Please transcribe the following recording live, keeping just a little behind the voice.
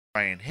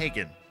Ryan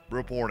Hagan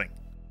reporting.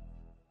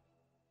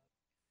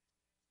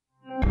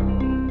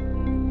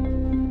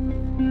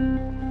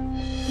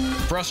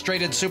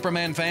 Frustrated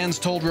Superman fans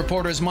told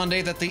reporters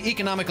Monday that the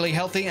economically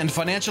healthy and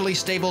financially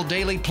stable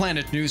Daily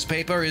Planet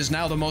newspaper is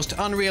now the most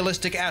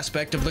unrealistic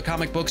aspect of the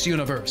comic books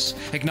universe.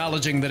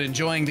 Acknowledging that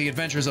enjoying the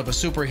adventures of a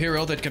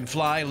superhero that can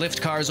fly,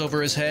 lift cars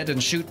over his head,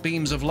 and shoot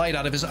beams of light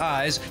out of his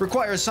eyes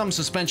requires some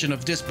suspension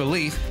of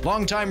disbelief,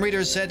 longtime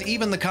readers said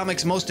even the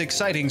comic's most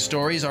exciting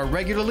stories are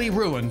regularly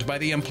ruined by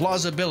the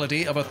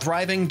implausibility of a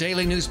thriving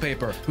daily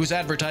newspaper, whose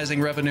advertising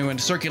revenue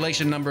and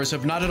circulation numbers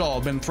have not at all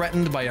been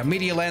threatened by a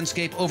media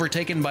landscape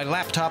overtaken by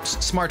laptops,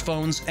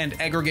 smartphones, and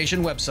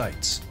aggregation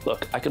websites.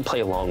 Look, I could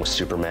play along with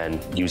Superman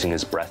using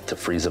his breath to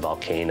freeze a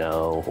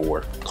volcano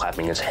or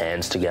clapping his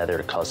hands together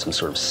to cause some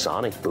sort of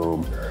sonic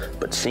boom,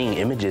 but seeing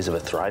images of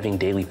a thriving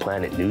Daily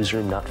Planet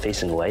newsroom not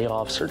facing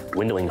layoffs or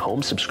dwindling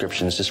home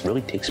subscriptions just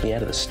really takes me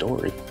out of the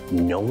story.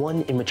 No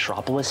one in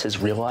Metropolis has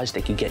realized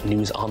they could get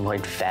news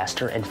online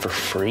faster and for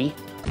free?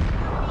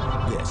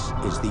 This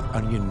is the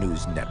Onion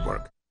News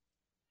Network.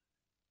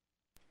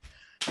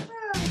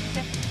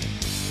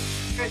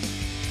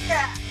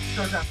 Yeah.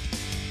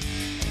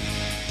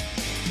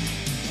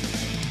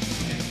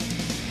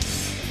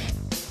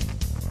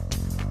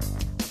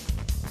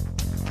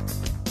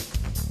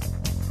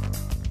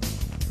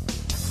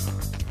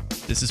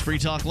 This is Free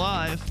Talk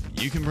Live.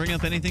 You can bring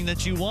up anything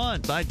that you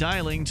want by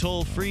dialing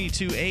toll-free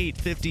to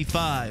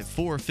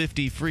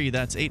 855-450-FREE.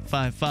 That's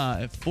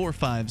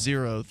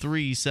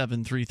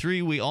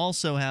 855-450-3733. We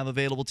also have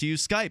available to you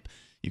Skype.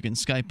 You can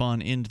Skype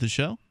on into the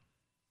show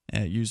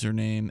at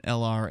username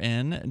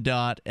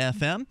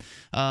lrn.fm.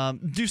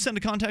 Do send a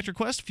contact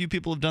request. A few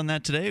people have done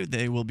that today.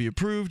 They will be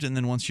approved, and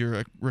then once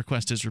your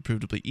request is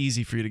approved, it'll be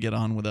easy for you to get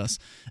on with us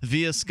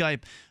via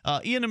Skype.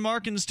 Ian and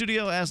Mark in the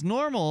studio as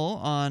normal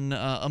on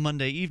a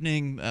Monday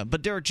evening,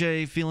 but Derek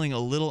J. feeling a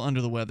little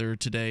under the weather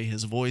today.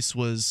 His voice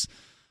was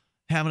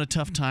having a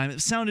tough time.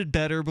 It sounded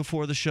better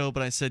before the show,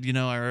 but I said,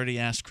 I already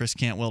asked Chris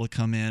Cantwell to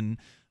come in,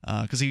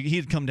 because he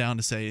had come down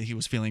to say he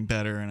was feeling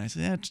better, and I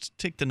said, just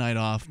take the night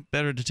off.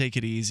 Better to take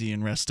it easy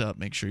and rest up.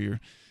 Make sure you're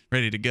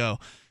ready to go.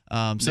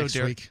 So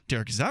Derek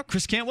is out.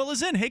 Chris Cantwell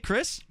is in. Hey,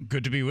 Chris.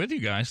 Good to be with you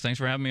guys. Thanks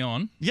for having me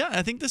on. Yeah,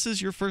 I think this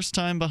is your first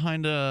time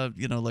behind a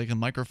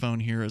microphone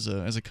here as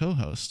a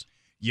co-host.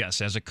 Yes,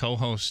 as a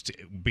co-host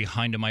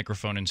behind a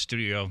microphone in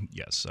studio.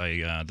 Yes,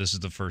 this is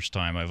the first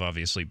time. I've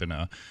obviously been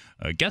a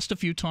guest a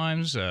few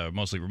times,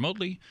 mostly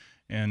remotely.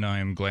 And I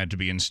am glad to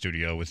be in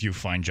studio with you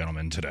fine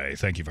gentlemen today.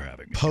 Thank you for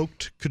having me.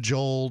 Poked,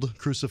 cajoled,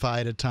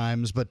 crucified at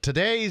times, but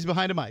today he's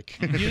behind a mic.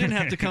 You didn't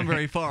have to come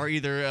very far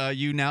either.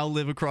 You now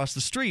live across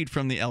the street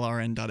from the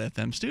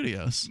LRN.FM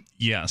studios.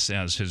 Yes,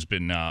 as has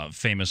been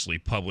famously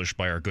published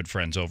by our good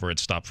friends over at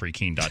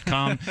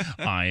StopFreeKeen.com.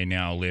 I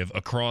now live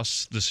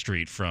across the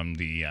street from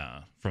the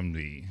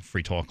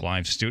Free Talk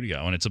Live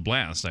studio, and it's a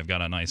blast. I've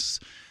got a nice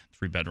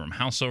 3-bedroom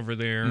house over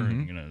there. Mm-hmm.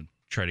 I'm going to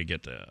try to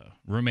get a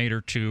roommate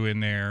or two in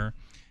there.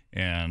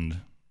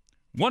 And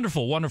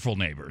wonderful, wonderful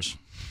neighbors.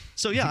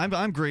 So yeah,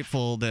 I'm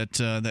grateful that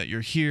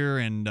you're here,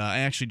 and I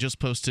actually just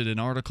posted an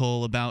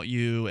article about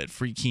you at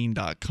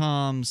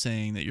freekeen.com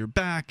saying that you're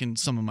back and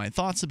some of my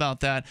thoughts about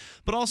that,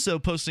 but also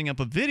posting up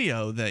a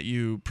video that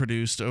you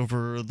produced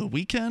over the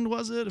weekend,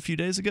 was it, a few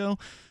days ago,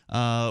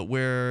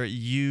 where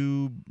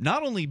you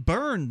not only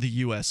burned the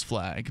U.S.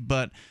 flag,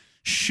 but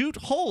shoot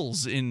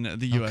holes in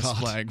the U.S.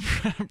 flag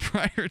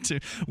prior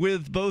to,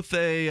 with both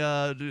a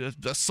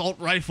assault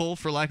rifle,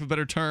 for lack of a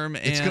better term,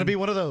 and it's going to be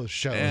one of those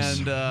shows,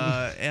 and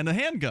a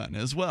handgun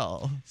as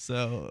well.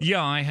 So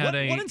yeah, I had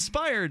what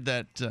inspired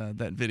that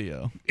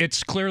video?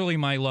 It's clearly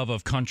my love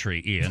of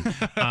country, Ian.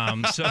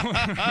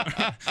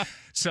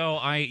 So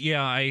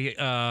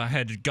I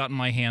had gotten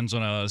my hands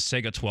on a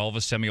Sega 12,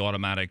 a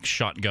semi-automatic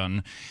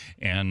shotgun,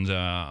 and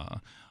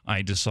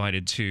I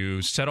decided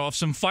to set off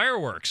some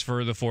fireworks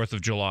for the 4th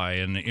of July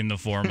in the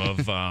form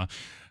of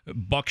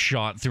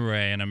buckshot through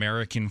an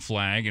American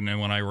flag. And then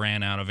when I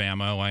ran out of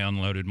ammo, I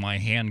unloaded my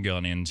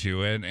handgun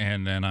into it,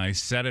 and then I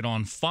set it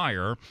on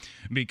fire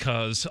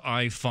because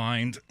I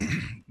find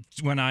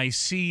when I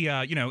see,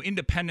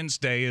 Independence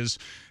Day is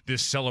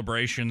this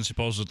celebration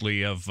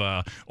supposedly of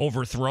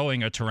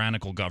overthrowing a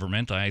tyrannical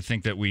government. I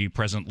think that we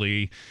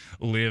presently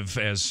live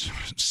as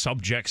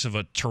subjects of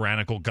a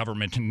tyrannical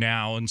government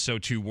now, and so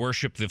to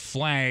worship the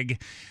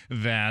flag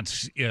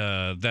that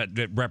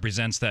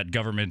represents that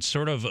government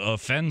sort of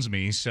offends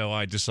me. So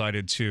I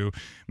decided to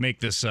make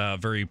this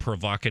very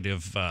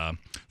provocative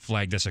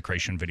flag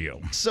desecration video.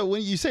 So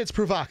when you say it's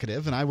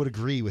provocative, and I would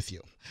agree with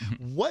you,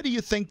 what do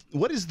you think?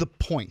 What is the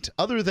point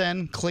other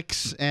than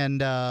clicks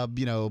and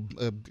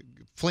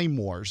flame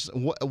wars?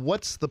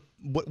 What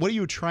are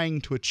you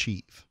trying to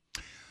achieve?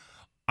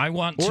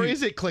 Or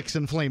is it clicks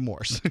and flame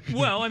wars?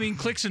 Well, I mean,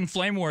 clicks and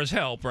flame wars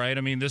help, right?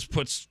 I mean, this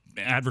puts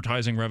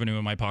advertising revenue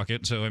in my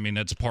pocket, so I mean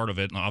that's part of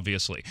it,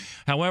 obviously.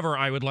 However,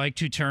 I would like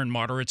to turn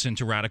moderates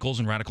into radicals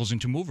and radicals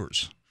into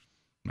movers.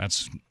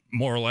 That's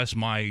more or less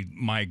my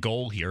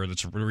goal here.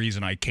 That's the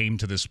reason I came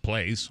to this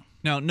place.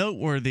 Now,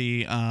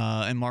 noteworthy,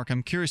 and Mark,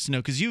 I'm curious to know,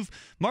 because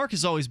Mark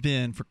has always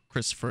been, for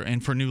Christopher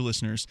and for new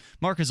listeners,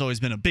 Mark has always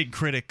been a big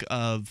critic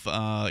of,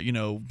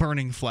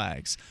 burning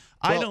flags.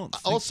 Well,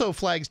 also,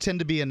 flags tend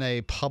to be in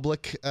a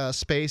public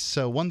space.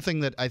 So one thing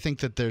that I think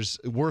that there's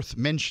worth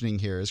mentioning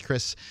here is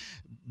Chris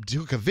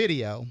took a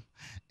video,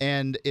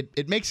 and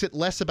it makes it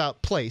less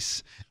about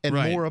place and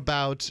more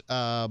about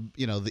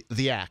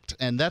the act,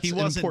 and that's an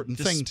important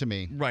thing to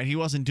me. Right, he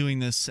wasn't doing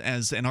this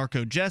as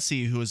Anarcho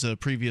Jesse, who was a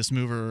previous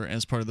mover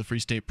as part of the Free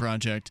State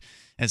Project,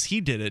 as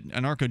he did it.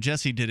 Anarcho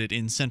Jesse did it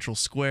in Central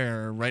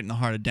Square, right in the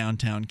heart of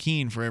downtown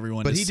Keene, for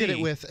everyone to see. But he did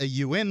it with a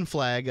UN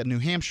flag, a New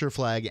Hampshire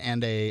flag,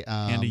 and a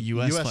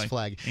U.S.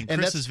 flag. In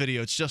Chris's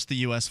video, it's just the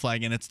U.S.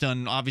 flag, and it's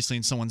done obviously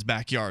in someone's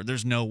backyard.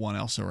 There's no one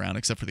else around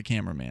except for the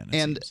cameraman.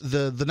 And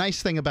the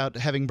nice thing about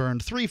having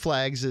burned 3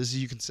 flags is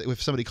you can say,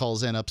 if somebody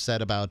calls in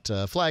upset about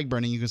flag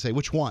burning, you can say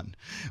which one,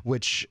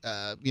 which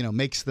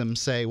makes them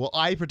say, well,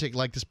 I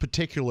like this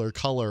particular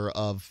color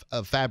of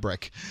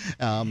fabric.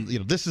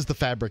 This is the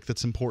fabric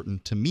that's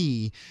important to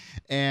me,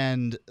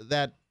 and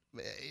that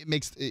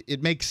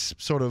it makes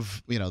sort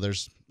of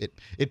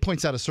it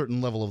points out a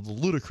certain level of the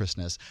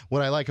ludicrousness.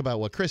 What I like about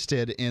what Chris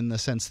did, in the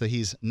sense that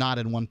he's not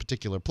in one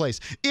particular place.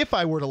 If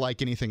I were to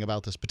like anything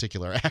about this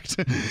particular act,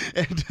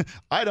 and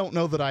I don't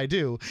know that I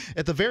do,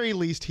 at the very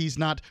least, he's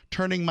not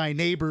turning my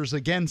neighbors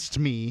against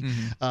me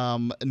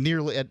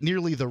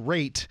nearly the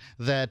rate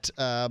that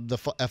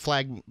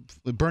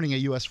burning a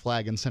U.S.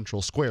 flag in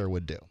Central Square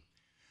would do.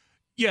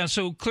 Yeah,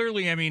 so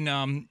clearly, I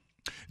mean,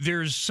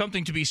 there's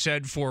something to be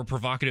said for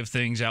provocative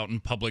things out in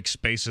public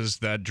spaces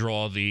that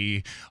draw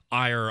the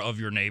ire of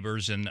your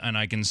neighbors, and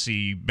I can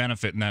see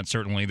benefit in that.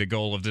 Certainly, the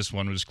goal of this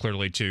one was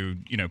clearly to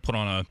put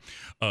on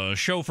a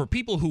show for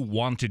people who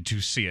wanted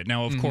to see it.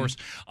 Now, of course,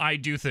 I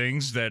do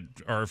things that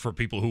are for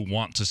people who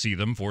want to see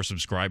them, for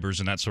subscribers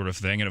and that sort of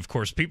thing. And of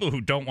course, people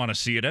who don't want to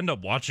see it end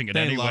up watching it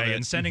anyway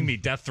and sending me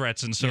death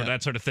threats and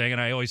that sort of thing.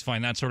 And I always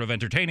find that sort of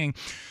entertaining.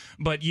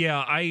 But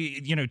yeah,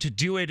 to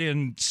do it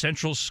in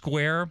Central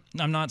Square,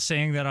 I'm not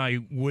saying that I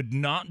would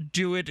not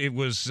do it. It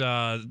was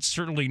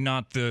certainly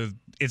not the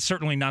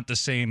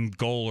same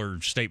goal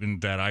or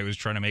statement that I was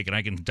trying to make, and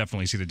I can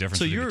definitely see the difference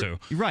between the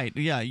two. Right,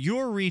 yeah,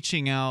 you're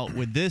reaching out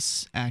with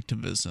this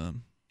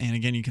activism. And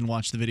again, you can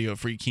watch the video at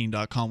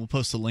freekeene.com. We'll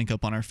post a link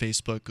up on our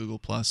Facebook, Google+,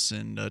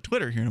 and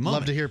Twitter here in a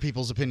moment. Love to hear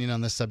people's opinion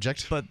on this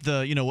subject. But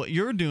what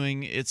you're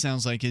doing, it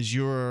sounds like, is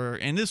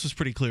and this was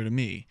pretty clear to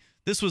me,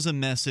 this was a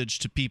message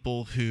to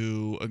people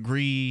who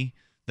agree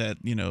that,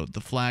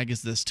 the flag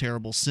is this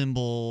terrible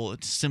symbol.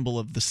 It's a symbol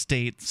of the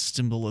state,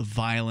 symbol of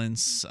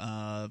violence,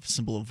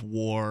 symbol of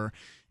war.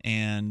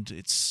 And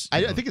it's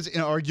I think it's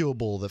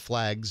inarguable that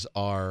flags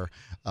are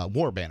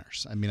war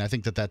banners. I mean, I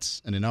think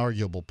that's an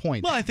inarguable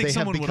point. Well, I think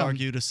someone would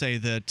argue to say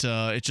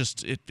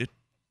that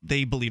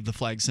they believe the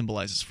flag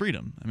symbolizes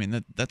freedom. I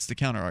mean, that's the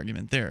counter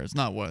argument there. It's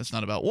not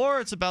about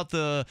war. It's about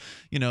the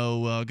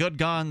God,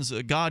 guns,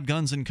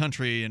 and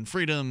country, and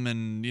freedom,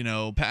 and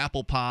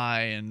apple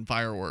pie and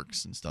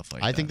fireworks and stuff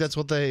like that. I think that's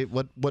what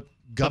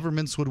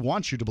governments would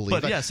want you to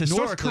believe. But yes,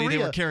 historically they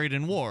were carried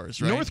in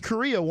wars, right? North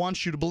Korea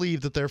wants you to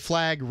believe that their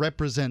flag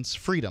represents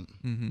freedom.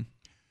 Mm-hmm.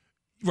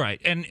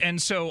 Right.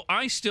 And so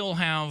I still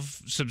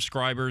have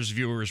subscribers,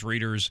 viewers,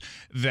 readers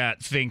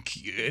that think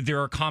there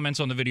are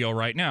comments on the video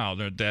right now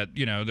that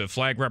the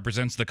flag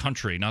represents the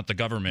country, not the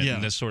government,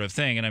 and this sort of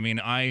thing. And I mean,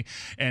 I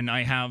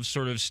have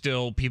sort of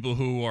still people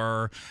who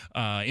are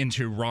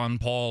into Ron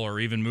Paul,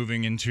 or even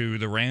moving into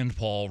the Rand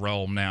Paul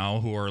realm now,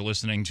 who are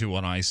listening to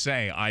what I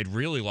say. I'd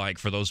really like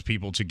for those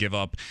people to give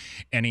up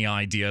any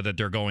idea that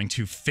they're going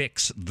to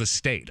fix the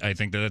state. I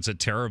think that that's a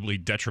terribly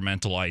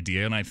detrimental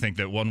idea, and I think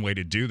that one way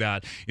to do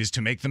that is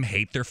to make them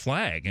hate their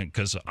flag,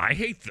 because I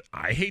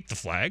hate the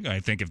flag. I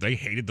think if they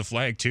hated the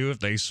flag too, if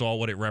they saw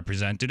what it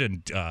represented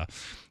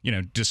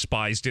and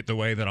despised it the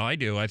way that I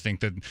do, I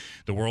think that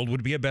the world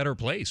would be a better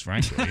place,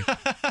 frankly.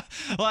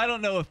 Well, I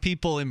don't know if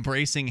people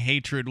embracing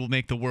hatred will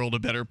make the world a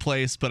better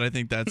place, but I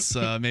think that's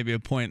maybe a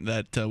point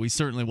that we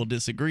certainly will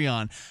disagree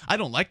on. I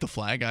don't like the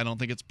flag. I don't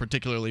think it's a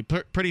particularly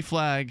pretty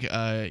flag.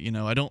 I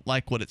don't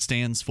like what it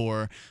stands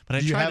for.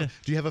 But do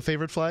you have a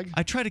favorite flag?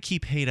 I try to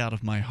keep hate out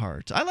of my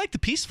heart. I like the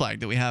peace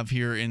flag that we have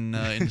here in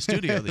the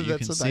studio that you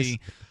can see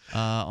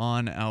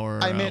on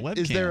our webcams.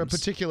 Is there a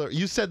particular?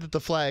 You said that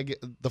the flag,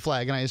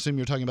 and I assume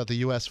you're talking about the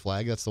U.S.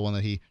 flag. That's the one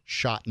that he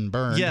shot and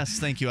burned. Yes,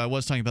 thank you. I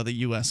was talking about the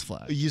U.S.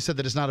 flag. You said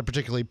that it's not a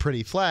particularly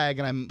pretty flag,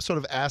 and I'm sort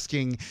of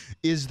asking: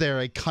 is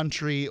there a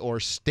country or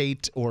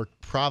state or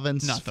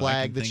province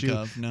flag that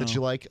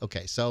you like?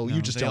 Okay, so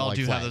you just don't like flags.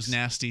 They all do have those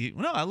nasty.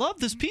 No, I love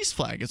this peace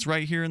flag. It's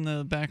right here in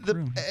the back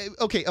room.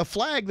 Okay, a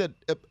flag that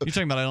you're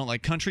talking about. I don't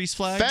like countries'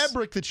 flags.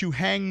 Fabric that you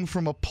hang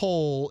from a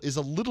pole is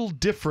a little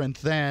different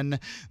than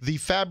the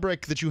fabric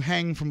that you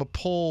hang from a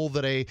pole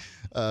that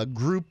a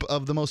group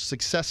of the most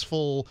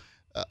successful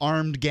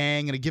armed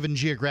gang in a given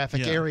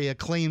geographic area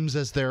claims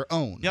as their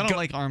own. Yeah, I don't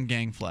like armed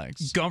gang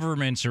flags.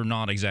 Governments are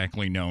not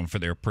exactly known for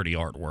their pretty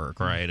artwork,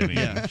 right? I mean,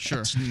 yeah,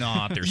 sure. It's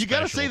not their You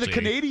got to say the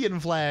specialty. Canadian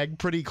flag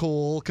pretty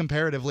cool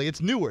comparatively.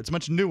 It's newer. It's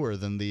much newer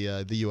than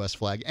the U.S.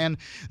 flag. And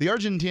the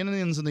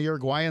Argentinians and the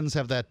Uruguayans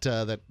have that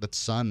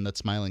sun, that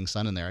smiling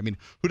sun in there. I mean,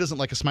 who doesn't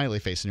like a smiley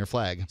face in your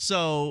flag?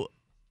 So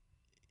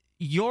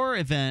your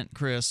event,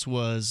 Chris,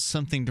 was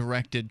something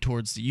directed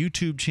towards the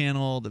YouTube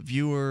channel, the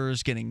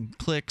viewers, getting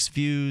clicks,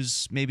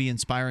 views, maybe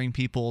inspiring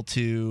people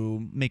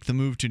to make the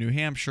move to New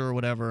Hampshire or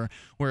whatever,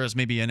 whereas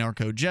maybe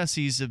Anarcho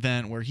Jesse's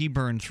event, where he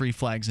burned 3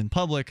 flags in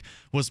public,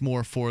 was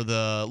more for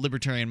the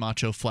libertarian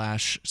macho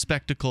flash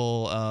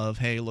spectacle of,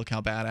 hey, look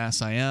how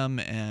badass I am,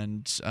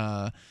 and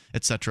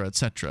et cetera, et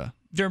cetera.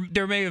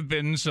 There may have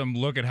been some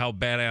look at how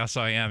badass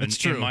I am in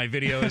my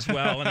video as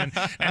well, and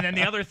then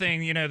the other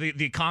thing,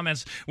 the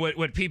comments,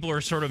 what people are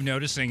sort of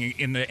noticing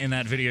in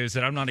that video is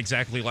that I'm not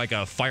exactly like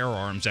a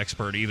firearms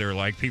expert either.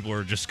 Like, people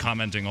are just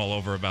commenting all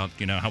over about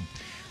how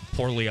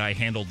poorly I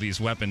handled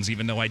these weapons,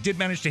 even though I did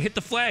manage to hit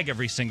the flag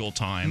every single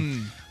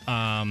time.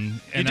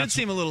 You did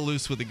seem a little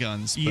loose with the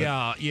guns.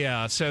 But.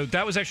 Yeah. So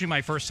that was actually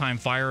my first time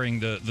firing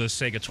the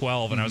Sega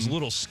 12, and I was a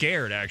little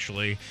scared,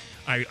 actually.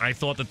 I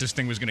thought that this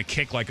thing was going to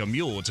kick like a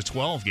mule. It's a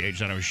 12 gauge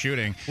that I was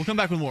shooting. We'll come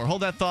back with more.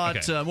 Hold that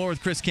thought. Okay. More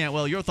with Chris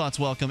Cantwell. Your thoughts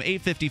welcome.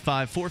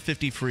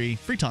 855-450-FREE.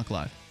 Free Talk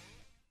Live.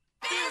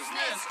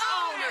 Business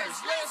owners,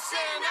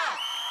 listen up.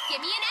 Give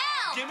me an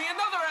L. Give me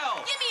another L.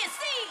 Give me a C.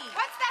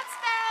 What's that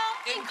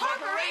spell?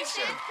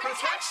 Incorporation,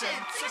 protection,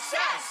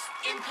 success.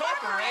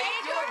 Incorporate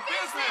your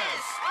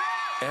business.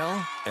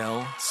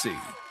 LLC.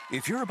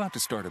 If you're about to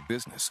start a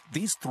business,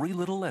 these 3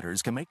 little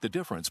letters can make the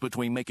difference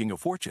between making a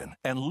fortune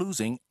and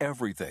losing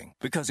everything.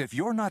 Because if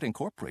you're not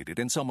incorporated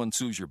and someone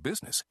sues your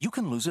business, you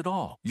can lose it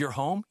all. Your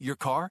home, your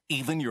car,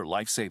 even your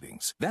life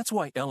savings. That's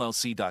why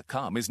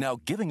LLC.com is now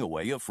giving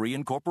away a free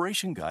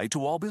incorporation guide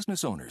to all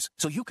business owners.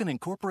 So you can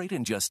incorporate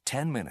in just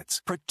 10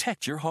 minutes.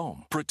 Protect your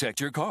home. Protect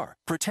your car.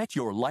 Protect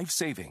your life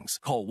savings.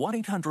 Call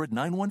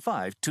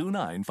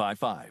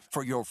 1-800-915-2955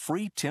 for your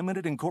free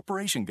 10-minute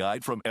incorporation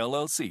guide from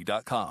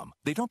LLC.com.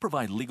 They don't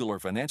provide legal or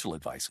financial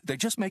advice. They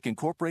just make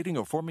incorporating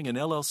or forming an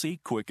LLC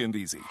quick and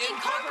easy.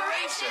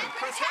 Incorporation,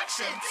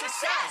 protection,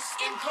 success.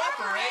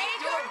 Incorporate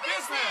your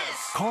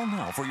business. Call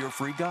now for your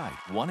free guide.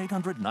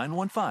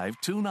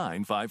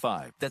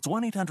 1-800-915-2955. That's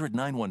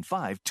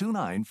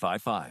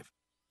 1-800-915-2955.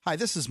 Hi,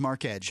 this is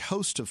Mark Edge,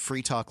 host of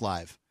Free Talk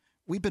Live.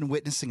 We've been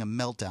witnessing a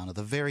meltdown of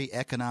the very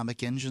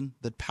economic engine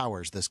that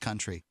powers this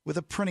country. With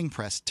a printing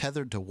press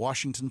tethered to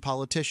Washington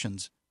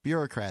politicians,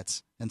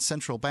 bureaucrats, and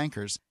central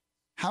bankers,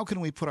 how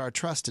can we put our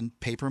trust in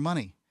paper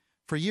money?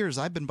 For years,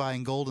 I've been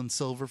buying gold and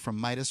silver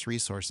from Midas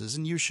Resources,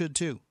 and you should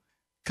too.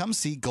 Come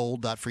see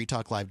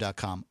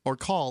gold.freetalklive.com or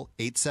call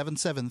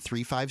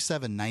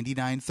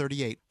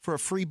 877-357-9938 for a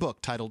free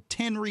book titled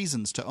 10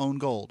 Reasons to Own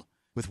Gold.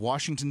 With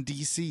Washington,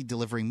 D.C.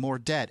 delivering more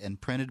debt and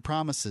printed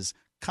promises,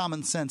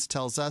 common sense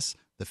tells us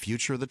the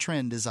future of the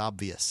trend is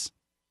obvious.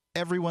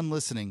 Everyone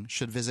listening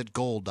should visit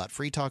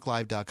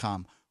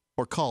gold.freetalklive.com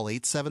or call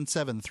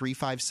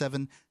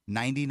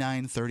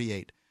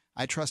 877-357-9938.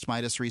 I trust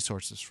Midas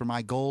Resources for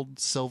my gold,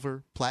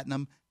 silver,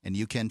 platinum, and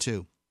you can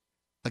too.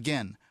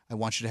 Again, I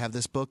want you to have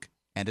this book,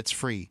 and it's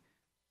free.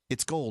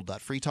 It's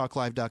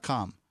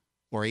gold.freetalklive.com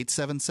or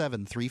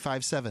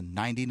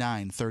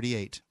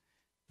 877-357-9938.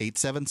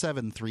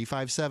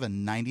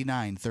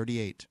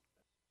 877-357-9938.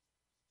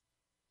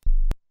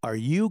 Are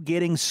you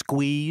getting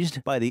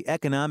squeezed by the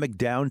economic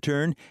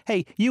downturn?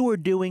 Hey, you were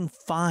doing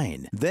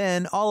fine.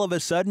 Then, all of a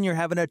sudden, you're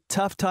having a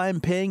tough time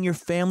paying your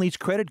family's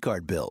credit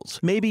card bills.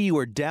 Maybe you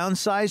were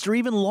downsized or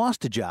even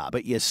lost a job,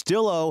 but you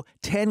still owe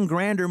 10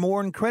 grand or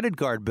more in credit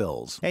card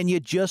bills. And you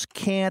just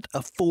can't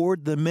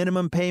afford the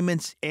minimum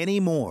payments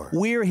anymore.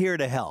 We're here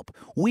to help.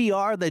 We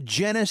are the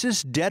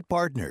Genesis Debt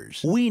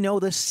Partners. We know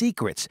the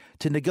secrets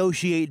to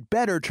negotiate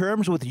better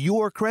terms with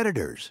your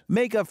creditors.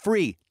 Make a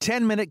free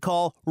 10-minute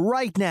call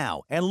right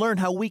now and learn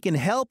how we can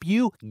help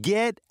you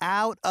get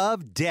out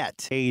of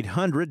debt.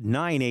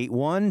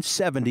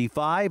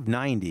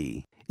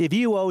 800-981-7590. If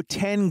you owe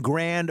 10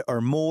 grand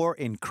or more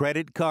in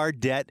credit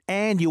card debt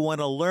and you want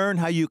to learn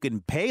how you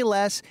can pay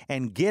less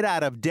and get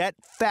out of debt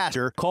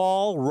faster,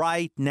 call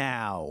right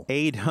now.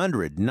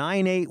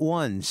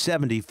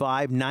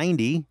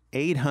 800-981-7590.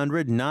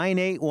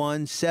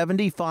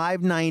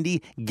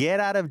 800-981-7590. Get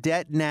out of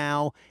debt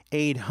now.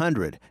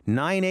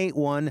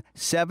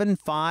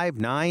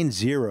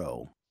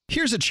 800-981-7590.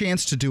 Here's a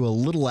chance to do a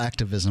little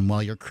activism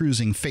while you're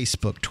cruising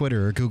Facebook,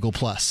 Twitter, or Google+.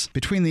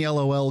 Between the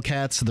LOL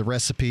cats, the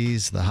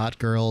recipes, the hot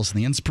girls, and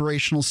the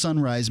inspirational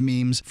sunrise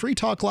memes, Free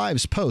Talk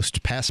Live's posts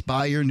pass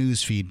by your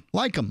newsfeed.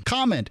 Like them,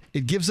 comment.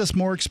 It gives us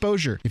more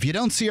exposure. If you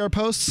don't see our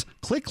posts,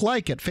 click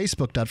like at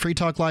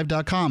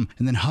facebook.freetalklive.com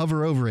and then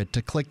hover over it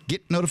to click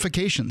Get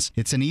Notifications.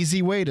 It's an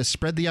easy way to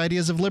spread the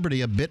ideas of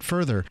liberty a bit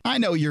further. I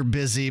know you're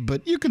busy,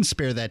 but you can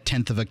spare that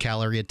 1/10 of a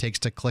calorie it takes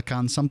to click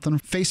on something.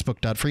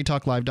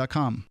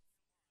 Facebook.freetalklive.com.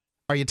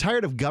 Are you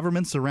tired of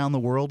governments around the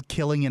world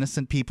killing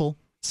innocent people?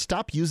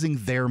 Stop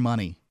using their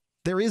money.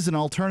 There is an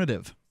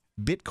alternative.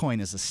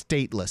 Bitcoin is a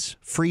stateless,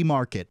 free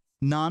market,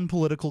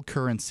 non-political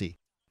currency.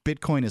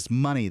 Bitcoin is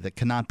money that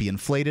cannot be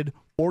inflated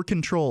or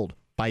controlled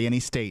by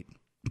any state.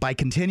 By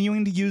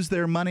continuing to use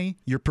their money,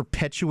 you're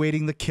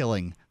perpetuating the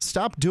killing.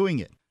 Stop doing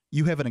it.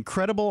 You have an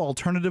incredible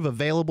alternative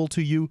available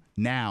to you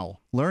now.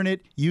 Learn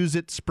it, use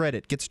it, spread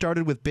it. Get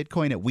started with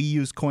Bitcoin at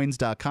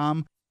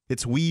weusecoins.com.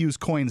 It's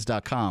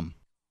weusecoins.com.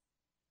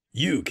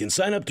 You can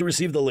sign up to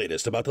receive the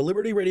latest about the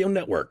Liberty Radio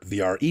Network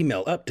via our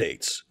email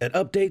updates at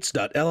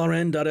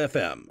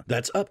updates.lrn.fm.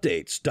 That's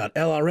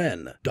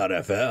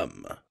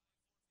updates.lrn.fm.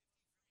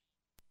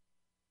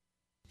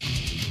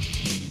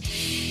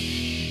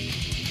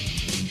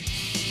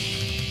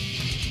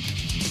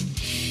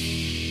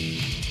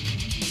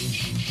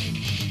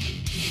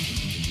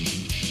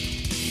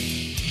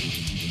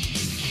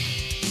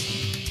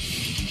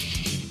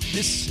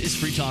 This is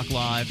Free Talk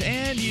Live,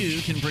 and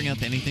you can bring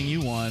up anything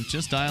you want.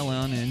 Just dial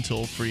on in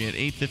toll free at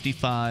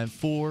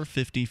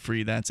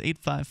 855-450-FREE. That's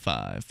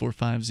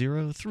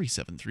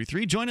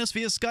 855-450-3733. Join us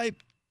via Skype.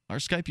 Our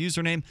Skype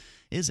username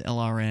is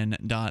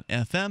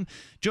lrn.fm.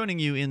 Joining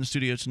you in the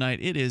studio tonight,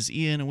 it is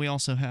Ian, and we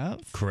also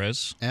have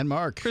Chris and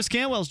Mark. Chris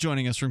Cantwell's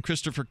joining us from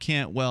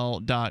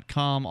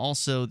ChristopherCantwell.com,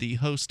 also the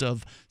host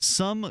of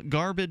Some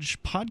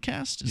Garbage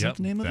Podcast. Is that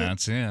the name of it?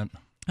 That's it.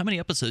 How many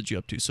episodes are you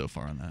up to so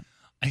far on that?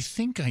 I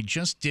think I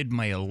just did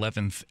my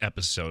 11th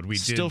episode.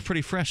 Still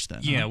pretty fresh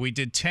then. Yeah, huh? we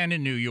did 10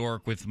 in New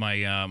York with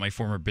my my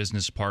former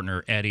business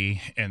partner,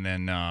 Eddie, and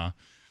then I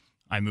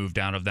moved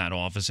out of that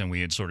office and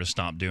we had sort of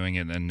stopped doing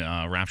it. And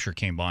Rapture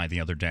came by the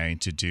other day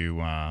to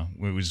do,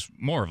 it was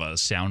more of a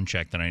sound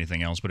check than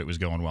anything else, but it was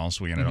going well,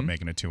 so we ended up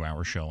making a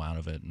 2-hour show out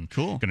of it. And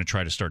cool. Going to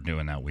try to start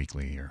doing that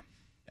weekly here.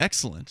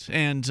 Excellent.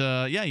 And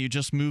yeah, you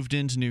just moved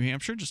into New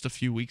Hampshire just a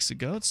few weeks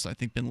ago. It's, I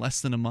think, been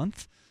less than a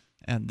month.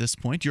 At this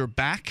point, you're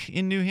back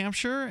in New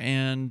Hampshire,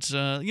 and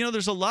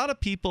there's a lot of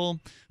people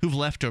who've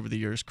left over the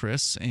years,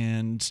 Chris,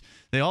 and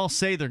they all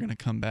say they're going to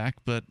come back,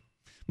 but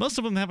most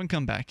of them haven't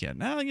come back yet.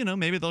 Now,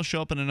 maybe they'll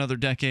show up in another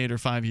decade or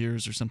 5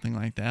 years or something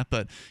like that,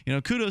 but,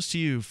 kudos to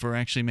you for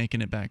actually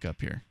making it back up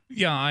here.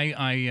 Yeah,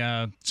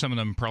 I some of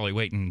them probably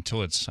wait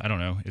until it's, I don't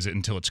know, is it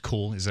until it's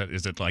cool? Is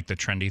it like the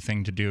trendy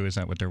thing to do? Is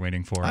that what they're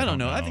waiting for? I don't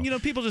know. I think,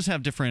 people just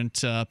have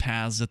different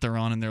paths that they're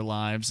on in their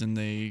lives, and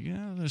they,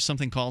 there's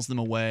something calls them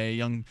away.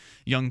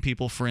 Young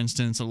people, for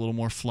instance, are a little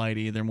more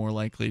flighty. They're more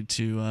likely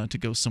to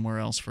go somewhere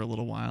else for a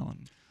little while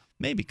and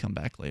maybe come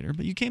back later.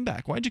 But you came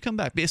back. Why'd you come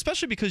back?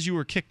 Especially because you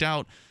were kicked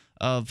out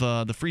of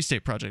the Free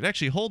State Project.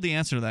 Actually, hold the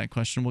answer to that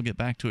question. We'll get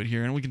back to it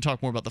here, and we can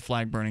talk more about the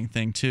flag burning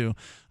thing, too.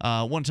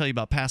 I want to tell you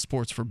about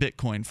Passports for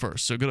Bitcoin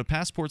first. So go to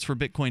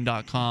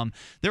passportsforbitcoin.com.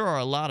 There are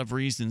a lot of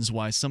reasons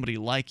why somebody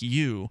like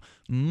you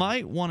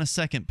might want a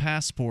second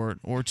passport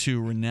or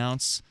to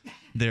renounce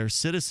their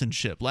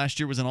citizenship. Last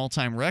year was an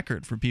all-time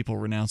record for people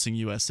renouncing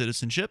U.S.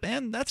 citizenship,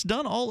 and that's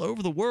done all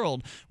over the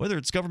world, whether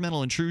it's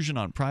governmental intrusion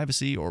on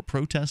privacy or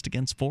protest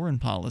against foreign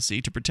policy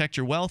to protect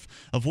your wealth,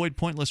 avoid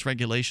pointless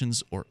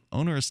regulations or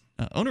onerous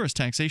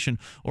taxation,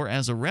 or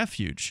as a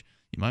refuge.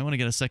 You might want to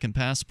get a second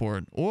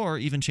passport or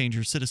even change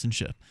your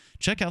citizenship.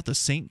 Check out the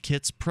St.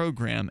 Kitts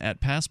program at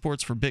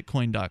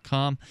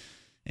passportsforbitcoin.com.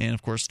 And,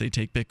 of course, they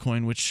take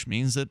Bitcoin, which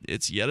means that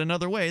it's yet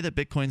another way that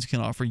Bitcoins can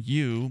offer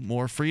you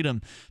more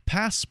freedom.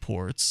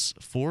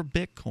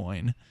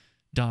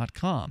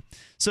 Passportsforbitcoin.com.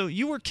 So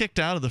you were kicked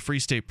out of the Free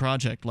State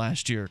Project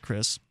last year,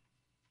 Chris.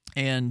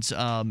 And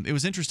it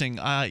was interesting.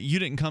 You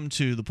didn't come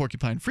to the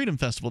Porcupine Freedom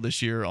Festival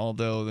this year,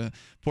 although the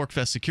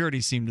PorcFest security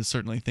seemed to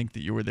certainly think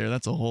that you were there.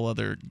 That's a whole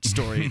other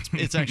story.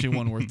 It's actually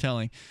one worth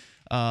telling.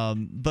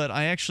 But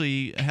I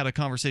actually had a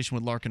conversation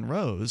with Larkin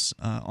Rose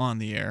on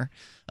the air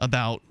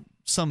about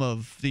some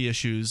of the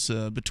issues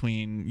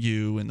between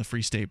you and the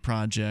Free State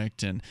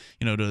Project, and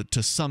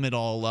to sum it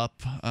all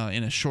up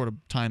in as short a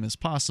time as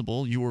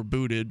possible, you were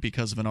booted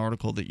because of an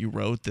article that you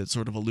wrote that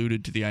sort of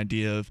alluded to the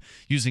idea of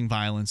using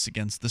violence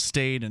against the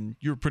state, and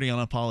you were pretty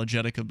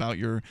unapologetic about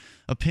your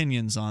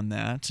opinions on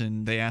that,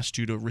 and they asked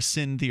you to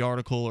rescind the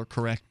article or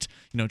correct,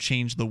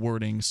 change the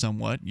wording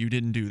somewhat. You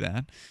didn't do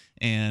that.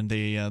 And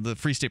the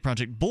Free State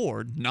Project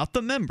board, not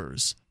the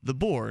members, the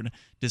board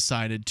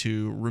decided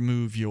to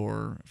remove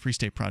your Free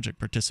State Project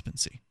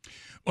participancy.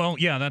 Well,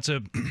 yeah, that's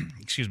a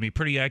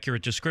pretty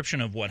accurate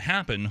description of what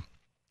happened.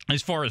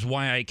 As far as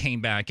why I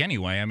came back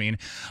anyway, I mean,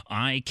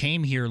 I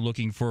came here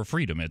looking for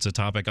freedom. It's a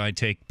topic I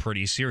take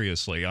pretty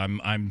seriously.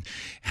 I'm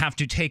have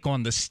to take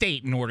on the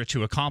state in order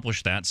to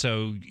accomplish that.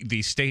 So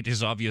the state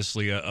is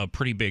obviously a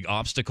pretty big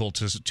obstacle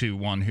to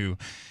one who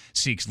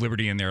seeks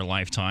liberty in their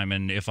lifetime.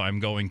 And if I'm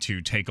going to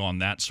take on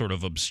that sort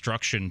of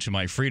obstruction to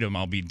my freedom,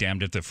 I'll be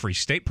damned if the Free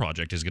State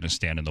Project is going to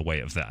stand in the way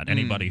of that.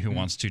 Anybody who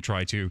wants to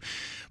try to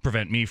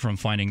prevent me from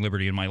finding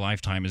liberty in my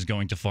lifetime is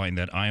going to find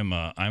that I'm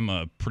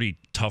a pretty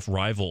tough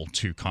rival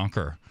to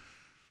conquer.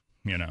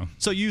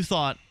 So you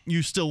thought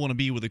you still want to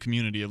be with a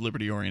community of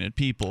liberty-oriented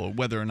people,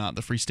 whether or not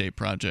the Free State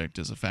Project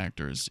is a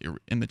factor is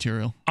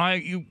immaterial?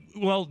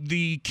 Well,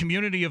 the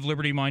community of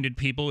liberty-minded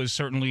people is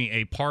certainly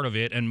a part of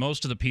it, and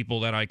most of the people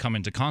that I come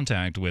into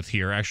contact with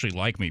here actually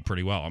like me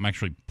pretty well. I'm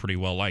actually pretty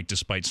well liked,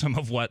 despite some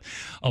of what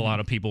a lot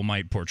of people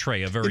might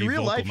portray. A very in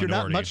real vocal life,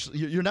 minority.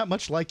 you're not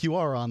much like you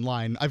are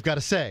online, I've got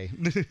to say.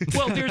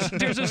 Well,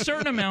 there's a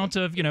certain amount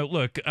of,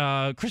 look,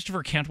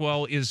 Christopher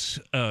Cantwell is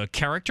a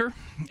character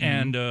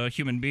and a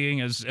human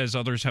being, as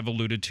others have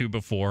alluded to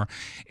before,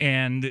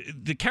 and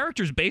the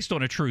character's based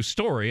on a true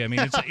story. I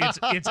mean,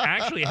 it's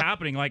actually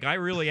happening. Like, I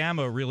really am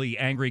a really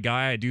angry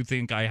guy. I do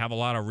think I have a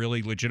lot of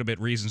really legitimate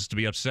reasons to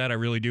be upset. I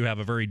really do have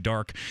a very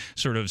dark,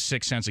 sort of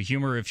sick sense of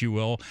humor, if you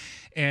will,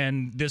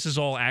 and this is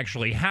all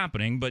actually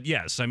happening. But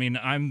yes, I mean,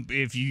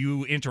 if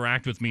you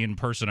interact with me in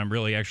person, I'm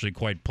really actually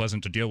quite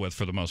pleasant to deal with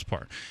for the most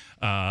part.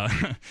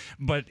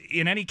 But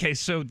in any case,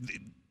 so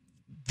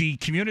the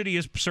community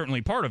is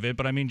certainly part of it,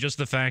 but I mean, just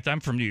the fact I'm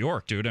from New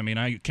York, dude. I mean,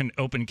 I can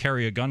open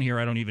carry a gun here.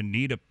 I don't even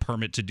need a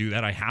permit to do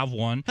that. I have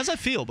one. How's that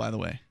feel, by the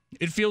way?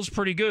 It feels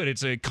pretty good.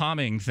 It's a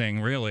calming thing,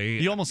 really.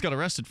 You almost got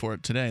arrested for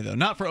it today, though.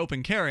 Not for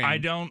open carrying. I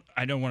don't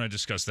want to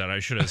discuss that. I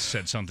should have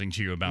said something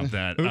to you about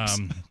that.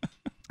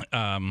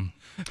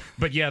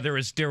 But yeah, there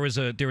was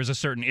a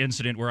certain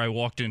incident where I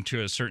walked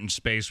into a certain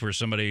space where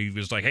somebody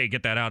was like, "Hey,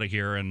 get that out of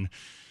here," and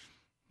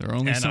there are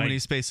only so many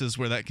spaces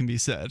where that can be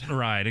said.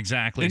 Right,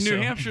 exactly. In New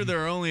Hampshire, there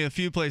are only a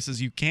few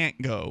places you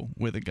can't go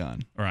with a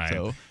gun. Right.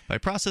 So by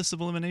process of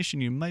elimination,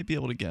 you might be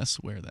able to guess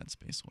where that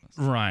space was.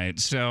 Right.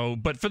 So,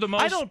 but for the most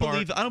part,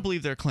 I don't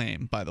believe their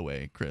claim, by the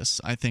way, Chris.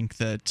 I think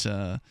that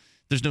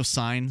there's no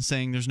sign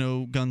saying there's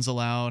no guns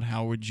allowed.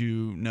 How would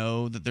you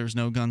know that there's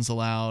no guns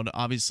allowed?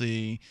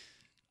 Obviously,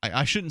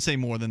 I shouldn't say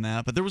more than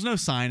that, but there was no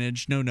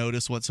signage, no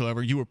notice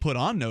whatsoever. You were put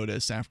on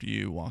notice after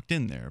you walked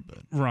in there.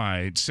 But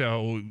right.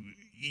 So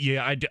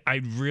yeah,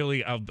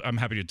 I'm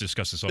happy to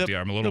discuss this off the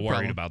air. I'm a little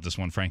worried about this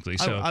one, frankly.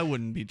 So I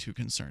wouldn't be too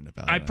concerned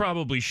about it. I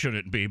probably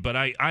shouldn't be, but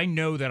I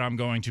know that I'm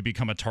going to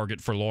become a target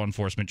for law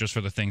enforcement just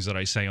for the things that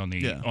I say on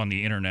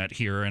the internet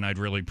here, and I'd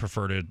really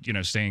prefer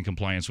to stay in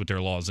compliance with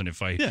their laws. And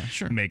if I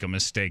make a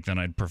mistake, then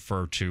I'd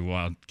prefer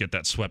to get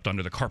that swept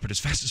under the carpet as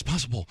fast as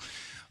possible.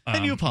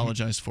 And you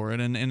apologized for it.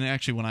 And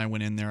actually, when I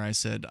went in there, I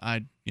said,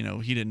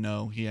 he didn't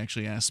know. He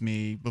actually asked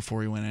me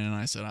before he went in, and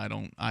I said, I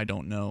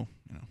don't know.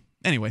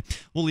 Anyway,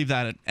 we'll leave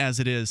that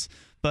as it is.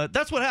 But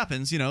that's what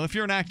happens. If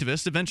you're an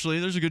activist, eventually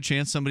there's a good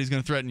chance somebody's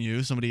going to threaten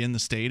you. Somebody in the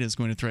state is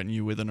going to threaten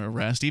you with an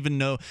arrest, even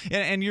though,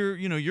 and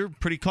you're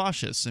pretty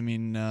cautious. I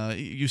mean,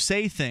 you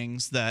say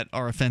things that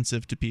are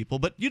offensive to people,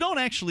 but you don't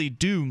actually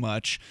do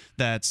much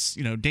that's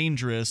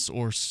dangerous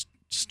or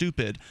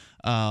stupid.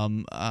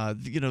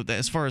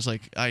 As far as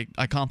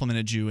I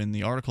complimented you in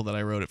the article that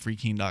I wrote at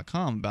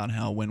freekeen.com about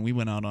how when we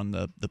went out on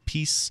the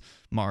Peace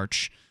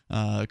March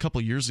a couple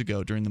years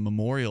ago during the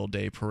Memorial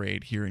Day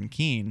parade here in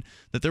Keene,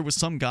 that there was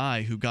some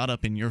guy who got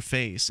up in your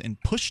face and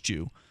pushed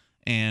you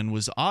and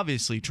was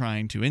obviously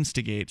trying to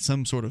instigate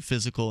some sort of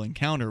physical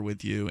encounter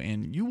with you,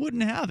 and you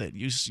wouldn't have it.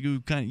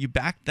 You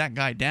backed that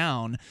guy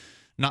down,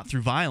 not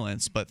through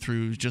violence, but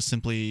through just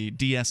simply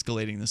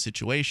de-escalating the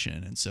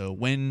situation. And so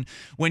when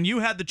you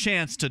had the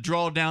chance to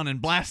draw down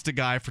and blast a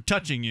guy for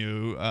touching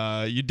you,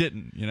 you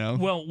didn't,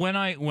 Well, when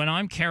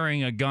I'm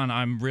carrying a gun,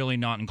 I'm really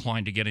not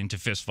inclined to get into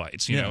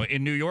fistfights. You know,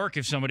 in New York,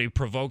 if somebody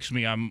provokes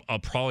me, I'm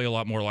probably a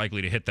lot more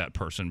likely to hit that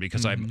person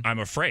because I'm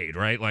afraid,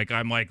 right? Like,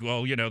 I'm like,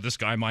 well, this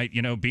guy might,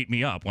 beat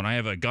me up. When I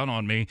have a gun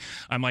on me,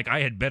 I'm like,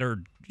 I had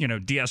better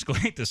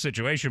de-escalate the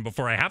situation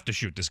before I have to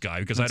shoot this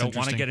guy because I don't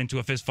want to get into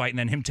a fist fight and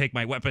then him take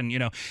my weapon.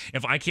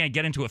 If I can't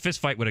get into a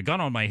fist fight with a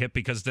gun on my hip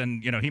because then,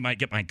 he might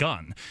get my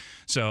gun.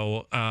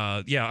 So,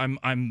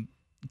 I'm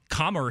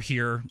calmer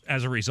here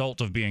as a result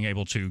of being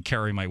able to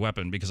carry my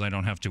weapon because I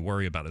don't have to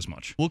worry about as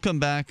much. We'll come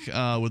back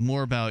with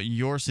more about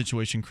your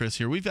situation, Chris,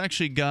 here. We've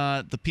actually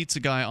got the pizza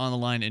guy on the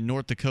line in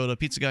North Dakota.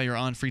 Pizza guy, you're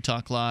on Free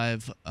Talk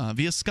Live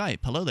via Skype.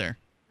 Hello there.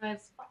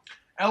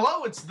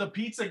 Hello, it's the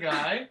pizza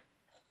guy.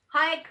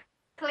 Hi,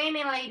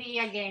 cleaning lady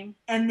again.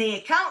 And the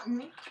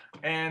accountant.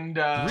 And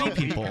three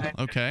people.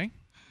 Okay.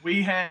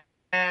 We had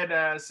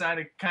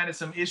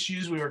some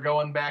issues we were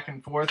going back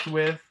and forth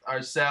with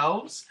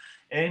ourselves,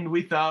 and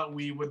we thought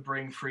we would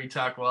bring Free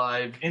Talk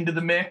Live into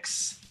the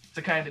mix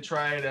to kind of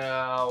try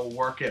to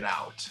work it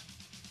out.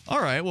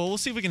 All right. Well, we'll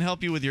see if we can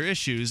help you with your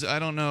issues. I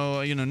don't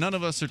know. None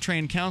of us are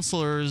trained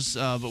counselors,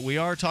 but we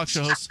are talk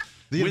show hosts.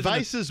 The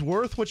advice is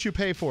worth what you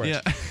pay for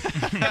it.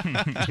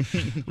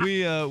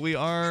 Yeah. We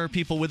are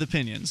people with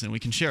opinions, and we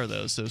can share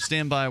those. So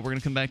stand by. We're going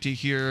to come back to you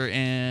here,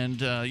 and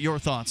your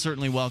thoughts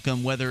certainly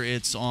welcome, whether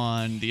it's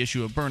on the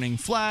issue of burning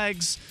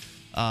flags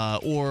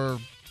or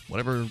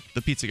whatever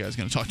the pizza guy is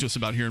going to talk to us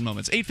about here in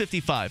moments.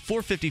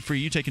 855-450-FREE.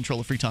 You take control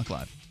of Free Talk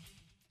Live.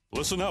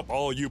 Listen up,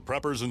 all you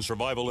preppers and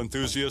survival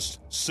enthusiasts.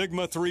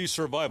 Sigma 3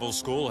 Survival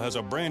School has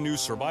a brand new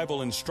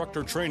survival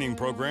instructor training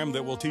program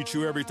that will teach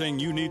you everything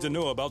you need to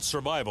know about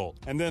survival,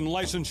 and then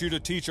license you to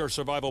teach our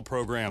survival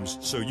programs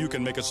so you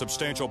can make a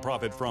substantial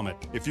profit from it.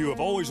 If you have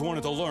always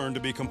wanted to learn to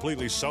be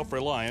completely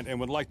self-reliant and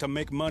would like to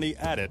make money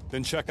at it,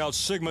 then check out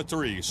Sigma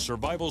 3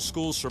 Survival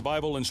School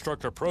Survival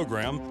Instructor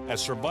Program at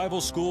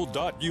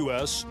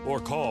survivalschool.us or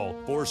call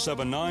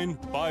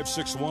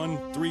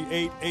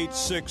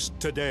 479-561-3886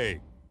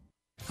 today.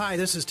 Hi,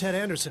 this is Ted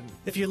Anderson.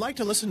 If you'd like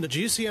to listen to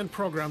GCN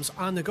programs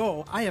on the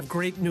go, I have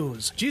great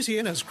news.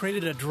 GCN has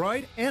created a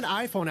Droid and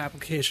iPhone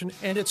application,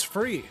 and it's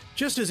free.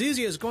 Just as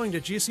easy as going to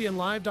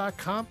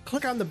GCNlive.com,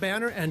 click on the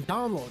banner, and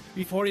download.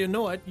 Before you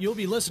know it, you'll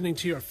be listening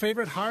to your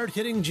favorite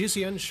hard-hitting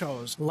GCN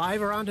shows,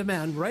 live or on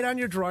demand, right on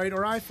your Droid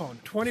or iPhone,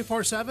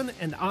 24/7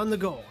 and on the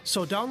go.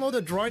 So download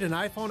the Droid and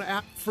iPhone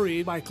app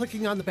free by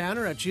clicking on the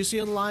banner at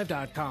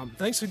GCNlive.com.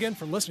 Thanks again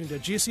for listening to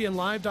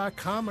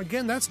GCNlive.com.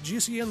 Again, that's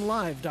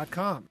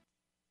GCNlive.com.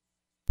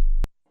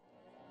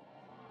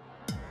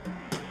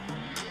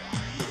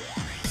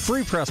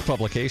 Free Press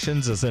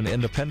Publications is an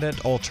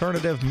independent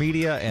alternative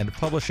media and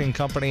publishing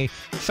company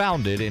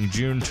founded in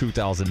June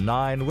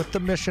 2009 with the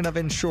mission of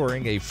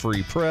ensuring a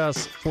free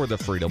press for the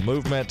freedom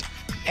movement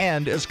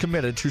and is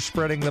committed to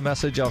spreading the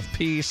message of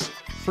peace,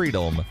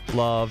 freedom,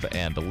 love,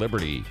 and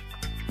liberty.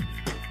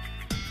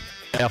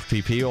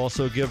 FPP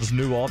also gives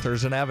new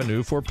authors an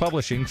avenue for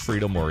publishing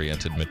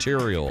freedom-oriented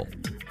material.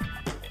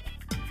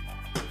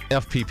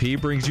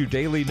 FPP brings you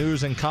daily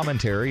news and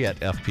commentary at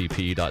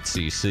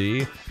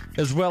fpp.cc,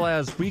 as well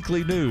as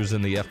weekly news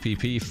in the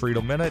FPP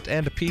Freedom Minute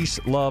and Peace,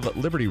 Love,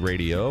 Liberty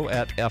Radio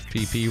at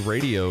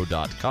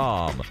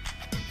fppradio.com.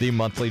 The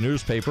monthly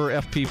newspaper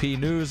FPP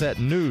News at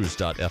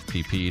news.fpp.cc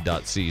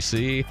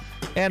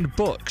and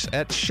books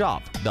at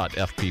shop.fpp.cc.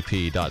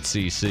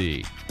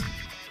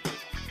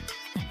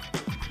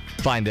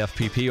 Find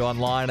FPP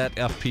online at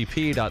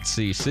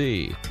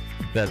fpp.cc.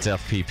 That's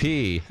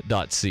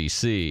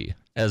fpp.cc,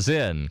 as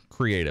in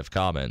Creative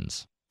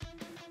Commons.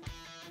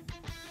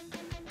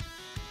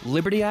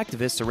 Liberty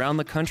activists around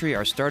the country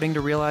are starting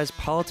to realize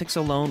politics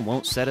alone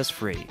won't set us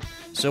free.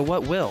 So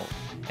what will?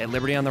 At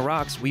Liberty on the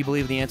Rocks, we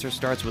believe the answer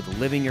starts with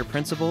living your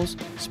principles,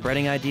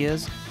 spreading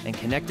ideas, and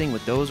connecting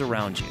with those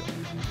around you.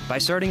 By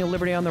starting a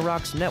Liberty on the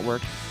Rocks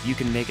network, you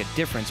can make a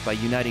difference by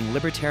uniting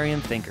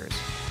libertarian thinkers.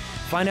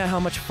 Find out how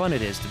much fun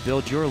it is to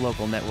build your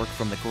local network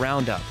from the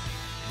ground up.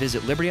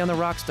 Visit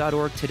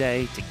libertyontherocks.org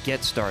today to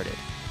get started.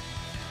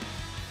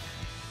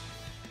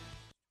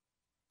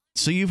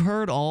 So you've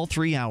heard all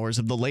 3 hours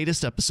of the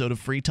latest episode of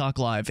Free Talk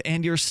Live,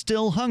 and you're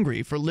still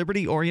hungry for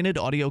liberty-oriented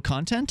audio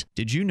content?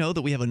 Did you know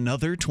that we have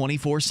another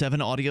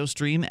 24/7 audio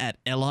stream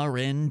at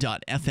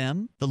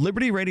LRN.FM? The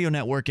Liberty Radio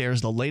Network airs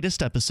the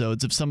latest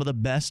episodes of some of the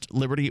best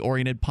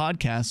liberty-oriented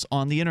podcasts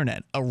on the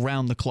internet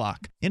around the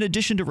clock. In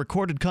addition to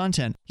recorded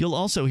content, you'll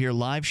also hear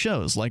live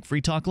shows like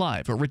Free Talk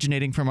Live,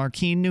 originating from our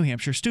Keene, New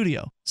Hampshire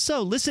studio.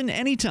 So listen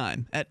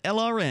anytime at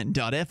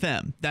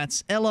LRN.FM.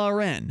 That's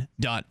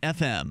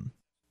LRN.FM.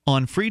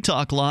 On Free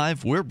Talk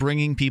Live, we're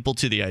bringing people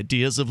to the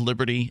ideas of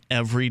liberty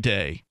every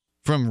day.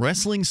 From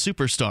wrestling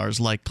superstars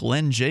like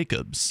Glenn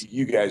Jacobs.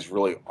 You guys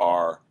really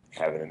are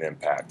having an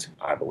impact,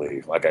 I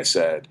believe. Like I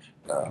said,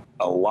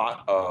 a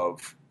lot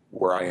of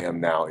where I am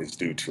now is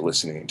due to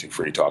listening to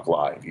Free Talk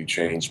Live. You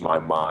changed my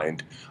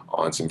mind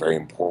on some very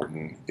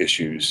important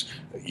issues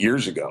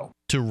years ago.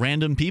 To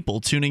random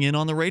people tuning in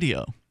on the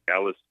radio. I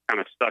was kind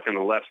of stuck in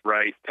the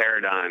left-right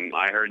paradigm.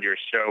 I heard your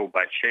show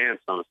by chance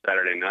on a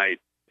Saturday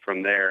night.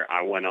 From there,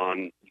 I went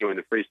on, joined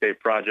the Free State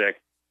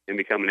Project, and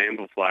become an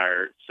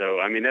amplifier.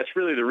 So, I mean, that's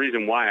really the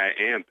reason why I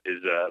amp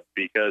is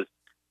because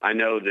I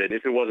know that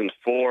if it wasn't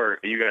for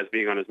you guys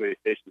being on as many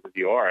stations as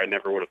you are, I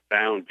never would have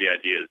found the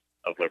ideas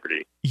of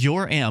liberty.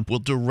 Your amp will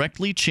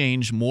directly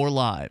change more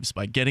lives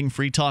by getting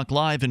Free Talk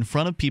Live in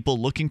front of people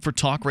looking for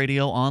talk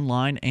radio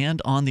online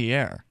and on the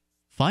air.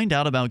 Find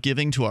out about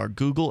giving to our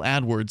Google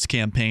AdWords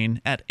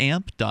campaign at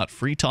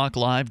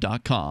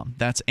amp.freetalklive.com.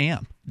 That's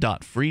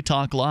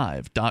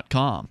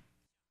amp.freetalklive.com.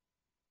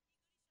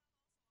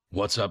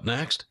 What's up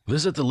next?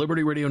 Visit the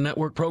Liberty Radio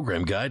Network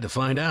program guide to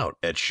find out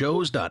at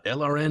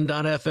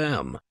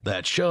shows.lrn.fm.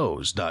 That's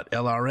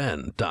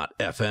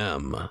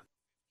shows.lrn.fm.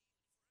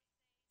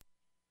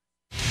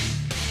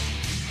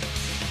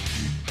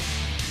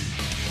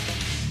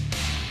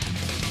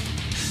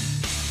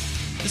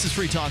 This is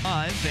Free Talk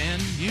Live,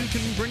 and you can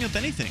bring up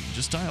anything.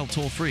 Just dial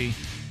toll-free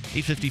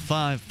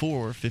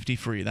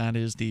 855-450-FREE. That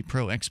is the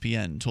Pro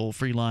XPN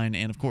toll-free line.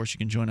 And, of course, you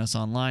can join us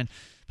online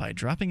by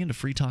dropping into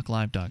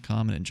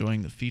freetalklive.com and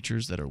enjoying the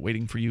features that are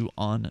waiting for you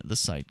on the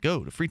site.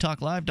 Go to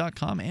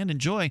freetalklive.com and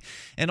enjoy.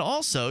 And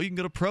also, you can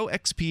go to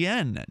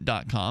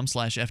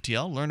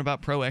proxpn.com/FTL. Learn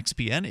about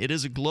ProXPN. It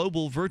is a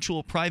global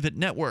virtual private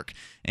network,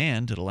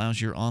 and it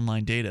allows your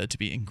online data to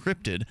be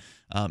encrypted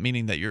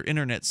meaning that your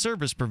internet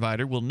service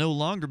provider will no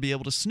longer be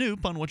able to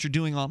snoop on what you're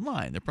doing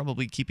online. They're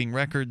probably keeping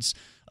records,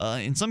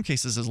 in some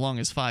cases, as long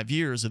as 5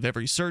 years of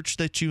every search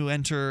that you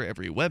enter,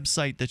 every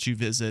website that you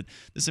visit.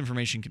 This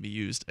information can be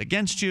used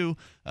against you.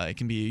 It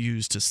can be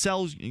used to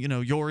sell,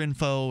 your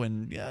info,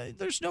 and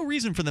there's no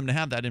reason for them to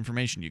have that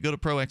information. You go to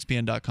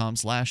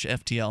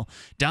proxpn.com/FTL,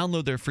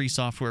 download their free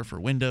software for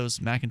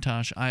Windows,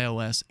 Macintosh,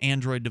 iOS,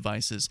 Android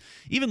devices,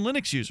 even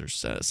Linux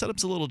users.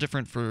 Setup's a little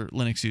different for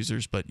Linux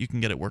users, but you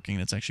can get it working.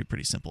 It's actually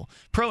pretty simple.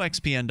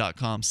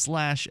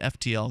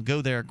 proxpn.com/FTL.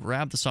 Go there,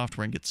 grab the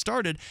software, and get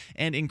started,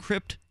 and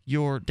encrypt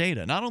your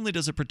data. Not only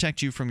does it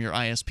protect you from your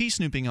ISP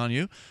snooping on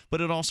you, but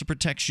it also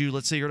protects you.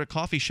 Let's say you're at a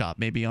coffee shop,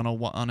 maybe on a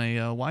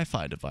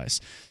Wi-Fi device.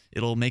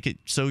 It'll make it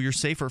so you're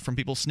safer from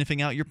people sniffing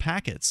out your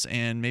packets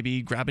and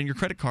maybe grabbing your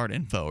credit card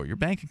info or your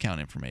bank account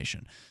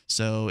information.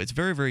 So it's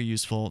very, very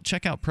useful.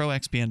 Check out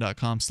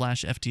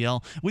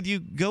proxpn.com/FTL. When you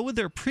go with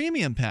their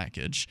premium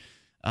package,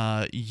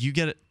 you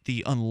get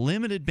the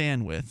unlimited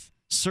bandwidth,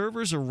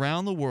 servers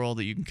around the world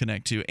that you can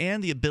connect to,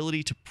 and the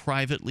ability to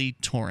privately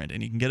torrent.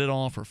 And you can get it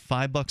all for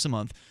 $5 a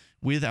month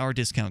with our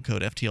discount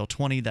code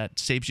FTL20. That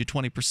saves you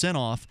 20%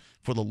 off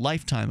for the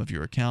lifetime of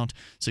your account.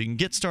 So you can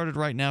get started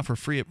right now for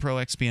free at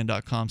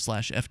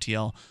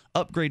proxpn.com/FTL.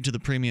 Upgrade to the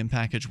premium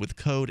package with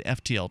code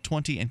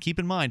FTL20. And keep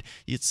in mind,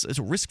 it's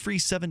a risk-free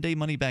 7-day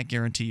money-back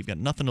guarantee. You've got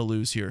nothing to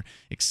lose here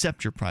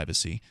except your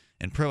privacy.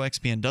 And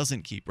ProXPN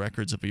doesn't keep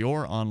records of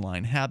your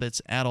online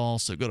habits at all.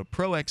 So go to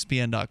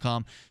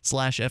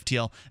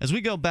proxpn.com/FTL. As we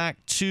go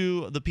back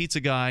to the pizza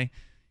guy,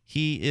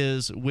 he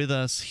is with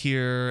us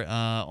here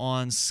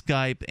on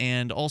Skype,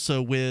 and also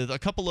with a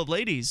couple of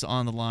ladies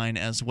on the line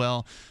as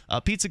well.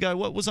 Pizza guy,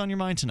 what was on your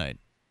mind tonight?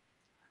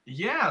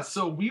 Yeah,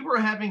 so we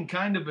were having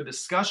kind of a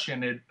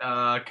discussion. It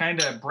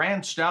kind of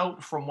branched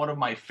out from one of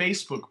my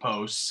Facebook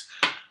posts,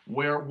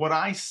 where what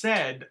I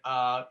said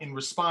in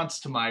response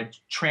to my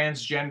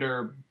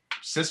transgender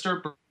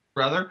sister,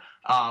 brother,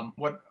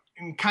 what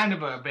in kind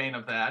of a vein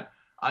of that,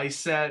 I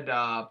said,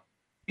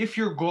 if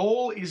your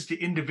goal is to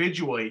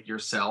individuate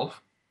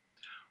yourself,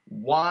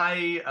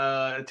 why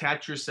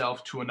attach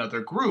yourself to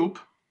another group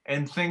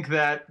and think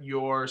that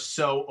you're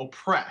so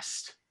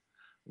oppressed?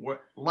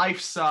 Life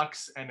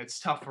sucks and it's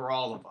tough for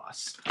all of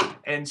us.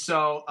 And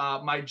so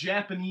my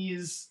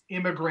Japanese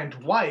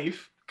immigrant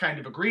wife kind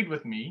of agreed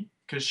with me,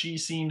 because she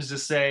seems to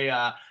say,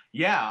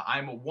 yeah,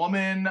 I'm a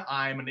woman,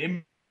 I'm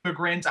an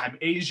immigrant, I'm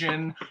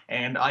Asian,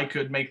 and I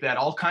could make that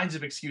all kinds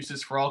of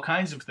excuses for all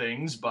kinds of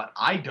things, but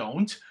I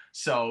don't.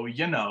 So,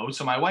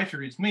 so my wife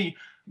agrees with me.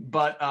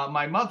 But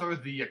my mother,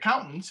 the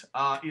accountant,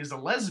 is a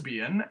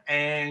lesbian,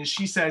 and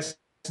she says,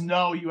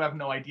 no, you have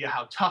no idea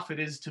how tough it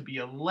is to be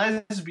a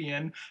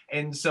lesbian.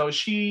 And so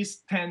she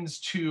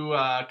tends to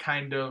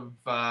kind of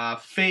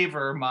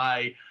favor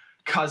my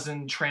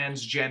cousin,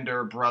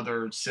 transgender,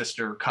 brother,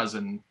 sister,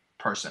 cousin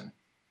person.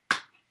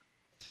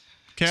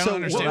 So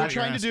what we're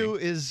trying to do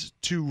is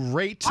to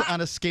rate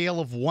on a scale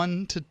of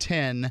 1 to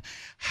 10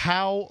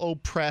 how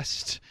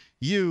oppressed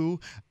you,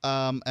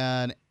 is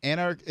an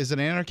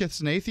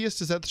anarchist and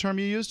atheist? Is that the term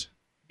you used?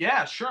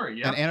 Yeah, sure.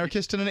 Yeah. An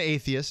anarchist and an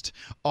atheist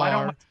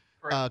are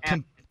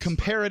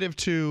comparative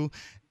to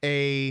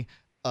a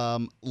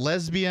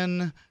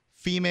lesbian,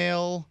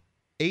 female,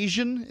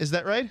 Asian. Is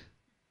that right?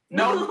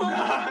 No.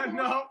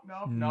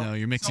 No,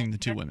 you're mixing the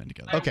two women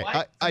together. Okay,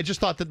 I just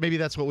thought that maybe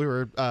that's what we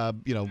were,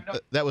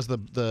 that was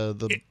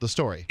the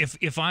story.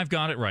 If I've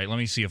got it right, let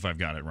me see if I've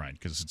got it right,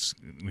 because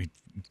we've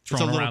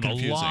thrown around a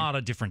lot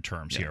of different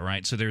terms here,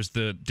 right? So there's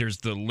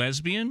the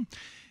lesbian,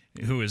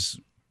 there's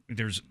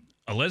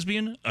a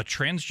lesbian, a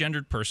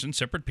transgendered person,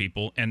 separate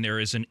people, and there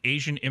is an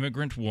Asian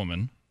immigrant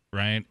woman,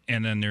 right?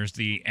 And then there's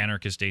the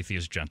anarchist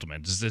atheist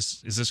gentleman. Is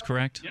this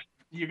correct? Yeah,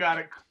 you got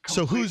it.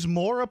 So who's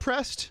more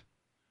oppressed?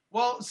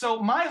 Well, so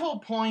my whole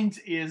point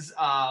is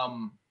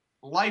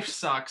life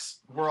sucks.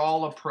 We're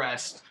all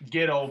oppressed.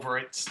 Get over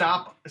it.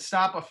 Stop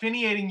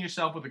affiliating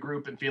yourself with a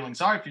group and feeling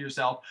sorry for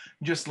yourself.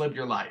 Just live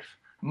your life.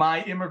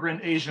 My immigrant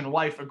Asian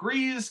wife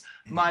agrees.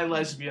 My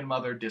lesbian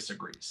mother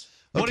disagrees.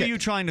 What are you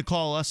trying to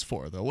call us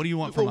for, though? What do you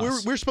want from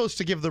us? We're supposed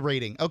to give the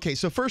rating. Okay,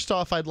 so first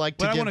off, I'd like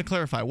to I want to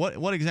clarify.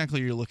 What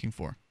exactly are you looking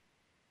for?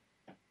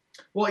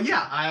 Well,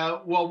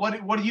 yeah.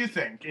 What do you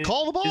think?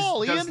 Call the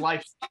ball, Ian. Does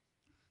life...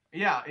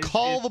 Yeah.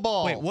 Call the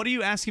ball. Wait, what are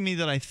you asking me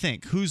that I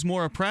think? Who's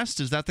more oppressed?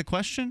 Is that the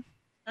question?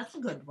 That's a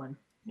good one.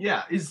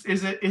 Yeah. Is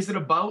it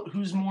about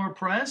who's more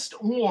oppressed,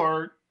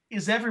 or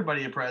is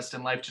everybody oppressed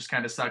and life just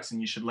kind of sucks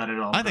and you should let it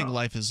all go? I think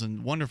life is a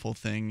wonderful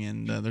thing,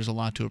 and there's a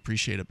lot to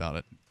appreciate about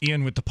it.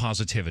 Ian with the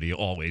positivity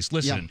always.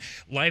 Listen,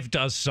 life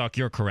does suck.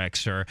 You're correct,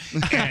 sir.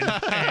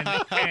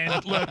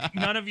 And look,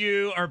 none of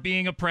you are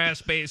being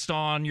oppressed based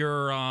on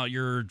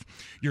your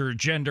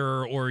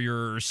gender or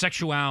your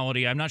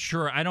sexuality. I'm not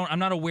sure. I'm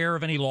not aware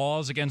of any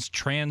laws against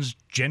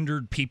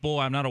transgendered people.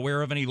 I'm not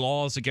aware of any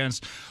laws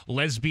against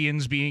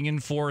lesbians being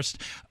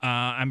enforced.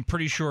 I'm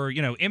pretty sure,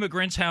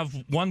 immigrants have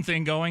one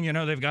thing going.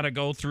 They've got got to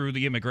go through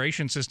the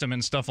immigration system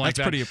and stuff like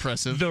that. That's pretty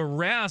oppressive.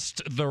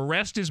 The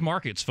rest is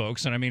markets,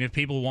 folks. And I mean, if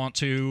people want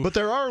to, but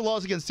there are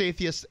laws against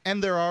atheists,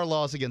 and there are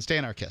laws against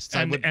anarchists.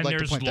 and like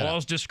there's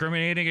laws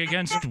discriminating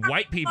against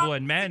white people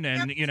and men,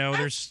 and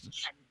there's.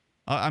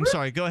 I'm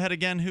sorry. Go ahead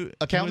again. Who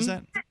is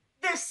that?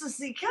 This is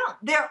the account.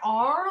 There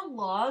are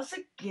laws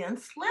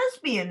against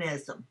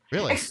lesbianism.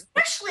 Really?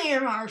 Especially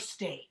in our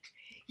state.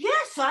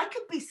 Yes, I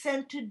could be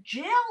sent to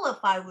jail if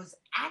I was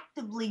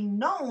actively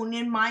known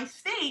in my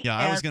state. Yeah,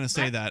 I was going to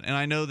say that. And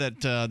I know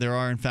that there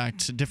are, in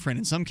fact, different,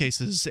 in some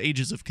cases,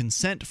 ages of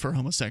consent for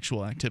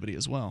homosexual activity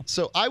as well.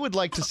 So I would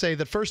like to say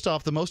that, first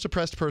off, the most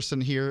oppressed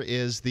person here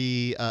is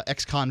the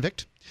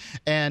ex-convict.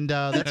 And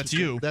that's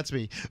you. That's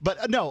me.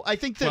 But no, I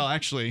think that... Well,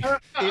 actually,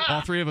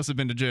 all three of us have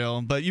been to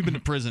jail, but you've been to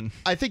prison.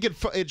 I think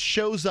it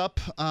shows up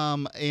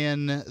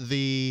in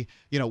the,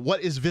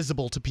 what is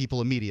visible to people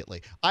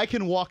immediately. I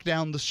can walk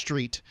down the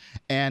street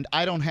and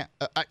I don't have...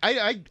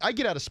 I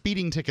get out of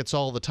speeding tickets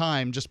all the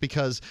time just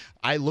because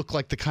I look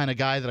like the kind of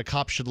guy that a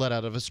cop should let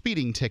out of a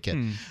speeding ticket.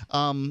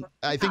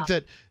 I think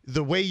that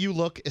the way you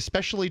look,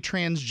 especially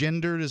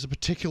transgendered, is a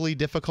particularly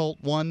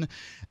difficult one.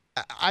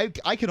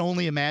 I can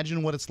only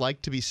imagine what it's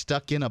like to be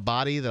stuck in a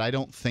body that I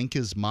don't think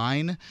is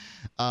mine,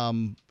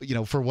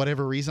 for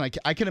whatever reason.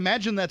 I can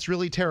imagine that's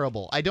really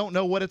terrible. I don't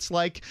know what it's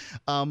like,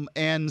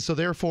 and so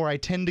therefore I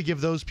tend to give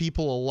those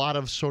people a lot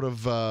of sort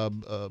of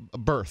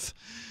birth,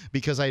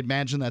 because I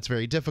imagine that's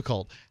very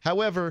difficult.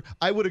 However,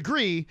 I would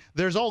agree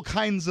there's all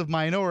kinds of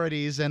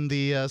minorities, and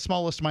the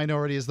smallest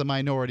minority is the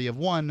minority of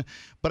one,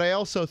 but I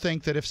also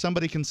think that if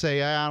somebody can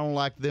say, I don't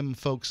like them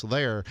folks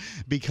there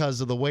because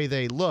of the way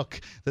they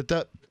look,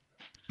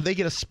 they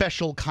get a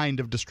special kind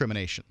of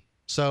discrimination.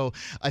 So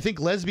I think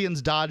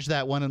lesbians dodge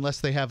that one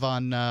unless they have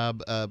on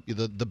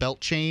the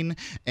belt chain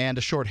and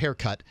a short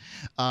haircut.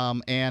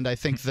 And I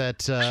think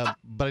that,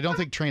 but I don't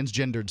think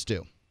transgenders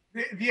do.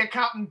 The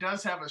accountant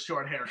does have a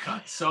short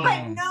haircut, so.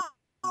 But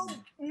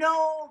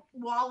no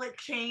wallet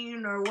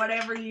chain or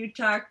whatever you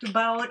talked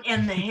about,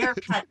 and the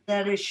haircut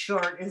that is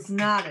short is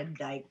not a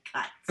dyke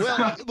cut.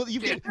 Well,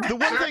 the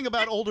one thing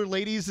about older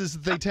ladies is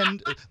the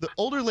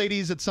older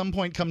ladies at some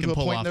point come to a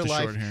point in their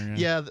life,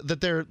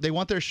 that they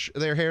want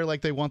their hair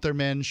like they want their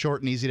men,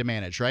 short and easy to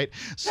manage, right?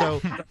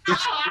 So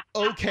it's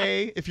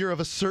okay if you're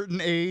of a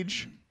certain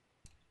age.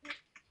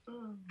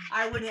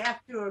 I would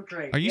have to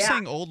agree. Are you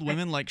saying old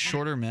women like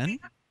shorter men?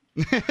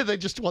 They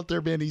just want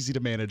their men easy to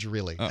manage,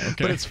 really. Oh, okay.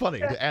 But it's funny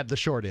to add the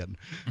short in.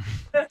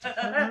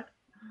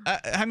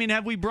 I mean,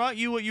 have we brought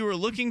you what you were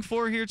looking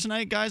for here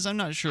tonight, guys? I'm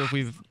not sure if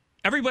we've...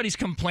 Everybody's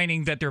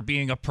complaining that they're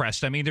being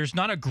oppressed. I mean, there's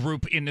not a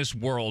group in this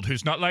world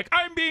who's not like,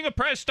 I'm being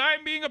oppressed,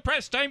 I'm being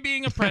oppressed, I'm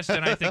being oppressed,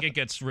 and I think it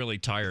gets really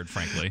tired,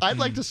 frankly. I'd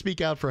like to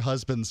speak out for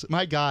husbands.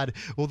 My God,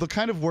 well, the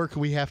kind of work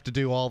we have to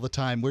do all the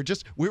time, we're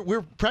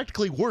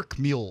practically work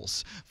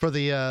mules for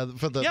the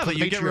but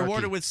you get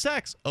rewarded with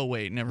sex. Oh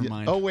wait, never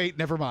mind. Oh wait,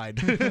 never mind.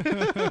 As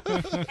a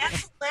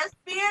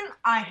lesbian,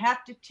 I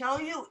have to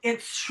tell you,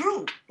 it's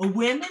true.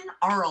 Women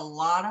are a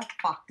lot of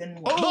fucking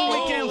work.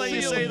 Oh, we can't let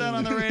you say that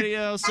on the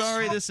radio.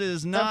 Sorry, this is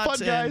not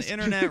an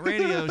internet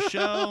radio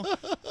show.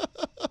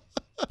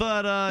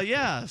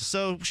 But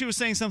so she was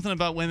saying something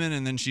about women,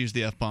 and then she used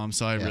the F-bomb,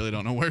 so I really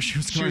don't know where she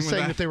was going with that. She was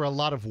saying that they were a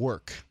lot of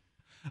work.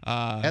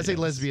 As a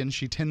lesbian,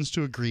 she tends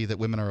to agree that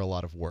women are a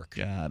lot of work.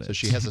 Got it. So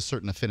she has a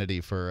certain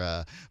affinity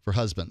for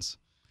husbands.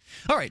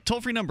 All right,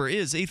 toll-free number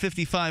is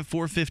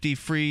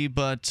 855-450-FREE.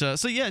 But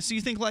so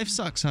you think life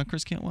sucks, huh,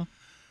 Chris Cantwell?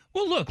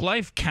 Well, look,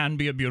 life can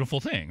be a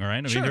beautiful thing, right?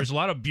 I mean, there's a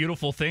lot of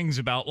beautiful things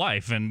about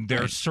life, and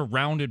they're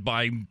surrounded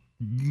by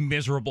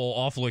miserable,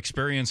 awful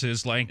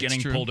experiences like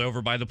getting pulled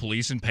over by the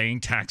police and paying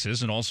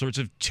taxes and all sorts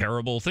of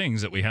terrible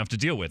things that we have to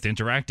deal with,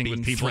 interacting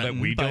with people that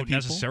we don't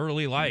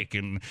necessarily like,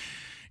 and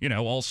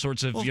all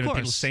sorts of,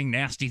 people saying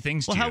nasty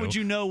things to you. Well, how would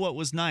you know what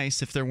was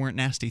nice if there weren't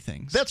nasty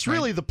things? That's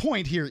really the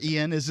point here,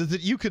 Ian, is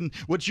that you can,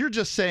 what you're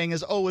just saying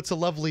is, oh, it's a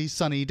lovely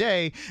sunny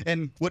day.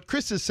 And what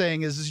Chris is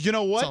saying is, you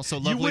know what? It's also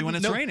lovely when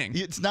it's raining.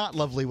 It's not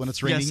lovely when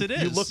it's raining. Yes, it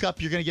is. You look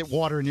up, you're going to get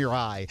water in your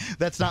eye.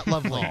 That's not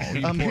lovely. Oh,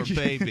 you poor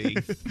baby.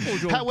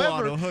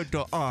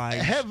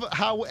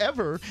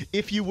 However,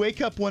 if you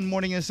wake up one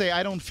morning and say,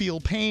 I don't feel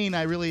pain,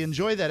 I really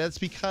enjoy that, that's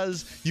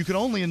because you can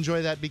only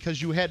enjoy that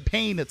because you had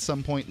pain at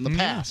some point in the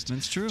past.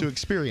 That's true. To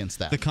experience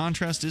that. The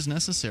contrast is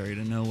necessary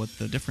to know what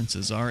the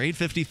differences are.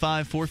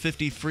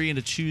 855-450-FREE, and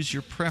to choose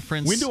your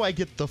preference. When do I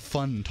get the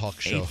fun talk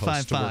show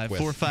host to work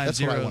with?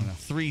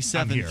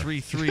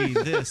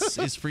 855-450-3733. This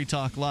is Free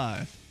Talk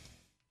Live.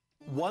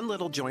 One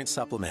little joint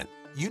supplement.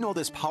 You know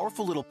this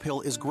powerful little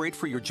pill is great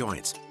for your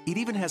joints. It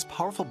even has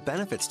powerful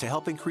benefits to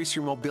help increase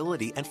your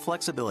mobility and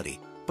flexibility.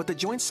 But the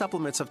joint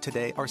supplements of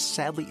today are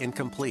sadly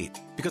incomplete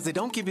because they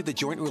don't give you the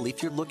joint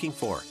relief you're looking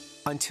for.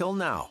 Until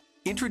now.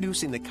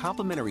 Introducing the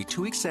complimentary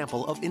 2-week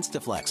sample of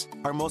Instaflex,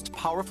 our most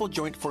powerful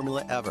joint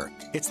formula ever.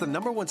 It's the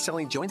 #1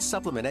 selling joint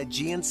supplement at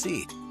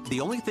GNC.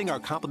 The only thing our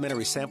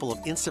complimentary sample of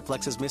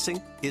Instaflex is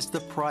missing is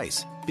the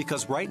price.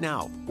 Because right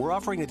now, we're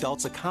offering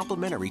adults a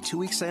complimentary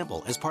 2-week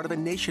sample as part of a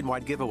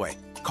nationwide giveaway.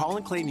 Call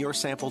and claim your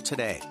sample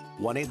today.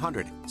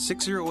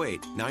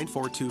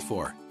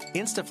 1-800-608-9424.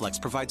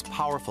 Instaflex provides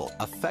powerful,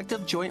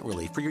 effective joint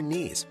relief for your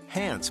knees,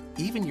 hands,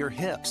 even your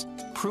hips.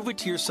 Prove it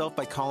to yourself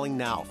by calling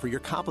now for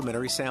your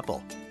complimentary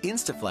sample.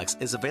 Instaflex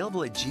is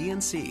available at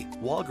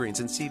GNC,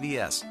 Walgreens, and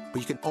CVS, but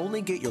you can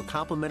only get your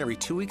complimentary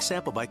 2-week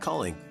sample by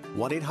calling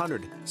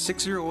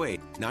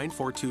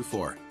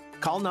 1-800-608-9424.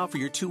 Call now for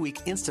your 2-week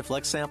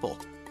Instaflex sample.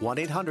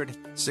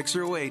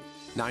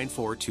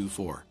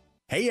 1-800-608-9424.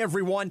 Hey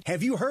everyone,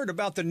 have you heard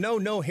about the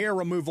No hair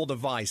removal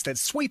device that's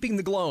sweeping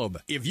the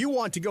globe? If you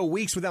want to go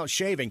weeks without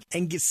shaving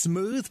and get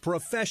smooth,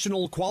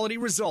 professional quality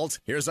results,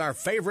 here's our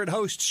favorite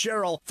host,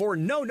 Cheryl, for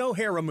No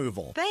hair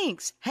removal.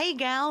 Thanks. Hey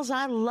gals,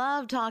 I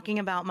love talking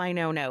about my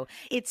No.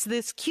 It's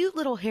this cute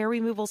little hair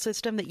removal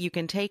system that you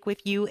can take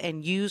with you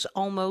and use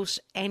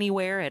almost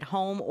anywhere at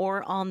home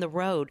or on the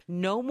road.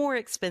 No more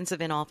expensive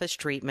in-office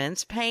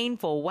treatments,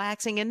 painful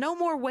waxing, and no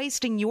more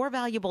wasting your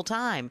valuable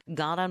time.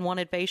 Got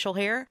unwanted facial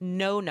hair?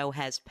 No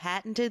has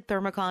patented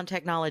Thermocon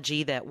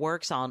technology that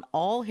works on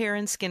all hair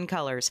and skin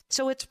colors,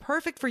 so it's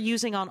perfect for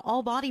using on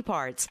all body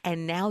parts.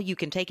 And now you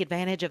can take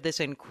advantage of this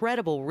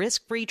incredible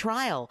risk-free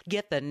trial.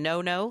 Get the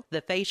No,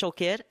 the facial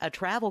kit, a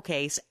travel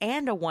case,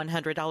 and a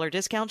 $100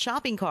 discount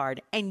shopping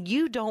card, and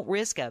you don't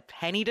risk a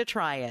penny to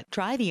try it.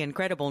 Try the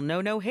incredible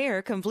No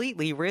hair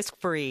completely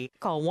risk-free.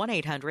 Call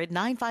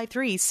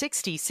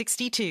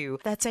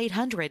 1-800-953-6062. That's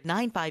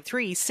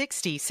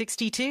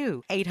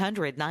 800-953-6062.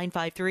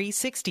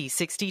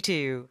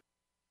 800-953-6062.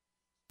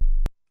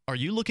 Are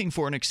you looking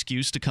for an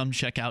excuse to come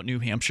check out New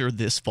Hampshire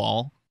this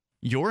fall?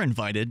 You're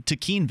invited to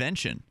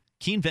Keenvention.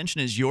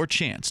 Keenvention is your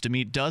chance to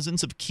meet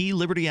dozens of key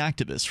liberty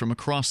activists from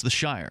across the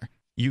Shire.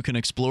 You can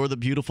explore the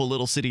beautiful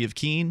little city of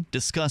Keene,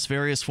 discuss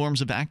various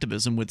forms of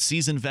activism with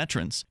seasoned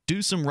veterans,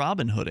 do some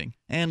Robin Hooding,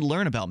 and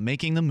learn about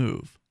making the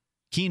move.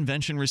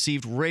 Keenvention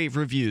received rave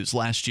reviews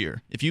last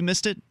year. If you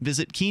missed it,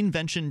 visit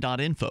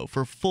keenvention.info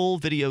for full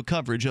video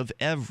coverage of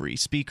every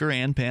speaker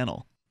and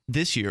panel.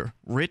 This year,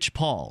 Rich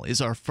Paul is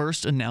our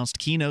first announced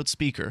keynote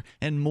speaker,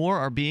 and more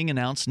are being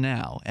announced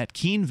now at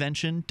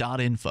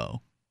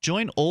keenvention.info.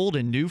 Join old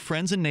and new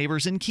friends and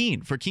neighbors in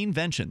Keene for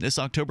Keenvention this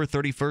October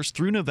 31st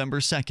through November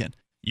 2nd.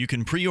 You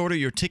can pre-order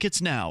your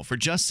tickets now for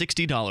just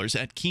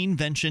 $60 at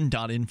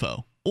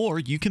keenvention.info, or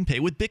you can pay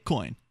with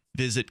Bitcoin.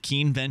 Visit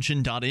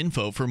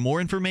keenvention.info for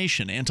more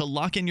information and to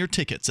lock in your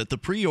tickets at the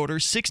pre-order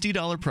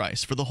 $60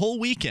 price for the whole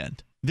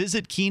weekend.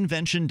 Visit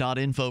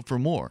keenvention.info for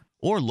more,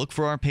 or look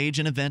for our page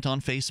and event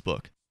on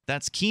Facebook.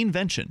 That's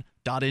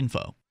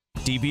keenvention.info.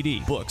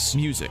 DVD, books,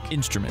 music,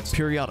 instruments,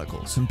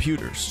 periodicals,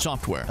 computers,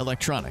 software,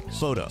 electronics,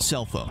 photo,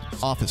 cell phones,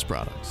 office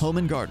products, home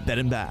and garden, bed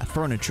and bath,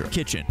 furniture,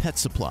 kitchen, pet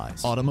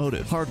supplies,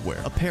 automotive,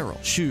 hardware, apparel,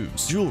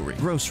 shoes, jewelry,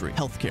 grocery,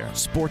 healthcare,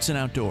 sports and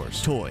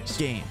outdoors, toys,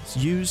 games,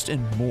 used,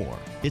 and more.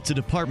 It's a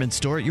department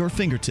store at your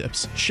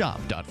fingertips.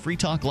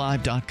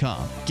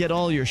 Shop.freetalklive.com. Get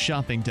all your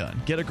shopping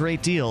done, get a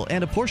great deal,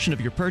 and a portion of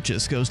your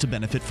purchase goes to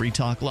benefit Free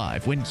Talk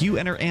Live when you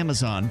enter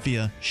Amazon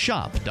via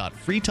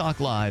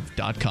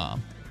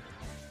shop.freetalklive.com.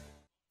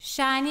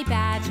 Shiny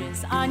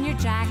badges on your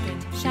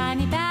jacket.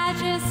 Shiny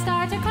badges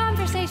start a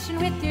conversation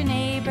with your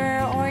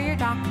neighbor or your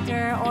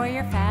doctor or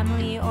your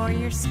family or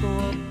your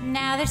school.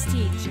 Now there's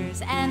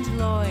teachers and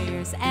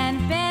lawyers and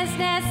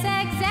business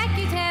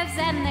executives,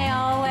 and they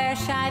all wear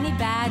shiny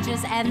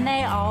badges and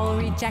they all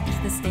reject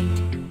the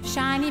state.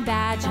 Shiny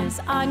badges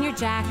on your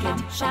jacket.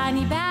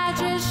 Shiny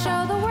badges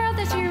show the world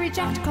that you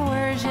reject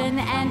coercion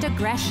and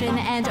aggression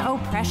and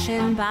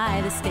oppression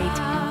by the state.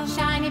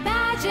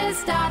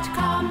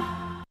 ShinyBadges.com.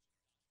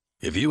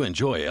 If you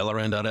enjoy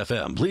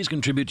LRN.FM, please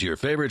contribute to your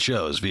favorite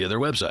shows via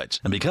their websites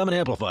and become an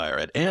amplifier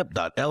at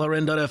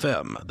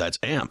amp.lrn.fm. That's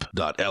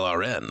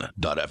amp.lrn.fm.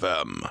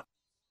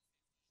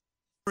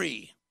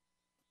 3.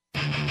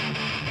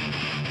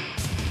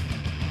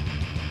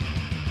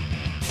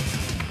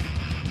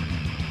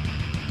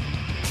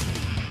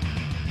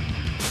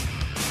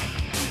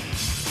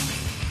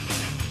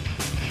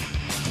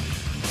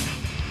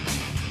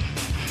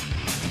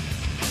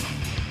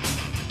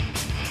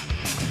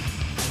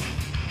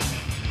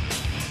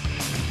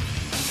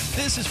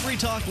 This is Free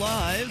Talk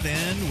Live,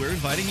 and we're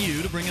inviting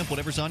you to bring up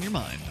whatever's on your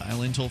mind.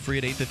 Dial in toll-free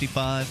at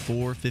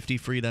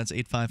 855-450-FREE. That's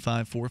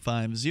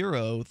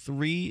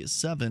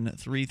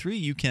 855-450-3733.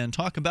 You can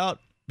talk about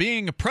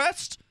being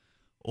oppressed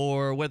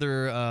or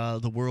whether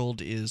the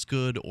world is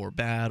good or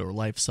bad or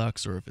life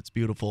sucks or if it's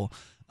beautiful.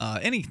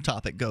 Any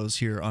topic goes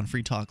here on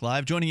Free Talk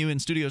Live. Joining you in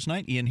studio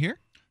tonight, Ian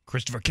here.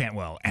 Christopher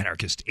Cantwell,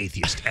 anarchist,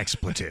 atheist,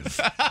 expletive.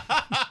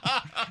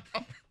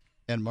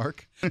 And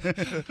Mark.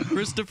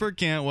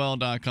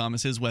 ChristopherCantwell.com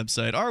is his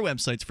website. Our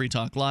website's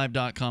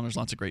freetalklive.com. There's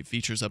lots of great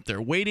features up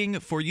there waiting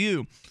for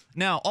you.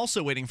 Now,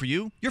 also waiting for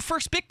you, your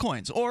first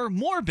Bitcoins or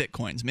more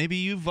Bitcoins. Maybe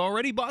you've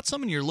already bought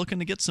some and you're looking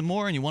to get some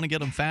more and you want to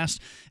get them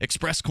fast.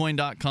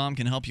 ExpressCoin.com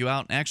can help you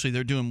out. Actually,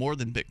 they're doing more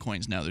than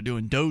Bitcoins now. They're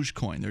doing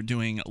Dogecoin. They're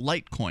doing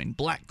Litecoin,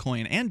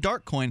 Blackcoin, and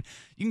Darkcoin.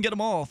 You can get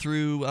them all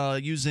through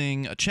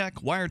using a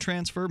check, wire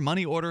transfer,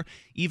 money order,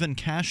 even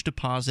cash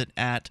deposit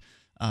at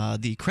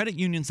the credit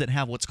unions that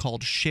have what's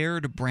called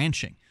shared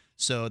branching.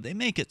 So they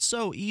make it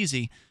so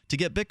easy to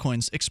get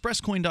Bitcoins.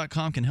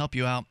 ExpressCoin.com can help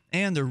you out,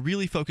 and they're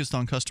really focused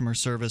on customer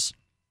service.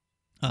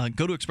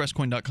 Go to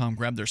expresscoin.com,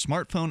 grab their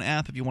smartphone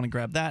app if you want to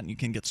grab that, and you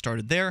can get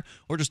started there,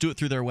 or just do it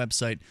through their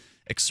website,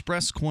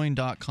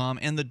 expresscoin.com.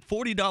 And the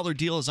 $40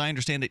 deal, as I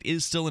understand it,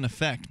 is still in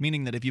effect,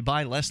 meaning that if you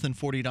buy less than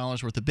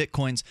 $40 worth of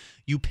Bitcoins,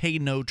 you pay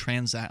no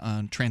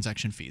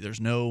transaction fee. There's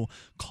no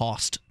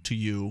cost to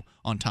you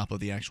on top of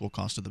the actual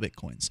cost of the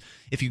Bitcoins.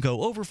 If you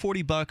go over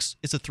 $40,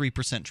 it's a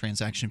 3%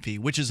 transaction fee,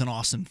 which is an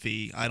awesome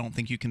fee. I don't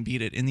think you can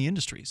beat it in the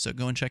industry. So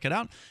go and check it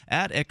out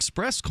at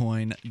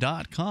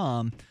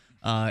expresscoin.com.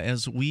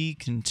 As we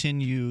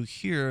continue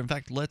here, in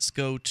fact, let's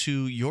go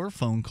to your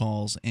phone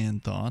calls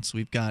and thoughts.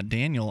 We've got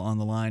Daniel on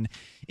the line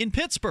in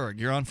Pittsburgh.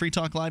 You're on Free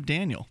Talk Live,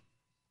 Daniel.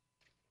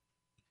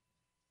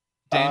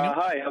 Daniel?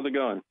 Hi, how's it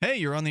going? Hey,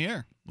 you're on the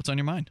air. What's on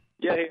your mind?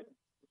 Yeah.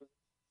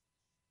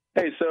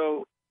 Hey,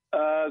 so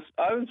I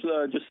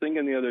was just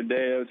thinking the other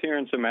day, I was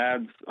hearing some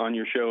ads on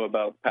your show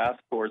about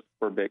passports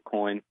for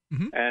Bitcoin.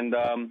 And,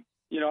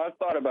 I've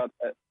thought about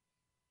that.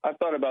 I've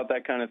thought about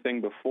that kind of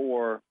thing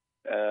before.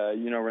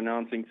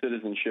 Renouncing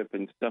citizenship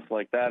and stuff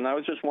like that. And I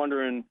was just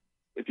wondering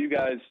if you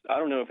guys, I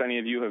don't know if any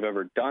of you have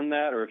ever done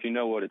that or if you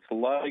know what it's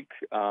like.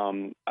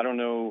 I don't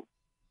know,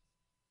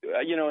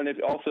 and if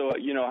also,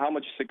 how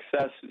much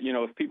success,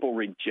 if people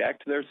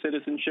reject their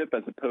citizenship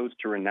as opposed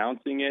to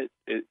renouncing it,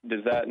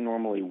 does that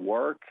normally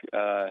work?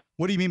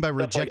 What do you mean by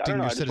rejecting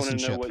your I just want to know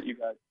citizenship? what you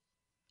guys.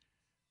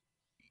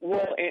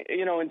 Well,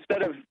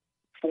 instead of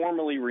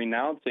formally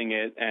renouncing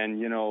it and,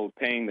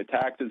 paying the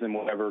taxes and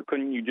whatever,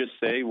 couldn't you just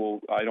say, well,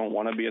 I don't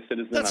want to be a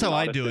citizen? That's how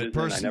I do it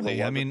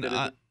personally.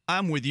 I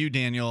I'm with you,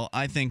 Daniel.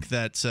 I think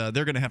that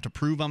they're going to have to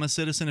prove I'm a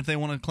citizen if they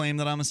want to claim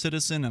that I'm a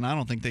citizen, and I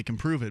don't think they can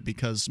prove it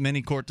because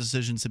many court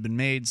decisions have been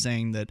made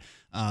saying that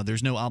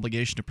there's no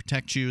obligation to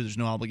protect you, there's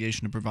no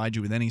obligation to provide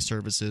you with any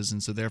services,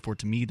 and so therefore,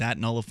 to me, that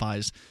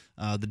nullifies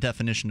the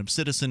definition of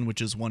citizen, which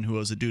is one who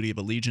owes a duty of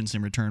allegiance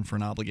in return for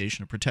an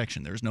obligation of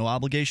protection. There's no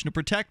obligation to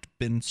protect,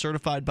 been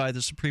certified by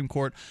the Supreme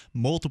Court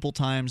multiple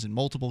times in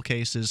multiple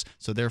cases,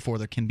 so therefore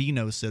there can be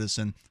no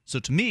citizen. So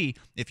to me,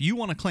 if you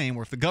want to claim,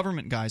 or if the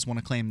government guys want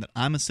to claim that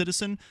I'm a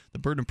citizen, the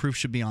burden of proof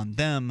should be on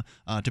them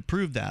to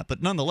prove that.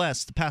 But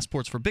nonetheless, the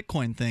passports for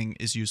Bitcoin thing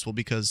is useful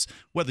because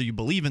whether you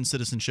believe in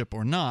citizenship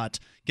or not,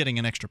 getting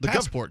an extra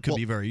passport could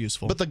be very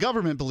useful. But the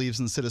government believes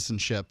in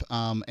citizenship,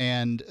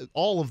 and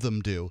all of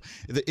them do.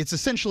 It's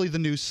essentially the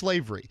new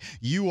slavery.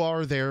 You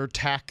are their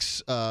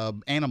tax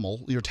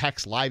animal, your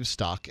tax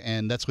livestock,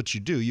 and that's what you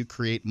do. You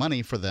create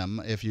money for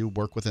them if you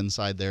work with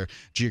inside their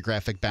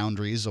geographic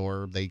boundaries,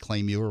 or they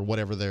claim you, or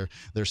whatever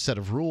their set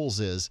of rules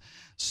is.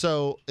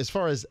 So as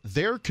far as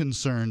they're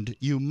concerned,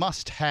 you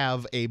must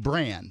have a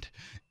brand.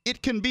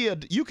 It can be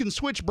you can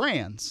switch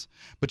brands,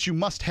 but you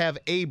must have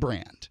a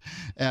brand.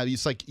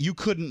 It's like you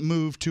couldn't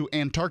move to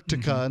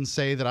Antarctica and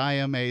say that I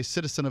am a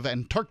citizen of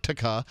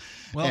Antarctica.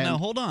 Well, now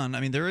hold on. I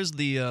mean, there is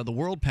the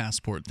world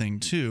passport thing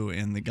too,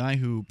 and the guy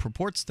who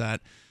purports that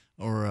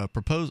or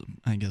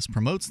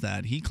promotes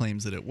that, he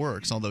claims that it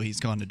works, although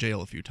he's gone to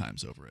jail a few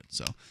times over it.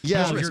 So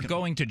yeah, well, if you're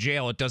going to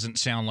jail, it doesn't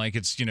sound like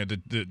it's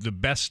the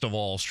best of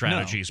all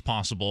strategies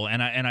possible.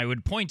 And I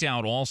would point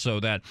out also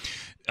that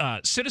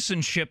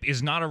citizenship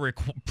is not a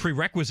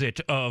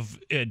prerequisite of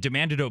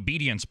demanded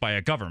obedience by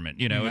a government.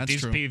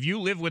 If you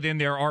live within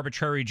their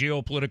arbitrary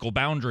geopolitical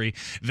boundary,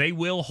 they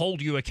will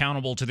hold you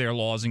accountable to their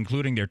laws,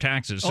 including their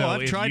taxes. So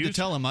I've tried to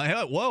tell them,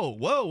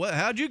 whoa,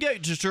 how'd you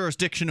get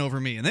jurisdiction over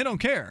me? And they don't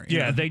care.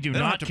 Yeah, they do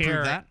not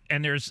care. That.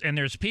 And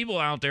there's people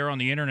out there on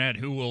the internet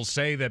who will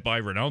say that by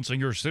renouncing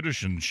your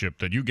citizenship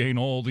that you gain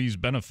all these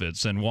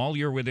benefits, and while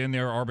you're within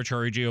their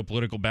arbitrary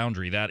geopolitical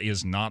boundary, that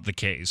is not the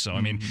case. So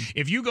I mean,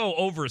 if you go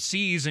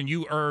overseas and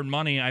you earn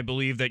money, I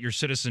believe that your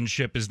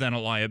citizenship is then a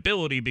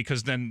liability,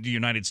 because then the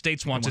United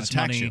States wants its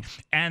money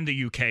and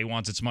the UK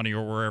wants its money,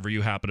 or wherever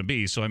you happen to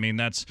be. So I mean,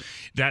 that's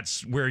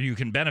where you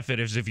can benefit,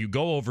 is if you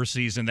go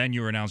overseas and then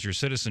you renounce your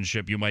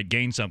citizenship, you might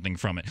gain something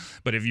from it.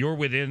 But if you're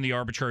within the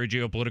arbitrary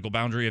geopolitical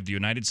boundary of the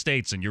United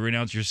States and you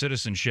renounce your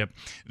citizenship,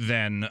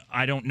 then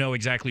I don't know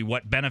exactly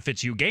what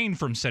benefits you gain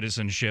from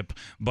citizenship,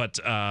 but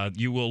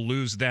you will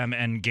lose them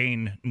and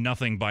gain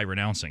nothing by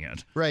renouncing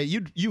it. Right.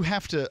 You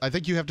have to. I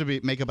think you have to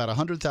make about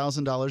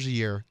 $100,000 a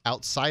year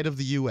outside of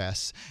the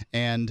U.S.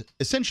 and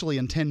essentially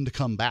intend to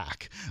come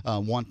back.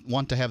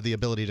 Want to have the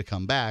ability to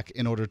come back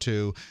in order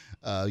to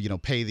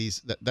pay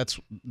these.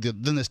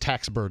 Then this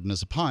tax burden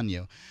is upon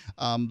you.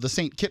 The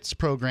St. Kitts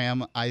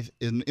program,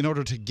 in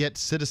order to get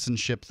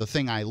citizenship, the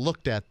thing I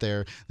looked at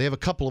there, they have a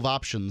couple of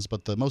options,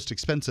 but the most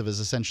expensive is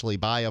essentially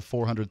buy a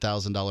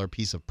 $400,000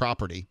 piece of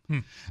property,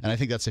 and I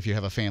think that's if you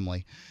have a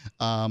family,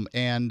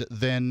 and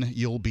then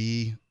you'll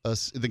be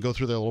then go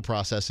through their little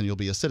process and you'll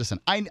be a citizen.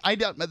 I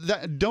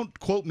don't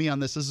quote me on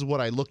this. This is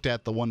what I looked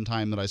at the one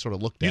time that I sort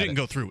of looked at. You didn't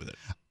go through with it.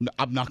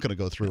 I'm not going to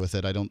go through with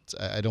it. I don't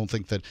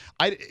think that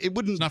it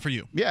wouldn't. It's not for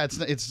you. Yeah,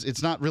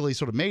 it's not really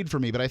sort of made for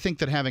me. But I think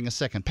that having a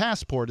second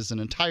passport is an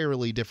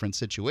entirely different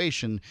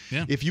situation.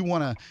 Yeah. If you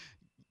want to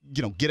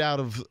get out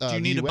of Do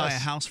you need the to buy US. a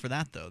house for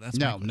that, though? That's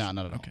no, not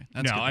at all. Okay,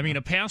 No, I mean,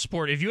 a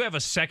passport, if you have a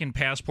second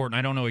passport, and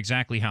I don't know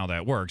exactly how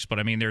that works, but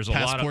I mean, there's a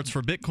lot of...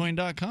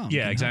 Passportsforbitcoin.com.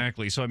 Yeah,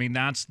 exactly. So, I mean,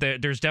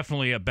 there's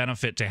definitely a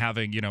benefit to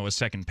having, a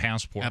second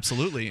passport.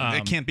 Absolutely.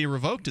 It can't be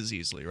revoked as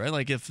easily, right?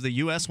 Like if the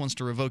U.S. wants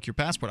to revoke your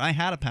passport, I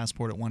had a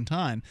passport at one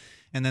time,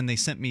 and then they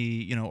sent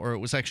me, or it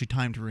was actually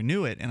time to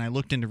renew it, and I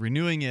looked into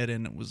renewing it,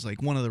 and it was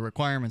like one of the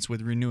requirements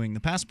with renewing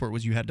the passport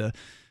was you had to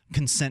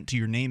consent to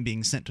your name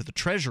being sent to the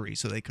Treasury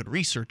so they could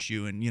research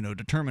you and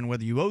determine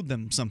whether you owed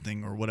them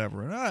something or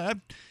whatever.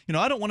 And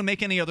I don't want to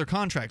make any other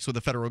contracts with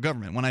the federal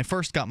government. When I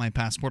first got my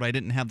passport, I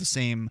didn't have the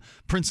same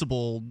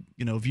principled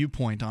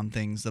viewpoint on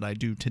things that I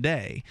do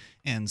today,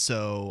 and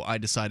so I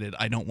decided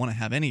I don't want to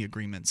have any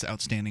agreements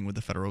outstanding with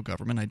the federal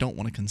government. I don't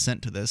want to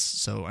consent to this,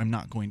 so I'm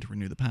not going to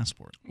renew the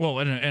passport. Well,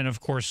 and of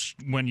course,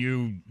 when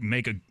you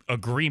make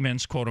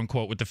agreements, quote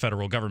unquote, with the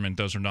federal government,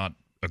 those are not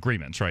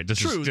agreements, right? This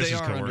True, is they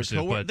are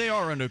coercive, but they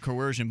are under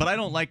coercion, but I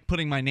don't like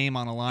putting my name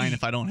on a line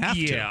if I don't have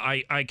to. Yeah,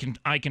 I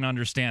can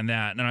understand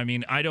that, and I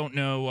mean, I don't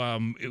know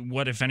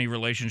what, if any,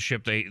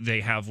 relationship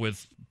they have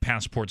with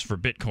passports for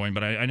Bitcoin,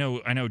 but I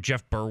know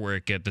Jeff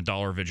Berwick at the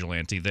Dollar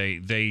Vigilante.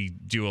 They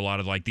do a lot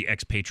of like the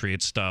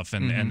expatriate stuff,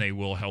 and they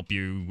will help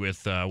you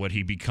with what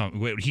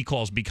he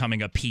calls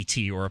becoming a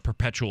PT or a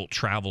perpetual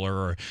traveler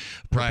or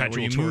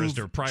perpetual tourist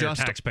or prior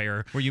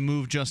taxpayer, where you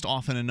move just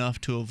often enough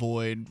to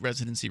avoid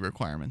residency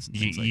requirements. And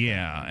things like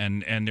that.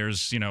 and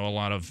there's a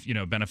lot of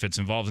benefits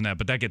involved in that,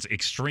 but that gets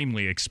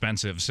extremely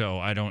expensive. So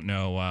I don't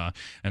know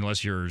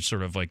unless you're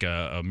sort of like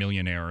a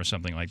millionaire or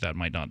something like that,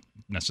 might not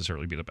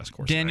necessarily be the best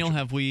course. Daniel,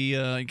 have we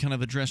kind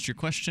of addressed your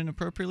question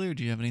appropriately, or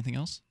do you have anything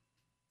else?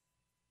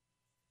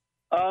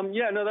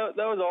 Yeah, no, that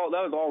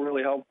was all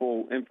really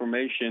helpful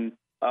information.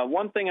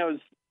 One thing I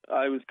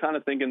was kind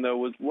of thinking though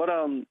was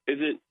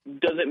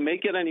does it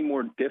make it any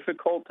more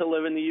difficult to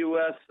live in the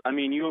U.S.? I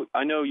mean,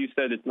 I know you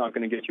said it's not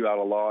going to get you out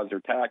of laws or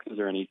taxes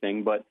or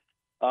anything, but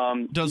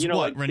does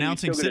what,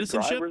 renouncing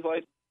citizenship?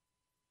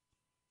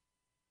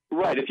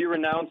 Right, if you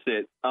renounce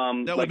it,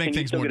 that would make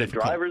things more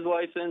difficult. Get a driver's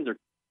license or?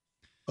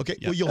 Okay,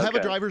 well, you'll have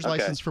a driver's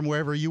license from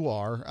wherever you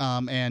are,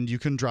 and you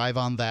can drive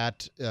on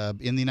that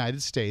in the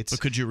United States. But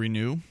could you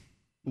renew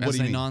as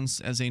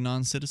a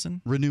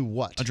non-citizen? Renew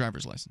what? A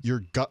driver's license.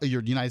 Your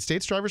United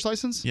States driver's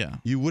license? Yeah.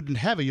 You wouldn't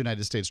have a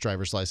United States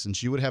driver's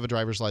license. You would have a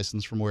driver's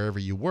license from wherever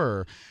you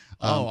were.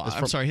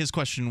 I'm sorry. His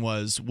question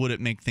was, would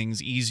it make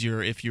things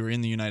easier if you're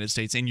in the United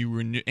States and you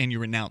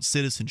renounce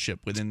citizenship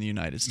within the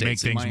United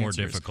States? Make things more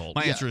difficult.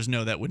 My answer is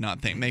no, that would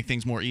not make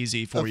things more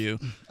easy for you.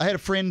 I had a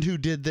friend who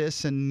did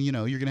this, and you're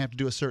going to have to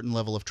do a certain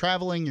level of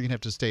traveling. You're going to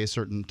have to stay at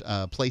certain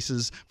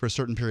places for a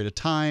certain period of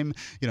time.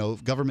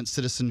 Government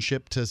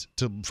citizenship,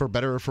 for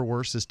better or for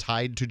worse, is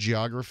tied to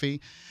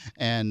geography,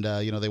 and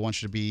they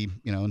want you to be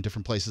in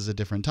different places at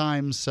different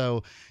times.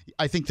 So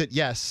I think that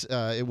yes,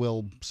 it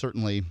will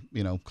certainly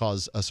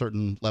cause a certain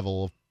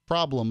level of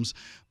problems,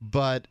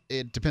 but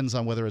it depends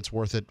on whether it's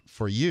worth it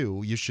for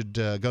you. You should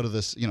go to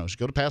this,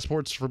 go to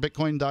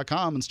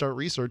passportsforbitcoin.com and start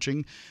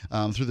researching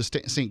through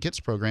the St. Kitts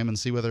program and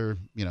see whether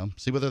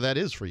that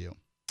is for you.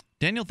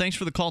 Daniel, thanks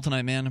for the call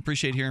tonight, man.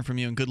 Appreciate hearing from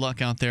you, and good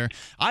luck out there.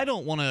 I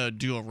don't want to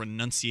do a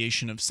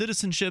renunciation of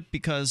citizenship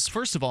because,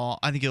 first of all,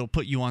 I think it'll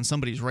put you on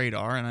somebody's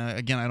radar, and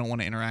I don't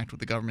want to interact with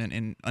the government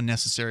in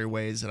unnecessary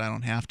ways that I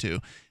don't have to.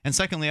 And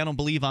secondly, I don't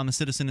believe I'm a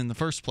citizen in the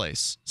first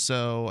place.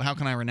 So how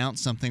can I renounce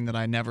something that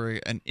I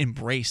never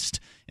embraced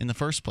in the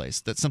first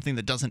place? That's something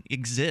that doesn't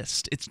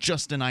exist. It's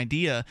just an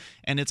idea,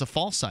 and it's a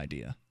false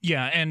idea.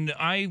 Yeah, and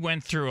I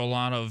went through a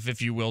lot of,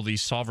 if you will, the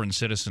sovereign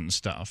citizen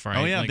stuff, right?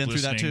 Oh, yeah, I've been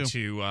through that, too.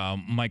 To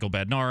Michael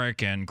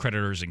Badnarik and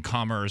Creditors in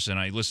Commerce, and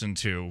I listened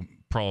to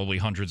probably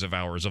hundreds of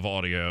hours of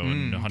audio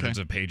and hundreds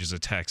of pages of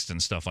text and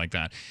stuff like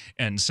that.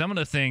 And some of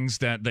the things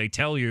that they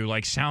tell you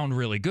sound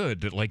really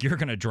good, that you're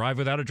going to drive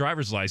without a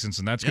driver's license,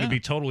 and that's going to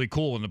be totally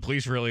cool, and the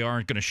police really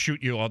aren't going to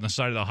shoot you on the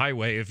side of the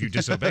highway if you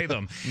disobey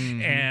them.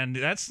 And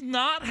that's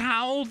not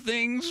how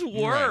things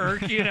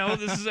work. Right.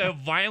 This is a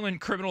violent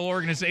criminal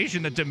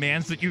organization that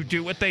demands that you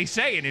do what they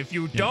say, and if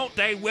you don't,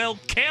 they will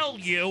kill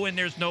you, and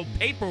there's no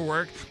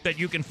paperwork that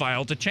you can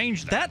file to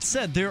change that. That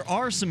said, there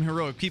are some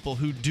heroic people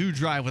who do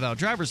drive without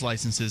driver's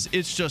licenses.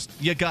 It's just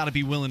you got to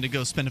be willing to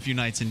go spend a few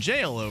nights in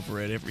jail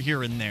over it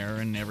here and there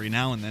and every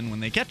now and then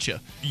when they get you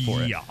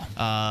for it.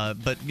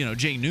 But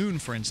Jay Noon,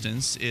 for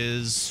instance,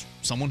 is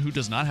someone who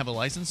does not have a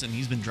license, and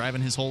he's been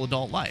driving his whole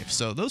adult life.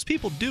 So those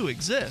people do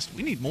exist.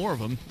 We need more of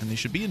them, and they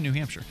should be in New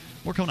Hampshire.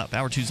 More coming up.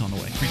 Hour 2's on the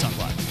way. Free Talk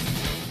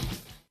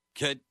Live.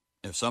 Kid,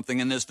 if something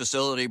in this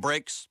facility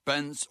breaks,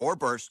 bends, or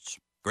bursts,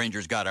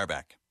 Granger's got our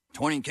back.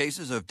 20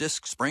 cases of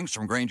disc springs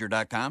from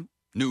Granger.com,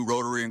 new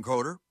rotary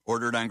encoder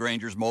ordered on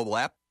Granger's mobile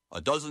app, a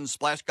dozen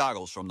splash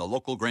goggles from the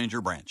local Granger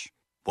branch.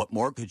 What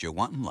more could you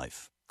want in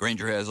life?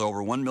 Granger has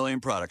over 1 million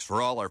products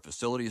for all our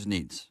facilities'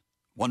 needs.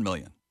 1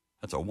 million.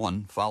 That's a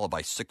 1 followed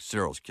by 6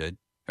 zeros, kid.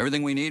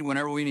 Everything we need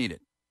whenever we need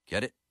it.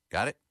 Get it?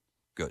 Got it?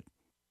 Good.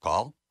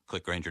 Call,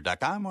 click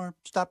Granger.com, or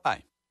stop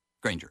by.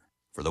 Granger,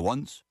 for the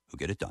ones who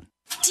get it done.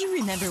 Do you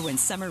remember when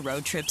summer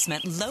road trips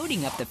meant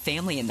loading up the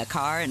family in the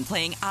car and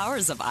playing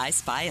hours of I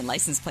Spy and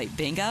license plate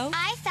bingo?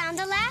 I found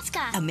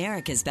Alaska.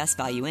 America's Best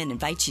Value Inn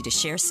invites you to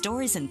share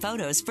stories and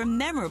photos from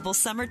memorable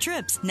summer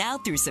trips now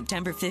through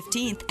September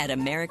 15th at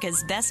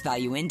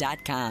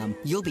americasbestvalueinn.com.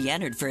 You'll be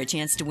entered for a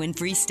chance to win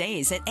free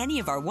stays at any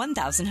of our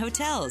 1,000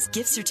 hotels,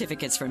 gift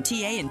certificates from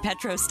TA and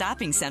Petro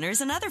Stopping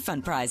Centers, and other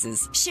fun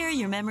prizes. Share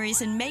your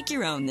memories and make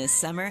your own this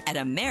summer at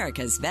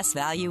America's Best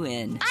Value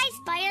Inn. I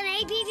Spy an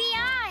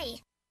ABVI.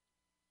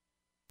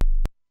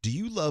 Do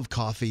you love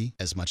coffee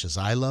as much as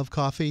I love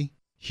coffee?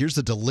 Here's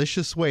a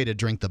delicious way to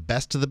drink the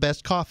best of the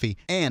best coffee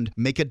and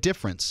make a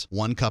difference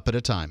one cup at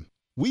a time.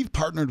 We've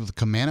partnered with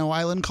Camano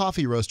Island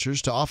Coffee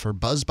Roasters to offer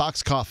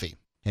BuzzBox coffee.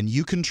 And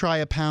you can try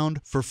a pound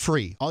for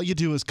free. All you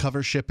do is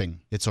cover shipping.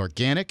 It's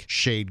organic,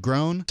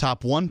 shade-grown,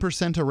 top 1%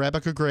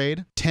 Arabica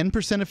grade.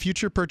 10% of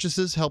future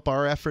purchases help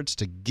our efforts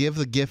to give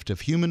the gift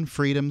of human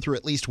freedom through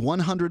at least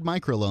 100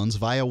 microloans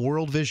via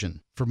World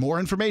Vision. For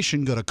more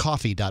information, go to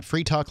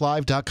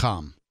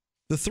coffee.freetalklive.com.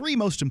 The three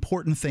most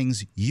important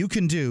things you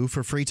can do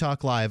for Free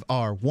Talk Live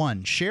are: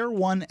 1, share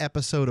one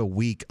episode a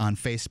week on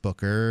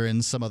Facebook or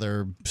in some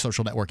other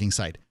social networking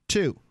site.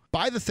 2,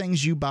 buy the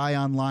things you buy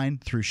online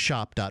through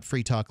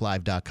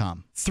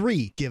shop.freetalklive.com.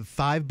 3, give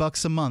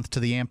 $5 a month to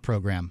the AMP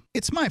program.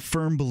 It's my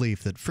firm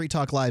belief that Free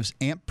Talk Live's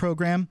AMP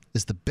program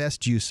is the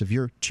best use of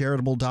your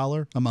charitable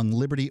dollar among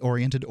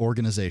liberty-oriented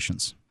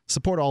organizations.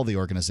 Support all the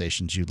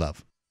organizations you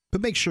love,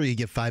 but make sure you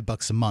give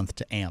 $5 a month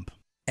to AMP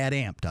at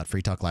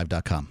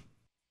amp.freetalklive.com.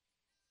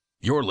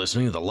 You're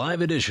listening to the live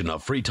edition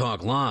of Free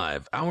Talk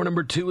Live. Hour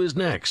number 2 is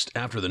next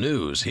after the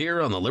news here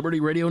on the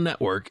Liberty Radio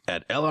Network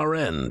at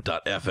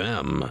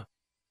LRN.FM.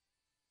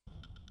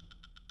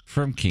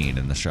 From Keene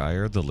in the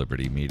Shire, the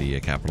Liberty Media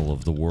capital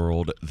of the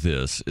world,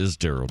 this is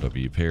Daryl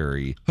W.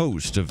 Perry,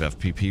 host of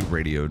FPP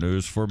Radio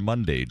News for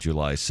Monday,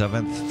 July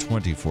 7th,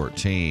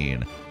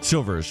 2014.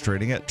 Silver is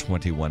trading at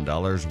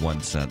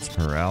 $21.01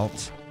 per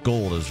ounce.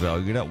 Gold is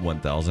valued at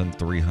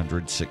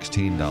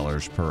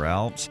 $1,316 per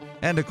ounce.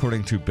 And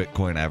according to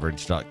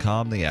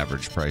BitcoinAverage.com, the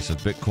average price of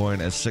Bitcoin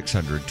is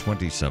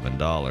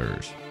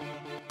 $627.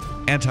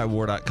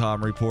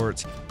 Antiwar.com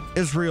reports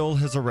Israel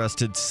has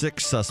arrested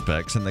 6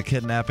 suspects in the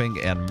kidnapping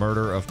and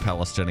murder of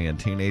Palestinian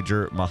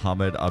teenager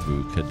Mohammed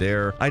Abu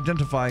Kader,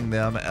 identifying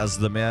them as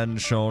the men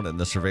shown in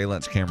the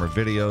surveillance camera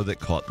video that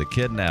caught the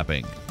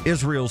kidnapping.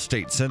 Israel's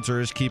state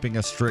censor is keeping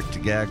a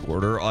strict gag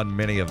order on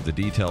many of the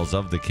details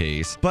of the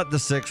case, but the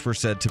 6 were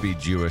said to be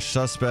Jewish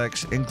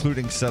suspects,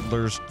 including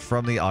settlers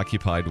from the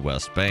occupied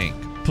West Bank.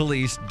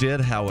 Police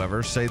did,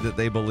 however, say that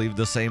they believe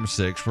the same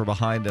 6 were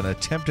behind an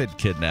attempted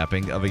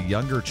kidnapping of a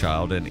younger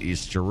child in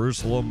East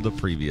Jerusalem the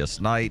previous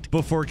night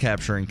before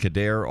capturing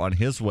Kader on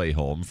his way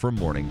home from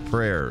morning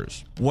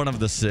prayers. One of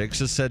the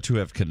 6 is said to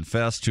have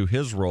confessed to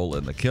his role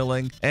in the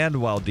killing, and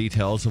while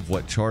details of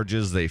what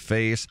charges they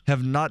face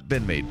have not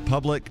been made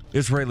public,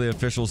 Israeli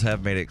officials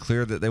have made it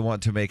clear that they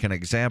want to make an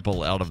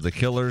example out of the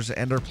killers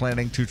and are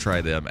planning to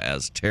try them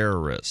as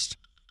terrorists.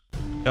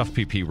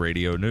 FPP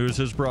Radio News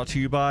is brought to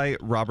you by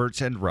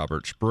Roberts &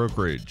 Roberts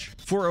Brokerage.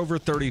 For over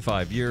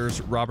 35 years,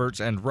 Roberts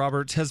 &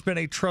 Roberts has been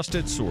a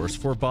trusted source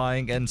for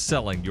buying and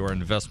selling your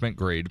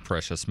investment-grade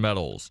precious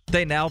metals.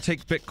 They now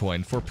take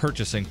Bitcoin for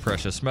purchasing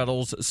precious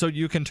metals so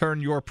you can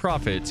turn your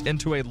profits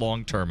into a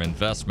long-term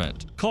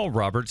investment. Call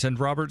Roberts &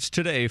 Roberts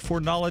today for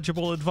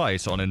knowledgeable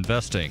advice on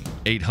investing.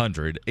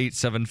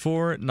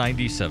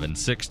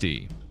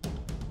 800-874-9760.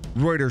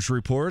 Reuters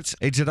reports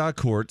a Jeddah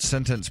court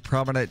sentenced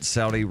prominent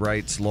Saudi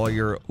rights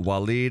lawyer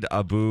Walid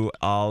Abu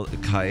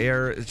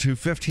al-Khair to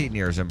 15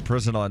 years in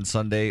prison on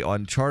Sunday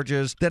on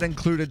charges that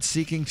included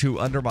seeking to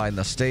undermine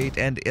the state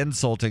and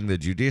insulting the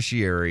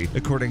judiciary,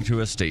 according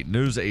to a state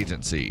news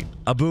agency.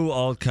 Abu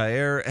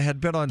al-Khair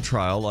had been on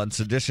trial on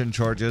sedition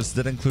charges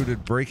that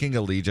included breaking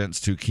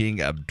allegiance to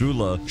King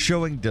Abdullah,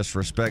 showing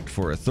disrespect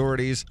for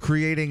authorities,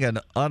 creating an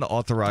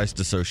unauthorized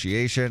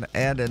association,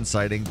 and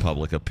inciting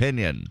public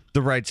opinion.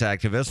 The rights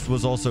activist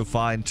was also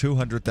fined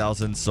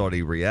 200,000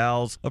 Saudi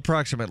riyals,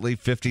 approximately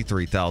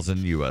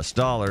 $53,000 US,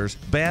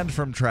 banned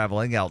from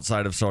traveling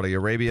outside of Saudi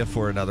Arabia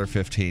for another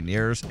 15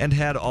 years, and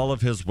had all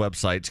of his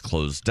websites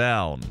closed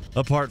down.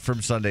 Apart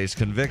from Sunday's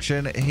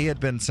conviction, he had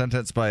been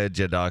sentenced by a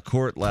Jeddah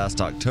court last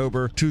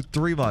October to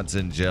 3 months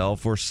in jail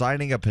for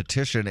signing a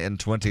petition in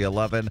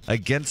 2011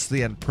 against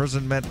the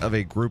imprisonment of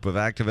a group of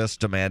activists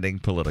demanding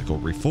political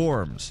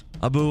reforms.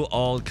 Abu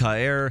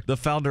al-Khair, the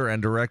founder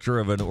and director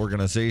of an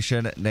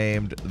organization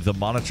named the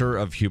Monitor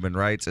of Human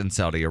Rights in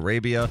Saudi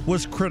Arabia,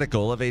 was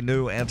critical of a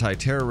new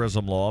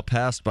anti-terrorism law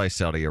passed by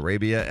Saudi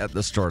Arabia at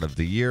the start of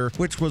the year,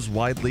 which was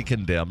widely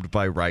condemned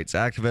by rights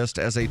activists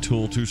as a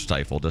tool to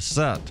stifle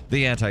dissent.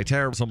 The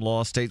anti-terrorism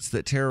law states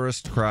that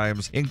terrorist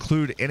crimes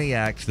include any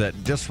act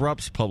that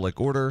disrupts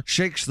public order,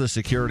 shakes the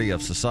security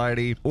of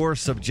society, or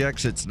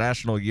subjects its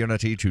national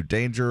unity to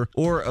danger,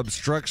 or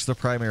obstructs the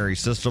primary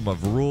system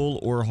of rule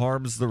or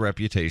harms the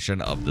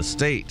reputation of the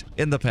state.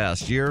 In the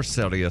past year,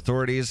 Saudi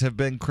authorities have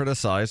been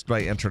criticized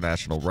by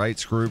international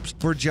rights groups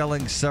for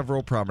jailing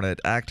several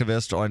prominent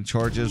activists on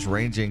charges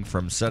ranging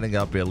from setting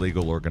up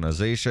illegal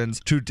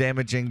organizations to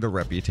damaging the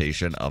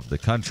reputation of the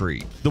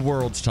country. The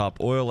world's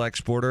top oil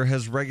exporter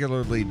has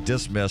regularly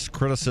dismissed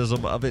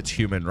criticism of its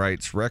human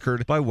rights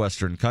record by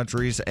Western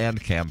countries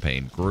and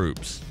campaign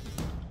groups.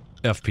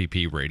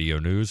 FPP Radio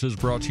News is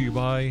brought to you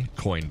by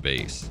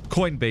Coinbase.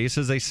 Coinbase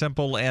is a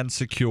simple and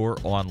secure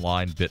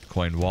online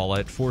Bitcoin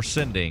wallet for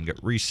sending,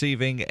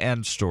 receiving,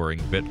 and storing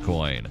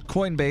Bitcoin.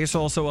 Coinbase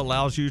also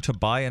allows you to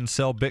buy and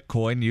sell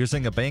Bitcoin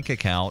using a bank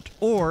account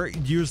or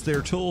use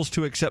their tools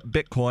to accept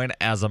Bitcoin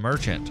as a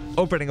merchant.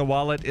 Opening a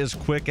wallet is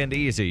quick and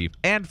easy,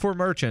 and for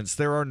merchants,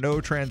 there are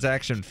no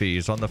transaction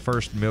fees on the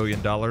first $1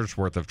 million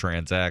worth of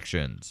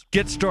transactions.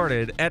 Get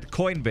started at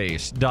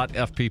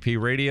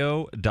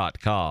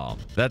coinbase.fppradio.com.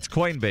 That's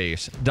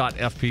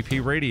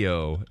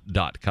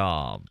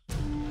coinbase.fppradio.com.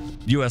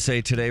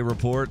 USA Today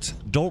reports,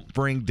 don't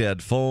bring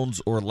dead phones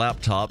or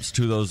laptops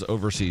to those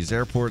overseas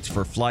airports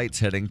for flights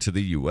heading to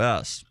the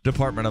U.S.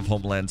 Department of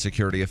Homeland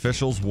Security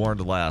officials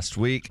warned last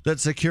week that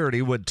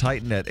security would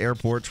tighten at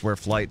airports where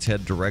flights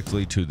head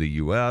directly to the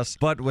U.S.,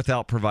 but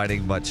without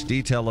providing much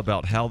detail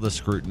about how the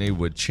scrutiny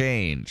would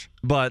change.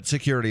 But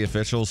security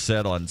officials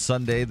said on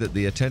Sunday that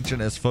the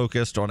attention is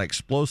focused on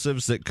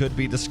explosives that could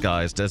be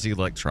disguised as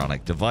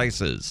electronic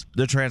devices.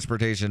 The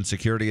Transportation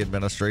Security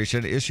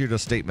Administration issued a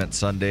statement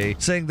Sunday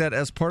saying that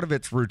as part of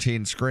its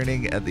routine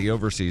screening at the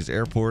overseas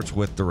airports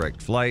with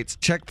direct flights,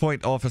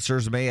 checkpoint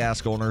officers may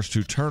ask owners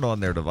to turn on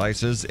their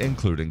devices,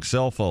 including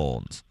cell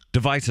phones.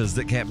 Devices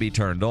that can't be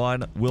turned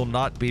on will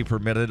not be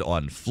permitted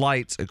on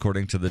flights,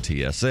 according to the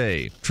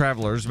TSA.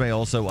 Travelers may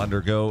also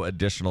undergo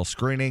additional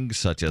screening,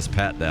 such as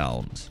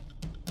pat-downs.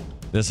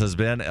 This has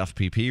been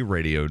FPP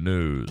Radio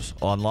News,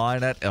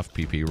 online at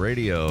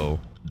fppradio.com.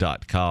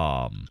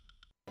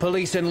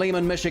 Police in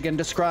Lehman, Michigan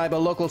describe a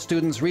local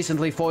student's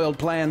recently foiled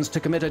plans to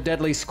commit a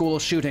deadly school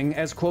shooting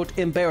as, quote,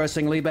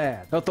 embarrassingly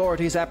bad.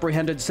 Authorities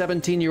apprehended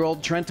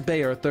 17-year-old Trent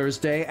Bayer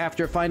Thursday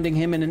after finding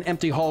him in an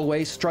empty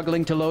hallway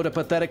struggling to load a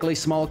pathetically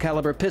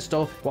small-caliber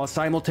pistol while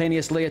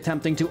simultaneously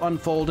attempting to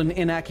unfold an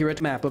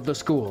inaccurate map of the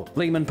school.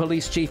 Lehman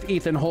Police Chief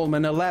Ethan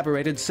Holman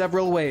elaborated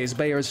several ways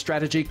Bayer's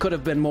strategy could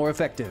have been more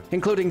effective,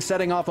 including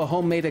setting off a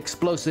homemade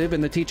explosive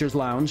in the teacher's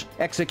lounge,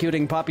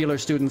 executing popular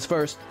students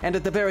first, and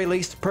at the very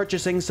least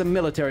purchasing some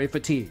military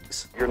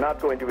fatigues. You're not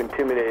going to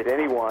intimidate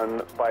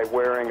anyone by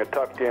wearing a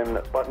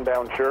tucked-in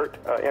button-down shirt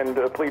and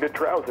pleated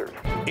trousers.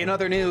 In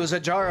other news, a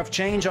jar of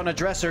change on a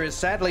dresser is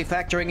sadly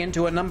factoring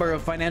into a number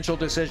of financial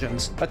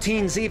decisions. A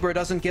teen zebra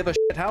doesn't give a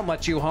shit how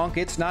much you honk,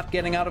 it's not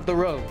getting out of the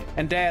road.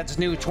 And Dad's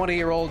new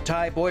 20-year-old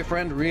Thai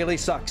boyfriend really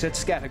sucks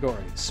at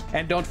categories.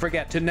 And don't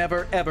forget to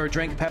never ever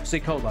drink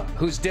Pepsi-Cola,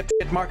 whose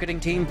dipshit marketing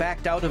team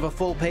backed out of a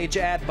full-page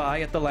ad buy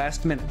at the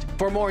last minute.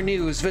 For more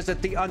news,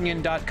 visit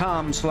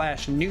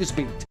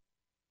theonion.com/newsbeat.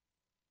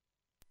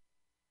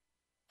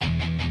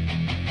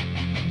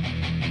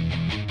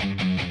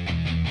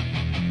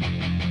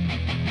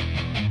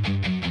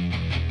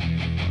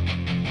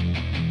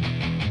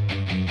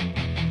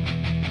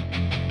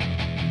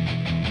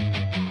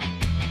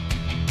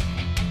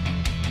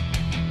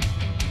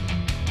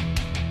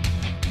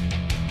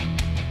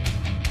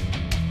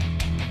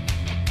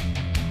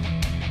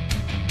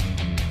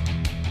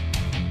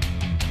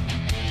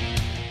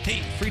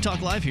 Free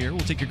Talk Live here. We'll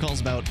take your calls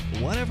about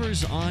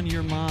whatever's on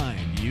your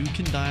mind. You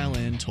can dial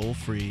in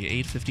toll-free,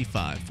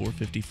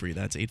 855-450-FREE.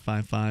 That's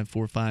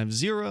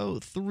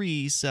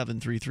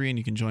 855-450-3733, and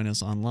you can join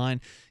us online.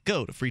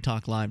 Go to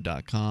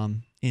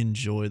freetalklive.com.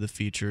 Enjoy the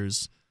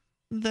features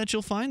that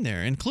you'll find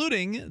there,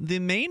 including the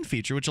main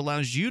feature, which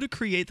allows you to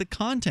create the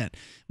content.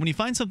 When you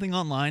find something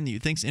online that you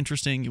think's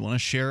interesting, you want to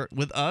share it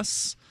with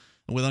us,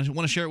 want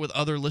to share it with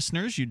other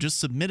listeners, you just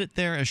submit it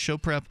there as show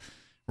prep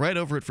right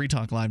over at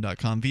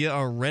freetalklive.com via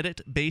our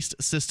Reddit-based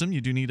system.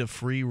 You do need a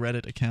free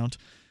Reddit account,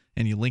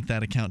 and you link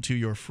that account to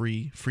your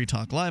free Free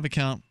Talk Live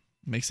account.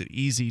 Makes it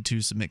easy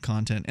to submit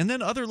content. And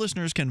then other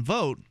listeners can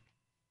vote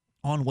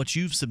on what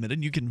you've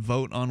submitted. You can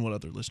vote on what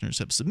other listeners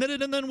have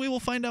submitted, and then we will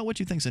find out what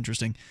you think's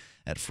interesting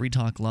at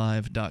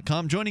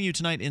freetalklive.com. Joining you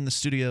tonight in the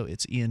studio,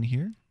 it's Ian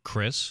here.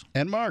 Chris.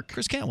 And Mark.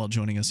 Chris Cantwell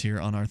joining us here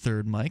on our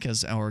third mic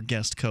as our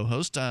guest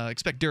co-host.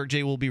 Expect Derek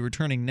J. will be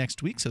returning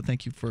next week, so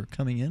thank you for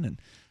coming in and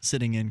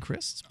sitting in,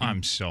 Chris.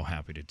 I'm so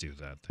happy to do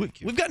that.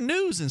 Thank you. We've got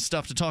news and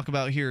stuff to talk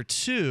about here,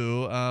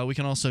 too. We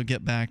can also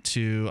get back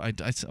to, I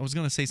was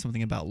going to say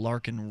something about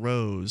Larkin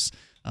Rose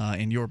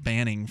and your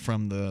banning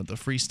from the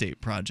Free State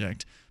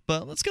Project.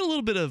 But let's get a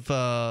little bit of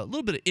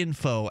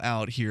info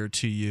out here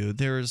to you.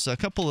 There's a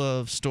couple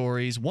of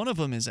stories. One of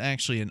them is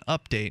actually an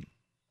update,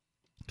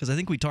 because I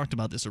think we talked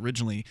about this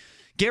originally.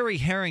 Gary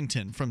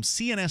Harrington from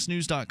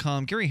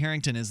CNSnews.com. Gary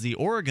Harrington is the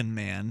Oregon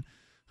man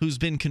who's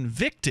been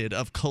convicted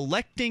of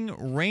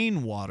collecting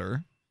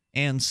rainwater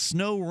and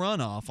snow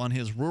runoff on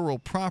his rural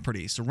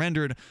property.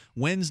 Surrendered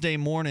Wednesday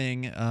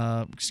morning.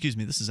 Excuse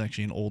me, this is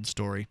actually an old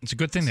story. It's a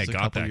good thing they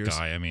got that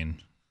guy. I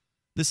mean,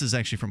 This is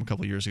actually from a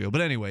couple years ago,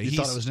 but anyway, You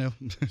thought it was new?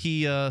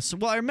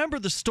 I remember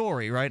the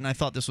story, right? And I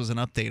thought this was an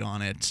update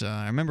on it.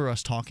 I remember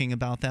us talking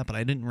about that, but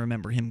I didn't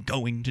remember him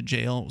going to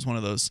jail. It was one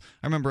of those.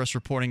 I remember us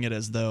reporting it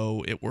as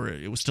though it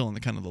was still in the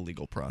kind of the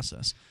legal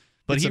process.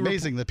 But it's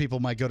amazing that people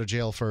might go to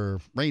jail for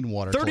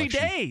rainwater 30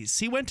 collection. days.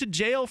 He went to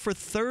jail for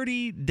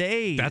 30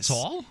 days. That's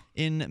all?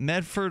 In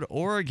Medford,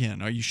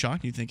 Oregon. Are you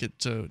shocked? You think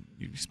it? You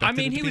expected I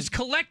mean, it to he be- was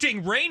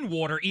collecting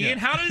rainwater, Ian.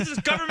 Yeah. How does this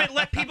government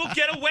let people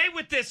get away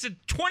with this in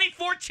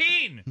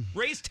 2014?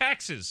 Raise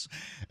taxes.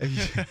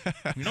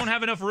 We don't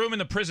have enough room in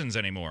the prisons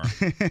anymore.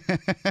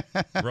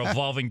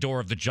 Revolving door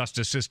of the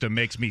justice system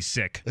makes me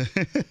sick.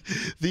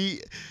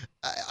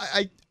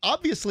 I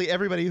obviously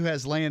everybody who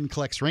has land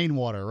collects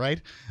rainwater,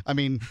 right? I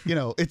mean,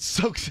 it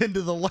soaks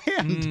into the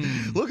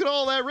land. Look at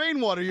all that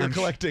rainwater you're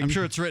collecting. I'm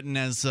sure it's written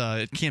as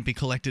it can't be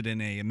collected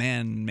in a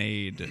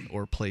man-made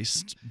or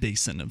placed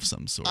basin of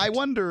some sort. I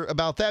wonder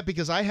about that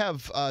because I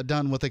have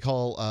done what they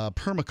call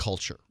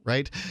permaculture,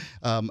 right?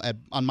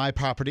 On my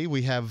property,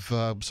 we have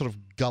sort of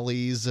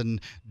gullies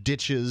and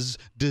ditches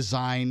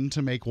designed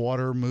to make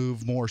water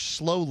move more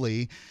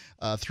slowly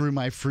through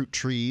my fruit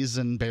trees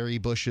and berry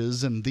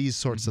bushes and these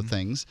sorts of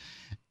things.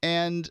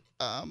 And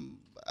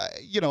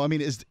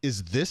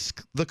is this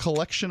the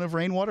collection of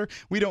rainwater?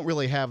 We don't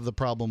really have the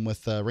problem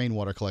with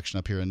rainwater collection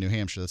up here in New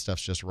Hampshire. That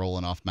stuff's just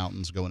rolling off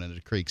mountains, going into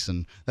creeks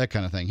and that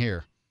kind of thing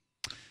here.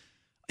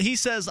 He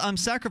says, I'm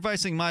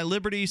sacrificing my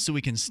liberty so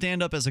we can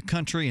stand up as a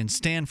country and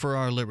stand for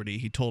our liberty,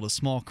 he told a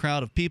small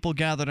crowd of people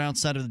gathered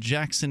outside of the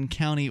Jackson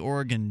County,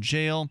 Oregon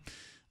jail.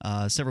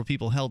 Several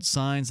people held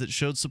signs that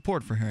showed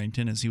support for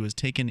Harrington as he was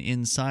taken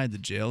inside the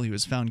jail. He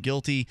was found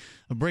guilty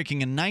of breaking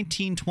a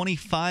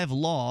 1925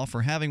 law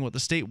for having what the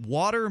state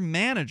water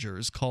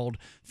managers called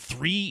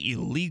 3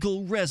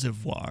 illegal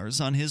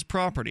reservoirs on his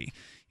property.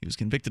 He was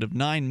convicted of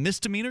 9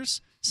 misdemeanors,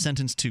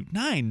 sentenced to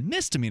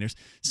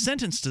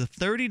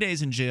 30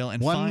 days in jail,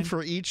 and one fined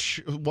for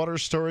each water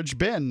storage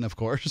bin, of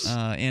course,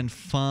 and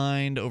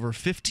fined over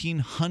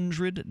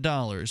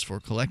 $1,500 for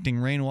collecting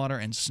rainwater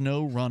and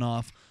snow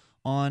runoff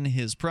on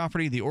his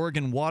property. The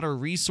Oregon Water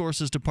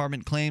Resources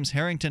Department claims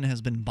Harrington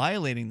has been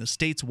violating the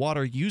state's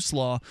water use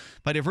law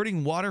by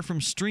diverting water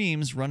from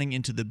streams running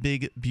into the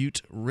Big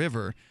Butte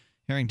River.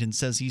 Harrington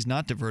says he's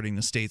not diverting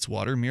the state's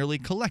water, merely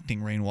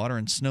collecting rainwater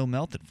and snow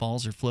melt that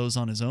falls or flows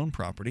on his own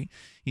property.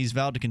 He's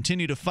vowed to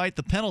continue to fight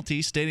the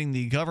penalty, stating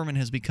the government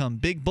has become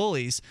big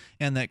bullies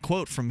and that,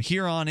 quote, from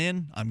here on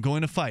in, I'm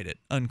going to fight it,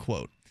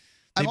 unquote.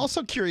 I'm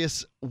also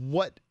curious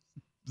what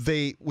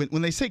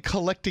when they say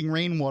collecting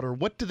rainwater,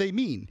 what do they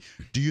mean?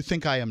 Do you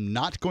think I am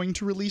not going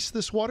to release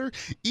this water?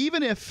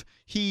 Even if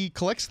he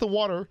collects the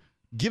water,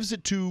 gives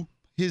it to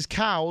his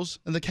cows,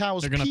 and the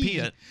cows They're going to pee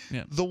it.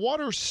 Yeah. The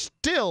water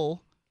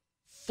still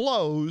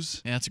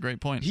flows. Yeah, that's a great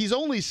point. He's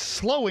only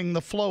slowing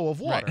the flow of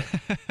water.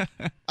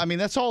 Right. I mean,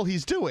 that's all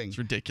he's doing. It's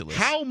ridiculous.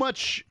 How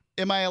much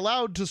am I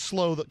allowed to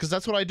slow because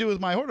that's what I do with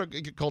my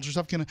horticulture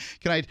stuff.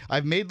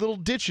 I've made little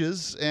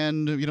ditches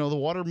and the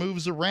water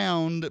moves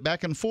around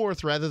back and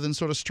forth rather than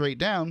sort of straight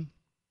down.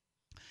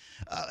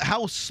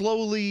 How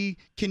slowly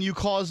can you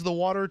cause the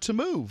water to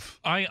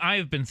move?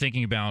 I've been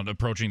thinking about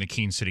approaching the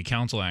Keene City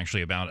Council,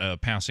 actually,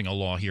 about passing a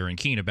law here in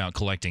Keene about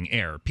collecting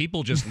air.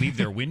 People just leave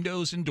their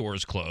windows and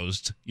doors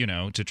closed,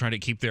 to try to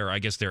keep their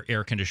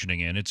air conditioning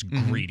in. It's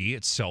greedy,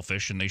 it's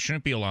selfish, and they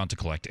shouldn't be allowed to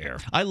collect air.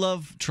 I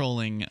love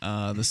trolling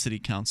the City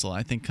Council.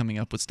 I think coming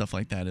up with stuff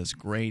like that is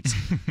great.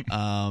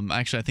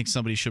 Actually, I think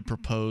somebody should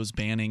propose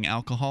banning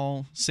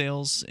alcohol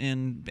sales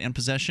and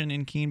possession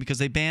in Keene because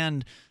they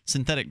banned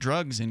synthetic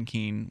drugs in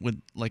Keene with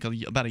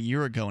about a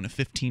year ago in a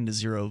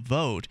 15-0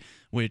 vote,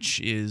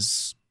 which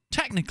is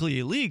technically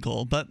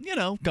illegal, but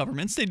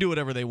governments, they do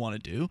whatever they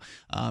want to do.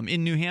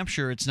 In New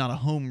Hampshire, it's not a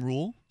home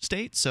rule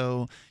state,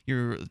 so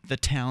the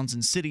towns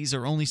and cities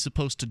are only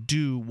supposed to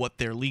do what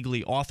they're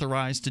legally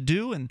authorized to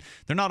do, and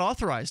they're not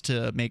authorized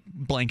to make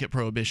blanket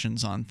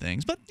prohibitions on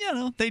things, but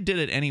they did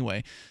it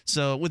anyway.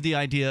 So with the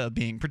idea of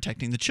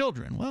protecting the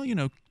children, well,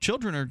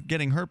 children are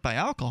getting hurt by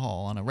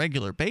alcohol on a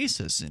regular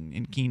basis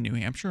in Keene, New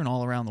Hampshire, and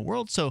all around the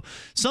world, so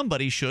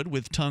somebody should,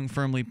 with tongue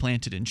firmly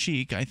planted in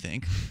cheek, I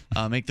think,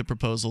 make the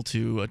proposal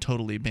to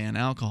totally ban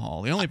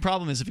alcohol. The only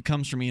problem is if it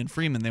comes from Ian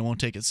Freeman, they won't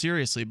take it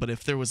seriously, but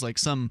if there was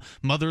some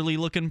motherly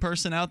looking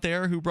person out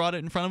there who brought it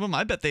in front of them,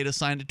 I bet they'd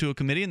assigned it to a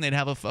committee and they'd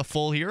have a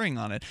full hearing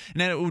on it.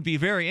 And then it would be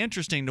very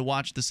interesting to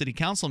watch the city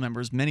council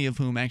members, many of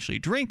whom actually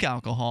drink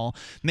alcohol,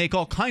 make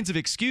all kinds of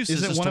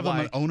excuses. Isn't one of them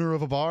an owner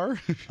of a bar?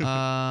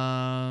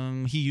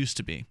 He used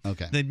to be.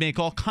 Okay. They'd make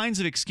all kinds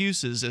of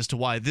excuses as to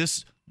why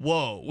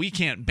we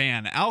can't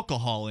ban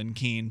alcohol in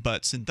Keene,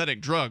 but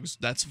synthetic drugs,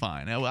 that's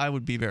fine. I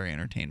would be very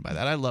entertained by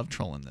that. I love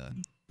trolling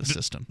the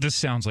system. This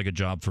sounds like a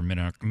job for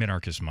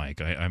Minarchist Mike.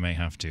 I may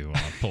have to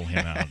pull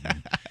him out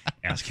and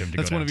ask him to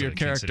That's go one down of to your the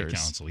Keene City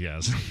characters. Council.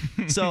 Yes.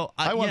 So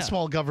I want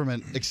small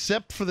government,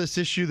 except for this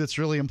issue that's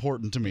really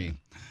important to me.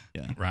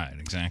 Yeah. Right,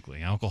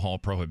 exactly. Alcohol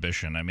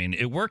prohibition. I mean,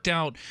 it worked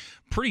out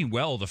pretty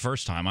well the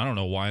first time. I don't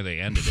know why they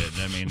ended it.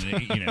 I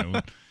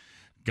mean,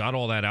 got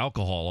all that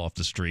alcohol off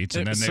the streets,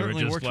 and then they were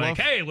just like,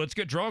 hey, let's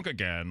get drunk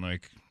again.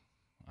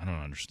 I don't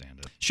understand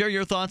it. Share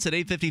your thoughts at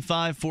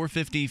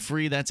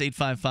 855-450-FREE. That's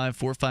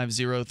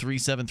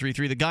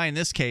 855-450-3733. The guy in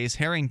this case,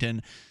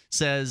 Harrington,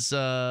 says,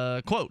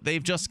 quote,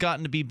 they've just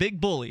gotten to be big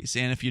bullies,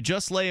 and if you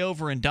just lay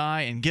over and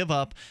die and give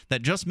up,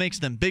 that just makes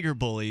them bigger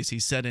bullies, he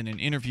said in an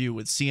interview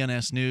with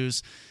CNS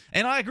News.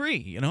 And I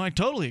agree. I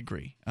totally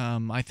agree.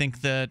 I think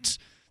that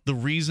the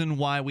reason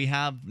why we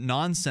have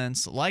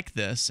nonsense like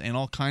this and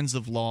all kinds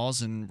of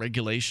laws and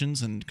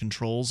regulations and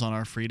controls on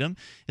our freedom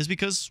is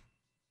because,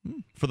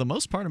 for the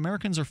most part,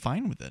 Americans are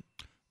fine with it.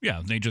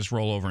 Yeah, they just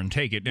roll over and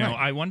take it. Now,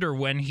 Right. I wonder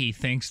when he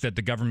thinks that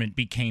the government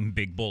became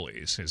big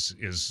bullies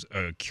is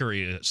a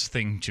curious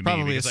thing to me.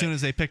 Probably as because soon as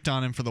they picked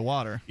on him for the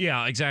water.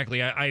 Yeah,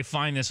 exactly. I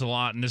find this a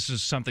lot, and this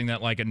is something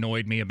that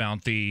annoyed me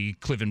about the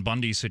Cliven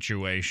Bundy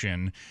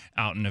situation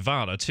out in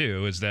Nevada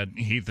too, is that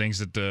he thinks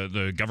that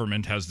the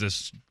government has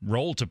this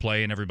role to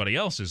play in everybody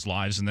else's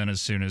lives, and then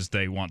as soon as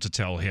they want to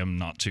tell him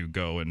not to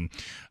go and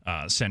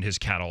send his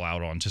cattle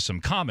out onto some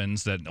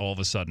commons, that all of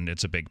a sudden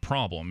it's a big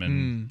problem,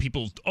 and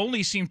people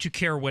only seem to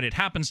care when it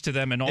happens to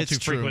them, and all It's too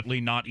true. frequently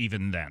not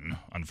even then,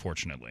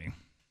 unfortunately.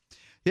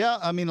 Yeah,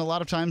 I mean, a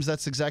lot of times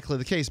that's exactly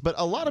the case. But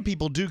a lot of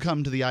people do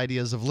come to the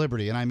ideas of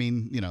liberty, and I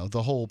mean,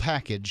 the whole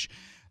package,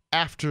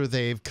 after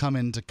they've come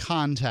into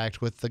contact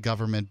with the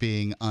government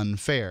being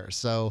unfair.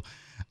 So,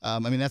 I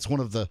mean, that's one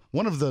of the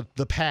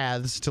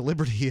paths to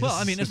liberty. Well,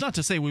 I mean, it's not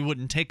to say we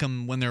wouldn't take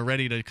them when they're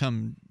ready to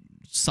come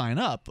sign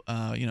up,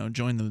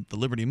 join the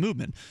liberty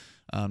movement.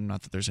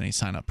 Not that there's any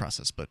sign-up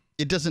process, but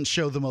it doesn't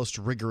show the most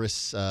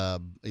rigorous,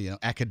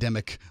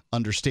 academic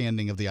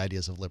understanding of the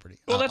ideas of liberty.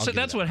 Well,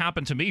 that's what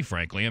happened to me,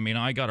 frankly. I mean,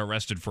 I got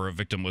arrested for a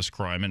victimless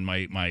crime, and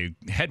my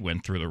head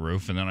went through the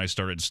roof, and then I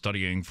started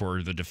studying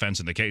for the defense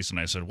in the case, and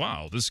I said,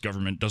 wow, this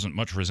government doesn't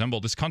much resemble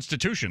this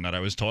Constitution that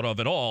I was taught of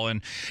at all,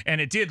 and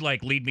it did,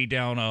 lead me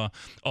down a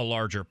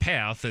larger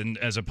path, and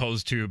as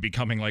opposed to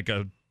becoming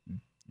a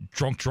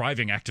drunk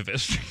driving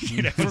activist.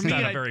 It's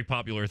not a very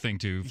popular thing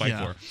to fight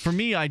for. For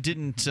me, I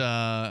didn't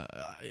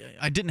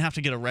have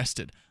to get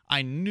arrested.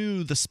 I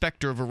knew the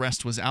specter of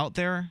arrest was out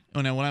there.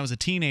 When I was a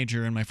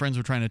teenager and my friends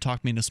were trying to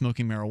talk me into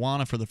smoking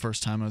marijuana for the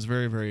first time, I was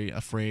very, very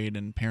afraid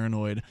and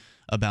paranoid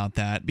about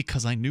that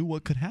because I knew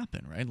what could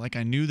happen, right?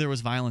 I knew there was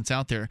violence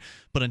out there,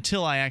 but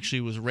until I actually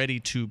was ready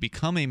to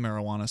become a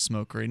marijuana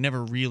smoker, it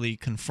never really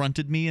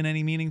confronted me in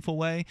any meaningful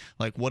way.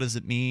 What does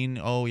it mean?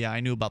 Oh, yeah, I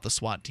knew about the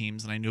SWAT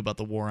teams, and I knew about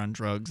the war on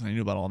drugs, and I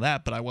knew about all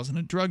that, but I wasn't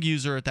a drug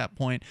user at that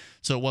point,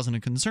 so it wasn't a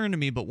concern to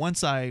me. But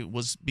once I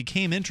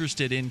became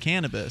interested in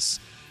cannabis,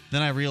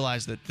 then I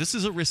realized that this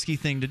is a risky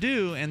thing to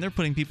do, and they're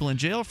putting people in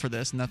jail for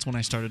this, and that's when I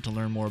started to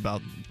learn more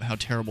about how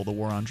terrible the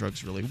war on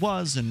drugs really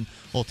was, and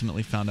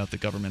ultimately found out the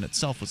government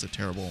itself was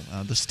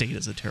the state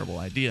is a terrible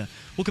idea.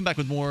 We'll come back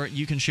with more.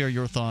 You can share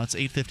your thoughts,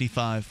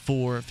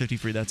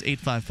 855-450-FREE. That's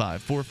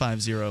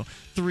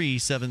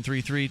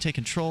 855-450-3733. Take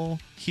control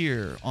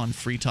here on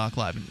Free Talk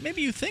Live. And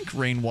maybe you think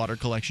rainwater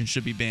collection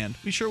should be banned.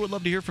 We sure would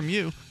love to hear from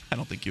you. I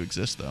don't think you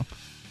exist, though.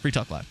 Free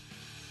Talk Live.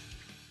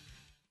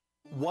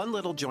 One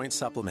little joint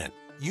supplement.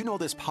 You know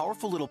this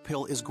powerful little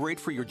pill is great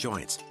for your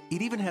joints.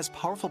 It even has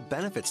powerful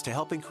benefits to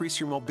help increase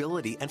your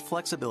mobility and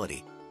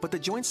flexibility. But the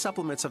joint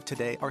supplements of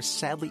today are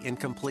sadly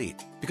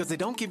incomplete because they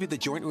don't give you the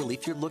joint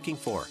relief you're looking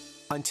for.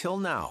 Until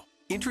now.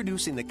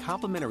 Introducing the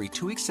complimentary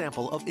 2-week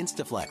sample of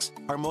Instaflex,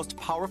 our most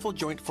powerful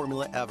joint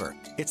formula ever.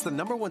 It's the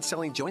 #1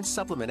 selling joint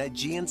supplement at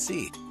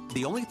GNC.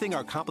 The only thing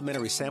our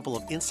complimentary sample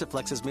of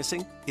Instaflex is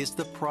missing is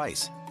the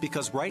price.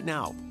 Because right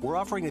now, we're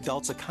offering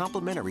adults a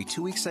complimentary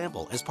 2-week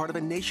sample as part of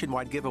a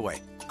nationwide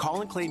giveaway. Call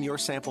and claim your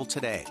sample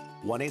today.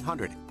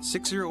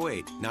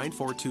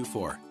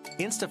 1-800-608-9424.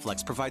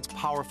 Instaflex provides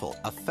powerful,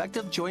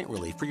 effective joint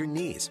relief for your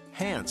knees,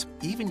 hands,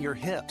 even your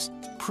hips.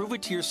 Prove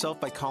it to yourself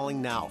by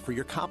calling now for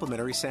your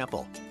complimentary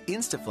sample.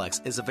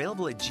 Instaflex is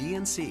available at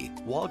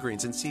GNC,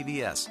 Walgreens, and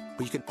CVS,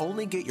 but you can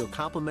only get your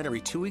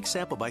complimentary 2-week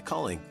sample by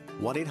calling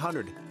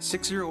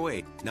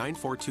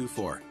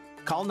 1-800-608-9424.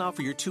 Call now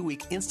for your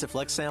 2-week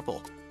Instaflex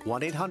sample.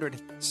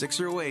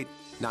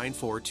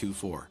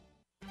 1-800-608-9424.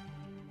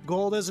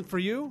 Gold isn't for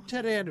you?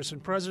 Ted Anderson,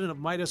 president of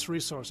Midas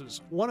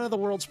Resources, one of the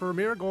world's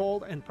premier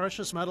gold and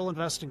precious metal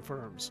investing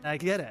firms. I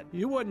get it.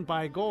 You wouldn't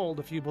buy gold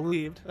if you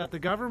believed that the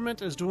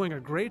government is doing a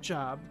great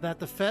job, that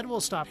the Fed will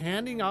stop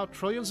handing out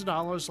trillions of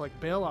dollars like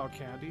bailout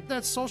candy,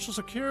 that Social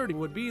Security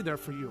would be there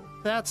for you.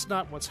 That's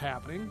not what's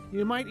happening.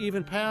 You might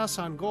even pass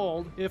on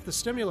gold if the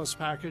stimulus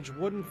package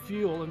wouldn't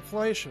fuel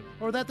inflation,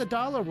 or that the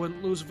dollar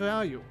wouldn't lose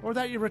value, or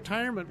that your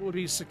retirement would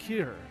be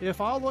secure.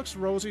 If all looks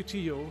rosy to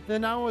you,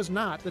 then now is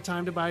not the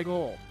time to buy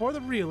gold. For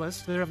the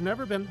realist, there have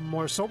never been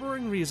more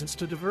sobering reasons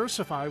to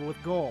diversify with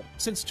gold.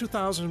 Since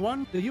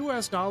 2001, the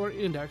U.S. dollar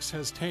index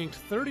has tanked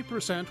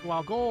 30%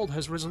 while gold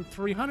has risen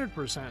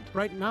 300%.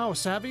 Right now,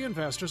 savvy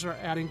investors are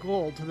adding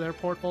gold to their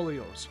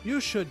portfolios. You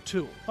should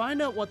too.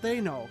 Find out what they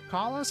know.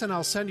 Call us and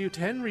I'll send you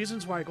 10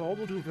 reasons why gold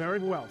will do very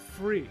well,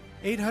 free.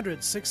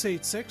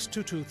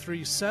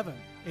 800-686-2237.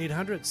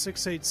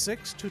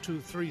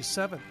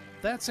 800-686-2237.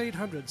 That's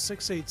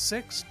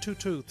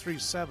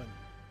 800-686-2237.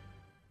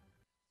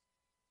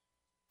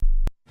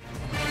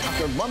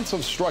 After months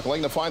of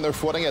struggling to find their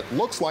footing, it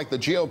looks like the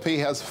GOP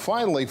has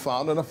finally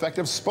found an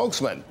effective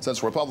spokesman.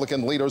 Since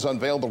Republican leaders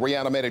unveiled the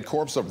reanimated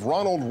corpse of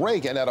Ronald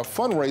Reagan at a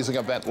fundraising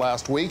event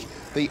last week,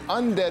 the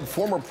undead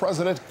former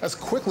president has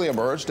quickly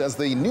emerged as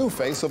the new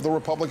face of the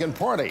Republican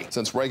Party.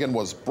 Since Reagan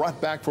was brought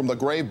back from the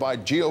grave by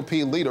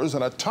GOP leaders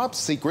in a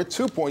top-secret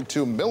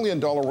 $2.2 million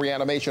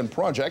reanimation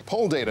project,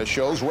 poll data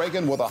shows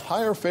Reagan with a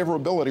higher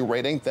favorability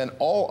rating than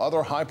all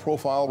other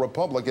high-profile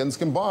Republicans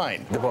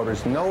combined. The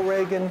voters know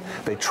Reagan.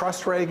 They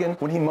trust Reagan.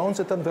 When he moans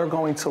at them, they're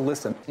going to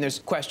listen. There's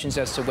questions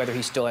as to whether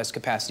he still has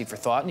capacity for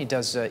thought, and he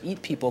does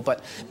eat people,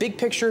 but big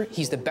picture,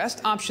 he's the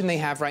best option they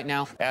have right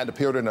now. And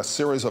appeared in a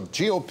series of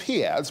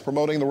GOP ads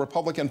promoting the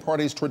Republican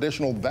Party's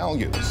traditional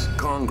values.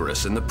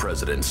 Congress and the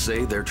president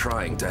say they're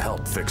trying to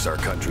help fix our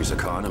country's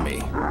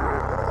economy.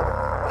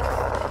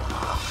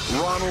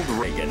 Ronald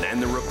Reagan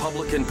and the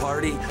Republican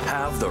Party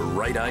have the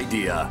right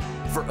idea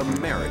for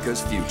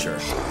America's future.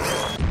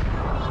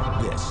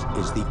 This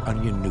is the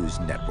Onion News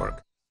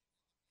Network.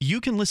 You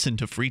can listen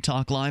to Free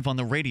Talk Live on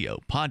the radio,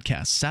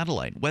 podcast,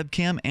 satellite,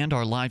 webcam, and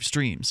our live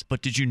streams.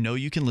 But did you know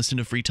you can listen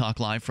to Free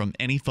Talk Live from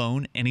any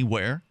phone,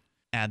 anywhere?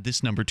 Add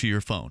this number to your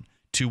phone,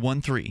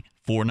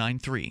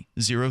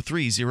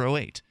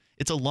 213-493-0308.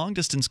 It's a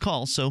long-distance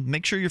call, so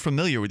make sure you're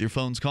familiar with your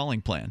phone's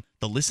calling plan.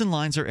 The listen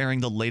lines are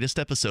airing the latest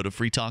episode of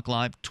Free Talk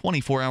Live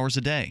 24 hours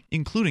a day,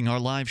 including our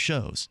live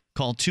shows.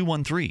 Call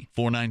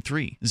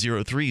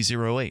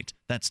 213-493-0308.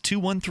 That's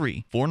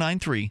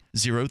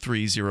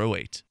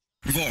 213-493-0308.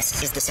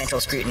 This is the Central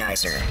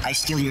Scrutinizer. I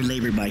steal your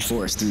labor by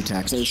force through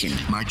taxation.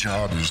 My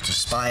job is to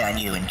spy on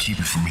you and keep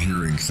you from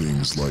hearing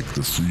things like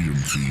the Freedom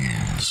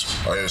Fiends.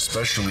 I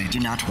especially do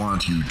not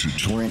want you to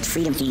torrent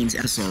Freedom Fiends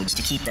episodes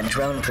to keep them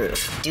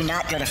drone-proof. Do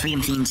not go to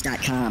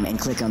freedomfiends.com and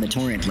click on the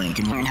torrent link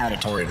and learn how to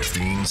torrent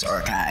Fiends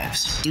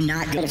archives. Do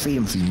not go to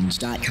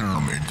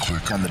freedomfiends.com and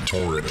click on the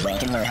torrent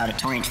link and learn how to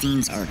torrent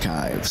Fiends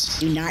archives.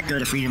 Do not go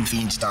to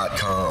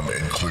freedomfiends.com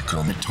and click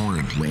on the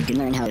torrent link and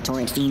learn how to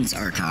torrent Fiends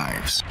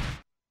archives.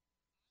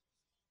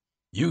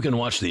 You can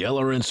watch the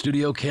LRN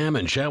Studio Cam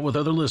and chat with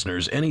other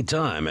listeners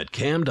anytime at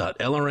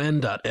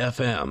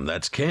cam.lrn.fm.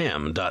 That's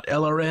cam.lrn.fm.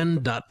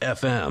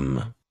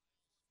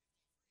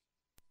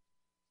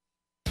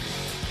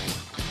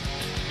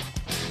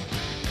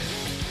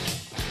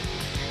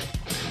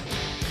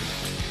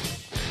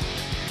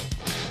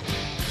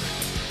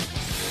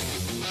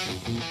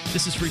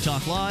 This is Free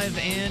Talk Live,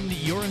 and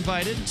you're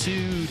invited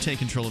to take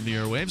control of the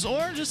airwaves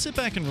or just sit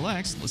back and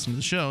relax, listen to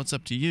the show. It's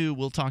up to you.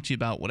 We'll talk to you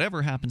about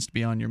whatever happens to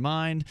be on your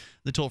mind.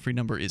 The toll-free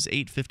number is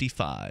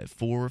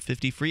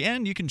 855-450-FREE,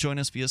 and you can join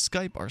us via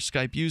Skype. Our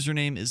Skype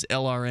username is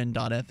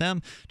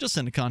lrn.fm. Just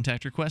send a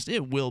contact request.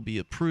 It will be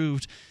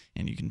approved,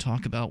 and you can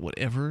talk about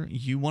whatever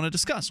you want to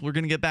discuss. We're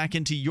going to get back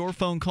into your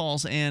phone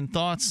calls and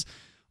thoughts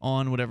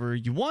on whatever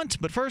you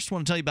want. But first, I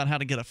want to tell you about how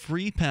to get a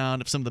free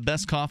pound of some of the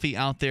best coffee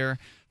out there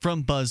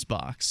from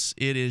BuzzBox.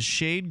 It is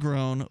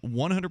shade-grown,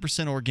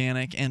 100%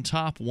 organic, and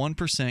top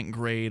 1%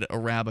 grade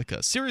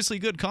Arabica. Seriously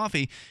good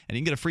coffee, and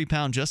you can get a free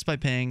pound just by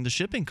paying the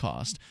shipping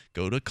cost.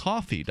 Go to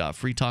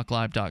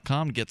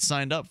coffee.freetalklive.com to get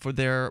signed up for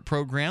their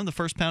program. The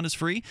first pound is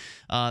free.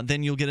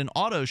 Then you'll get an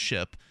auto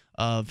ship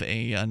of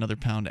another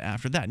pound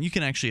after that. And you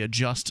can actually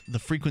adjust the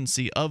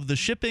frequency of the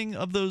shipping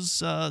of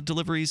those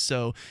deliveries,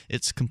 so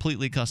it's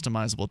completely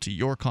customizable to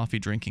your coffee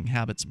drinking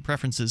habits and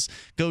preferences.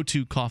 Go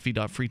to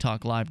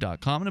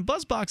coffee.freetalklive.com. And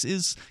BuzzBox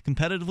is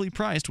competitively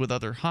priced with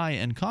other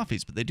high-end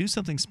coffees, but they do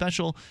something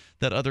special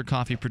that other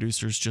coffee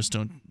producers just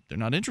they're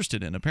not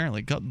interested in,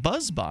 apparently.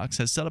 BuzzBox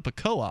has set up a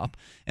co-op,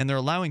 and they're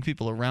allowing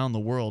people around the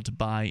world to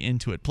buy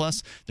into it.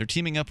 Plus, they're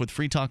teaming up with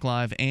Free Talk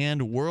Live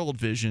and World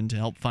Vision to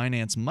help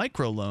finance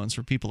microloans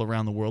for people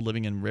around the world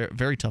living in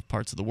very tough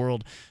parts of the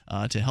world,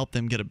 to help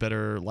them get a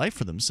better life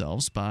for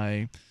themselves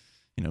by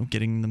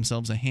getting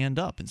themselves a hand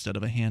up instead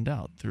of a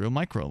handout through a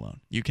microloan.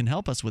 You can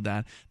help us with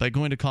that by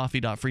going to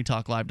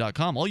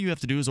coffee.freetalklive.com. All you have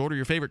to do is order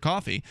your favorite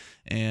coffee,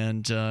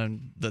 and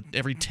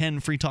every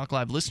 10 Free Talk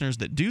Live listeners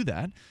that do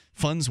that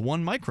funds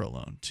one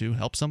microloan to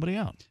help somebody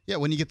out. Yeah,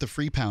 when you get the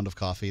free pound of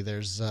coffee,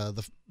 there's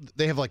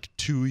they have like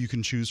two you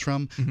can choose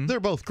from. Mm-hmm. They're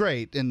both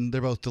great and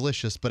they're both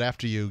delicious, but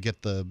after you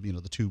get the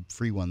the two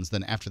free ones,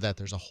 then after that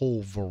there's a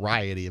whole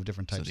variety of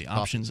different types of coffee. So the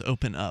options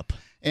open up.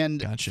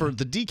 And gotcha. For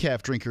the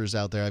decaf drinkers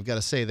out there, I've got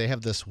to say they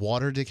have this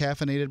water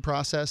decaffeinated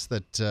process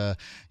that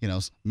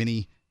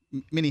many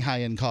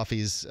high-end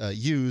coffees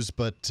use,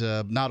 but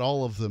not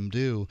all of them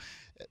do.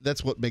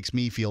 That's what makes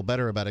me feel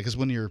better about it, because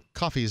when your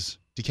coffee's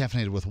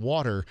decaffeinated with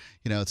water,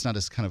 it's not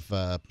as kind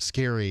of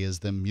scary as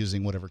them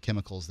using whatever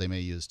chemicals they may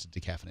use to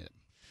decaffeinate it.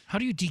 How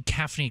do you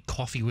decaffeinate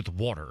coffee with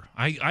water?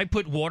 I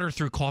put water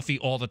through coffee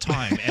all the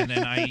time, and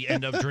then I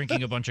end up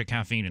drinking a bunch of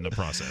caffeine in the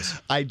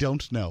process. I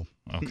don't know.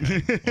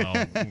 Okay.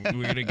 Well,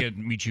 we're going to get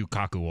Michio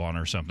Kaku on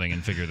or something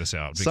and figure this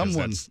out, because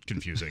that's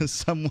confusing.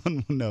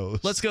 Someone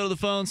knows. Let's go to the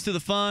phones, to the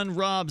fun.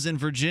 Rob's in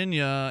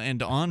Virginia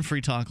and on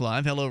Free Talk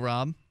Live. Hello,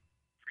 Rob.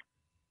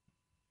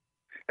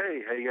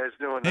 Hey, how you guys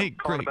doing? Hey, I'm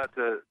calling great. about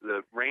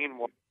the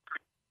rainwater.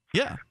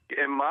 Yeah.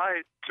 In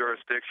my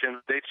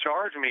jurisdiction, they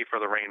charge me for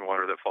the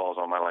rainwater that falls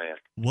on my land.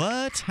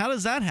 What? How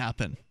does that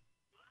happen?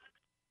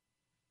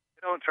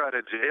 They don't try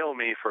to jail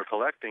me for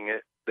collecting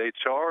it. They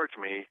charge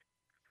me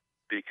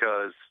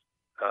because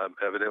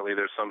evidently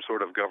there's some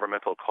sort of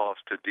governmental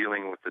cost to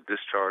dealing with the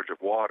discharge of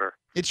water.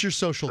 It's your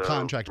social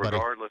contract, buddy.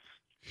 Regardless.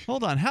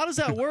 Hold on. How does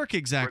that work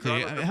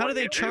exactly? How do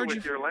they charge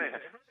you? Your land.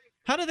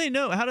 How do they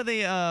know? How do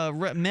they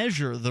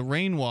measure the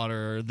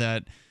rainwater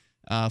that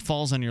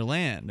falls on your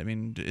land? I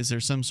mean, is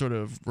there some sort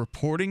of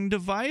reporting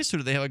device, or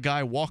do they have a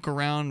guy walk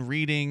around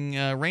reading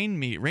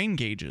rain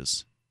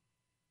gauges?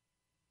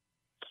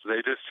 They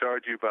just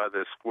charge you by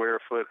the square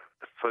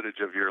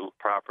footage of your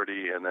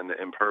property and then the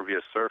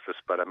impervious surface.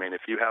 But, I mean,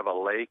 if you have a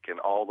lake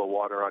and all the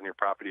water on your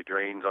property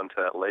drains onto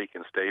that lake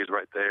and stays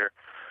right there,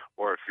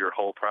 or if your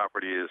whole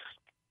property is,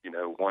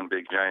 one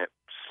big giant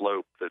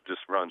slope that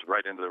just runs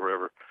right into the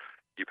river,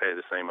 you pay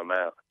the same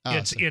amount.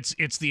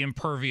 It's the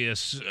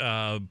impervious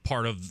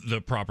part of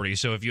the property.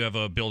 So if you have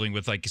a building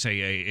with, like,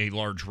 say, a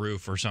large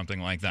roof or something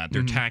like that,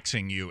 they're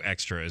taxing you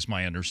extra, is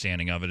my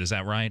understanding of it. Is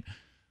that right?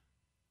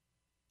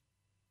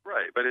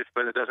 Right,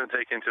 but it doesn't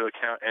take into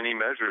account any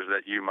measures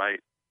that you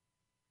might,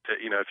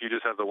 if you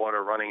just have the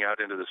water running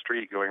out into the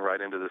street, going right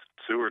into the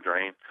sewer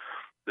drain,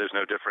 there's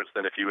no difference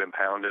than if you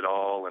impound it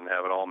all and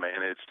have it all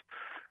managed.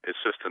 It's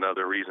just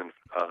another reason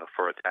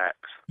for a tax.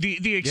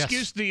 The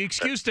excuse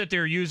that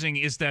they're using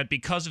is that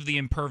because of the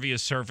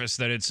impervious surface,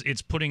 that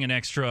it's putting an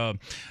extra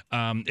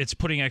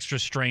extra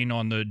strain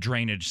on the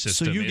drainage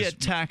system. So you get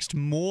taxed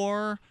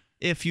more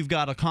if you've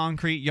got a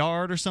concrete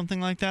yard or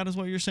something like that, is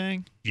what you're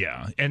saying?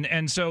 Yeah,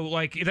 and so,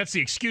 like, that's the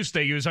excuse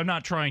they use. I'm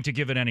not trying to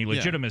give it any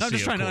legitimacy. I'm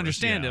just trying to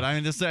understand it. I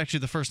mean, this is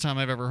actually the first time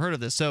I've ever heard of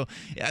this. So,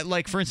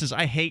 like, for instance,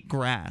 I hate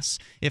grass.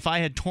 If I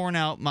had torn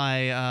out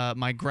my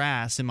my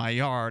grass in my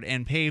yard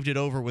and paved it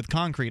over with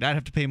concrete, I'd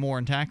have to pay more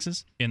in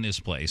taxes? In this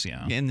place,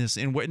 yeah. And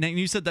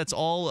you said that's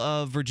all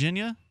of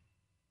Virginia?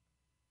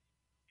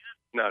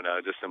 No,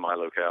 just in my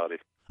locality.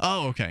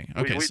 Oh, okay.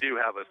 We do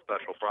have a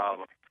special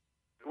problem.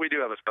 We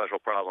do have a special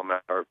problem.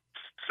 Our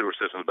sewer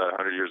system is about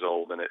 100 years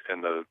old, and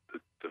the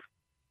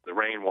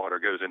rainwater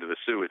goes into the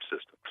sewage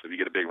system. So if you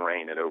get a big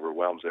rain, it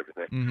overwhelms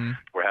everything. Mm-hmm.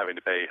 We're having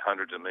to pay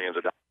hundreds of millions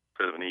of dollars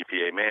because of an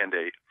EPA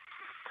mandate.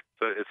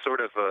 So it's sort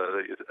of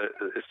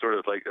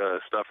like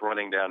stuff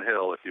running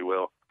downhill, if you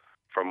will,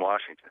 from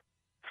Washington.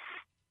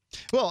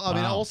 Well, I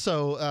mean,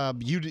 also,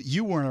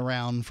 you weren't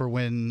around for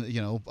when,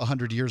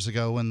 100 years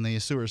ago when the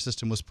sewer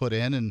system was put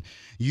in, and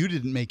you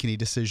didn't make any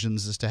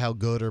decisions as to how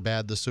good or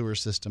bad the sewer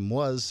system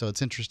was. So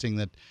it's interesting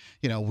that,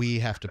 we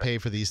have to pay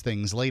for these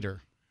things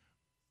later.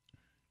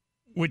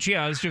 Which,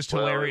 yeah, is just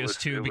hilarious,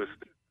 too.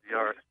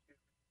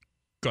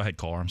 Go ahead,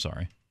 caller. I'm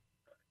sorry.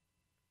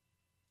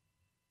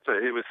 So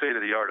it was state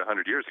of the art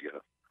 100 years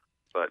ago.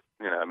 But,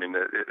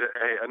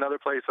 hey, another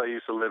place I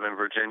used to live in,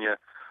 Virginia,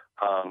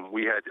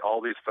 we had all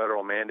these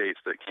federal mandates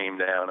that came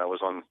down. I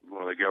was on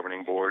one of the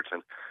governing boards,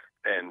 and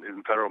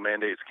federal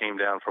mandates came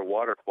down for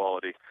water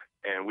quality,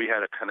 and we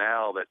had a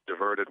canal that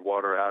diverted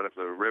water out of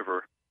the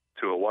river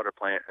to a water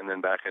plant and then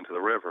back into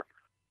the river.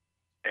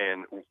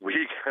 And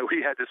we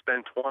had to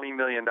spend $20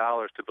 million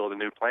to build a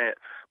new plant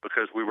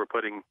because we were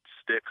putting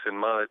sticks and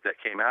mud that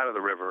came out of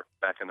the river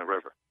back in the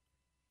river.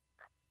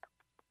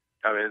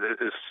 I mean,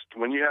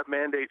 when you have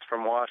mandates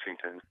from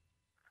Washington,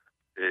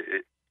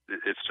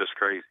 it's just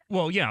crazy.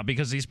 Well, yeah,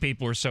 because these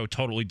people are so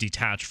totally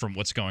detached from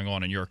what's going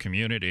on in your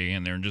community,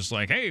 and they're just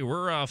like, hey,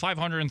 we're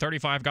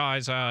 535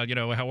 guys,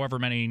 however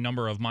many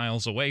number of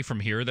miles away from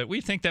here, that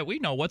we think that we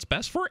know what's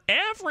best for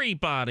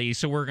everybody,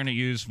 so we're going to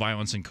use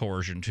violence and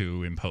coercion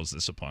to impose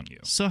this upon you.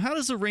 So how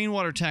does the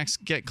rainwater tax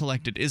get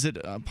collected? Is it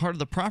part of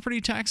the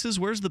property taxes?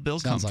 Where's the bill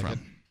come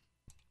from?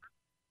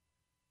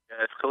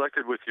 Yeah, it's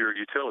collected with your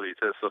utilities.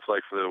 It's just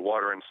like for the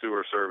water and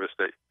sewer service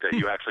that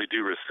you actually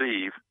do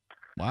receive.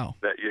 Wow.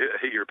 That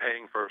you're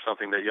paying for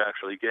something that you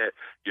actually get.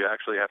 You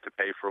actually have to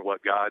pay for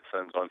what God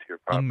sends onto your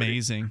property.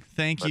 Amazing.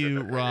 Thank you,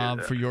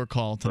 Rob, for your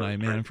call tonight,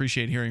 man. I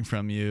appreciate hearing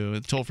from you.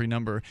 The toll-free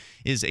number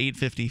is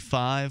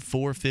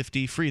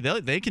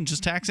 855-450-FREE. They can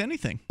just tax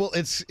anything. Well,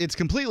 it's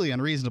completely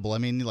unreasonable. I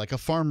mean, like a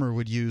farmer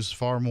would use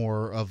far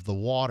more of the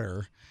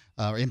water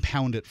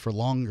impound it for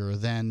longer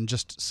than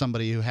just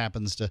somebody who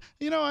happens to,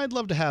 I'd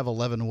love to have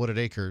 11 wooded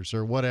acres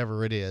or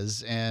whatever it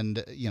is,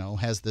 and,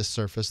 has this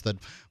surface that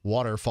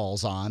water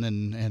falls on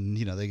and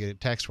they get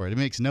taxed for it. It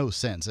makes no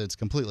sense. It's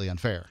completely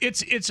unfair.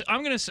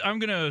 I'm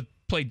gonna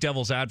play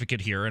devil's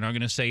advocate here, and I'm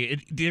gonna say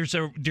there's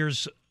a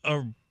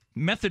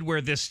method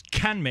where this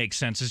can make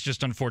sense. Is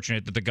just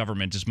unfortunate that the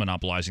government is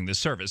monopolizing this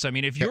service. I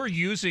mean, if you're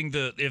using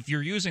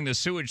the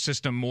sewage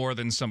system more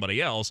than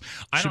somebody else,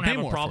 I don't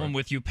have a problem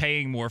with you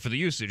paying more for the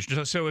usage.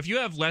 So if you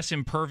have less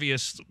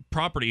impervious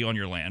property on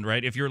your land,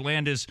 right? If your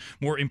land is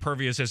more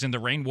impervious, as in the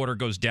rainwater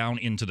goes down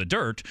into the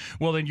dirt,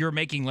 well, then you're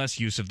making less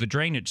use of the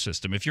drainage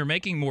system. If you're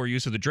making more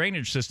use of the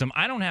drainage system,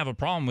 I don't have a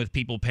problem with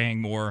people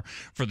paying more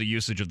for the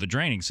usage of the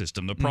draining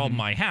system. The problem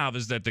I have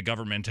is that the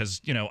government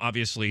has,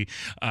 obviously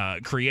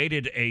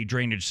created a a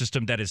drainage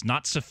system that is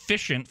not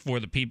sufficient for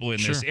the people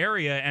in this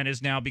area, and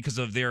is now, because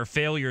of their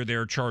failure,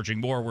 they're charging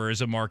more,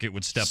 whereas a market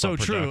would step up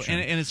production. So true,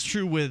 and it's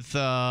true with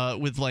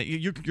like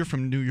you're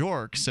from New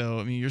York, so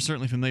I mean you're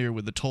certainly familiar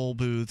with the toll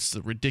booths,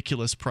 the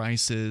ridiculous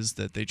prices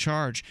that they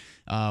charge.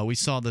 We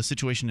saw the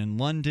situation in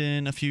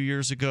London a few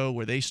years ago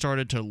where they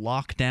started to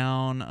lock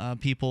down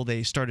people.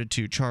 They started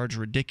to charge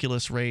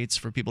ridiculous rates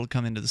for people to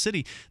come into the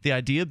city. The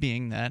idea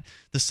being that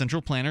the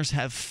central planners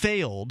have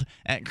failed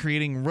at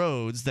creating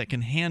roads that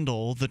can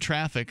handle the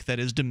traffic that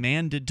is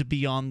demanded to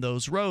be on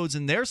those roads.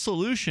 And their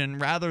solution,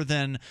 rather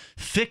than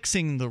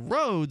fixing the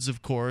roads,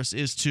 of course,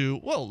 is to,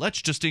 well,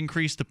 let's just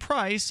increase the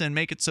price and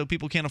make it so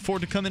people can't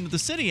afford to come into the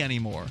city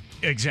anymore.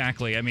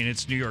 Exactly. I mean,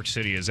 it's New York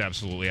City is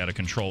absolutely out of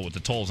control with the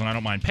tolls, and I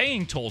don't mind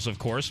paying tolls, of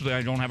course. But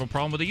I don't have a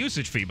problem with the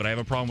usage fee, but I have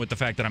a problem with the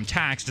fact that I'm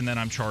taxed and then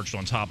I'm charged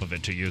on top of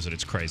it to use it.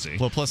 It's crazy.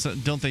 Well, plus,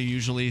 don't they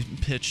usually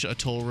pitch a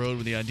toll road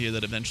with the idea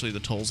that eventually the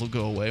tolls will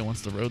go away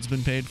once the road's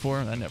been paid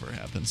for? That never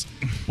happens.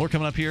 More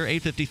coming up here.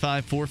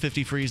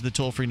 855-450-FREE is the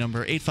toll-free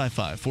number.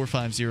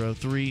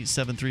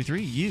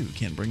 855-450-3733. You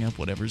can bring up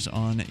whatever's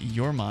on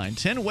your mind.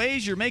 10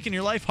 ways you're making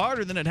your life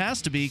harder than it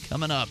has to be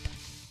coming up.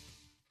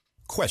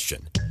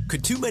 Question: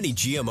 could too many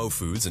GMO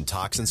foods and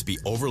toxins be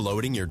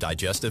overloading your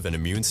digestive and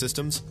immune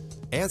systems?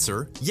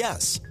 Answer: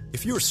 yes.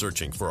 If you're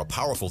searching for a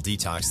powerful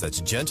detox that's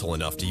gentle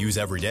enough to use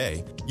every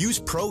day, use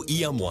Pro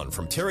EM1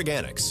 from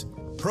Terraganics.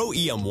 Pro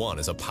EM1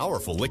 is a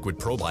powerful liquid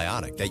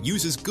probiotic that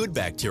uses good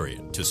bacteria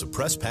to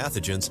suppress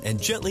pathogens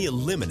and gently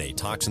eliminate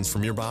toxins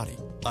from your body.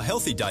 A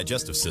healthy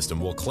digestive system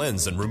will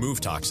cleanse and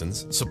remove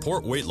toxins,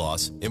 support weight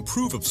loss,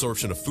 improve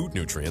absorption of food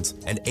nutrients,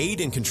 and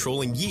aid in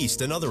controlling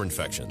yeast and other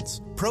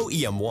infections. Pro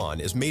EM1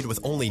 is made with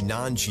only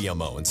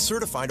non-GMO and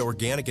certified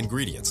organic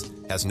ingredients,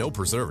 has no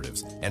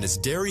preservatives, and is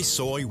dairy,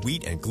 soy,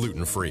 wheat, and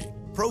gluten-free.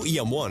 Pro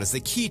EM1 is the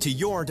key to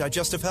your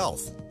digestive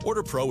health.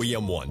 Order Pro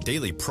EM1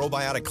 Daily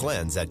Probiotic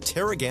Cleanse at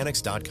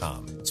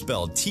Terraganics.com,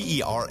 spelled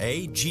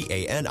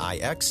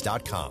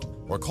Terraganix.com,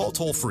 or call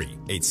toll-free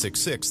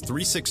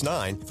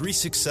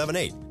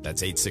 866-369-3678.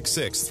 That's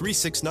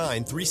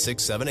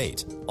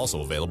 866-369-3678.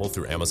 Also available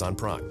through Amazon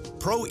Prime.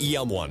 Pro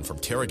EM1 from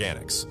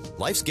Terraganics.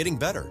 Life's getting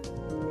better.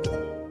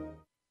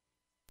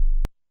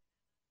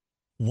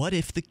 What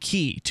if the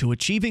key to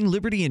achieving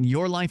liberty in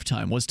your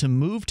lifetime was to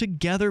move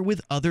together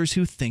with others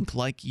who think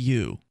like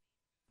you?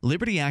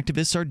 Liberty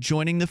activists are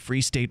joining the Free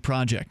State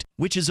Project,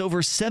 which is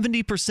over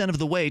 70% of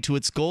the way to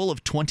its goal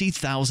of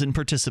 20,000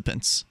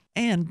 participants.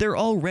 And they're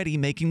already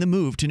making the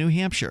move to New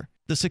Hampshire.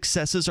 The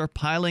successes are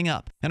piling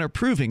up and are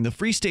proving the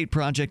Free State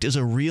Project is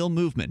a real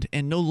movement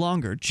and no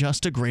longer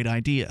just a great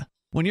idea.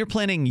 When you're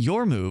planning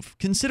your move,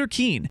 consider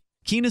Keene.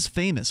 Keene is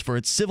famous for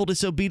its civil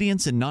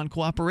disobedience and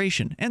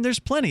non-cooperation, and there's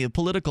plenty of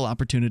political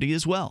opportunity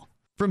as well.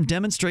 From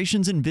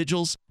demonstrations and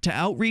vigils to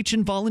outreach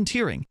and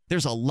volunteering,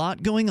 there's a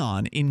lot going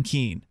on in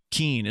Keene.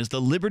 Keene is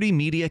the liberty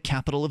media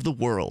capital of the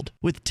world,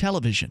 with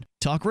television,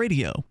 talk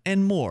radio,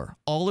 and more,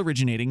 all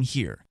originating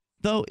here.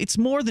 Though it's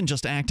more than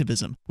just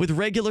activism, with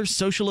regular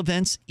social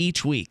events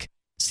each week.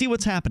 See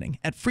what's happening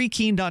at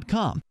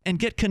freekeene.com and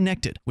get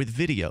connected with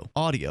video,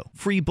 audio,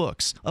 free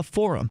books, a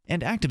forum,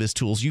 and activist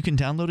tools you can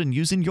download and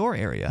use in your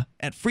area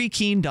at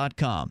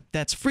freekeene.com.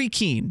 That's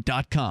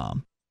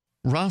freekeene.com.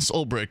 Ross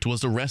Ulbricht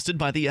was arrested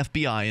by the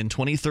FBI in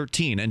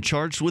 2013 and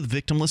charged with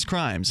victimless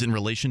crimes in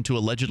relation to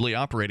allegedly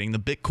operating the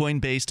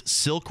Bitcoin-based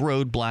Silk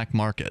Road black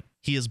market.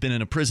 He has been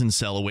in a prison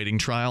cell awaiting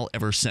trial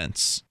ever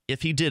since.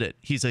 If he did it,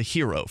 he's a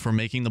hero for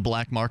making the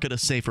black market a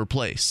safer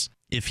place.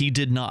 If he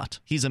did not,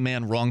 he's a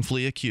man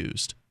wrongfully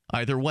accused.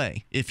 Either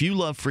way, if you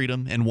love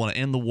freedom and want to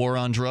end the war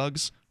on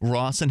drugs,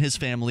 Ross and his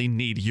family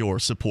need your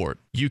support.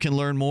 You can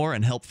learn more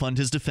and help fund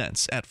his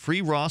defense at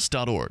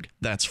freeross.org.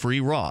 That's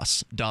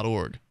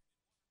freeross.org.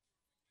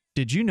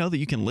 Did you know that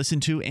you can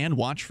listen to and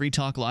watch Free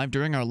Talk Live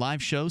during our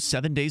live show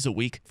 7 days a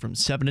week from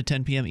 7 to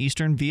 10 p.m.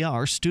 Eastern via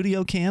our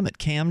studio cam at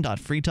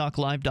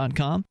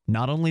cam.freetalklive.com?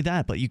 Not only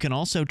that, but you can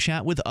also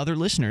chat with other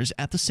listeners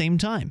at the same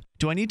time.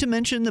 Do I need to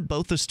mention that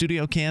both the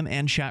studio cam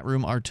and chat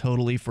room are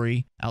totally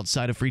free?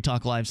 Outside of Free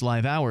Talk Live's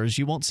live hours,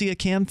 you won't see a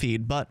cam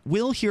feed, but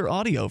will hear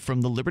audio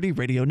from the Liberty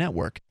Radio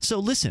Network. So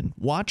listen,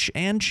 watch,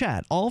 and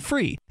chat all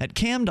free at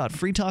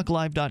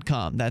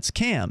cam.freetalklive.com. That's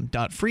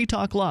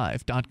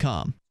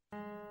cam.freetalklive.com.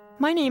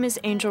 My name is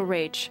Angel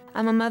Rach.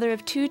 I'm a mother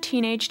of 2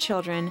 teenage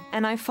children,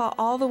 and I fought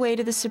all the way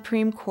to the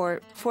Supreme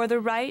Court for the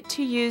right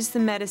to use the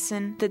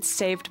medicine that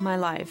saved my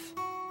life.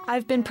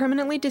 I've been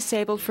permanently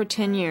disabled for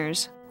 10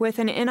 years, with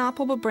an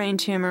inoperable brain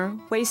tumor,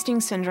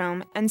 wasting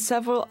syndrome, and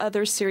several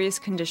other serious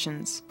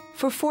conditions.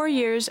 For 4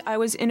 years, I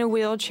was in a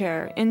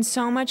wheelchair, in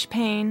so much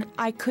pain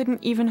I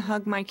couldn't even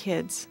hug my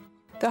kids.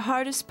 The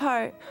hardest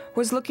part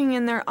was looking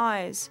in their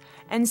eyes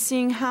and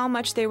seeing how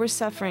much they were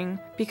suffering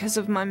because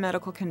of my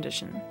medical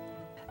condition.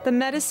 The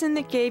medicine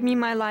that gave me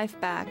my life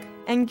back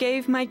and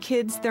gave my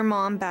kids their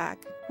mom back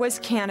was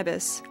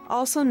cannabis,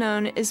 also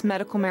known as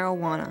medical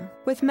marijuana.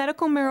 With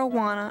medical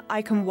marijuana,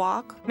 I can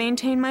walk,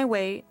 maintain my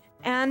weight,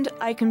 and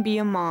I can be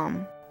a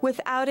mom.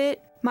 Without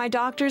it, my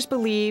doctors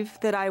believe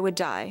that I would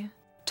die.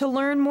 To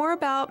learn more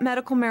about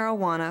medical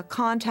marijuana,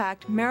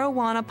 contact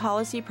Marijuana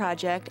Policy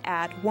Project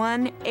at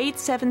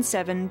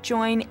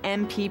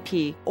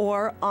 1-877-JOIN-MPP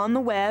or on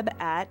the web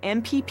at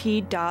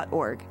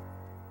mpp.org.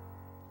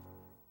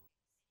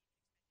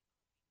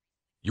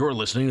 You're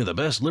listening to the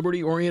best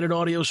liberty-oriented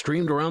audio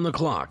streamed around the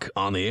clock,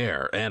 on the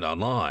air, and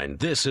online.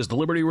 This is the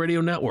Liberty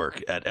Radio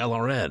Network at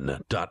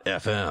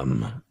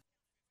LRN.FM.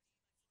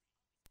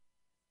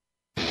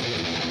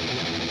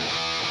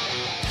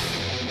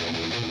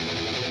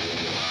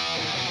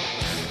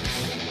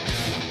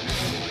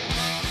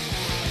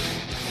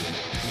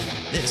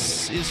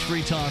 This is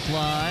Free Talk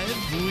Live.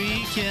 We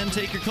can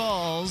take your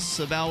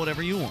calls about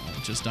whatever you want.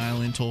 Just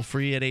dial in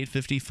toll-free at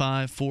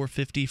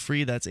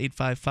 855-450-FREE. That's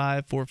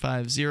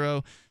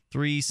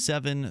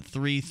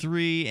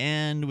 855-450-3733.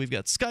 And we've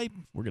got Skype.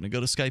 We're going to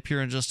go to Skype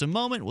here in just a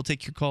moment. We'll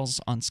take your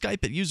calls on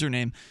Skype at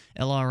username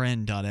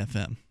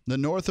LRN.FM. The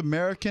North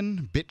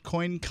American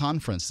Bitcoin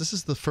Conference. This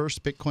is the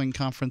first Bitcoin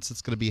conference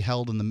that's going to be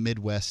held in the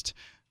Midwest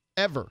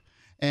ever.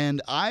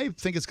 And I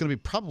think it's going to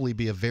probably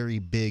be a very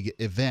big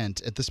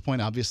event. At this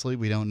point, obviously,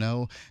 we don't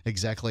know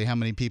exactly how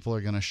many people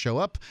are going to show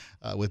up.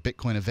 With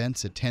Bitcoin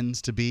events, it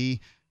tends to be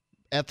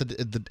at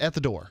the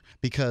door,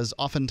 because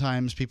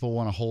oftentimes people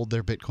want to hold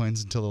their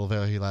Bitcoins until the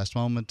very last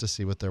moment to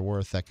see what they're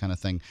worth, that kind of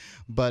thing.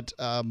 But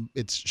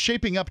it's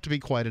shaping up to be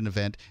quite an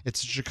event.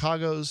 It's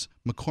Chicago's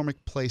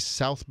McCormick Place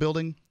South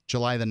building,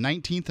 July the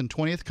 19th and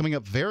 20th, coming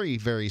up very,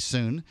 very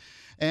soon.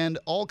 And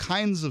all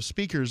kinds of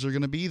speakers are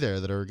going to be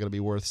there that are going to be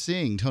worth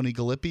seeing. Tony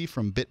Galippi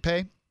from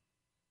BitPay.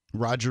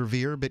 Roger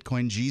Ver,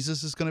 Bitcoin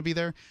Jesus, is going to be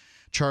there.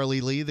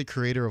 Charlie Lee, the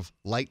creator of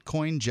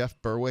Litecoin. Jeff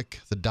Berwick,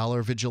 the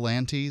Dollar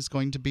Vigilante, is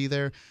going to be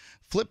there.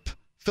 Flip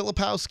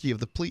Filipowski of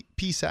the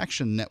Peace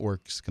Action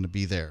Network is going to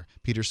be there.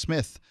 Peter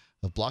Smith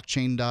of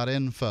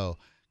Blockchain.info.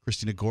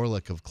 Christina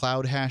Gorlick of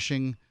Cloud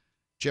Hashing.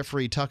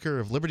 Jeffrey Tucker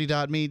of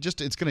Liberty.me.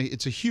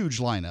 It's a huge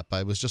lineup.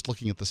 I was just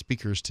looking at the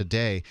speakers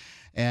today,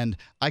 and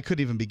I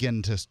couldn't even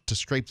begin to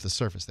scrape the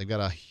surface. They've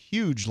got a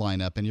huge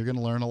lineup, and you're going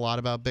to learn a lot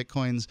about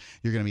Bitcoins.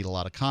 You're going to meet a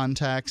lot of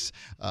contacts,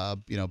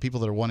 people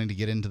that are wanting to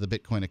get into the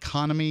Bitcoin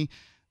economy.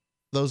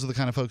 Those are the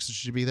kind of folks that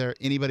should be there.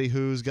 Anybody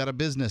who's got a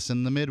business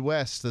in the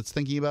Midwest that's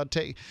thinking about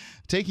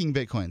taking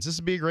Bitcoins. This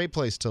would be a great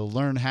place to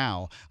learn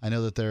how. I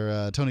know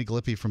that Tony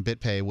Galippi from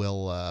BitPay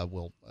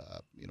will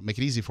make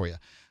it easy for you.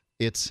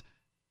 It's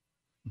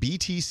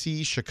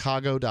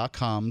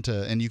btcchicago.com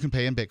and you can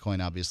pay in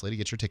Bitcoin, obviously, to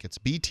get your tickets.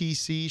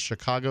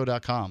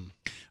 btcchicago.com.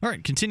 All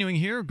right, continuing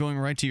here, going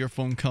right to your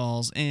phone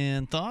calls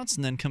and thoughts,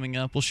 and then coming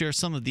up, we'll share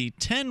some of the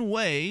 10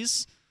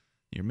 ways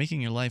you're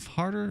making your life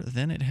harder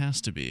than it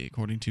has to be,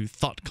 according to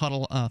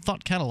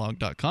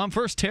thoughtcatalog.com.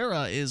 First,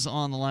 Tara is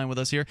on the line with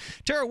us here.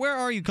 Tara, where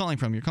are you calling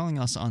from? You're calling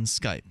us on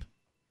Skype.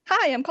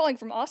 Hi, I'm calling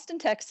from Austin,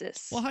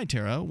 Texas. Well, hi,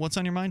 Tara. What's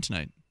on your mind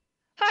tonight?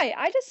 Hi,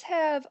 I just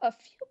have a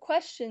few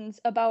questions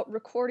about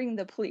recording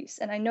the police,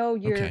 and I know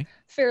you're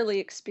fairly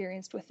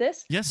experienced with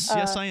this. Yes,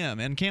 I am.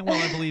 And Cantwell,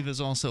 I believe,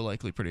 is also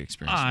likely pretty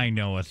experienced. I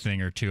know a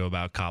thing or two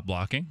about cop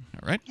blocking.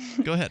 All right,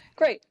 go ahead.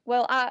 Great.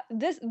 Well,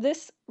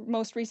 this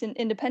most recent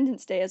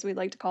Independence Day, as we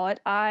like to call it,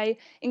 I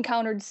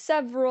encountered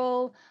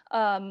several,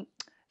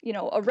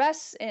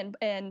 arrests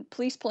and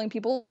police pulling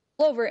people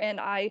over, and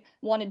I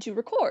wanted to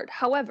record.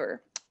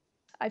 However,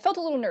 I felt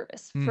a little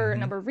nervous for a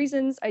number of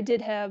reasons. I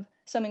did have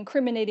some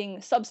incriminating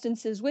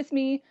substances with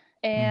me,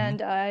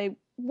 and I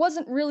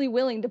wasn't really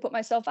willing to put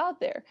myself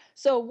out there.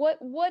 So what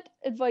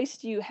advice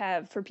do you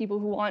have for people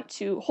who want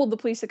to hold the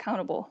police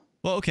accountable?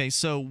 Well, okay,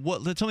 so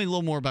tell me a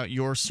little more about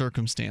your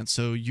circumstance.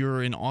 So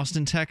you're in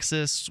Austin,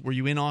 Texas. Were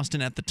you in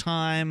Austin at the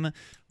time?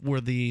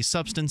 Were the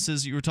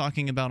substances you were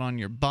talking about on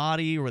your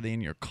body? Were they in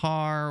your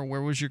car?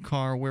 Where was your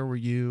car? Where were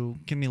you?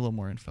 Give me a little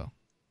more info.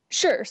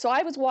 Sure. So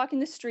I was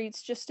walking the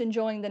streets, just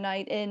enjoying the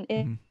night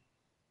in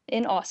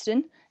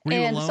Austin. Were you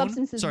and alone?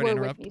 substances Sorry were to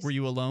interrupt. with me. Were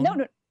you alone?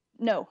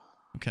 No.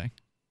 Okay.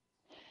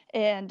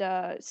 And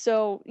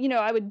so,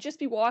 I would just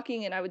be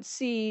walking and I would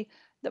see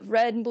the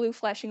red and blue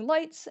flashing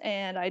lights,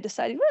 and I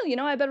decided,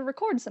 well, I better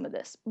record some of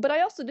this. But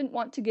I also didn't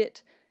want to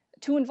get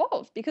too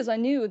involved, because I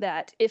knew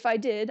that if I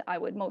did, I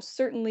would most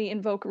certainly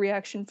invoke a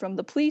reaction from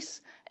the police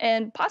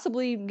and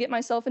possibly get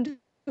myself into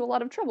a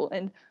lot of trouble,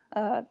 and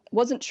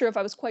wasn't sure if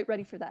I was quite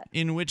ready for that.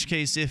 In which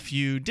case, if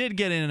you did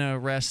get in an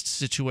arrest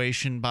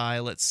situation by,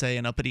 let's say,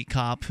 an uppity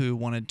cop who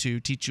wanted to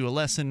teach you a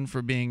lesson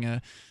for being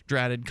a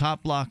dratted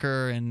cop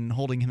blocker and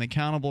holding him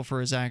accountable for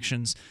his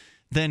actions,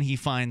 then he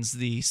finds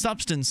the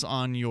substance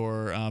on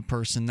your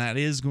person, that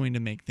is going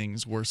to make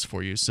things worse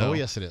for you. So,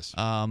 yes, it is.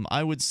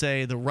 I would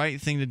say the right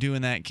thing to do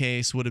in that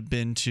case would have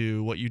been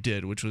to what you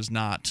did, which was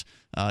not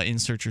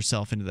insert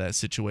yourself into that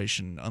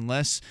situation.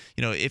 Unless,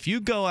 if you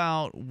go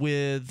out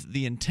with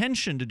the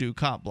intention to do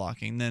cop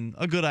blocking, then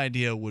a good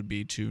idea would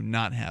be to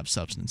not have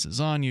substances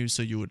on you,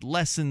 so you would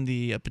lessen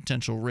the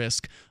potential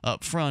risk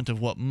up front of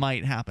what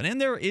might happen.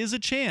 And there is a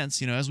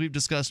chance, as we've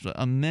discussed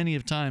many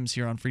of times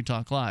here on Free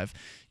Talk Live,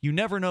 you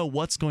never know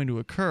what's going to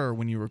occur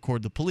when you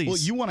record the police. Well,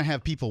 you want to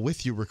have people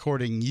with you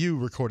recording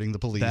the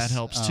police. That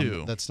helps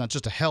too. That's not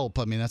just a help.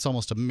 I mean, that's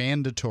almost a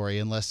mandatory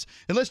unless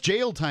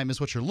jail time is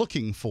what you're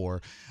looking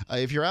for.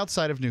 If you're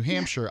outside of New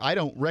Hampshire, I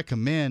don't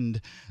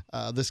recommend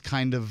this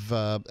kind of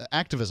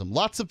activism.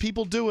 Lots of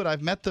people do it.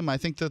 I've met them. I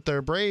think that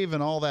they're brave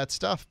and all that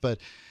stuff. But,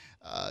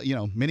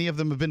 many of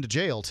them have been to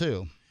jail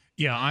too.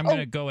 Yeah, I'm going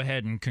to go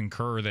ahead and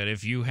concur that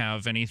if you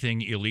have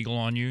anything illegal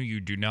on you, you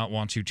do not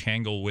want to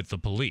tangle with the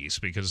police,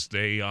 because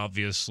they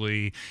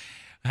obviously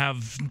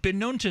have been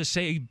known to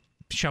say,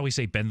 shall we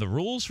say, bend the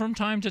rules from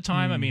time to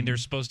time. I mean, they're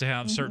supposed to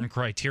have certain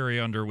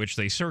criteria under which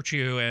they search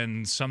you,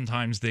 and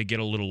sometimes they get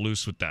a little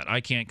loose with that.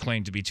 I can't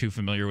claim to be too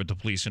familiar with the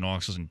police in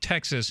Austin,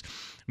 Texas,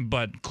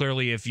 but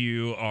clearly if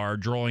you are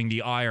drawing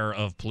the ire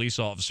of police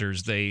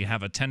officers, they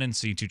have a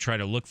tendency to try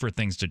to look for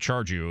things to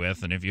charge you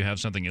with, and if you have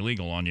something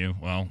illegal on you,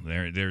 well,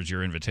 there's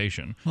your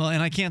invitation. Well,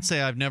 and I can't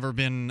say I've never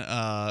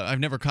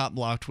cop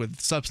blocked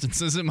with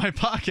substances in my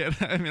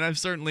pocket. I mean, I've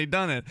certainly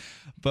done it,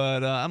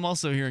 but I'm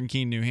also here in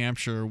Keene, New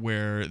Hampshire,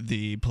 where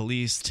the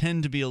police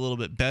tend to be a little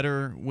bit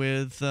better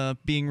with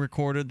being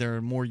recorded.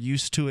 They're more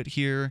used to it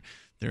here.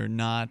 They're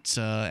not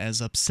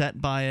as upset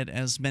by it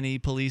as many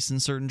police in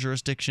certain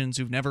jurisdictions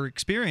who've never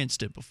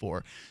experienced it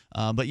before.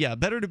 But yeah,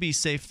 better to be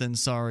safe than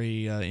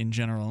sorry in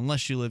general,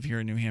 unless you live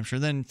here in New Hampshire.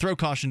 Then throw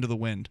caution to the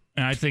wind.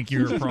 And I think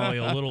you're probably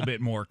a little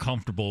bit more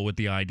comfortable with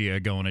the idea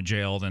of going to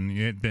jail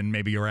than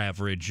maybe your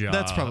average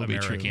That's probably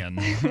American.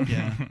 True.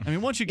 Yeah. I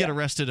mean, once you get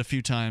arrested a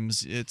few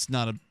times, it's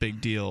not a big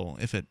deal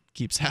if it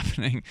keeps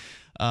happening.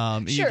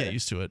 You get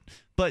used to it.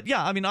 But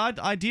yeah, I mean,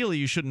 ideally,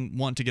 you shouldn't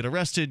want to get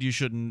arrested. You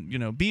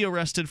shouldn't, be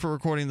arrested for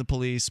recording the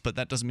police. But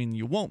that doesn't mean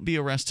you won't be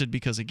arrested,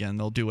 because again,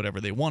 they'll do whatever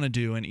they want to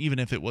do. And even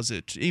if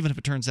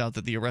it turns out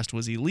that the arrest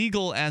was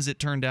illegal, as it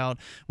turned out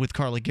with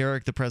Carla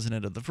Garrick, the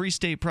president of the Free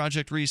State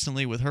Project,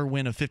 recently, with her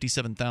win of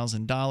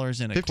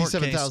 $57,000 in a court case.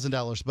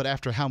 $57,000, but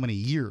after how many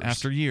years?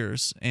 After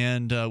years,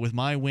 and with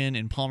my win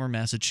in Palmer,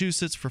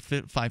 Massachusetts, for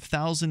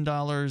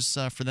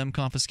 $5,000 for them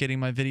confiscating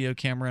my video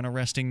camera and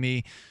arresting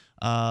me.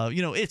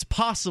 It's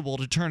possible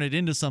to turn it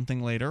into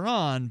something later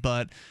on,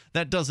 but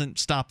that doesn't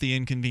stop the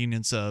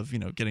inconvenience of,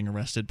 getting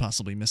arrested,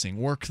 possibly missing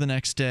work the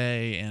next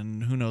day,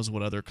 and who knows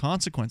what other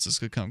consequences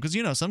could come. Because,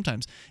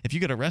 sometimes if you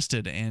get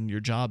arrested and your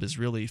job is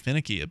really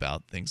finicky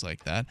about things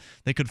like that,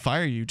 they could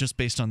fire you just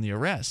based on the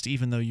arrest,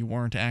 even though you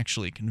weren't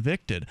actually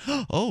convicted.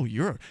 Oh,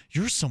 you're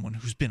someone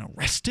who's been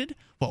arrested?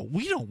 Well,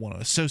 we don't want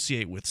to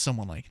associate with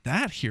someone like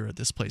that here at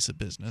this place of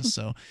business.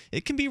 So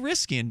it can be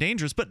risky and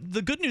dangerous. But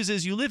the good news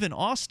is you live in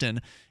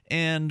Austin,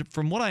 and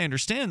from what I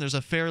understand, there's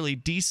a fairly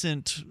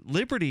decent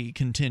Liberty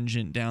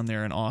contingent down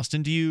there in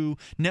Austin. Do you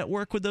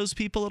network with those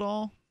people at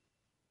all,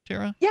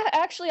 Tara? Yeah,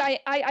 actually,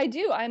 I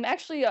do. I'm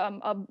actually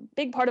a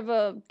big part of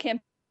a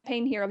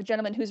campaign here of a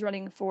gentleman who's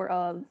running for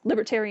a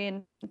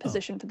libertarian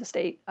position for the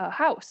state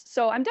house.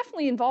 So I'm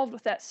definitely involved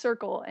with that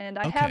circle, and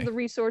I have the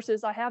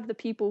resources. I have the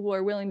people who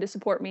are willing to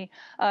support me.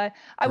 I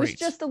was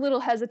just a little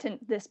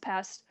hesitant this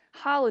past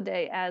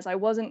holiday, as I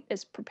wasn't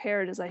as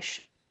prepared as I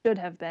should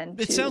have been.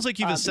 It sounds like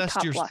you've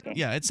assessed your blocking.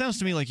 Yeah, it sounds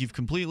to me like you've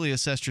completely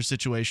assessed your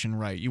situation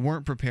right. You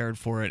weren't prepared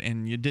for it,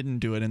 and you didn't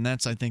do it, and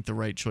that's, I think, the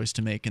right choice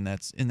to make in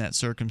that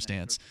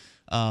circumstance.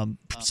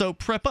 So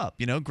prep up,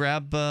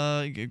 grab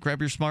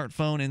your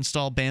smartphone,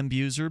 install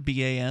Bambuser,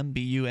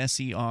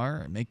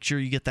 Bambuser. Make sure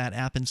you get that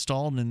app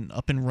installed and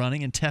up and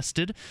running and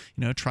tested.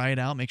 Try it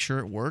out, make sure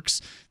it works.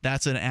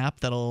 That's an app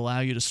that'll allow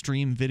you to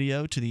stream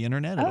video to the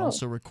internet. It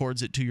also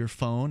records it to your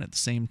phone at the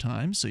same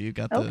time, so you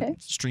got the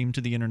stream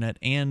to the internet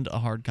and a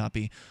hard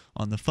copy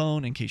on the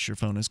phone. In case your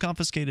phone is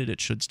confiscated,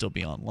 it should still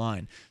be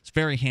online. It's a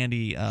very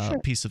handy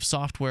piece of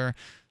software.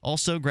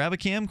 Also, grab a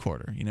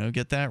camcorder,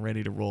 get that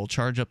ready to roll,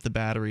 charge up the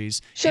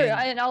batteries. Sure,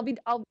 and I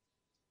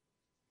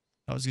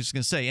was just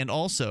going to say, and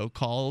also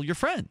call your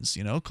friends,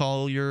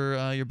 call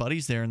your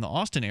buddies there in the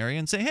Austin area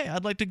and say, hey,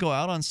 I'd like to go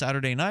out on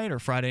Saturday night or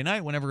Friday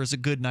night, whenever is a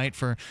good night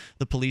for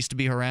the police to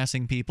be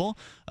harassing people.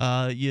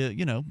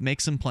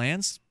 Make some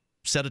plans,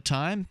 set a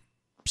time,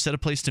 set a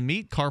place to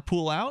meet,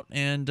 carpool out,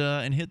 and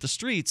hit the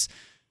streets.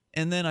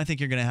 And then I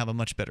think you're going to have a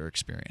much better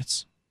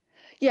experience.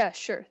 Yeah,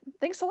 sure.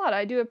 Thanks a lot.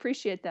 I do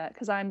appreciate that,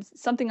 because I'm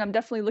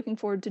definitely looking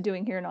forward to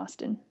doing here in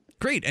Austin.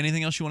 Great.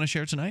 Anything else you want to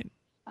share tonight?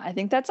 I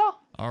think that's all.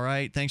 All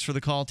right. Thanks for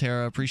the call,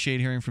 Tara. Appreciate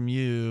hearing from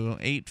you.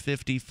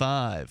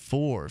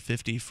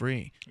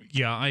 855-450-FREE.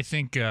 Yeah, I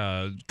think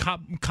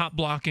cop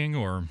blocking,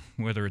 or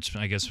whether it's,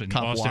 I guess, in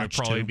Austin, it'd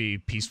probably be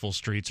peaceful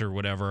streets or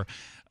whatever.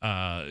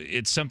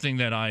 it's something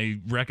that I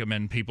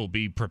recommend people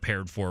be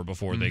prepared for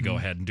before they go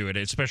ahead and do it,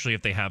 especially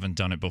if they haven't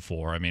done it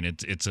before. I mean,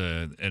 it's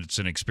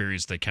an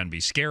experience that can be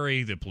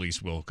scary. The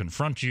police will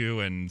confront you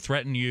and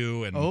threaten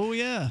you, and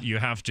you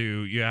have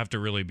to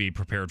really be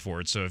prepared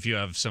for it. So if you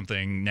have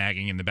something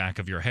nagging in the back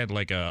of your head,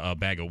 like a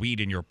bag of weed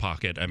in your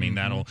pocket, I mean,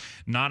 that'll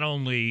not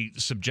only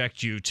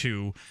subject you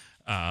to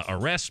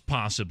arrest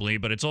possibly,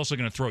 but it's also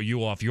going to throw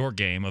you off your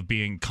game of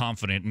being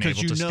confident and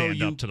able to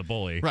stand up to the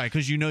bully. Right,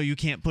 because you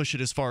can't push it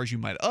as far as you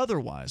might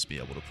otherwise be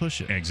able to push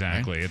it.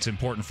 Exactly. Right? It's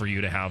important for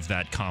you to have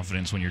that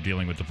confidence when you're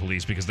dealing with the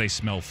police because they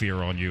smell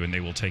fear on you and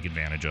they will take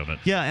advantage of it.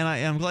 Yeah, and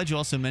I'm glad you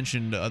also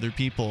mentioned other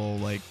people,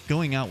 like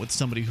going out with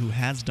somebody who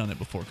has done it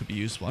before could be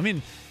useful. I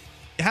mean,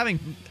 having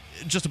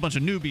just a bunch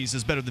of newbies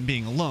is better than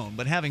being alone,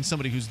 but having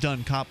somebody who's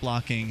done cop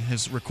blocking,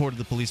 has recorded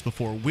the police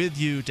before with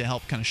you to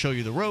help kind of show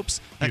you the ropes,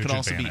 that could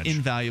also be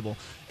invaluable.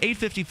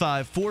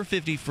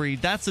 855-450-FREE,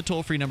 that's the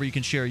toll-free number. You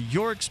can share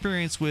your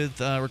experience with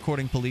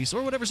recording police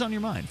or whatever's on your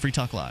mind. Free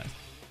Talk Live.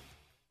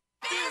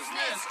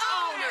 Business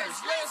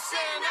owners,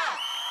 listen up.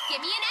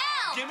 Give me an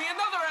L. Give me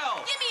another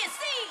L. Give me a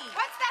C.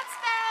 What's that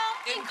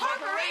spell?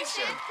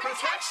 Incorporation,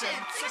 protection,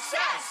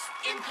 success.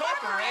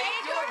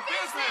 Incorporate your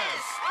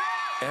business.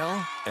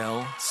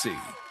 LLC.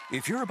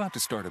 If you're about to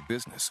start a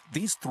business,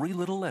 these three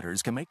little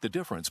letters can make the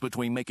difference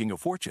between making a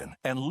fortune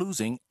and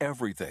losing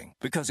everything.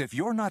 Because if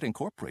you're not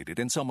incorporated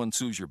and someone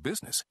sues your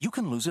business, you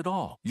can lose it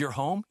all. Your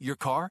home, your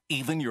car,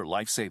 even your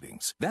life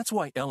savings. That's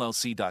why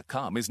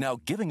LLC.com is now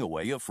giving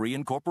away a free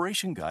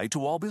incorporation guide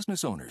to all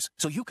business owners.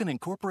 So you can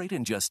incorporate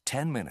in just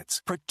 10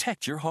 minutes.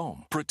 Protect your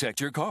home. Protect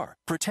your car.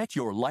 Protect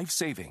your life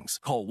savings.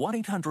 Call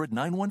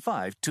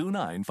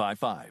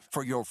 1-800-915-2955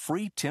 for your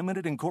free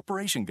 10-minute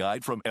incorporation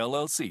guide from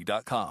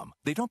LLC.com.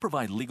 They don't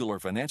provide legal or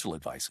financial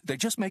advice. They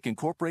just make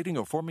incorporating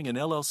or forming an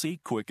LLC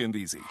quick and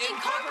easy.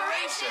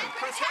 Incorporation,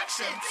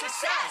 protection,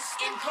 success.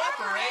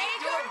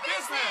 Incorporate your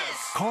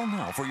business. Call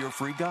now for your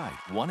free guide.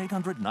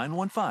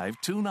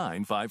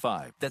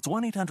 1-800-915-2955. That's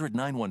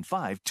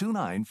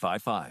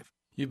 1-800-915-2955.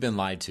 You've been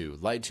lied to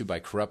by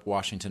corrupt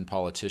Washington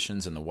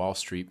politicians and the Wall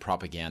Street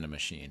propaganda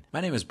machine. My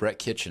name is Brett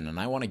Kitchen, and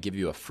I want to give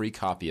you a free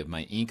copy of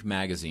my Inc.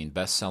 magazine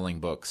best-selling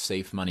book,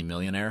 Safe Money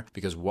Millionaire,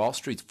 because Wall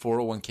Street's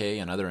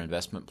 401k and other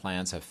investment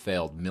plans have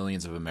failed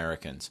millions of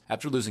Americans.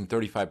 After losing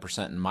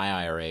 35% in my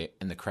IRA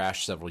in the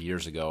crash several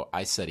years ago,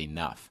 I said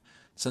enough.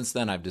 Since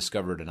then, I've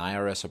discovered an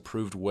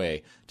IRS-approved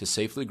way to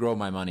safely grow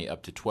my money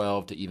up to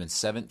 12 to even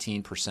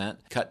 17%,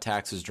 cut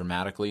taxes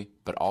dramatically,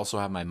 but also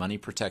have my money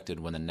protected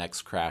when the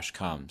next crash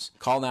comes.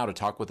 Call now to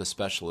talk with a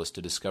specialist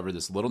to discover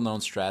this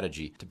little-known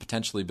strategy to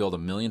potentially build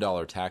 $1 million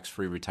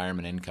tax-free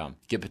retirement income.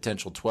 Get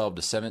potential 12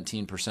 to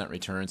 17%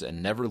 returns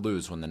and never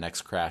lose when the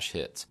next crash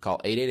hits.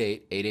 Call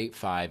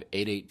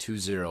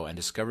 888-885-8820 and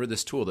discover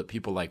this tool that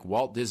people like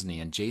Walt Disney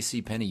and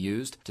J.C. Penney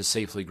used to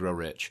safely grow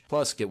rich.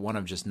 Plus, get one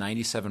of just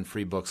 97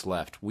 free books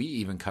left. We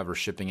even cover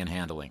shipping and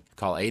handling.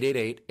 Call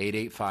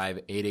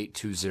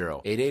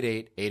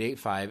 888-885-8820.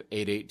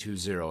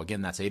 888-885-8820.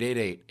 Again, that's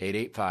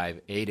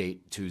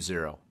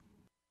 888-885-8820.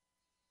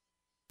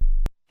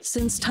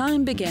 Since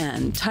time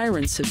began,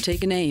 tyrants have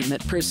taken aim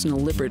at personal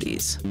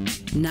liberties.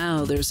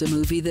 Now there's a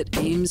movie that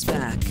aims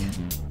back.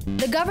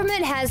 The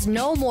government has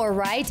no more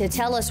right to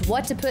tell us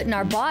what to put in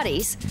our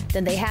bodies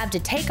than they have to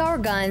take our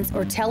guns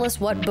or tell us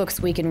what books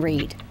we can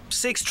read.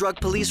 6 drug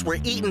police were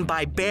eaten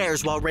by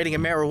bears while raiding a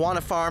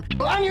marijuana farm.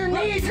 On your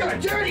knees, you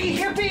dirty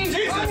hippie!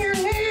 Jesus. On your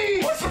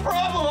knees! What's the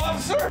problem,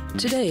 officer?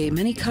 Today,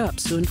 many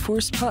cops who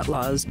enforce pot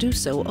laws do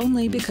so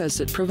only because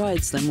it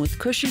provides them with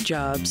cushy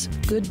jobs,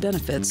 good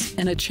benefits,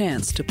 and a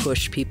chance to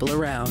push people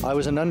around. I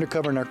was an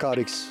undercover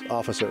narcotics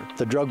officer.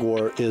 The drug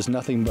war is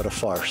nothing but a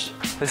farce.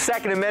 The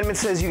Second Amendment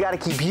says you gotta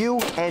keep you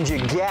and your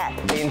gat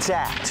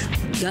intact.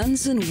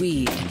 Guns and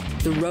Weed,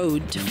 The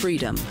Road to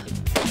Freedom.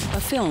 A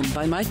film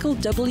by Michael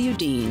W.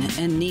 Dean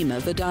and Nima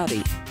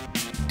Vadati.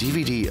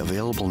 DVD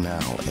available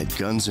now at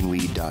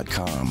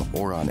gunsandweed.com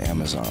or on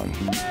Amazon.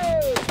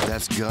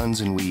 That's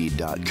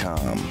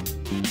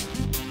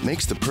gunsandweed.com.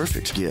 Makes the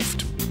perfect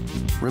gift.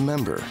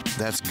 Remember,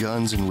 that's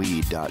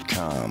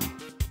gunsandweed.com.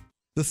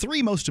 The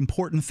 3 most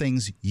important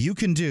things you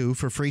can do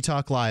for Free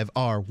Talk Live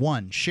are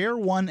 1. Share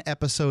 1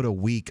 episode a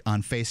week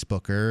on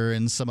Facebook or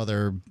in some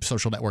other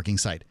social networking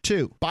site.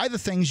 2. Buy the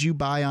things you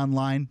buy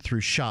online through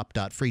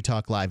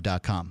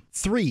shop.freetalklive.com.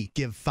 3.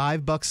 Give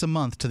 $5 a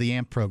month to the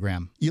AMP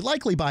program. You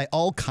likely buy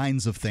all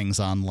kinds of things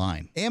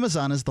online.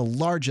 Amazon is the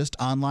largest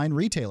online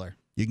retailer.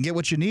 You can get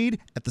what you need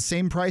at the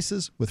same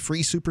prices with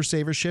free Super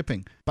Saver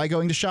shipping by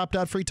going to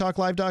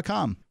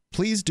shop.freetalklive.com.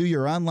 Please do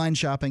your online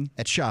shopping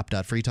at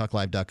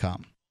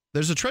shop.freetalklive.com.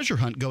 There's a treasure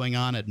hunt going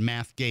on at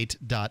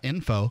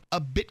mathgate.info,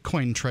 a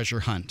Bitcoin treasure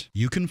hunt.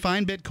 You can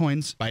find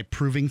Bitcoins by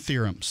proving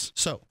theorems.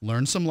 So,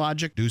 learn some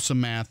logic, do some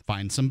math,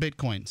 find some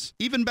Bitcoins.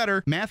 Even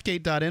better,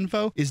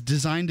 mathgate.info is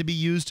designed to be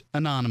used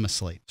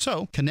anonymously.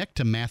 So, connect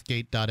to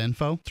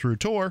mathgate.info through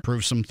Tor,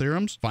 prove some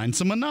theorems, find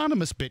some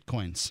anonymous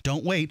Bitcoins.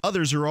 Don't wait,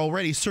 others are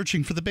already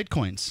searching for the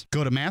Bitcoins.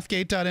 Go to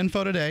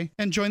mathgate.info today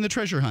and join the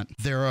treasure hunt.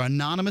 There are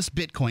anonymous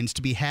Bitcoins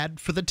to be had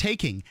for the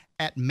taking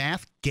at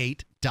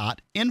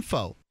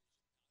mathgate.info.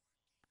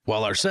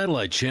 While our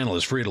satellite channel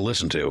is free to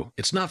listen to,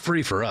 it's not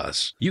free for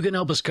us. You can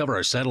help us cover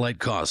our satellite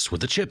costs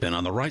with the chip-in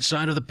on the right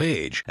side of the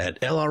page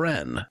at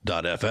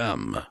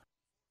lrn.fm.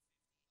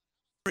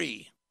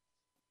 Free.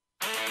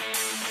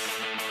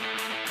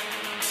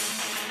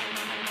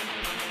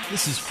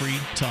 This is Free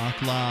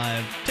Talk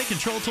Live. Take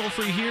control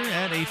toll-free here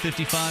at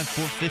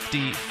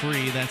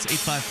 855-450-FREE. That's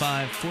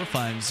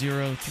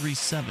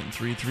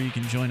 855-450-3733. You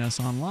can join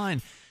us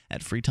online at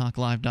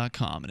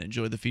freetalklive.com and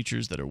enjoy the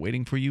features that are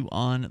waiting for you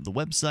on the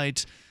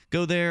website.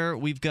 Go there.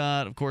 We've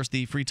got, of course,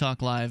 the Free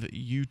Talk Live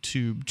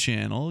YouTube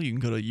channel. You can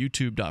go to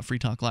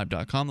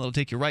youtube.freetalklive.com. That'll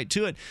take you right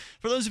to it.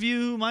 For those of you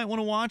who might want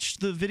to watch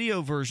the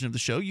video version of the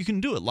show, you can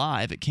do it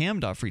live at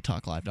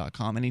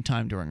cam.freetalklive.com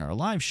anytime during our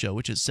live show,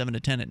 which is 7 to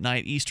 10 at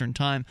night Eastern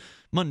Time,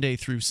 Monday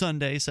through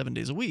Sunday, 7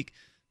 days a week.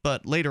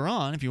 But later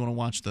on, if you want to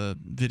watch the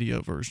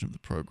video version of the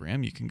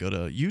program, you can go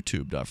to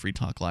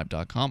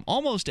youtube.freetalklive.com.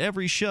 Almost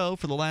every show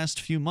for the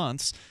last few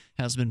months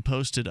has been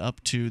posted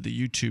up to the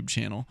YouTube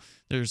channel.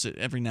 There's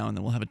every now and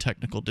then we'll have a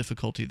technical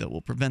difficulty that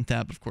will prevent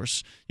that. But of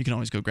course, you can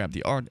always go grab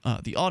the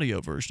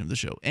audio version of the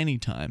show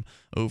anytime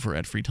over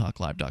at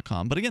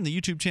freetalklive.com. But again,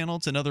 the YouTube channel,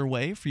 it's another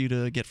way for you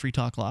to get Free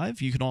Talk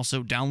Live. You can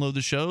also download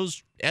the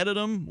shows, edit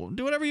them,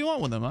 do whatever you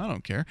want with them. I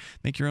don't care.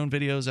 Make your own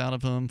videos out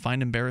of them.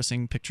 Find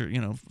embarrassing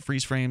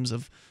freeze frames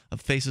of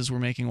faces we're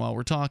making while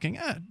we're talking.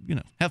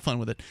 Have fun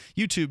with it.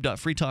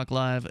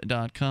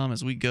 youtube.freetalklive.com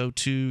as we go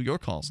to your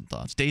calls and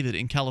thoughts. David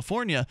in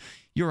California,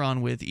 you're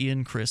on with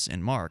Ian, Chris,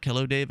 and Mark.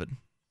 Hello, David.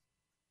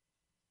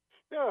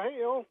 Yeah,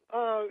 hey,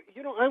 I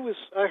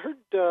heard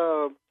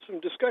some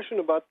discussion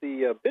about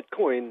the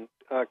Bitcoin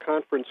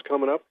conference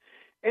coming up,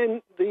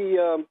 and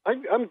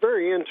I'm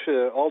very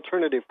into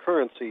alternative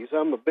currencies.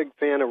 I'm a big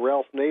fan of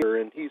Ralph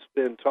Nader, and he's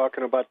been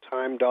talking about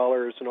time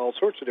dollars and all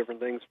sorts of different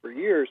things for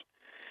years.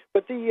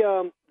 But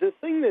the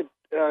thing that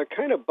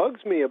kind of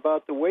bugs me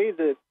about the way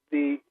that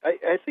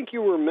I think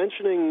you were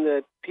mentioning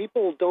that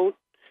people don't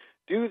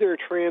do their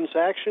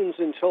transactions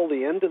until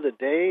the end of the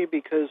day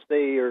because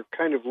they are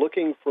kind of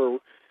looking for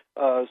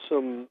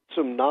some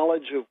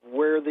knowledge of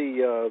where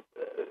the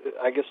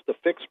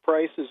fixed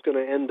price is going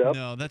to end up.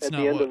 No, that's at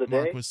not the end what of the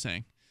Mark day. was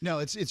saying. No,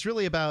 it's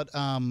really about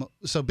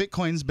so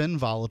Bitcoin's been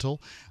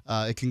volatile.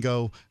 It can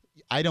go.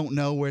 I don't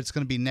know where it's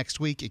going to be next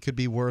week. It could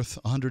be worth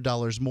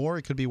 $100 more.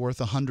 It could be worth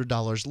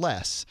 $100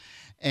 less.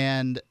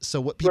 And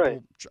so what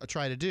people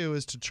try to do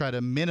is to try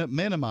to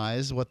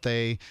minimize what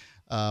they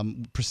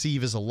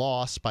perceive as a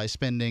loss by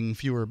spending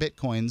fewer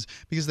Bitcoins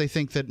because they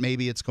think that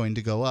maybe it's going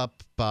to go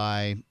up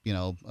by,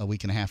 a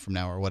week and a half from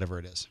now or whatever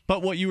it is.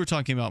 But what you were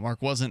talking about,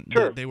 Mark, wasn't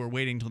that they were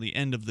waiting till the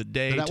end of the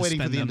day. They're not to waiting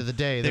for spend the them. end of the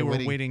day. They were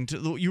waiting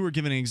to. You were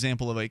giving an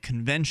example of a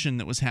convention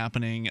that was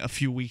happening a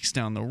few weeks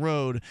down the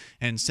road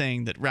and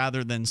saying that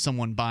rather than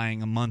someone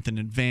buying a month in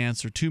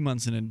advance or 2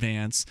 months in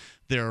advance,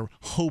 they're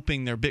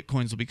hoping their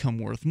Bitcoins will become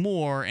worth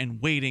more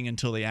and waiting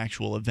until the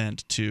actual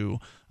event to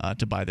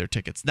buy their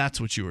tickets. That's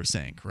what you were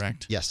saying,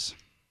 correct? Yes.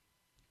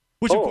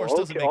 Which, of course,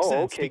 doesn't make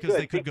sense because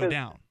they could go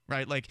down,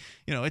 right?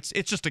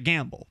 It's just a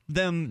gamble.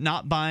 Them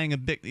not buying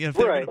if they're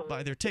going to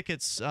buy their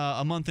tickets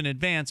a month in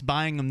advance,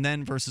 buying them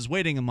then versus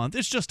waiting a month,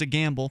 it's just a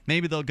gamble.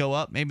 Maybe they'll go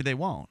up, maybe they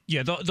won't.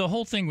 Yeah, the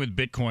whole thing with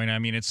Bitcoin, I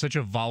mean, it's such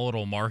a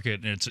volatile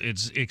market, and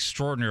it's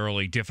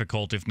extraordinarily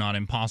difficult, if not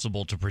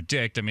impossible, to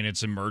predict. I mean,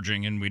 it's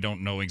emerging, and we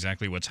don't know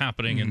exactly what's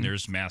happening, and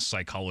there's mass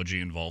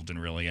psychology involved in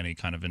really any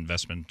kind of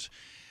investment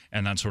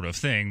and that sort of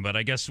thing. But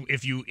I guess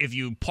if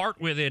you part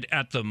with it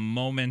at the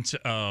moment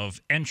of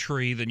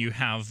entry, then you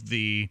have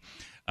the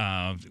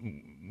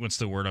what's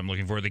the word I'm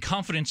looking for? The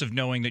confidence of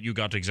knowing that you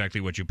got exactly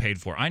what you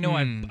paid for. I know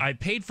I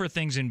paid for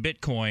things in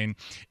Bitcoin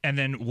and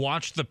then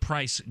watched the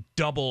price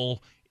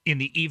double in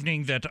the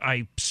evening that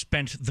I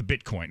spent the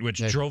Bitcoin,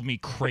 which drove me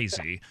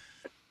crazy.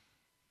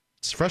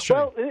 It's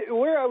frustrating. Well,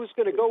 where I was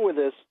going to go with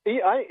this,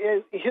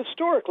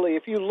 historically,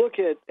 if you look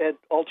at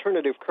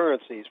alternative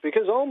currencies,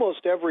 because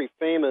almost every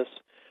famous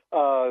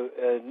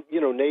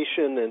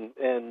nation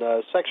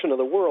and section of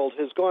the world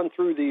has gone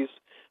through these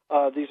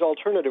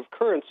alternative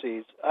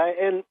currencies,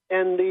 and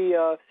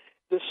the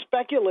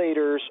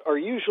speculators are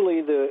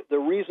usually the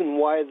reason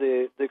why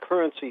the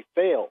currency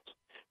fails.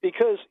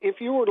 Because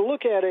if you were to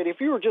look at it, if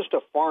you were just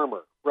a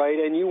farmer, right,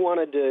 and you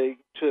wanted to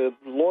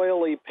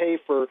loyally pay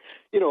for,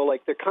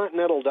 like the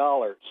continental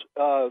dollars,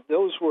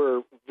 those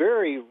were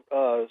very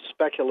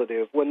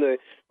speculative. When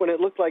it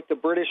looked like the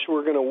British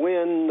were going to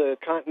win, the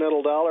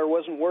continental dollar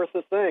wasn't worth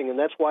a thing, and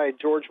that's why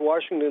George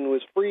Washington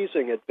was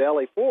freezing at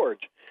Valley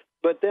Forge.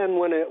 But then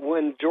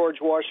when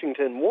George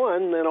Washington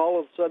won, then all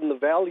of a sudden the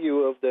value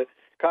of the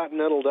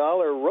continental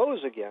dollar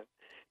rose again.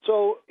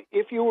 So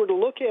if you were to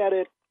look at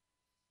it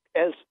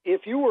as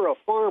if you were a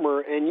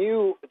farmer and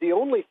the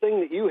only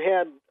thing that you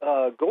had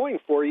going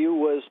for you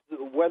was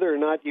whether or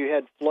not you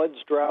had floods,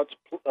 droughts,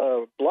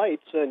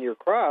 blights on your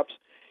crops,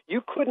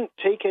 you couldn't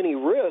take any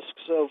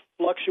risks of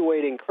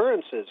fluctuating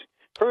currencies.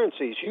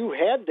 You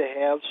had to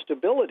have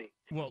stability.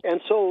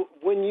 And so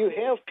when you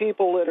have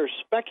people that are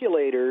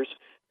speculators,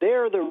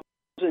 they're the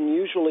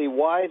usually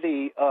why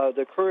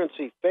the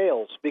currency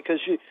fails, because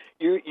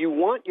you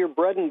want your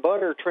bread and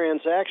butter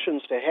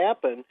transactions to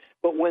happen,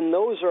 but when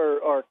those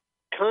are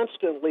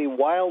constantly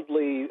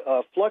wildly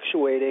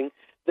fluctuating,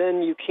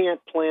 then you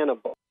can't plan a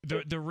budget.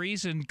 The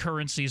reason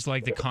currencies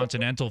like the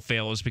Continental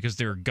fail is because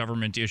they're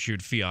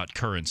government-issued fiat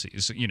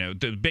currencies. You know,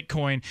 the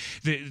Bitcoin,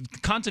 the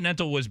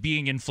Continental was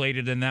being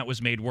inflated, and that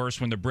was made worse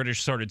when the British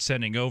started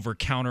sending over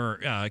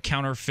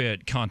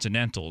counterfeit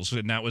Continentals,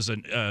 and that was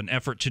an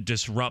effort to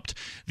disrupt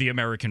the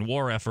American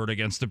war effort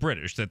against the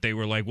British, that they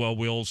were like, well,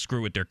 we'll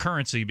screw with their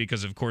currency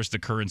because, of course, the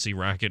currency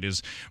racket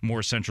is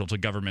more central to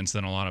governments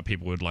than a lot of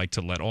people would like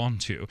to let on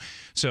to.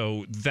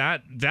 So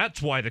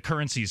that's why the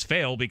currencies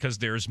fail, because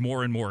there's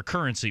more and more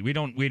currency. We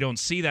don't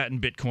see that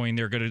in Bitcoin.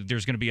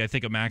 There's going to be, I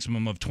think, a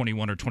maximum of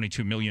 21 or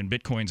 22 million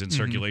Bitcoins in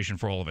circulation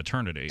for all of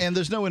eternity. And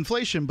there's no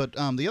inflation, but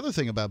the other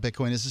thing about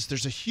Bitcoin is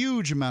there's a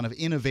huge amount of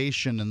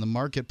innovation in the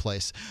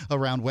marketplace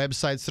around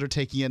websites that are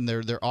taking in.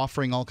 They're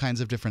offering all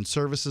kinds of different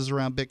services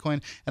around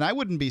Bitcoin, and I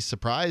wouldn't be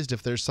surprised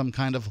if there's some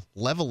kind of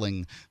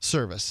leveling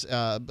service,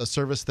 a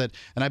service that,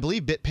 and I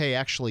believe BitPay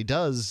actually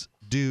does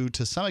do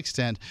to some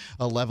extent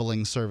a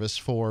leveling service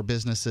for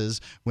businesses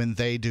when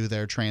they do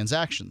their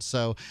transactions.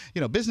 So,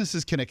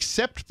 businesses can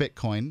accept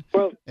Bitcoin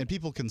and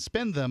people can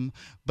spend them,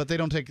 but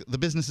the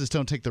businesses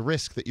don't take the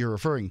risk that you're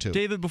referring to.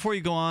 David, before you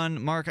go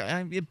on, Mark,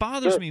 it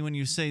bothers me when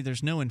you say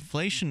there's no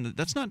inflation.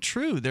 That's not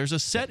true. There's a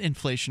set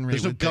inflation rate.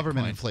 There's no with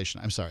government Bitcoin.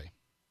 inflation. I'm sorry.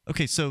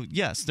 Okay, so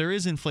yes, there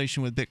is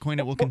inflation with Bitcoin.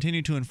 It will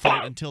continue to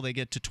inflate until they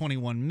get to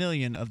 21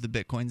 million of the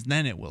Bitcoins.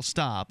 Then it will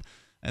stop.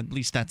 At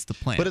least that's the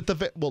plan. But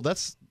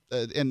that's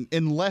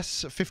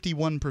unless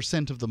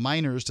 51% of the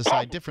miners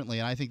decide differently,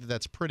 and I think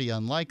that's pretty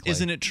unlikely.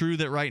 Isn't it true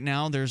that right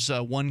now there's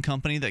one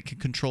company that can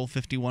control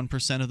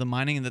 51% of the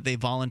mining, and that they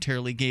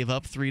voluntarily gave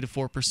up 3 to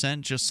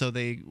 4% just so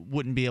they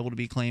wouldn't be able to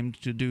be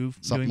claimed to doing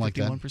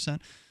 51%?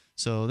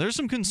 So there's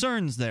some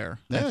concerns there.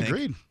 Yeah, I think.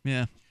 Agreed.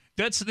 Yeah.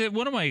 That's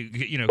one of my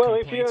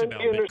complaints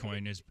about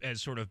Bitcoin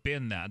has sort of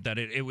been that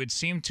it would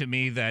seem to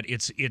me that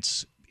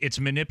it's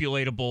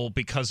manipulatable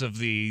because of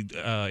the,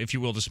 if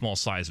you will, the small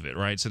size of it,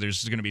 right? So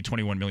there's going to be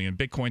 21 million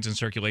Bitcoins in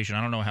circulation.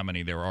 I don't know how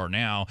many there are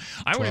now.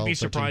 I wouldn't be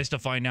surprised to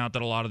find out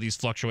that a lot of these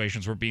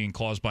fluctuations were being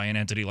caused by an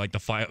entity like the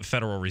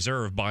Federal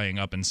Reserve buying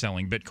up and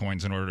selling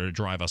Bitcoins in order to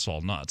drive us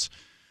all nuts.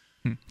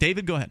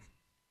 David, go ahead.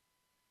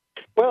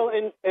 Well,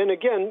 and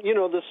again,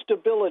 the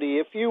stability.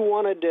 If you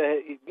wanted to,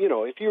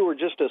 if you were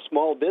just a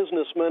small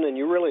businessman and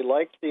you really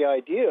liked the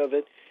idea of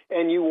it,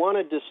 and you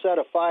wanted to set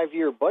a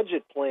 5-year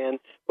budget plan,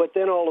 but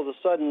then all of a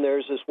sudden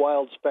there's this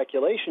wild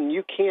speculation,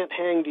 you can't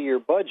hang to your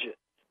budget.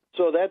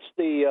 So that's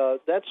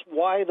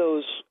why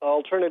those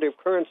alternative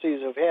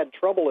currencies have had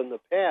trouble in the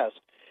past.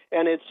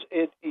 And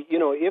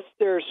if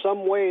there's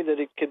some way that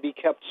it could be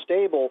kept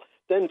stable,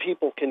 then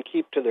people can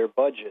keep to their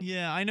budget.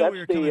 Yeah, I know where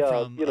you're coming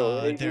from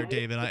there,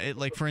 David.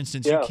 Like, for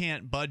instance, you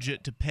can't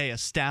budget to pay a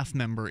staff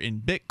member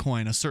in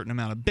Bitcoin a certain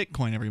amount of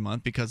Bitcoin every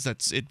month because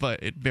it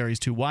varies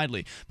too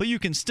widely. But you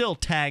can still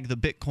tag the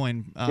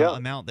Bitcoin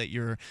amount that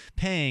you're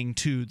paying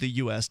to the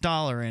U.S.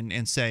 dollar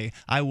and say,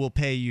 I will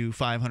pay you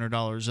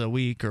 $500 a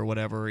week or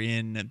whatever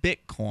in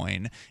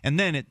Bitcoin, and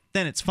then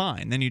it's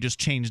fine. Then you just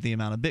change the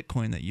amount of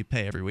Bitcoin that you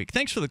pay every week.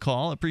 Thanks for the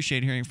call.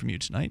 Appreciate hearing from you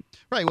tonight.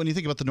 Right. When you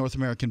think about the North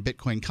American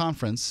Bitcoin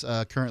Conference,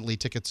 currently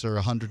tickets are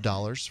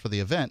 $100 for the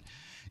event.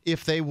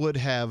 If they would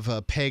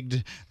have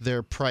pegged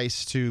their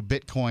price to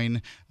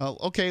Bitcoin,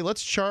 okay,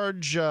 let's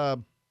charge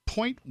 0.1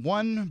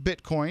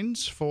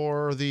 Bitcoins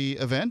for the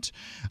event,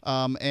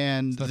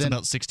 and that's then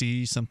about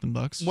 60-something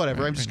bucks.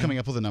 Whatever, I'm just coming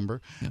up with a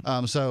number.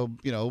 Yeah. So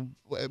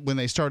when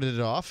they started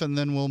it off, and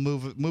then we'll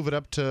move it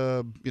up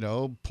to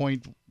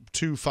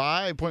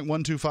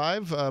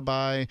 0.125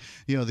 by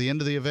the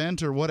end of the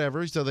event or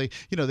whatever. So they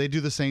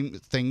do the same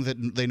thing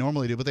that they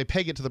normally do, but they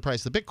peg it to the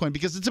price of the Bitcoin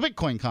because it's a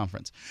Bitcoin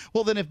conference.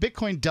 Well, then if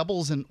Bitcoin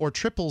doubles or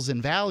triples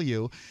in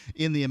value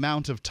in the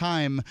amount of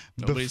time,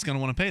 nobody's going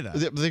to want to pay that.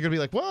 They're going to be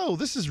like, whoa,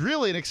 this is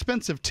really an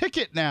expensive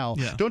ticket now.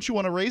 Yeah. Don't you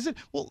want to raise it?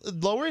 Well,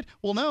 lower it?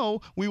 Well,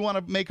 no, we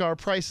want to make our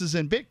prices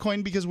in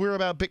Bitcoin because we're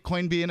about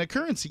Bitcoin being a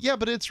currency. Yeah,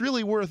 but it's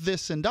really worth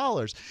this in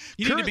dollars.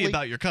 You need to be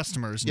about your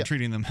customers and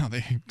treating them how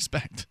they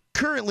expect.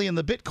 Currently in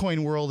the Bitcoin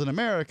world in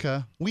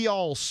America, we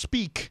all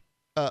speak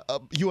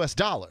U.S.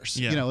 dollars.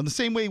 Yeah. In the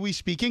same way we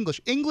speak English.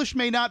 English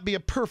may not be a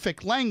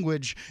perfect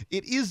language.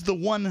 It is the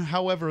one,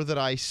 however, that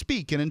I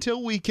speak. And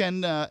until we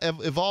can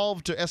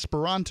evolve to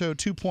Esperanto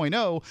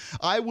 2.0,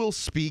 I will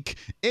speak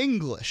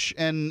English.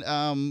 And,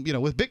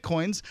 with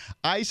Bitcoins,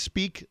 I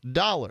speak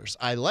dollars.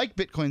 I like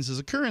Bitcoins as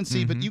a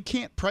currency, but you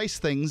can't price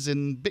things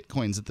in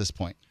Bitcoins at this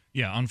point.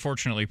 Yeah,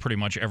 unfortunately, pretty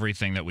much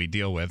everything that we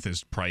deal with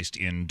is priced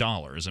in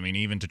dollars. I mean,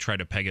 even to try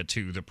to peg it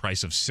to the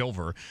price of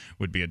silver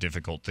would be a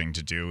difficult thing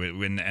to do.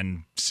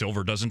 And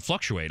silver doesn't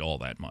fluctuate all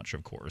that much,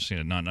 of course.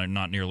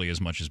 Not nearly as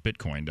much as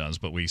Bitcoin does,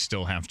 but we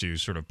still have to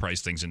sort of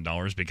price things in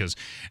dollars because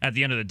at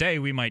the end of the day,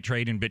 we might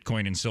trade in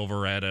Bitcoin and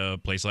silver at a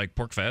place like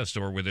PorkFest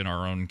or within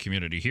our own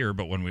community here.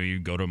 But when we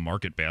go to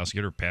Market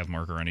Basket or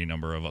Pathmark or any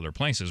number of other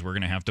places, we're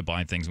going to have to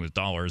buy things with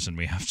dollars, and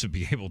we have to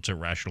be able to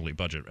rationally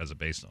budget as a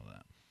based on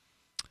that.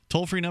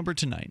 Toll-free number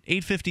tonight,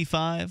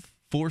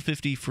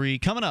 855-450-FREE.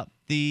 Coming up,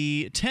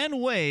 the 10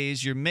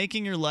 ways you're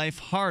making your life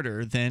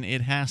harder than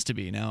it has to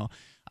be. Now,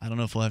 I don't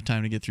know if we'll have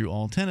time to get through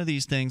all 10 of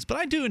these things, but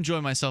I do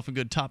enjoy myself a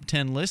good top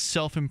 10 list,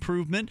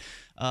 self-improvement.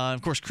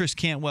 Of course, Chris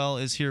Cantwell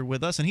is here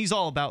with us, and he's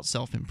all about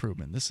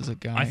self-improvement. This is a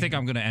guy. I think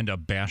I'm going to end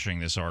up bashing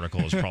this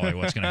article is probably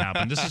what's going to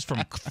happen. This is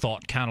from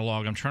Thought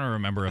Catalog. I'm trying to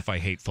remember if I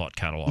hate Thought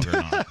Catalog or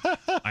not.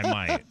 I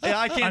might. Yeah,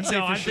 I can't say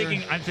for sure.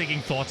 I'm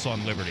thinking Thoughts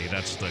on Liberty.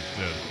 That's the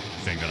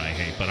thing that I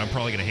hate, but I'm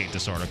probably going to hate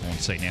this article and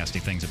say nasty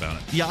things about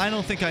it. Yeah, I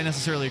don't think I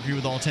necessarily agree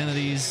with all 10 of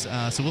these,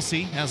 so we'll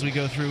see as we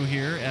go through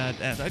here.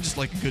 I just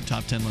like a good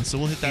top 10 list, so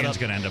we'll hit that Ian's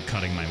up. going to end up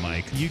cutting my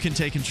mic. You can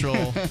take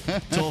control.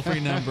 Toll-free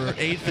number,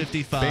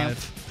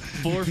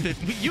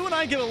 855-450. You and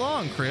I get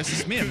along, Chris.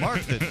 It's me and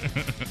Mark that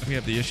we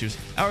have the issues.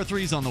 Hour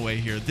 3's on the way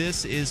here.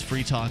 This is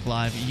Free Talk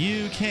Live.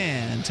 You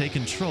can take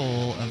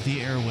control of the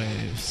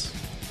airwaves.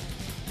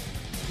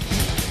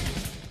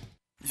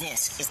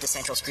 This is the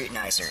Central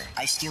Scrutinizer.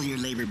 I steal your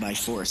labor by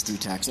force through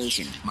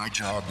taxation. My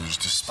job is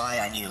to spy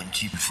on you and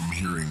keep you from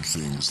hearing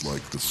things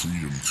like the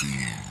Freedom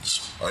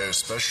Fiends. I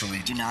especially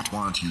do not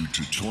want you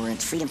to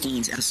torrent Freedom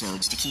Fiends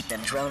episodes to keep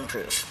them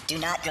drone-proof. Do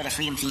not go to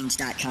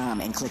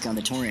freedomfiends.com and click on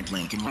the torrent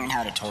link and learn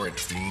how to torrent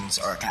Fiends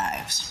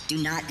archives.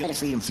 Do not go to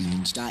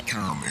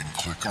freedomfiends.com and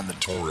click on the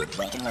torrent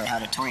link and learn how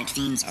to torrent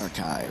Fiends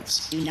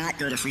archives. Do not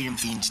go to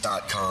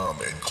freedomfiends.com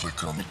and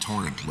click on the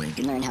torrent link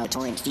and learn how to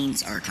torrent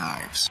Fiends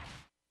archives.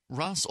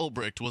 Ross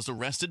Ulbricht was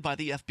arrested by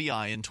the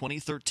FBI in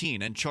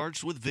 2013 and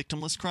charged with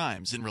victimless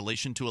crimes in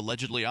relation to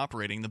allegedly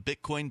operating the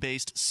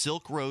Bitcoin-based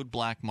Silk Road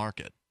black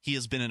market. He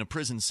has been in a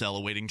prison cell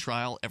awaiting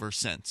trial ever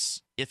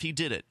since. If he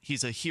did it,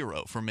 he's a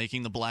hero for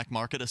making the black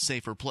market a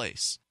safer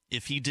place.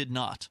 If he did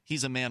not,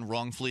 he's a man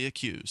wrongfully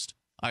accused.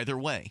 Either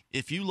way,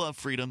 if you love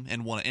freedom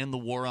and want to end the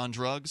war on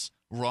drugs,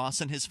 Ross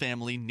and his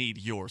family need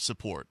your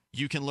support.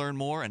 You can learn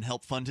more and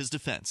help fund his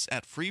defense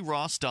at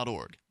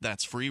freeross.org.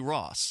 That's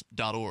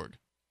freeross.org.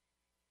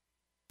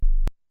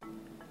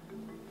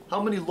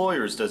 How many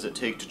lawyers does it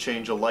take to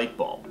change a light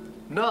bulb?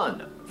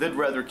 None. They'd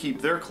rather keep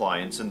their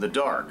clients in the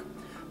dark.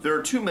 There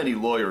are too many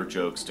lawyer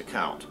jokes to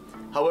count.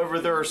 However,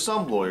 there are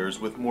some lawyers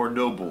with more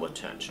noble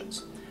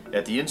intentions.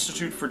 At the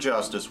Institute for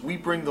Justice, we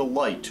bring the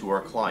light to our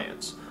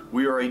clients.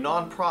 We are a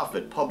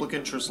non-profit public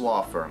interest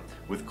law firm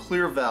with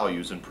clear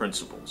values and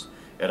principles.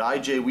 At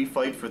IJ, we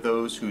fight for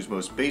those whose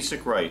most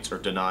basic rights are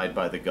denied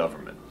by the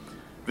government.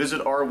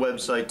 Visit our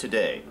website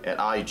today at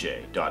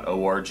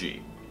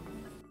ij.org.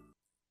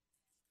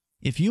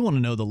 If you want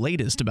to know the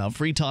latest about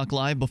Free Talk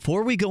Live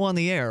before we go on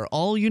the air,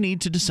 all you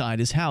need to decide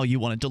is how you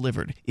want it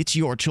delivered. It's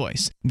your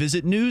choice.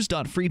 Visit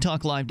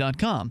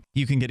news.freetalklive.com.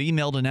 You can get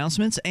emailed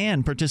announcements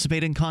and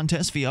participate in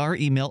contests via our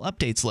email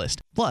updates list.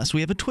 Plus,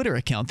 we have a Twitter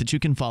account that you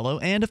can follow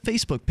and a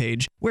Facebook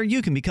page where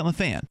you can become a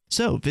fan.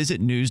 So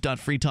visit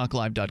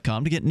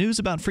news.freetalklive.com to get news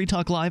about Free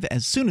Talk Live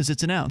as soon as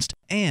it's announced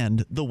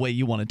and the way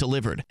you want it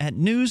delivered at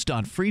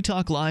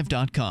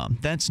news.freetalklive.com.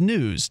 That's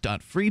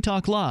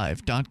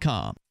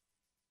news.freetalklive.com.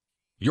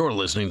 You're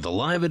listening to the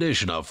live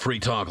edition of Free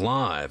Talk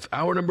Live.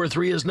 Hour number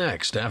 3 is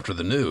next after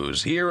the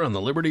news here on the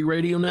Liberty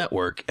Radio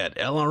Network at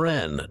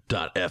LRN.FM.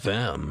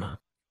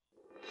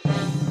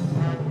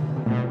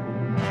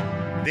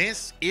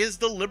 This is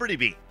the Liberty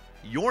Beat,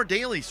 your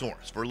daily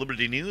source for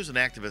Liberty news and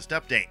activist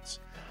updates.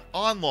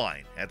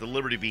 Online at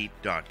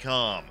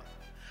thelibertybeat.com.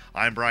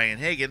 I'm Brian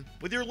Hagan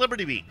with your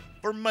Liberty Beat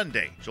for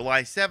Monday,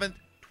 July 7th,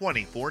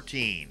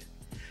 2014.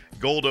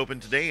 Gold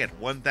opened today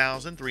at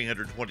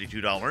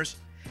 $1,322.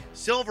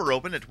 Silver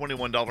opened at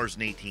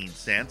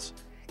 $21.18,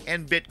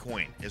 and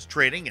Bitcoin is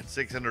trading at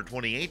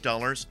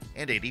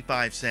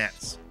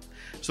 $628.85.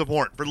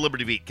 Support for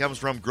Liberty Beat comes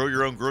from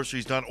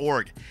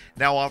GrowYourOwnGroceries.org,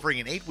 now offering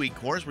an 8-week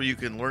course where you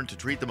can learn to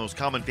treat the most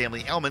common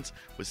family ailments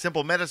with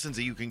simple medicines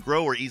that you can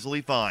grow or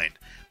easily find.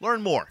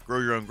 Learn more,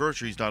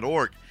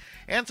 GrowYourOwnGroceries.org.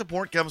 And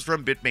support comes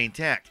from Bitmain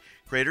Tech,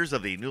 creators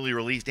of the newly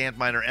released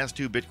Antminer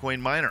S2 Bitcoin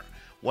miner.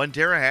 1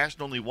 terahash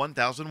and only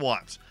 1,000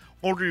 watts.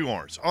 Order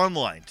yours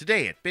online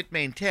today at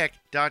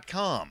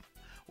bitmaintech.com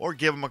or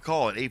give them a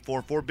call at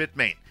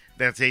 844-BITMAIN.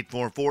 That's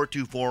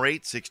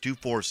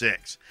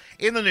 844-248-6246.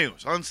 In the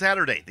news, on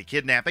Saturday, the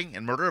kidnapping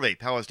and murder of a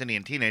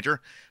Palestinian teenager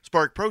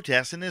sparked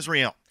protests in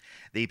Israel.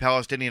 The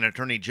Palestinian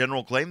Attorney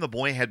General claimed the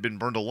boy had been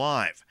burned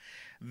alive.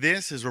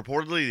 This is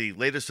reportedly the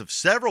latest of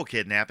several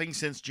kidnappings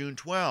since June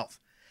 12th.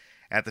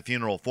 At the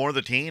funeral for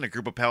the teen, a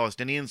group of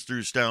Palestinians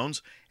threw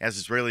stones as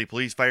Israeli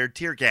police fired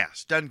tear gas,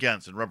 stun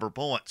guns, and rubber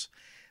bullets.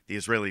 The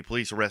Israeli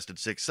police arrested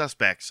 6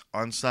 suspects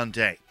on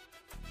Sunday.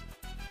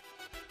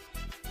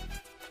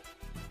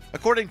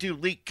 According to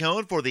leaked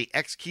code for the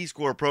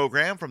X-Keyscore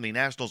program from the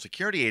National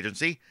Security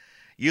Agency,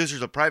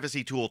 users of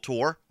Privacy Tool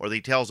Tor, or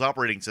the Tails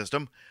operating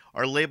system,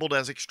 are labeled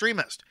as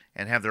extremist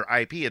and have their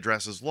IP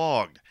addresses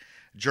logged.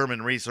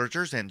 German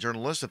researchers and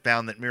journalists have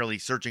found that merely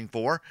searching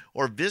for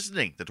or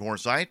visiting the Tor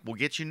site will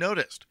get you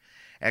noticed.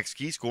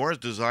 X-Keyscore is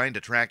designed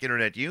to track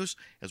internet use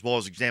as well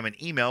as examine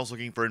emails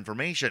looking for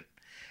information.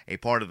 A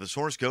part of the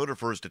source code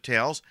refers to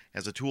Tails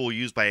as a tool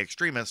used by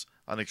extremists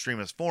on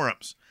extremist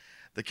forums.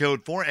 The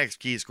code 4X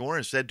keyscore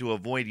is said to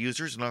avoid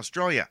users in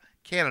Australia,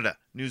 Canada,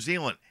 New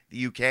Zealand,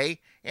 the UK,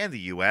 and the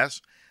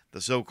US,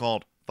 the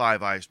so-called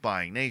Five Eyes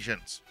spying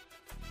nations.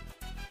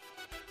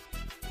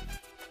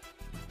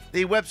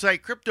 The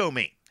website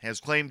CryptoMe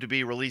has claimed to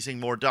be releasing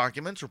more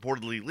documents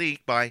reportedly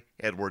leaked by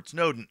Edward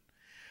Snowden.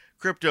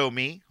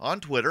 CryptoMe on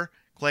Twitter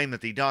claimed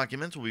that the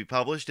documents will be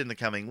published in the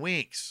coming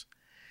weeks.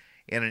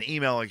 In an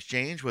email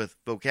exchange with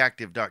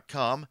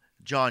Vocactive.com,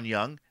 John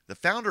Young, the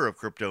founder of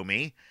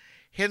CryptoMe,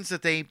 hints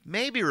that they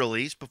may be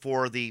released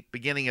before the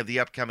beginning of the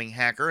upcoming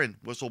hacker and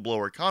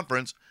whistleblower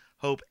conference,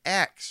 Hope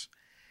X.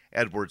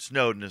 Edward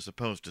Snowden is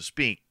supposed to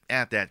speak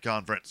at that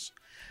conference.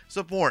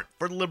 Support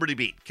for Liberty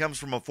Beat comes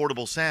from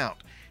Affordable Sound,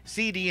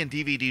 CD and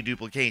DVD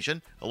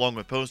duplication, along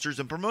with posters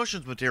and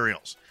promotions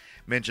materials.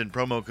 Mention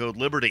promo code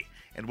LIBERTY,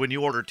 and when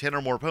you order 10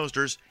 or more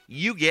posters,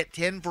 you get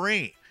 10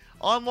 free.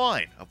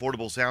 Online,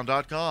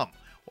 affordablesound.com,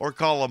 or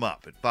call them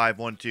up at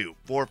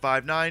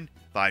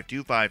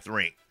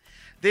 512-459-5253.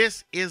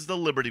 This is the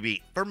Liberty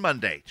Beat for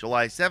Monday,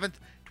 July 7th,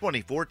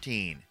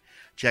 2014.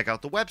 Check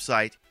out the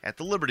website at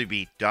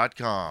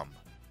thelibertybeat.com.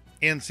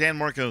 In San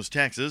Marcos,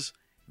 Texas,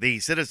 the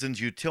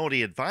Citizens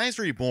Utility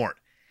Advisory Board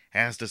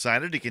has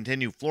decided to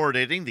continue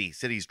fluoridating the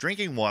city's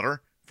drinking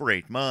water for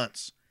 8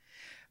 months.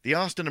 The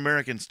Austin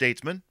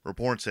American-Statesman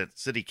reports that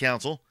City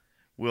Council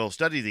will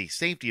study the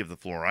safety of the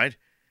fluoride.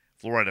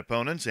 Fluoride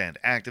opponents and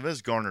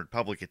activists garnered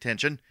public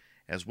attention,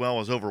 as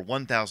well as over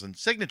 1,000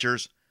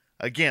 signatures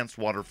against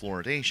water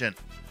fluoridation.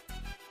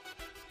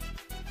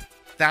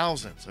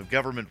 Thousands of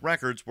government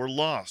records were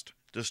lost,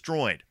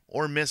 destroyed,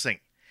 or missing,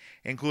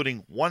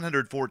 including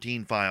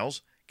 114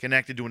 files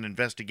connected to an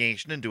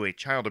investigation into a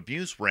child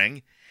abuse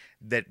ring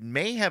that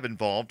may have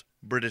involved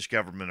British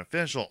government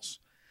officials.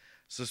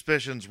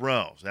 Suspicions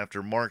rose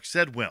after Mark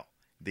Sedwill,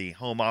 the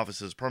Home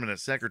Office's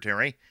permanent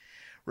secretary,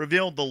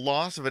 revealed the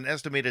loss of an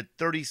estimated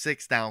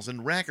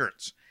 36,000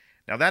 records.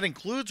 Now, that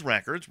includes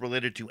records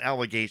related to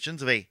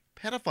allegations of a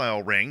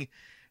pedophile ring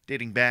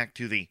dating back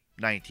to the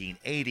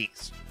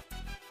 1980s.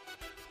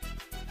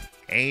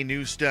 A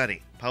new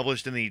study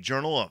published in the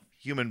Journal of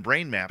Human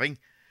Brain Mapping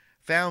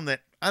found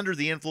that under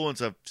the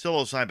influence of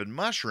psilocybin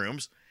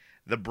mushrooms,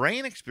 the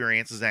brain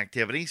experiences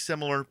activity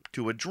similar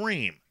to a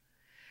dream.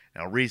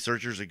 Now,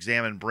 researchers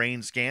examined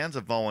brain scans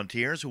of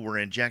volunteers who were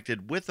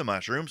injected with the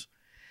mushrooms.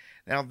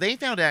 Now, they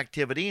found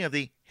activity of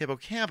the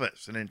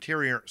hippocampus and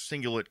anterior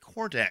cingulate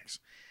cortex,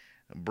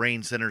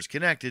 brain centers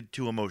connected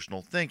to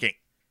emotional thinking.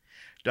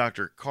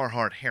 Dr.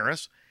 Carhart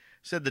Harris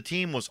said the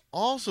team was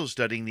also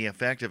studying the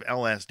effect of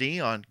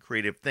LSD on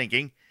creative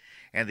thinking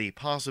and the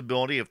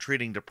possibility of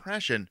treating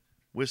depression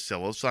with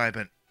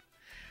psilocybin.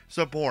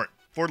 Support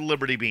for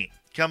Liberty Beat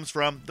comes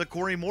from The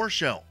Corey Moore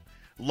Show,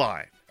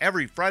 live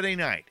every Friday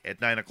night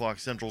at 9 o'clock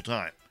Central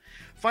Time.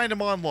 Find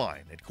him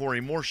online at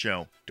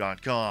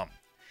CoreyMooreShow.com.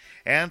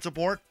 And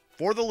support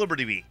for the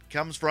Liberty Beat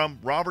comes from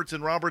Roberts &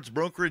 Roberts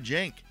Brokerage,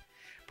 Inc.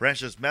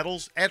 Precious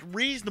metals at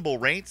reasonable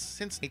rates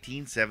since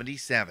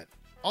 1977.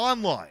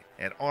 Online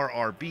at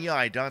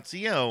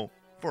rrbi.co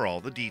for all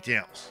the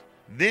details.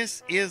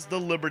 This is the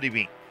Liberty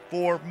Beat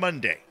for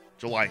Monday,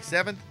 July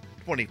 7th,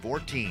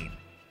 2014.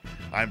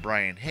 I'm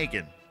Brian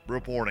Hagan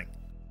reporting.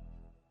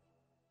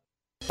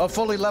 A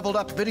fully leveled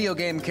up video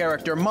game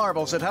character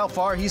marvels at how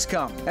far he's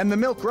come, and the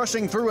milk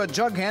rushing through a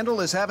jug handle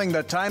is having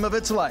the time of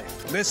its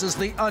life. This is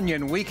the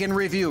Onion Week in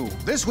Review.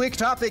 This week,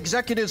 top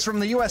executives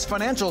from the U.S.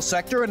 financial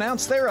sector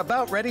announced they're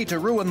about ready to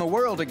ruin the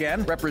world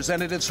again.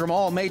 Representatives from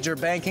all major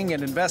banking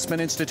and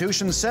investment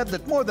institutions said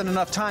that more than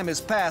enough time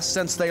has passed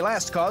since they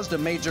last caused a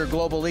major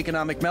global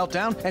economic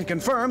meltdown, and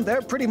confirmed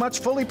they're pretty much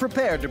fully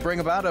prepared to bring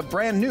about a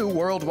brand new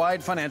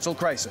worldwide financial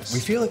crisis.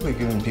 We feel like we've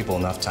given people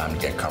enough time to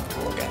get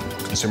comfortable again.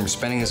 Consumer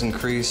spending has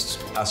increased.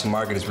 Housing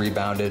market has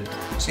rebounded.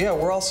 So yeah,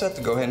 we're all set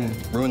to go ahead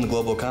and ruin the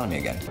global economy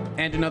again.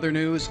 And in other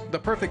news, the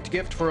perfect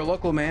gift for a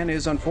local man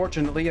is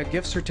unfortunately a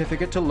gift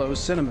certificate to Lowe's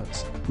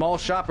Cinemas. Mall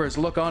shoppers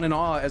look on in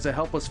awe as a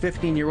helpless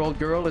 15-year-old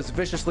girl is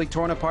viciously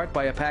torn apart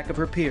by a pack of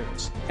her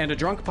peers. And a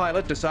drunk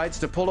pilot decides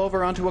to pull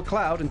over onto a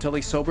cloud until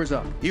he sobers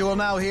up. You will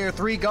now hear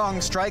 3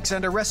 gong strikes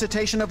and a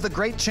recitation of the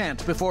great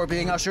chant before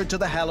being ushered to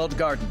the hallowed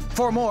garden.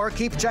 For more,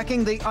 keep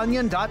checking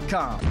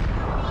theonion.com.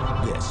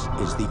 This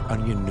is the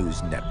Onion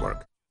News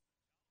Network.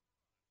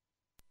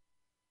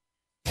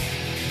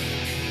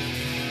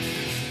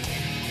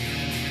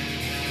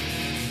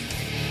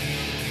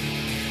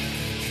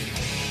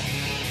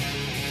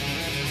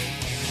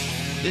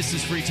 This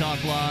is Free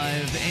Talk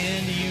Live,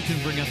 and you can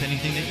bring up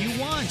anything that you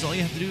want. All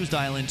you have to do is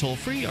dial in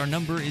toll-free. Our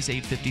number is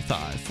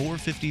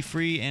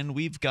 855-450-FREE, and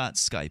we've got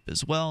Skype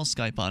as well.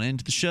 Skype on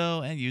into the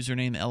show at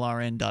username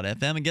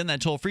LRN.FM. Again,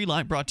 that toll-free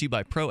line brought to you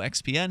by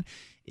ProXPN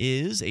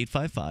is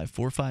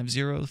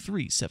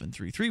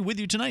 855-450-3733. With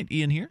you tonight,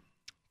 Ian here.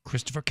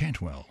 Christopher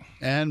Cantwell.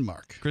 And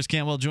Mark. Chris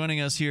Cantwell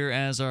joining us here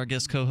as our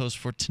guest co-host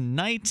for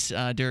tonight.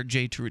 Derek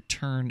J. to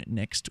return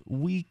next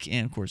week.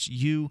 And, of course,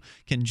 you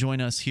can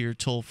join us here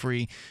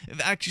toll-free.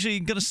 Actually,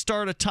 I'm going to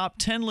start a top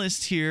 10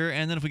 list here,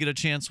 and then if we get a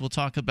chance, we'll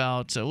talk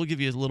about we'll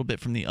give you a little bit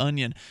from the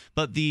Onion.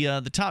 But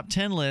the top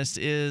 10 list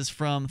is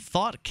from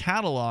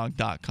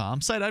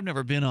thoughtcatalog.com, site I've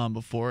never been on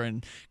before.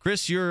 And,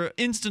 Chris, you're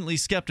instantly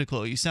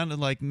skeptical. You sounded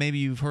like maybe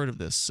you've heard of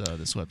this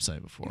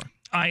website before.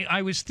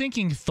 I was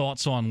thinking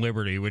Thoughts on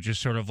Liberty, which is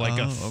sort of like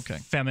a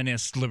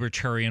feminist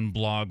libertarian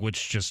blog,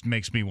 which just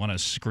makes me want to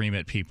scream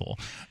at people.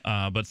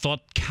 But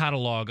Thought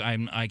Catalog,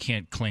 I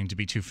can't claim to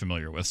be too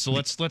familiar with. So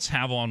let's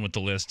have on with the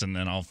list, and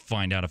then I'll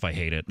find out if I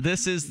hate it.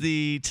 This is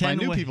the 10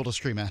 new people to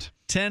scream at.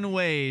 10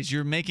 ways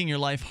you're making your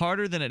life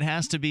harder than it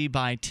has to be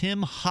by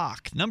Tim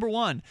Hawk. Number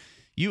 1,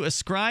 you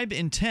ascribe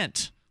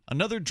intent.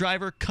 Another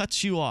driver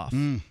cuts you off.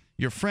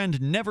 Your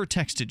friend never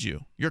texted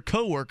you. Your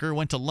coworker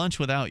went to lunch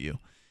without you.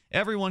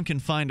 Everyone can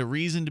find a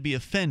reason to be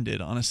offended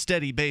on a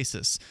steady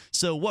basis.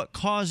 So what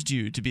caused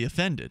you to be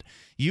offended?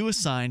 You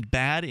assigned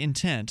bad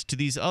intent to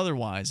these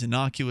otherwise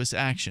innocuous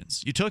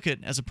actions. You took it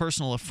as a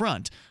personal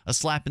affront, a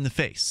slap in the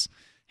face.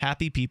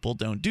 Happy people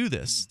don't do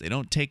this. They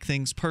don't take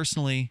things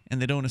personally,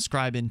 and they don't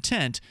ascribe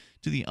intent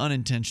to the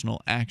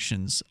unintentional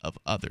actions of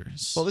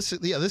others. Well,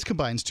 this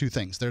combines two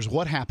things. There's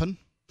what happened,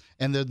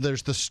 and then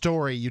there's the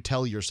story you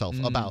tell yourself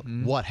about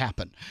what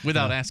happened.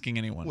 Without asking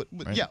anyone.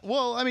 Right? Yeah,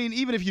 well, I mean,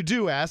 even if you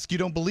do ask, you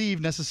don't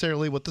believe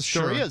necessarily what the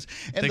story is.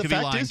 And they the could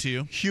fact be lying is, to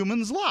you.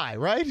 Humans lie,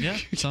 right? Yeah,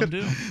 some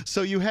do.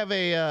 So you have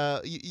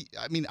I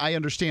mean, I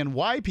understand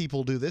why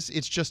people do this.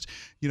 It's just,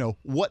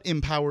 what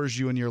empowers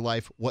you in your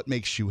life? What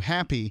makes you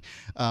happy?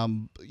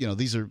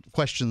 These are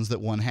questions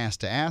that one has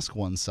to ask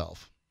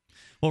oneself.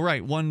 Well,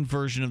 right. One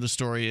version of the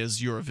story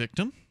is you're a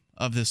victim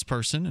of this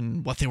person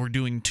and what they were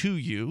doing to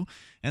you.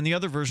 And the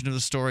other version of the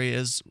story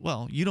is,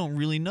 well, you don't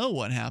really know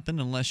what happened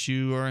unless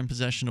you are in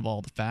possession of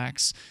all the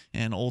facts.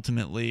 And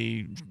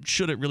ultimately,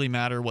 should it really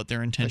matter what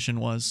their intention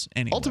was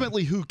anyway?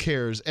 Ultimately, who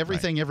cares?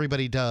 Everything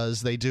everybody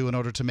does, they do in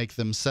order to make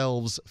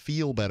themselves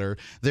feel better.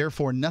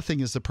 Therefore, nothing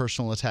is a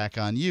personal attack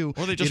on you.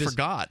 Or they just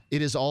forgot.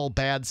 It is all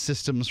bad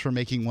systems for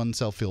making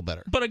oneself feel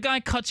better. But a guy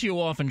cuts you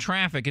off in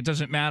traffic. It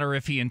doesn't matter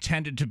if he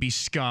intended to be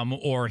scum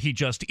or he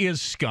just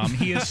is scum.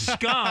 He is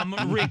scum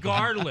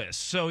regardless.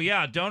 So,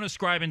 yeah, don't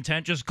ascribe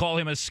intent. Just call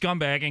him a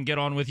scumbag and get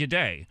on with your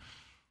day.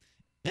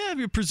 Yeah, if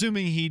you're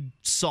presuming he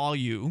saw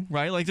you,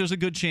 right? Like, there's a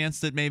good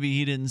chance that maybe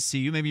he didn't see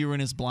you. Maybe you were in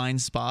his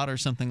blind spot or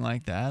something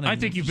like that. I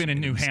think you've been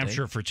in New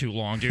Hampshire for too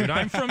long, dude.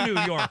 I'm from New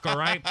York, all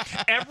right?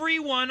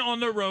 Everyone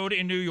on the road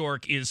in New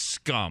York is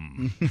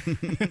scum.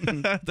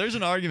 There's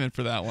an argument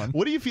for that one.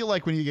 What do you feel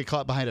like when you get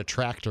caught behind a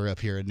tractor up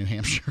here in New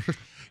Hampshire?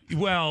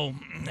 Well,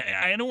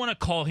 I don't want to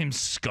call him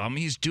scum.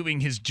 He's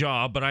doing his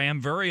job, but I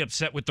am very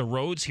upset with the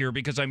roads here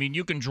because, I mean,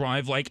 you can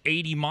drive like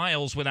 80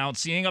 miles without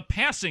seeing a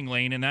passing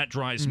lane, and that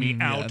drives me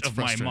out of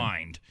my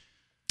mind.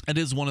 It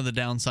is one of the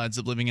downsides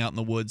of living out in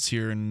the woods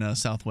here in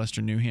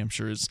southwestern New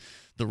Hampshire is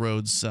the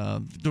roads.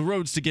 The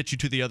roads to get you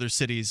to the other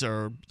cities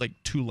are like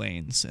 2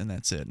 lanes, and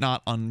that's it.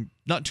 Not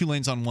 2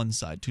 lanes on one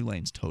side, 2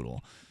 lanes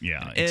total.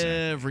 Yeah, exactly.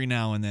 Every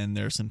now and then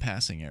there's some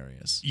passing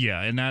areas.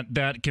 Yeah, and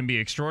that can be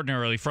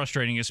extraordinarily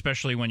frustrating,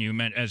 especially when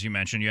as you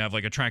mentioned, you have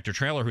like a tractor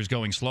trailer who's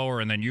going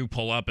slower, and then you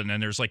pull up, and then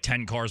there's like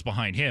 10 cars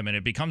behind him, and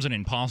it becomes an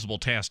impossible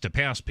task to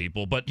pass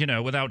people. But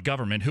without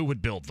government, who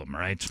would build them,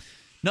 right?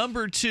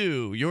 Number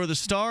 2, you're the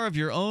star of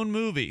your own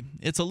movie.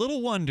 It's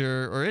little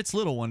wonder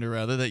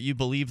that you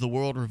believe the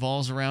world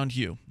revolves around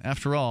you.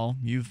 After all,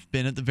 you've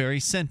been at the very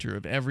center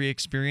of every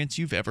experience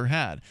you've ever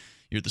had.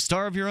 You're the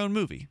star of your own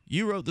movie.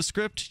 You wrote the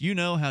script. You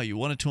know how you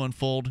want it to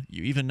unfold.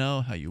 You even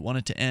know how you want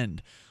it to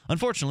end.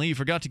 Unfortunately, you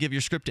forgot to give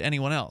your script to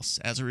anyone else.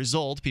 As a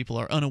result, people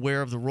are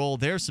unaware of the role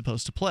they're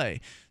supposed to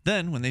play.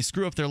 Then, when they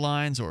screw up their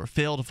lines or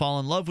fail to fall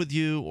in love with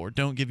you or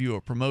don't give you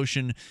a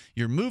promotion,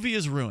 your movie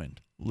is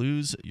ruined.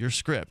 Lose your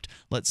script.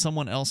 Let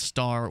someone else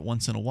star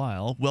once in a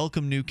while.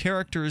 Welcome new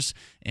characters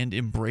and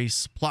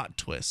embrace plot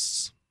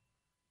twists.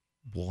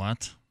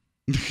 What?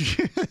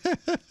 It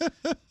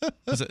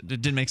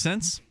didn't make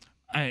sense?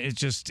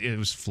 It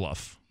was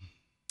fluff.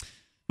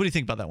 What do you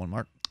think about that one,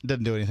 Mark?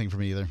 Didn't do anything for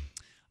me either.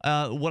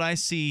 What I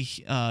see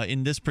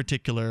in this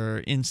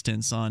particular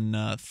instance on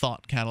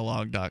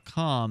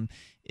thoughtcatalog.com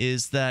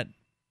is that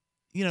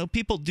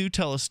people do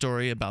tell a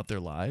story about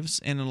their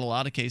lives, and in a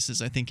lot of cases,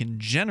 I think in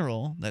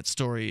general, that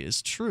story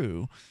is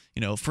true.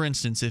 For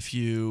instance, if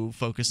you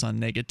focus on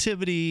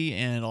negativity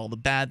and all the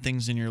bad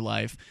things in your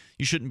life,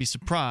 you shouldn't be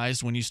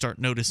surprised when you start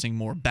noticing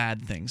more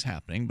bad things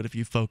happening. But if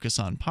you focus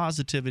on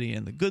positivity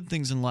and the good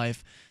things in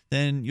life,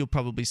 then you'll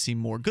probably see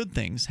more good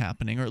things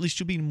happening, or at least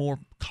you'll be more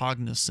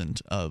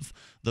cognizant of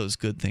those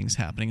good things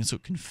happening, and so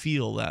it can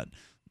feel that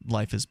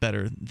life is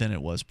better than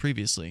it was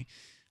previously.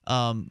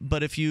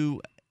 But if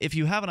you if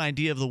you have an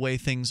idea of the way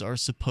things are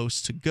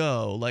supposed to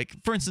go, like,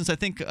 for instance, I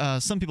think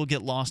some people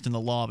get lost in the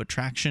law of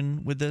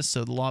attraction with this.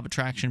 So the law of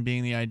attraction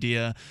being the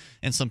idea,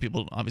 and some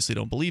people obviously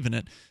don't believe in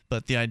it,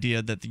 but the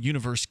idea that the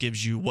universe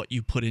gives you what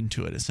you put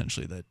into it,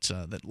 essentially,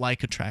 that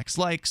like attracts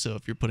like. So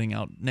if you're putting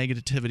out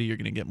negativity, you're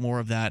going to get more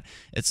of that,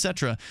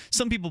 etc.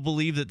 Some people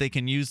believe that they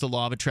can use the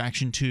law of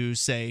attraction to,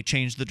 say,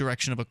 change the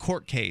direction of a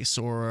court case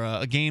or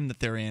a game that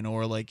they're in,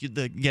 or like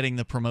getting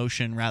the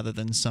promotion rather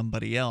than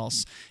somebody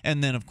else.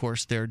 And then, of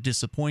course, they're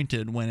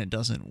disappointed when it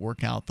doesn't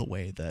work out the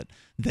way that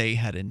they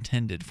had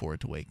intended for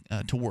it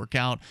to work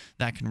out.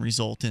 That can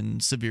result in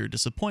severe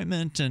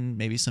disappointment and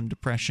maybe some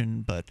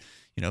depression. But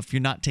if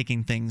you're not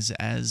taking things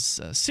as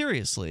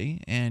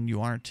seriously and you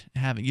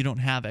don't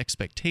have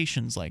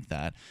expectations like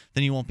that,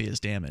 then you won't be as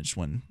damaged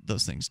when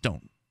those things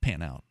don't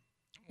pan out.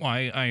 Well,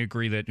 I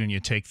agree that when you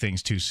take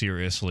things too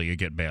seriously, you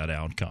get bad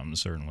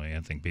outcomes, certainly. I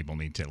think people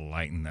need to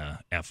lighten the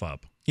F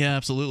up. Yeah,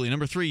 absolutely.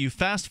 Number 3, you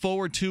fast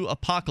forward to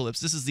apocalypse.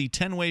 This is the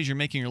 10 ways you're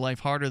making your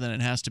life harder than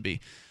it has to be.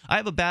 I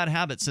have a bad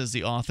habit, says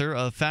the author,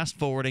 of fast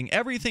forwarding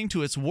everything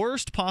to its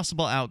worst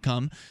possible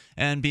outcome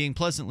and being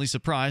pleasantly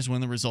surprised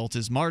when the result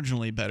is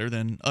marginally better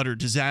than utter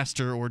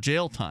disaster or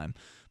jail time.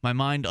 My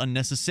mind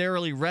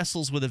unnecessarily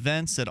wrestles with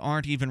events that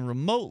aren't even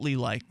remotely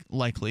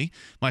likely.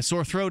 My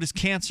sore throat is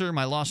cancer.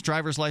 My lost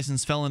driver's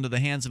license fell into the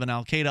hands of an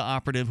Al-Qaeda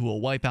operative who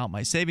will wipe out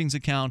my savings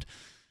account.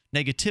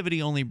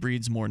 Negativity only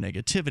breeds more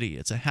negativity.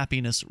 It's a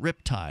happiness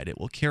riptide. It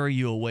will carry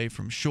you away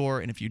from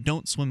shore, and if you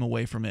don't swim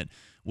away from it,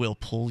 will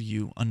pull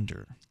you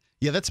under.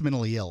 Yeah, that's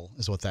mentally ill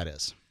is what that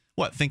is.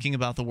 What, thinking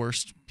about the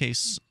worst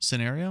case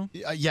scenario?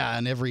 Yeah,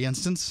 in every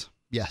instance,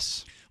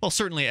 yes. Well,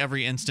 certainly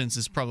every instance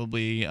is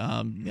probably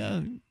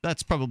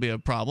that's probably a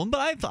problem.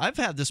 But I've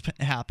had this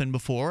happen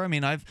before. I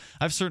mean, I've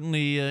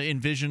certainly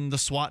envisioned the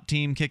SWAT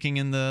team kicking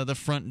in the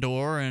front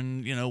door,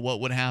 and what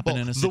would happen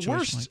in a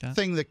situation like that. The worst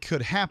thing that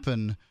could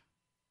happen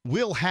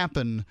will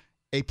happen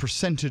a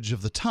percentage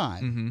of the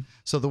time. Mm-hmm.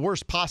 So the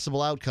worst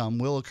possible outcome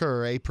will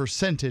occur a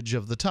percentage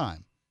of the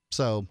time.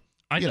 So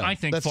I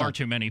think far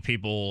too many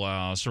people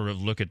sort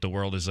of look at the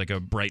world as like a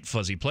bright,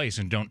 fuzzy place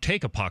and don't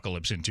take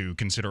apocalypse into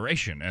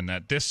consideration. And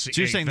that this. So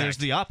you're saying there's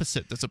the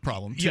opposite that's a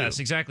problem, too. Yes,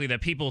 exactly.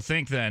 That people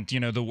think that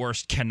the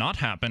worst cannot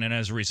happen, and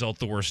as a result,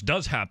 the worst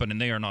does happen,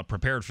 and they are not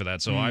prepared for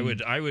that. So I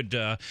would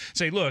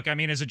say, look, I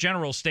mean, as a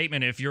general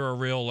statement, if you're a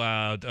real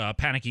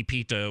panicky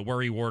Pete,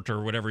 worrywart,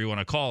 or whatever you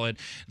want to call it,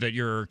 that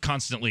you're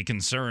constantly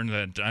concerned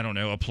that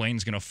a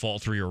plane's going to fall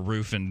through your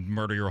roof and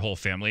murder your whole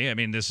family. I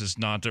mean, this is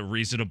not a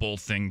reasonable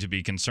thing to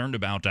be concerned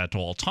about at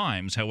all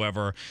times.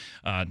 However,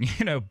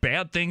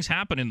 bad things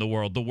happen in the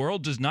world. The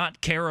world does not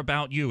care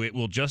about you. It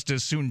will just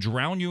as soon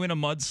drown you in a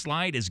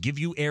mudslide as give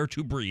you air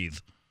to breathe.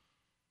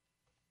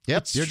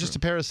 Yep, you're just a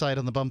parasite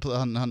on the bump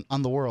on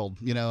the world.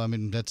 I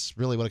mean, that's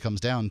really what it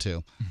comes down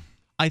to.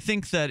 I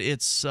think that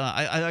it's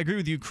I agree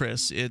with you,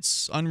 Chris.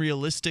 It's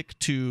unrealistic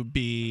to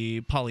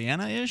be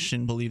Pollyanna-ish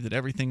and believe that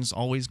everything's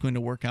always going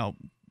to work out,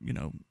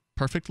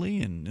 perfectly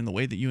and in the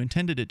way that you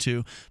intended it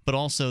to, but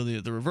also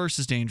the reverse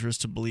is dangerous,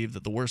 to believe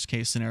that the worst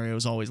case scenario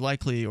is always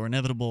likely or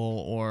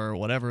inevitable or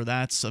whatever.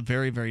 That's a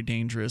very, very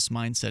dangerous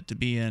mindset to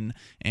be in,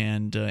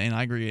 and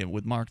I agree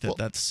with Mark that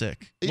that's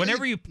sick.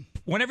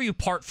 Whenever you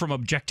part from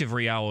objective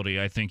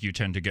reality, I think you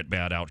tend to get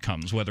bad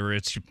outcomes, whether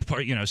it's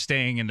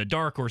staying in the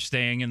dark or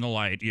staying in the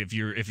light. If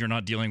you're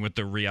not dealing with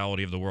the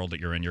reality of the world that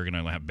you're in, you're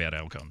going to have bad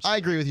outcomes. I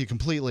agree with you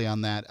completely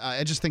on that.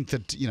 I just think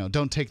that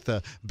don't take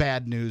the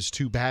bad news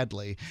too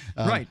badly.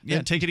 Right.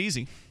 Yeah, take it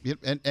easy.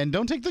 And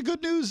don't take the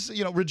good news.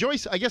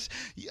 Rejoice. I guess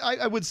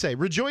I would say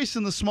rejoice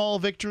in the small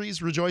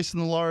victories, rejoice in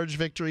the large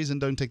victories,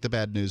 and don't take the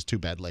bad news too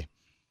badly.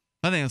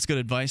 I think that's good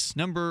advice.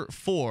 Number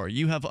 4,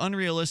 you have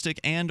unrealistic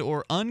and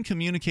or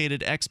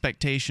uncommunicated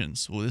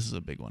expectations. Well, this is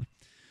a big one.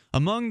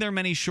 Among their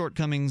many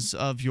shortcomings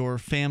of your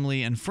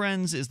family and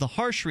friends is the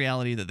harsh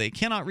reality that they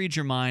cannot read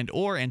your mind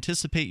or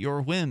anticipate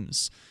your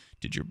whims.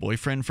 Did your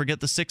boyfriend forget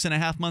the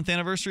 6.5-month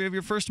anniversary of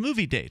your first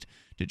movie date?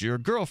 Did your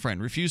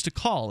girlfriend refuse to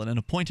call at an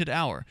appointed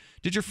hour?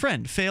 Did your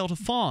friend fail to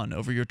fawn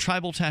over your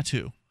tribal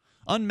tattoo?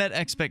 Unmet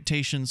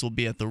expectations will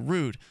be at the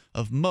root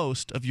of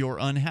most of your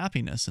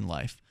unhappiness in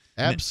life.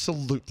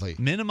 Absolutely.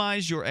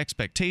 Minimize your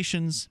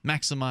expectations,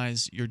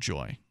 maximize your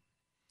joy.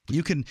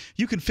 You can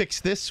fix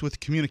this with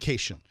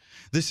communication.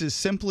 This is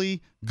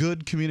simply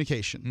good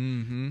communication.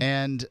 Mm-hmm.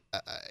 And,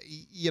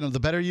 the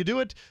better you do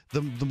it,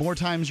 the more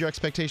times your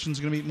expectations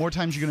are going to meet, more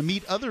times you're going to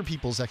meet other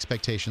people's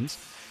expectations.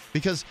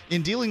 Because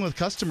in dealing with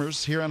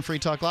customers here on Free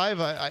Talk Live,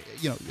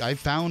 I've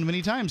found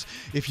many times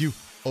if you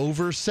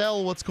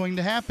oversell what's going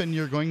to happen,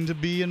 you're going to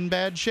be in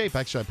bad shape.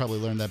 Actually, I probably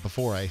learned that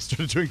before I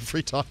started doing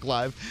Free Talk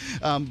Live.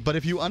 But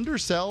if you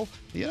undersell,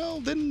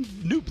 then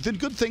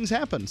good things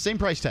happen. Same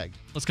price tag.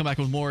 Let's come back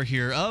with more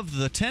here of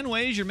the 10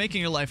 ways you're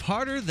making your life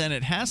harder than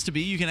it has to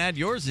be. You can add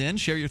yours in.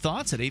 Share your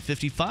thoughts at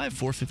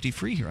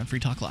 855-450-FREE here on Free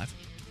Talk Live.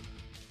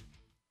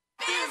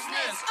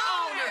 Business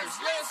owners,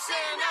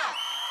 listen up.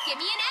 Give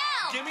me an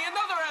L. Give me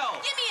another L.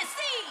 Give me a C.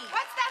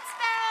 What's that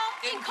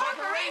spell?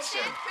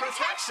 Incorporation,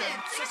 protection,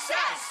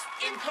 success.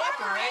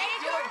 Incorporate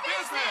your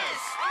business.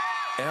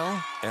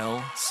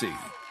 LLC.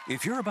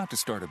 If you're about to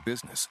start a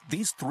business,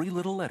 these 3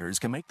 little letters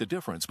can make the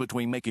difference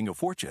between making a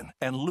fortune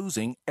and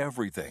losing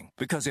everything.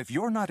 Because if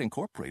you're not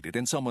incorporated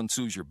and someone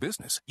sues your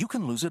business, you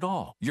can lose it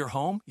all. Your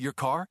home, your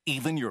car,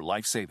 even your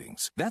life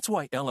savings. That's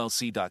why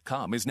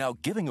LLC.com is now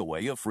giving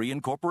away a free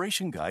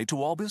incorporation guide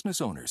to all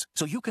business owners.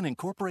 So you can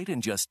incorporate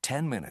in just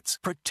 10 minutes.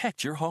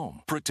 Protect your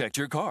home. Protect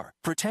your car.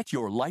 Protect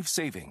your life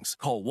savings.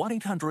 Call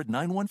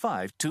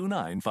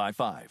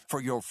 1-800-915-2955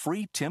 for your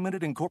free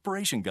 10-minute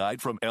incorporation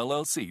guide from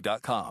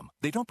LLC.com.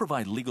 They don't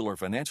provide legal or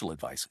financial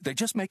advice. They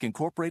just make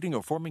incorporating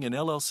or forming an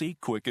LLC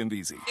quick and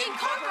easy.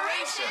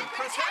 Incorporation,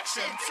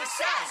 protection,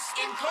 success.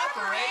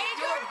 Incorporate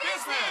your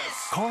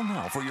business. Call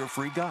now for your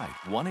free guide.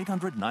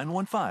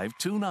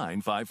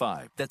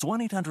 1-800-915-2955. That's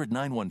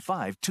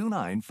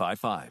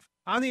 1-800-915-2955.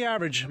 On the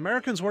average,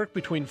 Americans work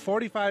between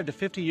 45 to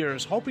 50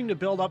 years, hoping to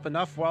build up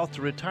enough wealth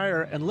to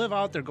retire and live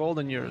out their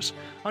golden years.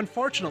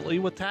 Unfortunately,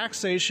 with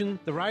taxation,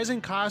 the rising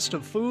cost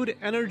of food,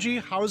 energy,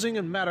 housing,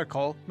 and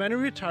medical, many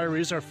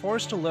retirees are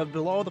forced to live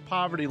below the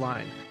poverty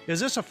line. Is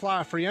this a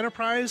flaw of free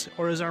enterprise,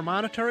 or is our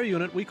monetary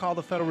unit we call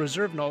the Federal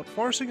Reserve Note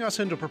forcing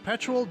us into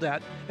perpetual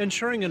debt,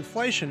 ensuring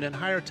inflation and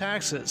higher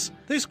taxes?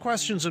 These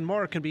questions and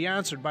more can be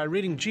answered by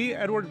reading G.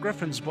 Edward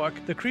Griffin's book,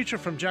 The Creature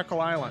from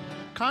Jekyll Island.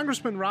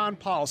 Congressman Ron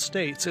Paul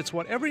states it's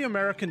what every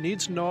American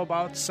needs to know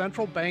about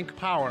central bank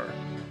power.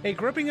 A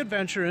gripping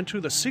adventure into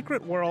the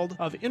secret world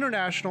of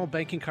international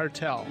banking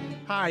cartel.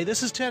 Hi,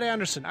 this is Ted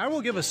Anderson. I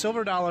will give a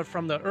silver dollar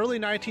from the early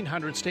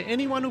 1900s to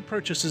anyone who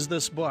purchases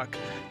this book.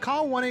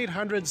 Call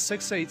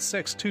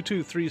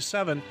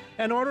 1-800-686-2237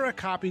 and order a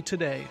copy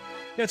today.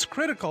 It's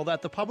critical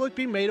that the public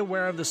be made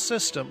aware of the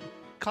system.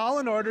 Call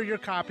and order your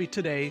copy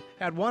today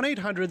at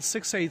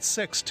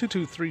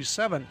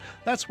 1-800-686-2237.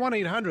 That's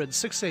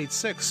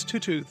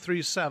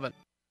 1-800-686-2237.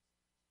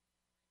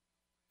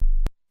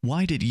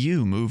 Why did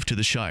you move to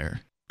the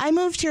Shire? I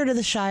moved here to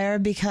the Shire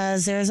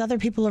because there's other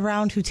people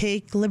around who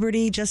take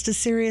liberty just as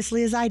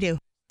seriously as I do.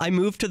 I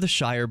moved to the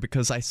Shire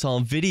because I saw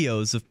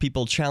videos of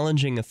people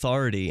challenging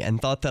authority and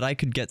thought that I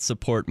could get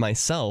support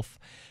myself.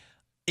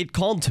 It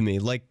called to me,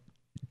 like,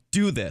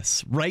 do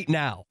this right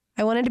now.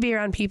 I wanted to be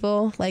around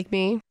people like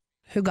me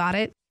who got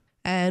it,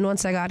 and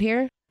once I got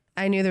here,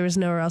 I knew there was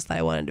nowhere else that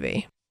I wanted to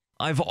be.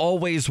 I've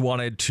always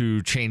wanted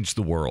to change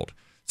the world,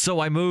 so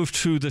I moved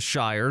to the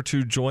Shire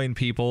to join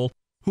people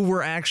who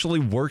were actually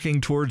working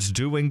towards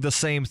doing the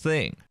same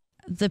thing.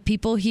 The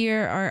people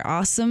here are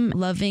awesome,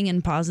 loving,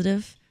 and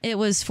positive. It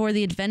was for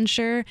the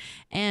adventure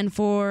and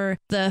for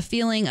the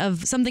feeling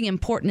of something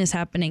important is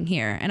happening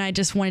here, and I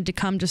just wanted to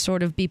come to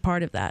sort of be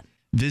part of that.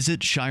 Visit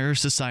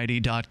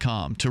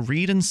ShireSociety.com to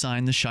read and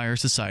sign the Shire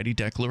Society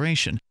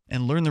Declaration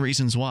and learn the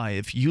reasons why,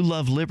 if you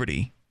love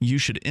liberty, you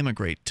should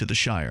immigrate to the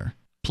Shire.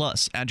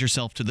 Plus, add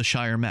yourself to the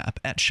Shire map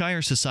at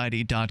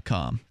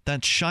ShireSociety.com.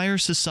 That's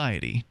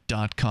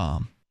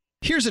ShireSociety.com.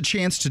 Here's a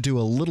chance to do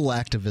a little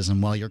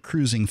activism while you're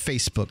cruising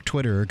Facebook,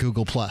 Twitter, or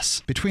Google+.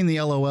 Between the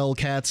LOL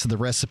cats, the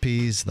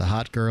recipes, the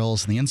hot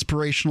girls, and the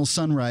inspirational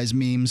sunrise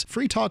memes,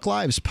 Free Talk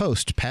Live's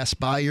posts pass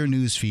by your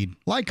newsfeed.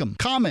 Like them,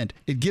 comment.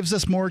 It gives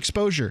us more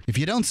exposure. If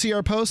you don't see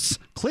our posts,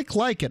 click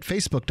like at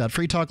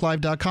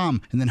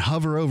facebook.freetalklive.com and then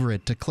hover over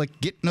it to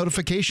click Get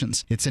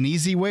Notifications. It's an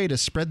easy way to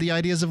spread the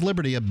ideas of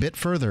liberty a bit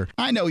further.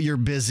 I know you're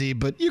busy,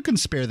 but you can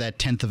spare that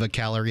 1/10 of a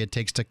calorie it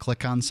takes to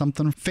click on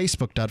something.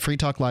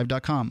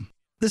 Facebook.freetalklive.com.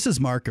 This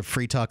is Mark of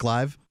Free Talk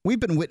Live. We've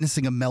been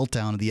witnessing a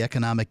meltdown of the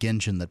economic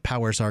engine that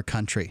powers our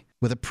country.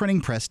 With a printing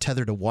press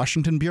tethered to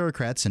Washington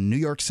bureaucrats and New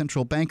York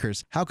central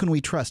bankers, how can we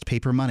trust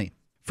paper money?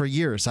 For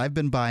years, I've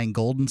been buying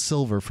gold and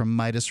silver from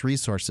Midas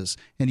Resources,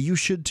 and you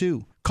should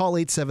too. Call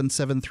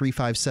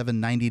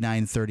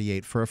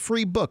 877-357-9938 for a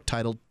free book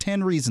titled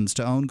 10 Reasons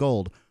to Own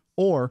Gold,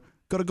 or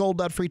go to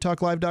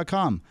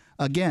gold.freetalklive.com.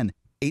 Again,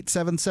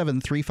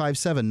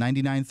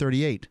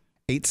 877-357-9938.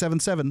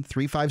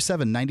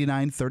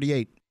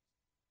 877-357-9938.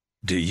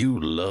 Do you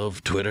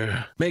love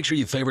Twitter? Make sure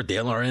you favorite the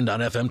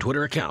LRN.FM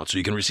Twitter account so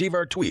you can receive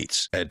our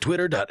tweets at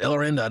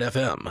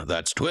twitter.lrn.fm.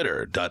 That's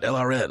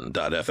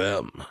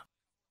twitter.lrn.fm.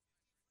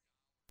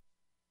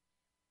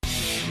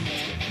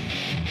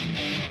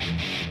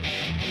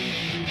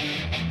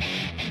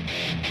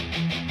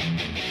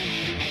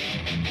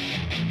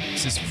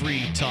 This is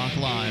Free Talk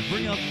Live.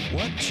 Bring up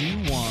what you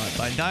want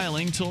by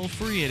dialing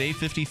toll-free at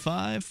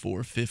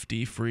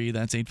 855-450-FREE.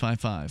 That's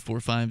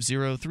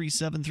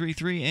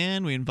 855-450-3733.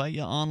 And we invite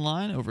you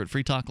online over at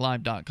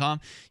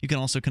freetalklive.com. You can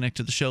also connect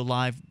to the show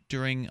live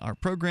during our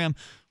program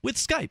with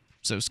Skype.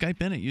 So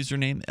Skype in at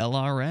username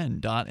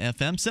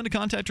LRN.FM. Send a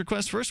contact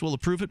request first. We'll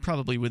approve it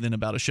probably within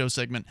about a show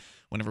segment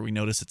whenever we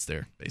notice it's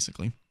there,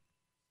 basically.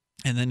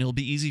 And then it'll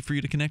be easy for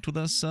you to connect with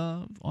us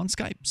on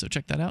Skype. So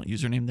check that out.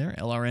 Username there,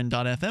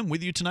 LRN.FM.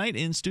 With you tonight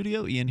in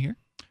studio, Ian here.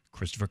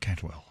 Christopher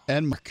Cantwell.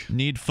 And Mark.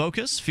 Need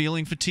focus,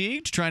 feeling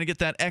fatigued, trying to get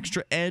that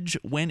extra edge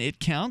when it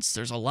counts.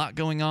 There's a lot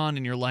going on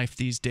in your life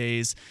these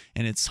days,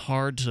 and it's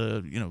hard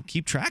to,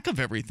 keep track of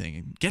everything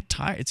and get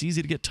tired. It's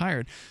easy to get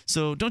tired.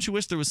 So don't you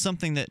wish there was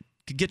something that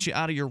could get you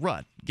out of your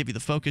rut, give you the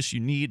focus you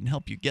need and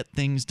help you get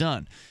things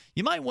done.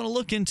 You might want to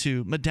look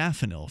into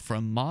modafinil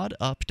from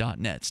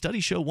modup.net.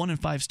 Studies show 1 in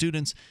 5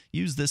 students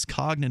use this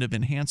cognitive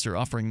enhancer,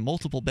 offering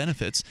multiple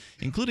benefits,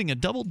 including a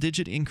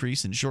double-digit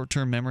increase in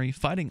short-term memory,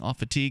 fighting off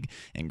fatigue,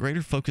 and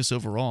greater focus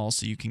overall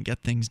so you can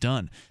get things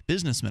done.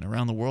 Businessmen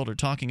around the world are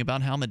talking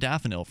about how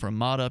modafinil from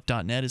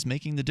modup.net is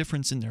making the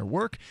difference in their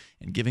work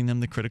and giving them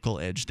the critical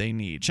edge they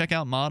need. Check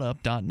out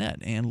modup.net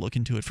and look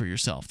into it for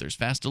yourself. There's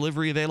fast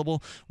delivery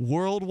available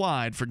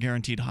worldwide for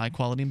guaranteed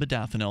high-quality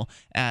modafinil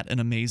at an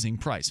amazing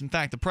price. In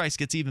fact, the price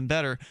gets even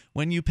better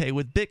when you pay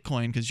with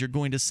Bitcoin, because you're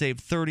going to save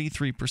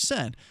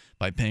 33%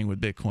 by paying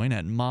with Bitcoin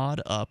at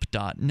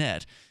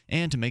modup.net.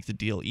 And to make the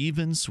deal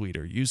even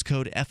sweeter, use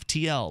code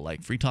FTL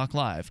like Free Talk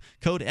Live.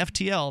 Code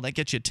FTL, that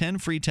gets you 10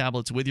 free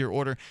tablets with your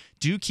order.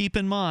 Do keep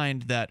in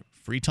mind that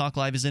Free Talk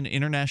Live is an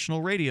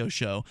international radio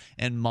show,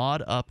 and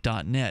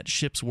modup.net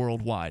ships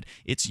worldwide.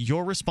 It's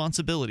your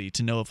responsibility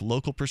to know if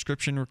local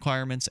prescription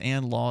requirements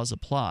and laws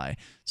apply.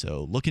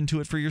 So look into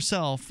it for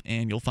yourself,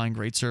 and you'll find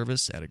great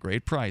service at a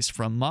great price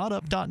from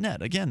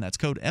modup.net. Again, that's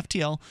code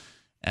FTL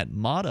at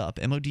modup,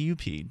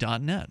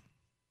 modup.net.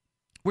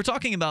 We're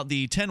talking about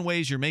the 10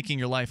 ways you're making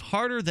your life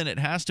harder than it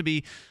has to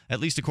be, at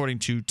least according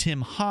to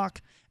Tim Hawk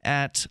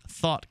at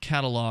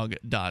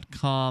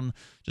thoughtcatalog.com.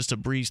 Just to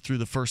breeze through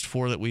the first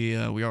 4 that we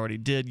already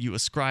did. You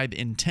ascribe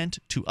intent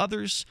to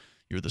others.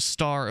 You're the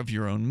star of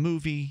your own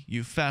movie.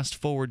 You fast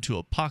forward to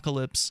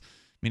apocalypse,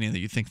 meaning that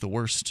you think the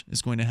worst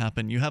is going to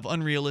happen. You have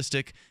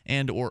unrealistic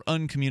and or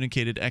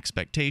uncommunicated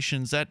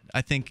expectations. That,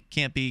 I think,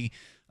 can't be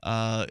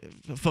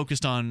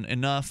focused on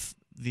enough.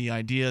 The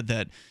idea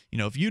that,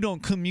 if you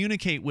don't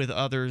communicate with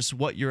others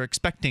what you're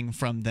expecting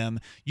from them,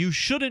 you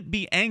shouldn't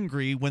be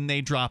angry when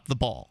they drop the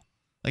ball.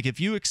 Like, if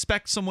you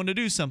expect someone to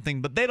do something,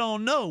 but they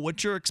don't know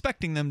what you're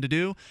expecting them to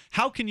do,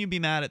 how can you be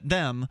mad at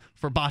them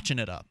for botching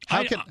it up?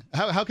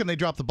 How can they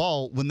drop the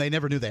ball when they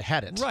never knew they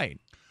had it? Right.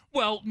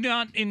 Well,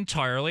 not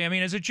entirely. I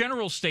mean, as a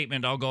general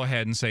statement, I'll go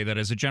ahead and say that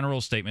as a general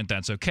statement,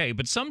 that's okay.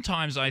 But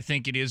sometimes I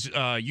think it is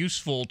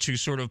useful to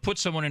sort of put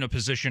someone in a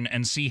position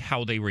and see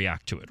how they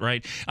react to it,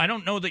 right? I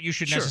don't know that you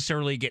should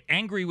necessarily get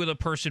angry with a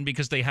person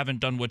because they haven't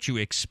done what you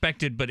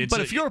expected, but it's...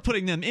 But if you're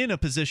putting them in a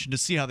position to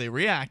see how they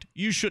react,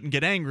 you shouldn't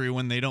get angry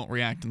when they don't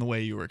react in the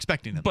way you were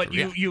expecting them to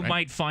react. But you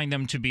might find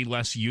them to be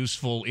less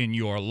useful in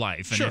your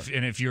life.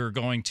 And if you're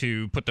going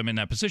to put them in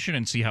that position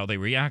and see how they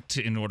react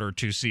in order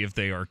to see if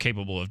they are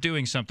capable of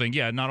doing something,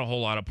 not a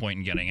whole lot of point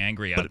in getting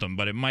angry at them,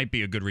 but it might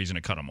be a good reason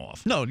to cut them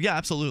off. No, yeah,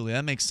 absolutely.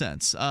 That makes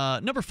sense.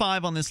 Number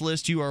 5 on this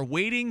list, you are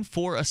waiting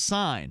for a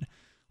sign.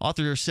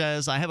 Author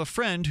says, I have a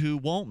friend who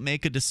won't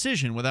make a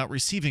decision without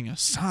receiving a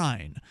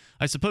sign.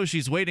 I suppose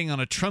she's waiting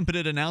on a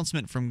trumpeted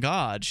announcement from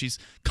God. She's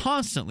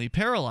constantly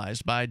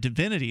paralyzed by a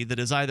divinity that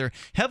is either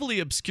heavily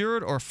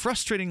obscured or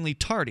frustratingly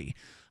tardy.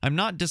 I'm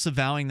not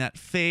disavowing that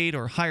fate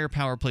or higher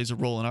power plays a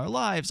role in our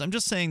lives. I'm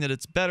just saying that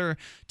it's better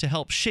to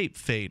help shape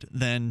fate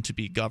than to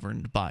be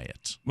governed by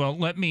it. Well,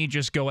 let me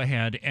just go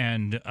ahead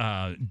and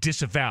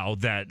disavow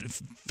that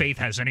faith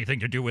has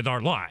anything to do with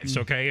our lives,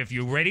 okay? If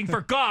you're waiting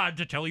for God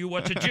to tell you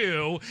what to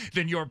do,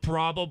 then you're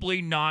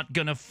probably not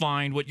going to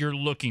find what you're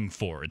looking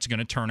for. It's going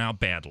to turn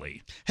out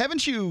badly.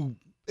 Haven't you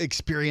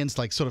experienced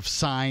like sort of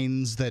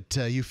signs that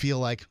you feel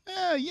like,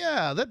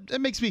 that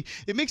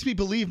makes me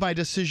believe my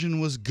decision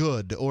was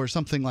good or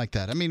something like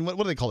that? I mean, what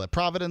do they call that?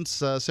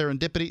 Providence,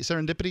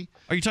 serendipity?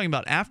 Are you talking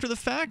about after the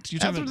fact?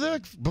 After the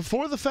fact,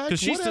 before the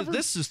fact, whatever.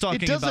 This is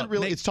talking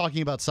it's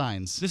talking about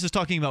signs. This is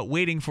talking about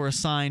waiting for a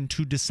sign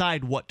to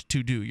decide what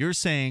to do. You're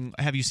saying,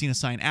 have you seen a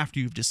sign after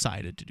you've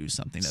decided to do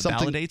something that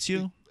validates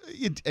you?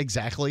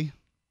 Exactly.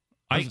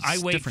 I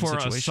wait for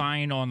a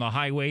sign on the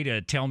highway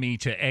to tell me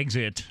to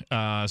exit,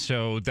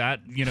 so that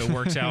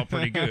works out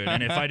pretty good.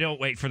 And if I don't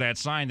wait for that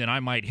sign, then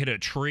I might hit a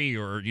tree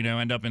or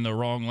end up in the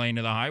wrong lane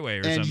of the highway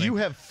or something. And you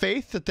have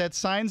faith that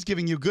sign's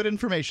giving you good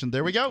information.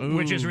 There we go.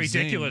 Which is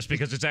ridiculous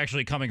because it's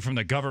actually coming from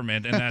the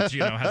government, and that's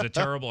has a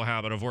terrible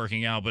habit of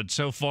working out. But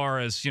so far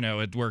as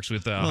it works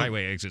with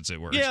highway exits,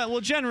 it works. Yeah,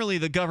 well, generally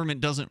the government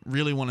doesn't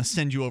really want to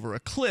send you over a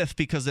cliff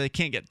because they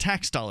can't get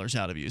tax dollars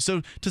out of you.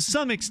 So to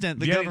some extent,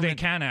 the government they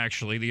can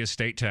actually. The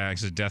estate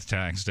tax, the death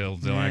tax, they'll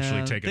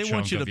actually take a chunk of you. They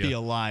want you to be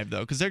alive,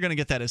 though, because they're going to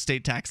get that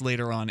estate tax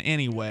later on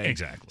anyway.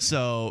 Exactly.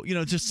 So,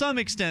 to some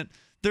extent,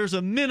 there's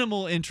a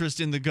minimal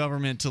interest in the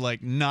government to,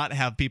 not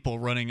have people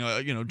running,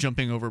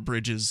 jumping over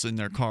bridges in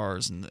their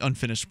cars and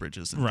unfinished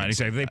bridges. And right,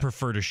 exactly. Like they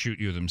prefer to shoot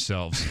you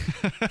themselves.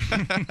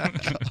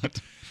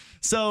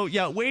 So,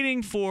 yeah,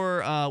 waiting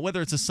for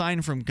whether it's a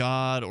sign from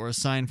God or a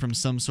sign from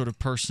some sort of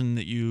person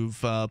that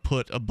you've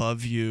put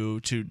above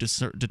you to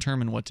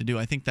determine what to do.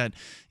 I think that,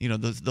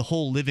 the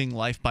whole living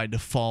life by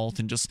default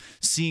and just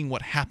seeing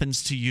what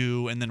happens to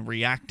you and then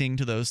reacting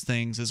to those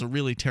things is a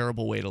really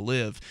terrible way to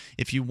live.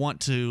 If you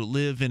want to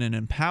live in an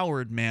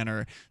empowered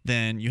manner,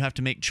 then you have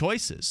to make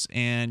choices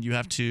and you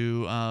have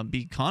to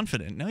be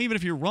confident. Now, even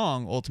if you're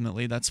wrong,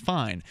 ultimately, that's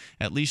fine.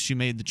 At least you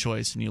made the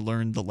choice and you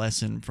learned the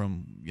lesson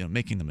from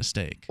making the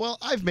mistake. Well, Well,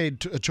 I've made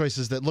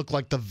choices that look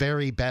like the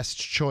very best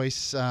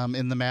choice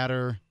in the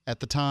matter at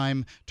the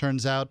time.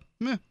 Turns out,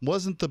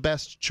 wasn't the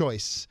best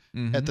choice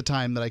at the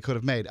time that I could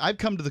have made. I've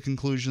come to the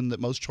conclusion that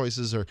most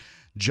choices are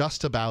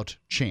just about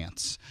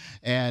chance.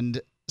 And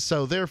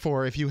so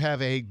therefore, if you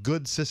have a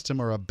good system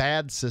or a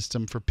bad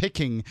system for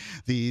picking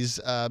these,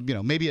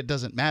 maybe it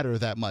doesn't matter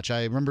that much.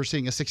 I remember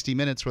seeing a 60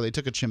 Minutes where they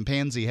took a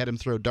chimpanzee, had him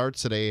throw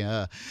darts at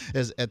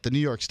at the New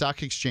York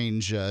Stock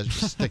Exchange,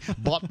 they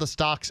bought the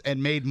stocks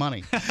and made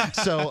money.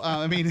 So,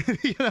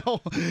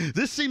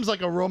 this seems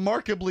like a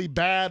remarkably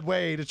bad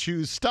way to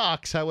choose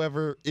stocks.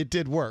 However, it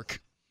did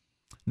work.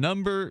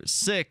 Number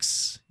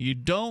 6, you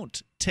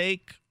don't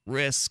take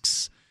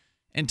risks.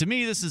 And to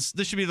me, this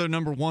should be the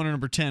number 1 or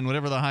number 10,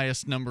 whatever the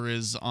highest number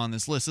is on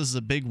this list. This is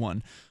a big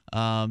one.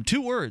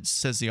 2 words,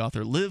 says the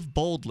author: live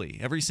boldly.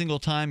 Every single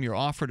time you're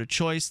offered a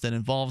choice that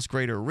involves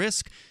greater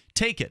risk,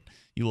 take it.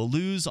 You will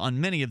lose on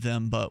many of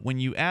them, but when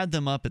you add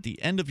them up at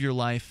the end of your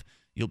life,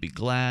 you'll be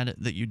glad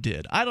that you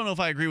did. I don't know if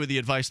I agree with the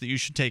advice that you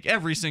should take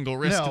every single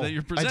risk that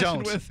you're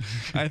presented with.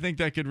 I think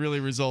that could really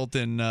result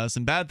in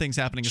some bad things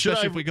happening,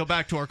 especially if we go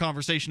back to our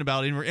conversation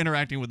about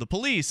interacting with the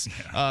police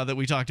that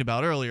we talked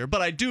about earlier.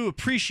 But I do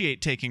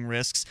appreciate taking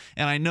risks,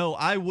 and I know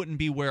I wouldn't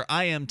be where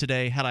I am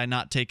today had I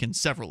not taken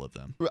several of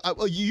them.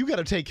 Well, you got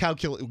to take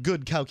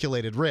good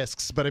calculated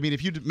risks. But I mean,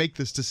 if you make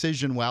this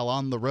decision while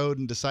on the road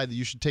and decide that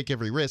you should take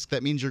every risk,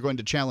 that means you're going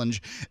to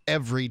challenge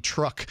every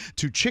truck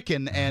to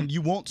chicken, and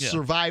you won't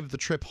survive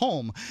the trip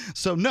home.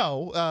 So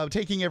no,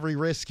 taking every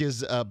risk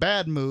is a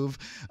bad move.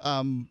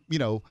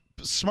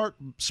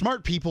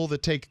 Smart people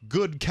that take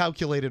good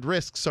calculated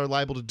risks are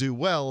liable to do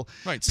well.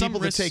 Right. People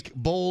that take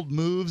bold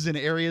moves in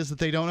areas that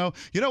they don't know.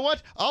 You know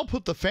what? I'll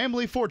put the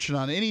family fortune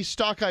on any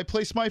stock I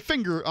place my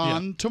finger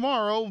on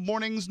tomorrow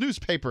morning's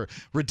newspaper.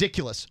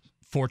 Ridiculous.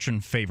 Fortune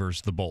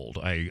favors the bold.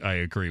 I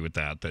agree with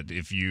that. That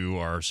if you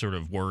are sort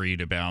of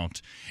worried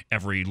about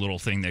every little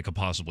thing that could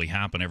possibly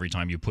happen every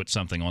time you put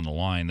something on the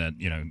line, that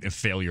if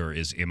failure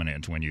is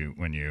imminent when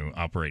you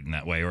operate in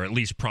that way, or at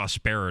least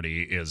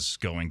prosperity is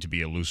going to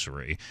be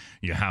illusory.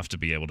 You have to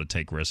be able to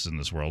take risks in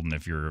this world, and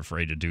if you're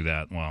afraid to do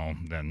that, well,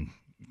 then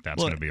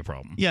that's going to be a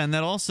problem. Yeah, and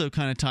that also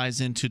kind of ties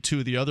into 2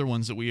 of the other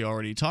ones that we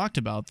already talked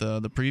about.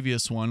 The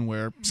previous one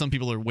where some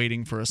people are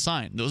waiting for a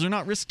sign. Those are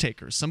not risk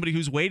takers. Somebody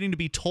who's waiting to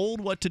be told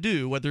what to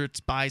do, whether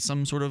it's by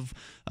some sort of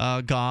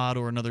god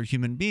or another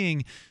human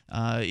being,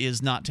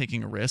 is not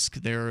taking a risk.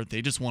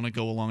 They just want to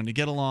go along to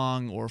get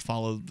along or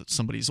follow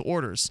somebody's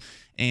orders.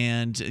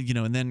 And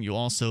and then you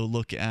also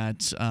look at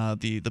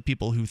the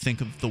people who think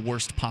of the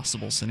worst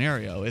possible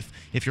scenario.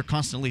 If you're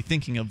constantly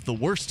thinking of the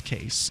worst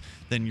case,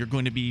 then you're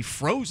going to be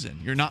frozen.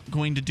 You're not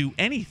going to do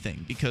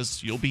anything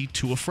because you'll be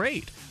too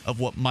afraid of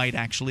what might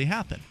actually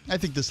happen. I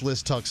think this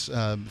list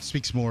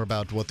speaks more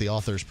about what the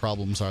author's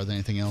problems are than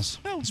anything else.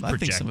 Well, I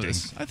think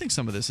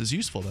some of this is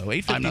useful, though.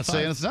 855. I'm not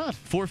saying it's not.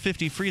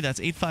 450 free. That's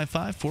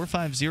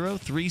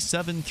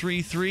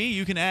 855-450-3733.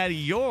 You can add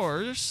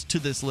yours to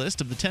this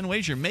list of the 10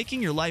 ways you're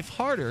making your life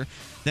harder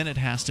than it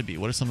has to be.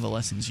 What are some of the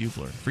lessons you've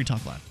learned? Free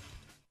Talk Live.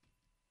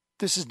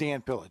 This is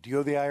Dan Pilla. Do you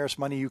owe the IRS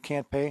money you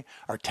can't pay?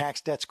 Are tax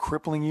debts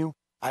crippling you?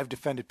 I've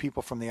defended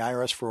people from the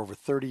IRS for over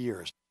 30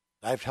 years.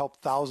 I've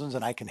helped thousands,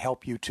 and I can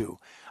help you too.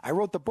 I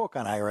wrote the book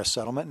on IRS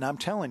settlement, and I'm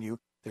telling you,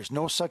 there's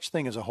no such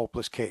thing as a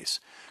hopeless case.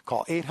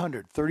 Call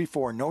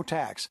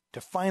 800-34-NO-TAX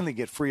to finally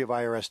get free of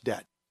IRS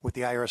debt. With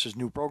the IRS's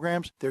new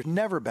programs, there's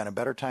never been a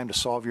better time to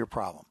solve your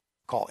problem.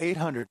 Call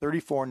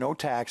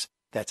 800-34-NO-TAX.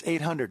 That's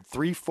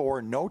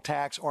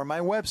 800-34-NO-TAX, or my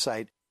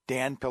website,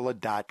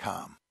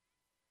 danpilla.com.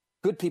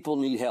 Good people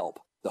need help.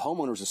 The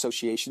Homeowners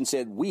Association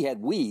said we had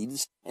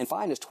weeds and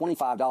fined us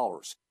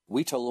 $25.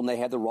 We told them they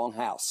had the wrong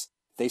house.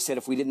 They said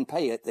if we didn't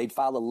pay it, they'd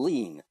file a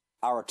lien.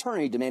 Our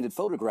attorney demanded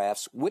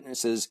photographs,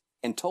 witnesses,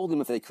 and told them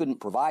if they couldn't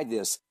provide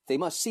this, they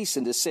must cease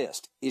and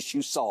desist.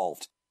 Issue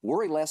solved.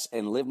 Worry less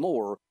and live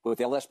more with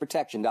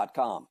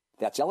lsprotection.com.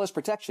 That's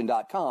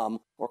lsprotection.com,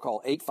 or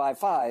call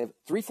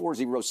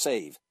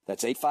 855-340-SAVE.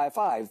 That's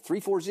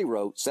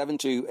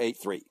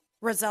 855-340-7283.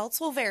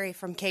 Results will vary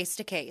from case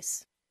to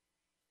case.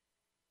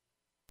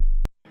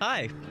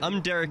 Hi,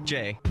 I'm Derek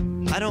J.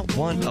 I don't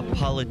want a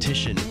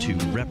politician to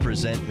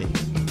represent me.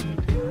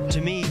 To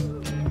me,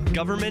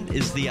 government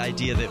is the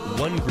idea that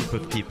one group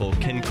of people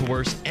can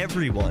coerce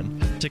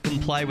everyone to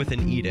comply with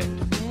an edict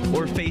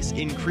or face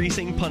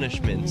increasing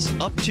punishments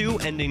up to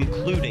and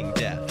including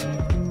death.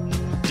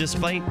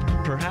 Despite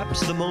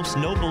perhaps the most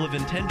noble of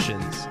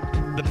intentions,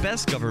 the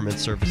best government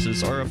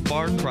services are a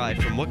far cry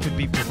from what could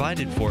be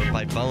provided for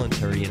by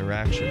voluntary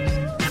interactions.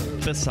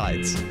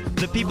 Besides,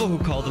 the people who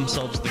call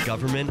themselves the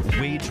government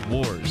wage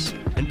wars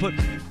and put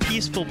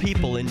peaceful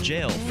people in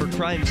jail for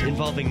crimes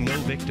involving no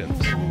victims.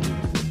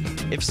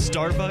 If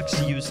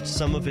Starbucks used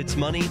some of its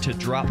money to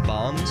drop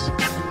bombs,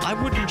 I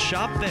wouldn't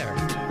shop there.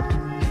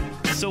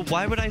 So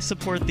why would I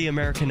support the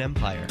American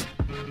empire?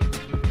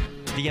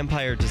 The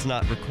empire does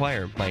not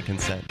require my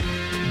consent.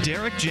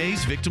 Derek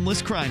J's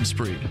Victimless Crime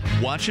Spree.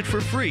 Watch it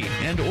for free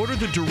and order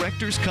the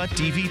Director's Cut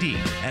DVD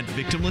at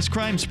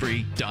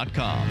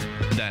victimlesscrimespree.com.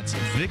 That's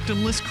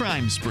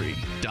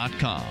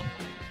victimlesscrimespree.com.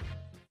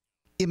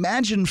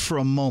 Imagine for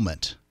a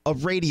moment a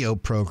radio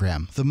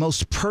program, the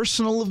most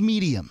personal of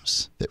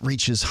mediums, that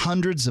reaches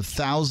hundreds of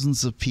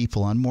thousands of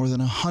people on more than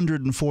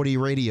 140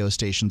 radio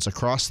stations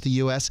across the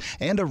U.S.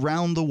 and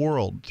around the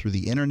world through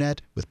the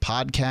internet with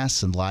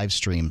podcasts and live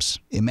streams.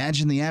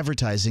 Imagine the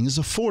advertising is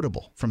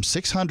affordable, from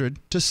 $600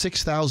 to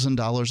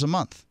 $6,000 a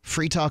month.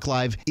 Free Talk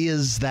Live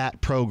is that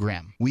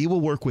program. We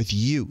will work with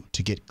you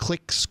to get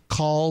clicks,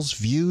 calls,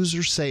 views,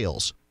 or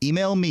sales.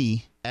 Email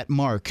me at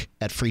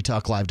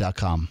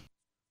mark@freetalklive.com.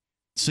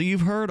 So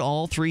you've heard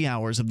all 3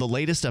 hours of the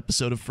latest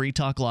episode of Free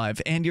Talk Live,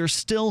 and you're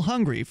still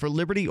hungry for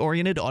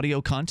liberty-oriented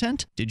audio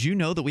content? Did you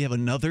know that we have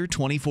another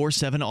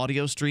 24/7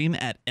 audio stream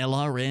at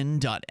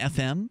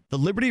LRN.FM? The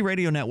Liberty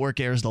Radio Network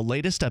airs the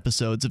latest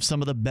episodes of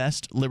some of the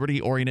best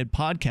liberty-oriented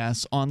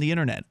podcasts on the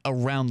internet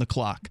around the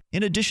clock.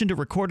 In addition to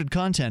recorded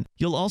content,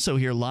 you'll also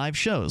hear live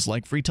shows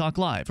like Free Talk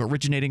Live,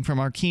 originating from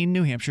our Keene,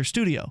 New Hampshire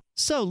studio.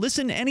 So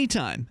listen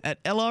anytime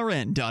at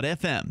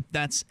LRN.FM.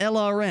 That's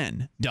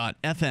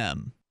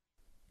LRN.FM.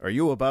 Are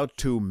you about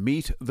to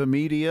meet the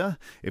media?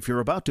 If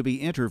you're about to be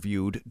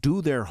interviewed,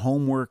 do their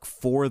homework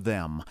for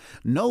them.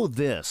 Know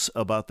this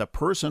about the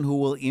person who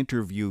will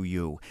interview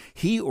you.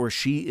 He or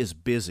she is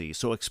busy,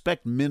 so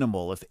expect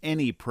minimal, if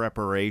any,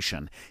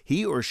 preparation.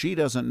 He or she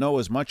doesn't know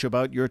as much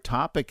about your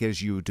topic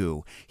as you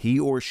do. He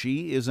or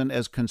she isn't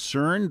as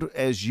concerned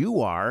as you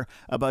are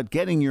about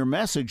getting your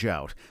message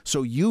out,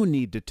 so you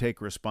need to take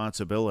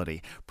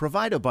responsibility.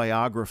 Provide a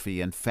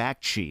biography and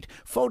fact sheet,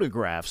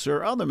 photographs,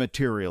 or other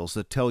materials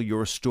that tell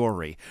your story.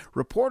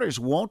 Reporters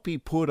won't be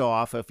put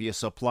off if you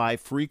supply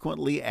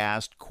frequently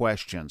asked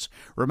questions.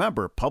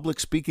 Remember, Public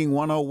Speaking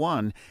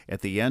 101,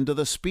 at the end of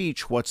the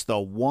speech, what's the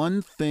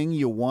one thing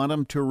you want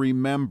them to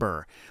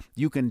remember?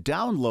 You can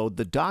download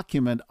the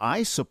document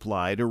I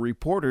supply to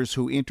reporters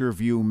who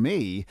interview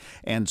me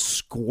and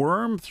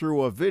squirm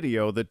through a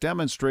video that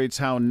demonstrates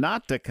how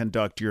not to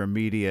conduct your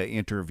media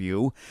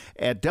interview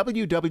at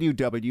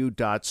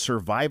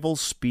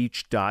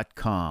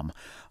www.survivalspeech.com.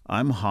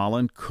 I'm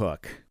Holland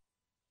Cook.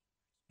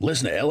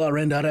 Listen to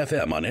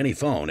LRN.FM on any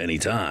phone,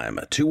 anytime.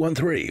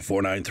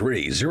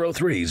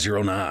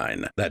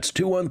 213-493-0309. That's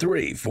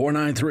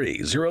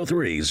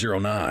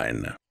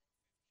 213-493-0309.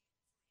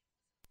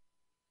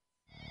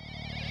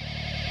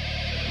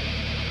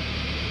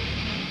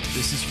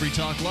 This is Free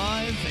Talk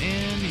Live,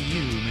 and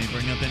you may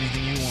bring up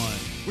anything you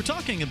want. We're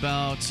talking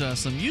about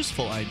some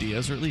useful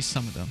ideas, or at least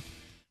some of them,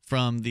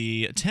 from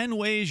the 10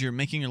 ways you're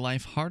making your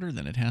life harder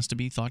than it has to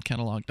be,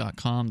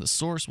 thoughtcatalog.com. The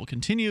source will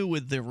continue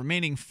with the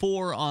remaining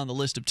 4 on the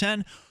list of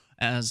 10,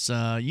 as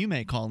you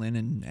may call in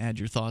and add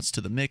your thoughts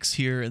to the mix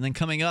here. And then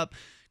coming up,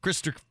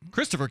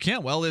 Christopher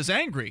Cantwell is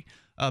angry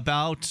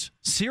about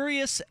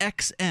Sirius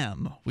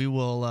XM. We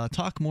will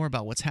talk more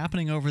about what's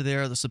happening over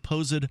there, the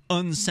supposed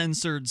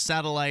uncensored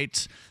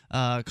satellite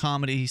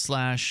comedy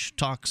 /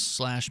 talk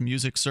 /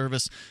 music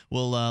service.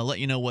 We'll let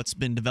you know what's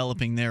been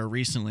developing there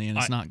recently, and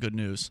it's not good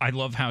news. I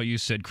love how you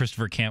said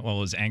Christopher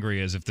Cantwell is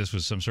angry as if this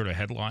was some sort of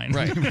headline.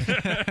 Right.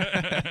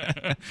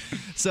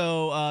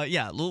 So,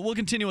 yeah, we'll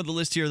continue with the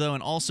list here, though,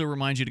 and also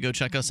remind you to go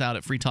check us out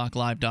at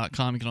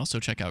freetalklive.com. You can also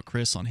check out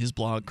Chris on his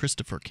blog,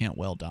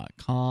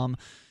 christophercantwell.com.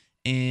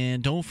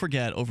 And don't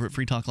forget, over at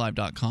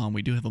freetalklive.com,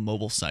 we do have a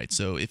mobile site.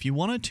 So if you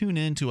want to tune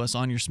in to us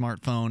on your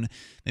smartphone,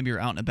 maybe you're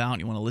out and about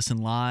and you want to listen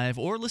live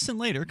or listen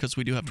later, because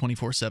we do have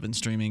 24/7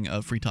 streaming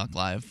of Free Talk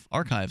Live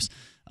archives,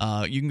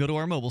 you can go to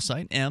our mobile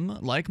site,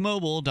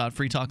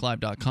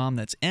 mlikemobile.freetalklive.com.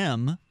 That's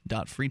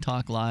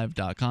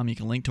m.freetalklive.com. You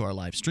can link to our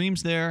live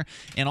streams there.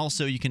 And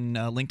also you can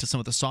link to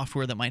some of the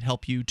software that might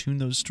help you tune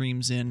those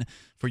streams in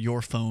for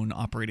your phone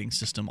operating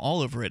system,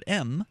 all over at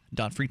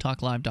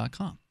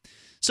m.freetalklive.com.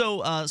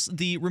 So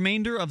the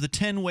remainder of the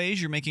 10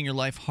 ways you're making your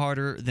life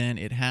harder than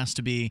it has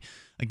to be.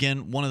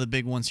 Again, one of the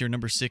big ones here,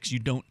 number 6, you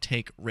don't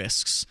take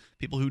risks.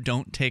 People who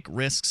don't take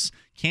risks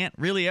can't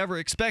really ever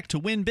expect to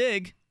win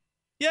big.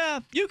 Yeah,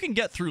 you can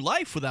get through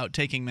life without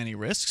taking many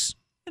risks.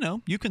 You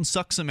know, you can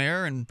suck some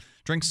air and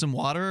drink some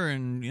water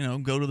and, you know,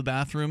 go to the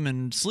bathroom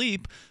and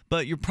sleep,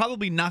 but you're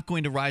probably not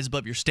going to rise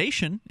above your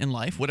station in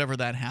life, whatever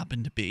that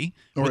happened to be.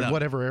 Or in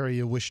whatever area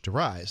you wish to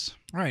rise.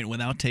 Right,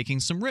 without taking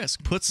some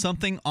risk. Put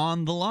something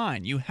on the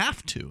line. You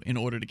have to in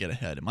order to get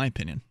ahead, in my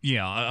opinion.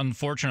 Yeah,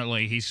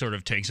 unfortunately, he sort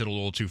of takes it a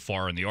little too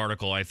far in the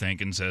article, I think,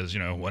 and says, you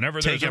know,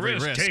 whenever there's a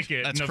risk, take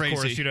it. That's and of crazy.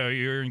 course, you know,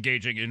 you're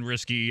engaging in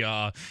risky,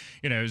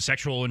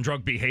 sexual and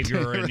drug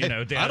behavior,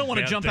 and I don't want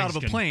to jump out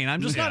of a plane.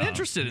 I'm just not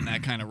interested in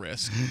that kind of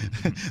risk.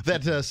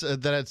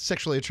 that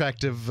sexually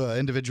attractive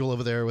individual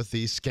over there with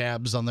the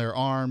scabs on their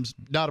arms,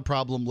 not a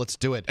problem. Let's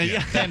do it.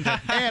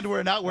 And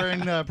we're not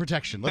wearing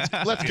protection.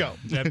 Let's go.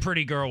 That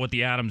pretty girl with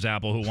the Adam's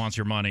apple who wants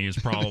your money is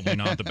probably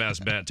not the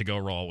best bet to go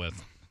raw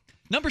with.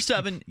 Number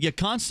 7, you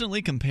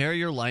constantly compare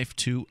your life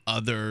to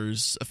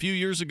others. A few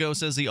years ago,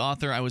 says the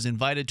author, I was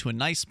invited to a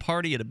nice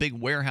party at a big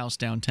warehouse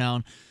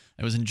downtown.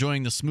 I was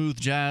enjoying the smooth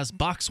jazz,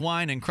 box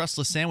wine, and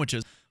crustless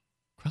sandwiches.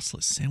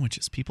 Crustless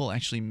sandwiches. People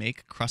actually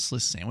make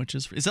crustless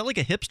sandwiches. Is that like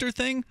a hipster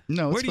thing?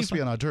 No, it's supposed to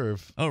be an hors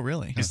d'oeuvre. Oh,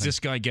 really? Is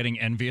this guy getting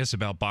envious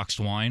about boxed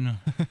wine?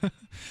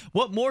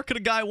 What more could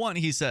a guy want,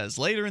 he says.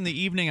 Later in the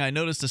evening, I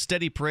noticed a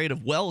steady parade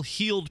of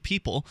well-heeled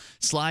people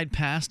slide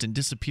past and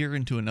disappear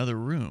into another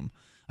room.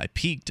 I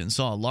peeked and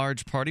saw a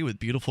large party with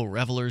beautiful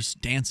revelers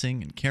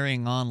dancing and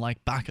carrying on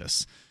like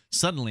Bacchus.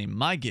 Suddenly,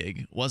 my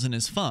gig wasn't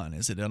as fun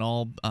as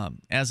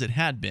it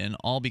had been,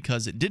 all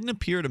because it didn't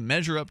appear to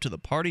measure up to the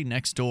party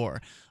next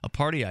door, a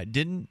party I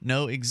didn't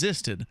know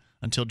existed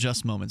until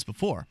just moments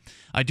before.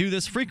 I do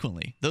this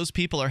frequently. Those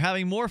people are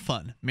having more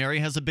fun. Mary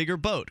has a bigger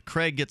boat.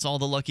 Craig gets all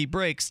the lucky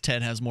breaks.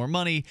 Ted has more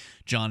money.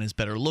 John is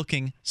better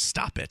looking.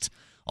 Stop it.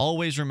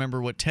 Always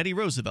remember what Teddy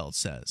Roosevelt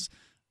says.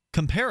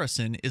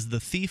 Comparison is the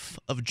thief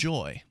of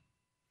joy.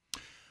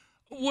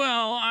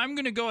 Well, I'm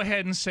going to go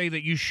ahead and say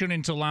that you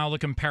shouldn't allow the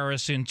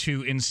comparison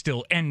to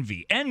instill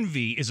envy.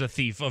 Envy is a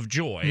thief of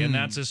joy, and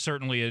that's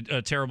certainly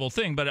a terrible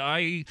thing. But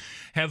I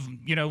have,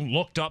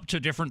 looked up to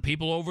different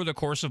people over the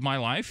course of my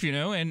life,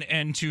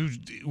 and to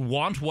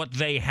want what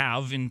they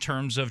have in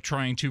terms of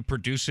trying to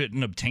produce it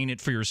and obtain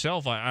it for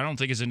yourself, I don't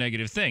think is a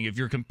negative thing. If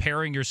you're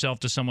comparing yourself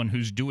to someone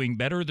who's doing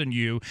better than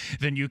you,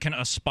 then you can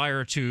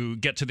aspire to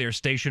get to their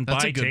station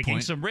by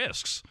taking some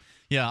risks.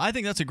 Yeah, I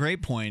think that's a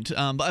great point.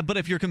 But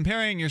if you're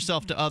comparing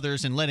yourself to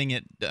others and letting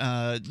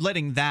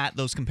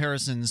those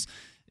comparisons,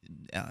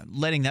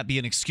 letting that be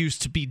an excuse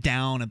to be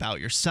down about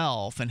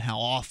yourself and how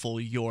awful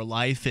your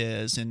life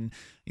is, and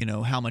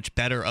how much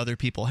better other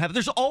people have.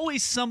 There's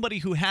always somebody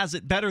who has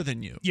it better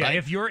than you. Yeah,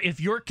 right? if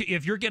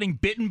you're getting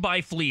bitten by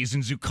fleas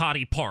in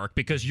Zuccotti Park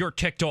because you're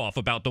ticked off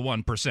about the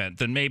 1%,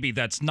 then maybe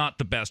that's not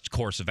the best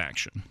course of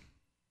action.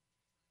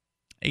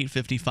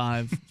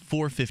 855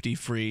 450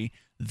 free.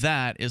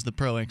 That is the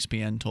Pro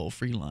XPN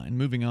toll-free line.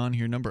 Moving on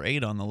here, number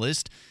 8 on the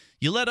list.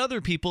 You let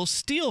other people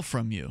steal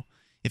from you.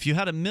 If you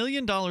had $1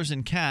 million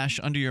in cash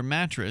under your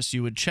mattress,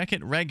 you would check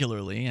it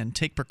regularly and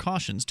take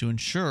precautions to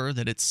ensure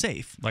that it's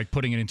safe. Like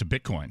putting it into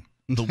Bitcoin.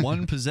 The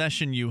one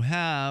possession you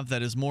have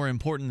that is more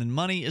important than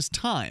money is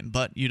time,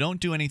 but you don't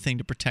do anything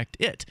to protect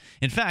it.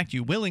 In fact,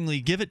 you willingly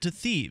give it to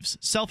thieves,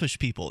 selfish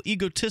people,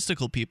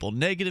 egotistical people,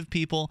 negative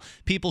people,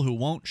 people who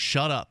won't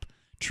shut up.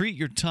 Treat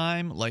your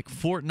time like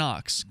Fort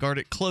Knox. Guard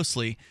it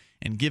closely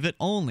and give it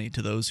only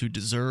to those who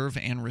deserve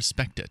and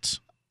respect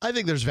it. I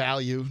think there's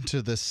value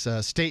to this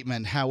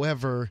statement.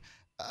 However,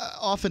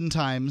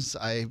 oftentimes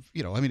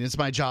it's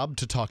my job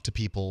to talk to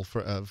people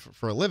for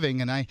a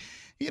living, and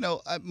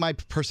my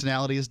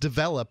personality is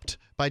developed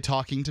by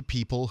talking to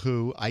people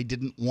who I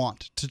didn't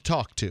want to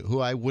talk to, who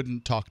I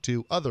wouldn't talk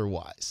to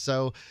otherwise.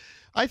 So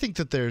I think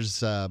that there's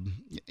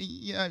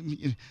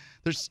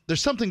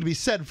something to be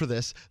said for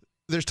this.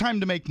 There's time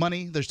to make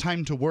money. There's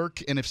time to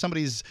work. And if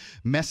somebody's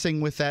messing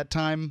with that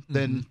time,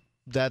 then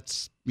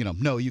that's,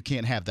 no, you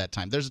can't have that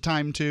time. There's a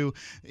time to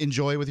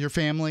enjoy with your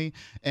family.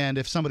 And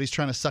if somebody's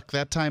trying to suck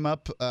that time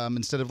up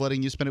instead of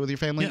letting you spend it with your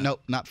family, no,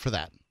 not for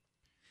that.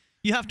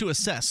 You have to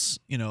assess,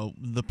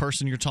 the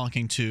person you're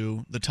talking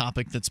to, the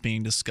topic that's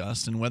being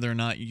discussed, and whether or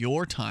not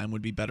your time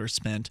would be better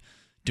spent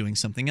doing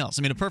something else.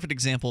 I mean, a perfect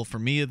example for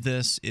me of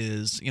this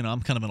is,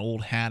 I'm kind of an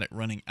old hat at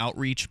running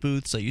outreach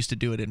booths. I used to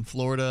do it in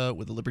Florida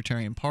with the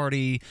Libertarian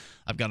Party.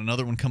 I've got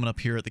another one coming up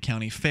here at the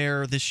county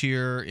fair this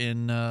year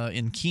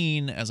in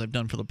Keene, as I've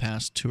done for the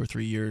past 2 or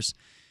 3 years.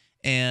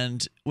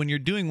 And when you're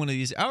doing one of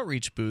these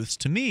outreach booths,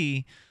 to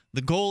me,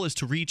 the goal is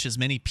to reach as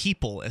many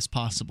people as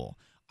possible.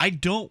 I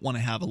don't want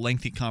to have a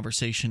lengthy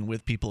conversation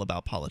with people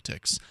about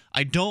politics.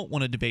 I don't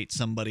want to debate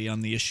somebody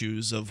on the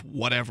issues of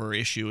whatever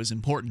issue is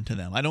important to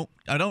them. I don't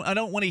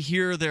want to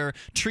hear their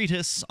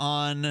treatise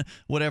on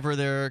whatever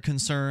their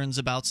concerns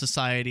about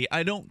society.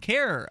 I don't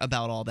care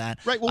about all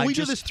that. Right. Well, we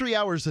do this 3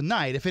 hours a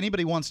night. If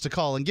anybody wants to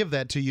call and give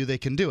that to you, they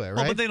can do it, right?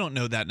 Well, but they don't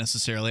know that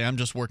necessarily. I'm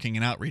just working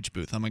an outreach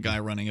booth. I'm a guy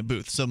running a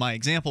booth. So my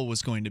example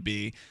was going to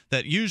be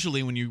that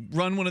usually when you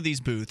run one of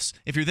these booths,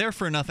 if you're there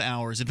for enough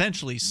hours,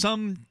 eventually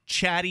some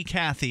chatty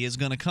Cathy is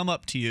going to come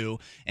up to you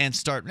and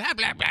start blah,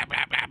 blah, blah,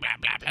 blah, blah, blah,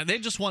 blah, blah. They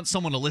just want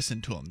someone to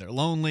listen to them. They're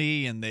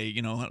lonely and they,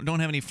 don't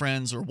have any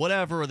friends or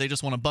whatever, or they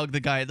just want to bug the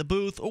guy at the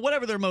booth or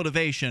whatever their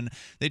motivation.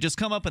 They just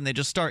come up and they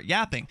just start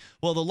yapping.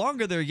 Well, the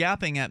longer they're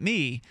yapping at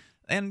me,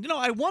 and,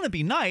 I want to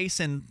be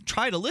nice and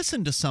try to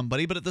listen to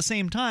somebody, but at the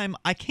same time,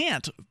 I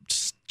can't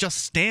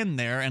just stand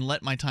there and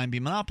let my time be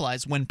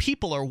monopolized. When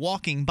people are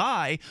walking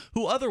by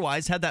who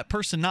otherwise, had that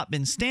person not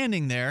been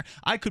standing there,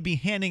 I could be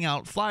handing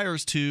out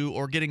flyers to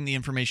or getting the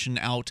information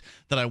out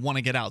that I want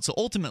to get out. So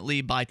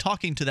ultimately, by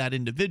talking to that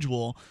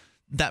individual,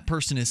 that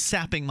person is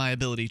sapping my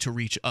ability to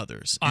reach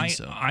others.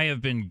 I have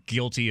been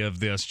guilty of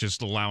this,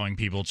 just allowing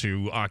people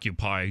to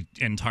occupy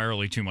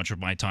entirely too much of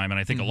my time. And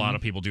I think a lot of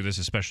people do this,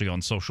 especially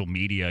on social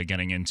media,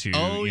 getting into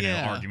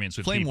arguments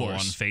with Flame people wars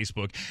on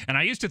Facebook. And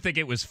I used to think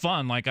it was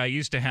fun. Like, I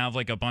used to have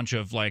like a bunch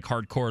of like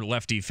hardcore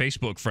lefty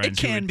Facebook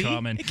friends who would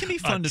come and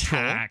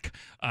attack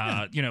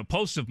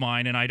posts of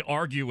mine, and I'd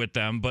argue with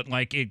them. But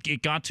like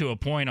it got to a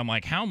point, I'm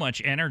like, how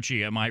much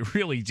energy am I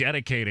really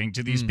dedicating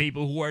to these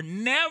people who are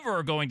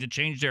never going to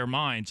change their mind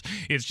minds.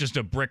 It's just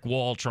a brick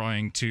wall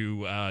trying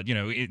to,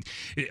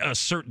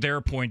 assert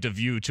their point of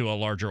view to a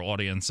larger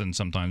audience, and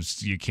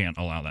sometimes you can't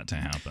allow that to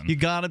happen. You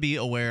got to be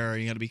aware.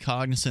 You got to be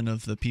cognizant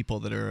of the people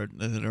that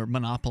are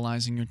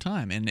monopolizing your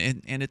time, and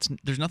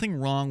there's nothing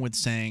wrong with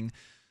saying,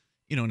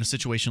 in a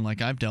situation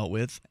like I've dealt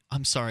with,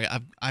 I'm sorry,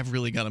 I've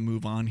really got to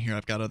move on here.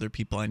 I've got other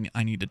people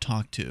I need to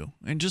talk to,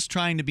 and just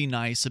trying to be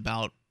nice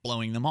about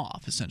blowing them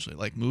off, essentially,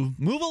 like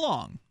move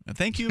along.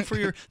 Thank you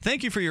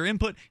for your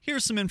input.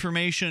 Here's some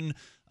information.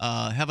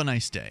 Have a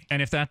nice day.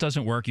 And if that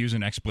doesn't work, use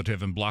an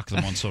expletive and block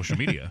them on social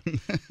media.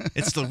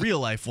 It's the real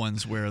life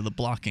ones where the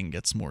blocking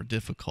gets more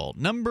difficult.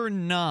 Number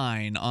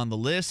 9 on the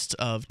list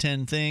of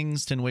 10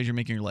 ways you're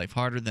making your life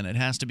harder than it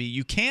has to be.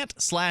 You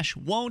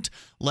can't/won't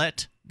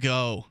let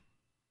go.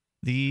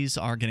 These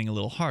are getting a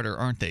little harder,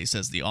 aren't they,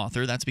 says the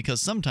author. That's because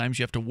sometimes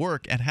you have to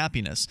work at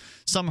happiness.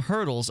 Some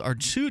hurdles are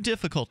too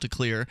difficult to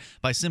clear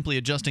by simply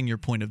adjusting your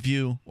point of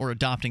view or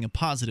adopting a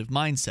positive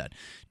mindset.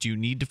 Do you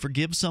need to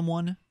forgive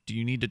someone? Do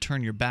you need to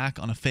turn your back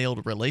on a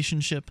failed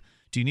relationship?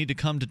 Do you need to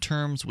come to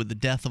terms with the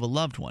death of a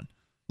loved one?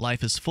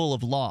 Life is full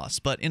of loss,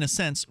 but in a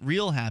sense,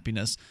 real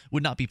happiness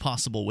would not be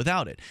possible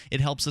without it.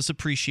 It helps us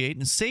appreciate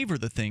and savor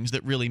the things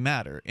that really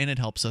matter, and it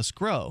helps us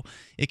grow.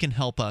 It can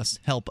help us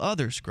help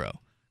others grow.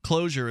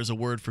 Closure is a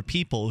word for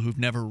people who've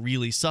never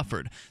really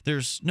suffered.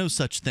 There's no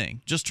such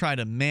thing. Just try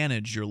to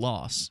manage your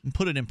loss and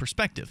put it in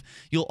perspective.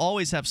 You'll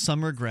always have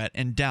some regret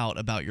and doubt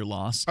about your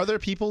loss. Are there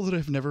people that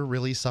have never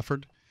really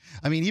suffered?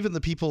 I mean, even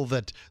the people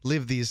that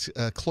live these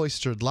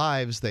cloistered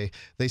lives, they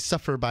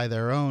suffer by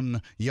their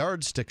own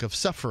yardstick of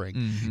suffering.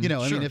 Mm-hmm.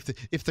 I mean,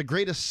 if the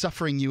greatest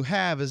suffering you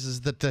have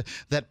is that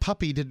that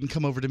puppy didn't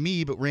come over to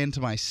me but ran to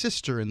my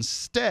sister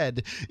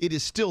instead, it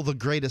is still the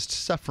greatest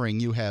suffering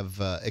you have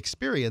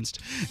experienced.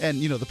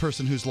 And the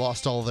person who's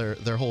lost all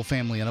their whole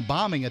family in a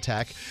bombing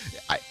attack,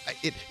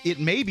 it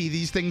may be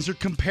these things are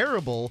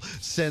comparable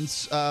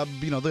since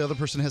the other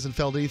person hasn't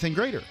felt anything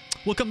greater.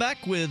 We'll come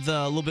back with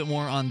a little bit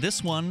more on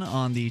this one,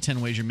 on the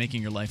 10 ways you're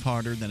making your life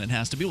harder than it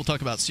has to be. We'll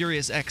talk about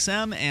Sirius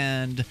XM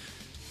and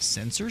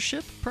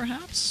censorship,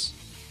 perhaps?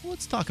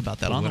 Let's talk about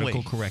that on the way.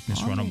 Political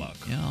correctness run amok.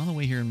 Yeah, on the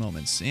way here in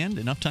moments. And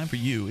enough time for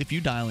you if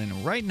you dial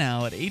in right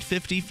now at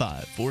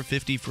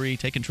 855-450-FREE.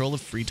 Take control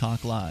of Free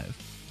Talk Live.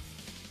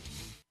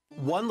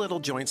 One Little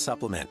Joint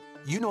Supplement.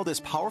 You know this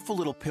powerful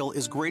little pill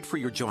is great for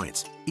your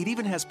joints. It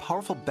even has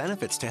powerful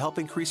benefits to help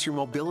increase your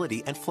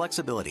mobility and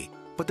flexibility.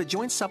 But the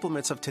joint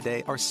supplements of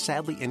today are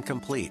sadly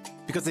incomplete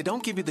because they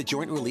don't give you the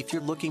joint relief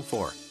you're looking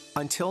for.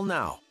 Until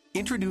now.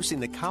 Introducing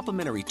the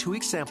complimentary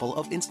 2-week sample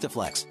of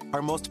Instaflex,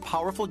 our most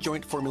powerful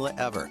joint formula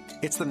ever.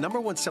 It's the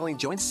 #1 selling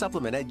joint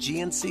supplement at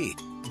GNC.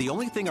 The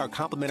only thing our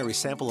complimentary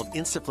sample of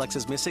Instaflex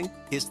is missing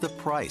is the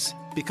price.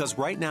 Because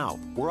right now,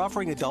 we're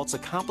offering adults a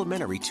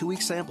complimentary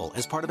 2-week sample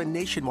as part of a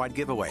nationwide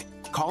giveaway.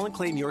 Call and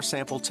claim your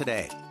sample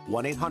today.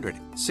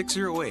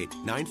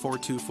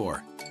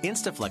 1-800-608-9424.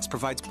 Instaflex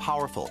provides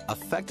powerful,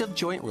 effective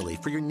joint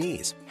relief for your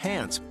knees,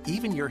 hands,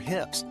 even your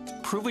hips.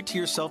 Prove it to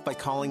yourself by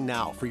calling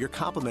now for your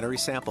complimentary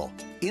sample.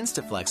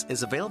 Instaflex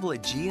is available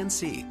at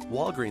GNC,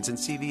 Walgreens, and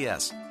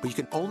CVS, but you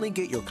can only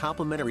get your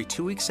complimentary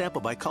 2-week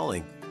sample by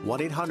calling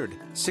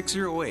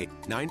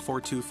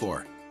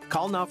 1-800-608-9424.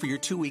 Call now for your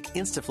 2-week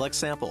Instaflex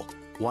sample.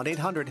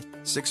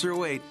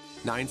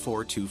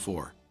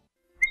 1-800-608-9424.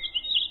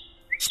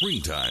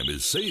 Springtime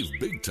is save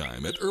big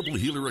time at Herbal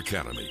Healer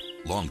Academy.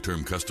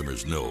 Long-term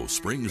customers know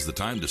spring is the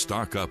time to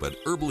stock up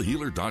at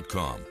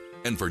herbalhealer.com.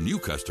 And for new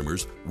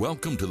customers,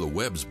 welcome to the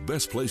web's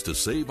best place to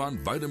save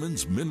on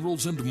vitamins,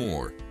 minerals, and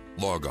more.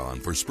 Log on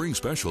for spring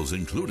specials,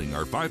 including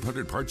our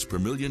 500 parts per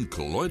million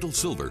colloidal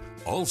silver,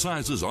 all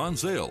sizes on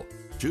sale.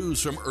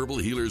 Choose from Herbal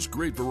Healer's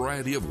great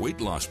variety of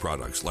weight loss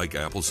products like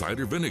apple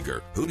cider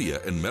vinegar,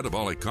 Hoodia and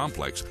Metabolic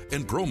Complex,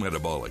 and Pro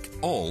Metabolic,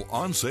 all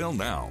on sale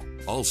now.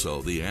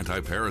 Also, the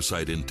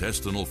Anti-Parasite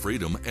Intestinal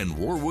Freedom and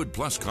Warwood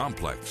Plus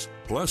Complex,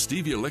 plus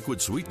Stevia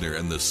Liquid Sweetener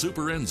and the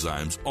Super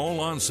Enzymes,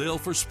 all on sale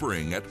for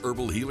spring at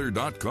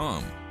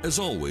herbalhealer.com. As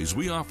always,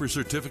 we offer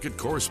certificate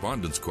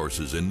correspondence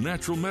courses in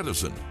natural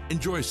medicine.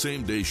 Enjoy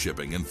same-day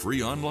shipping and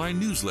free online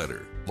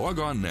newsletter. Log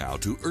on now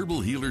to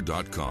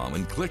herbalhealer.com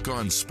and click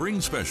on Spring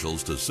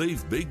Specials to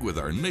save big with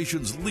our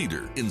nation's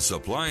leader in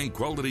supplying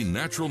quality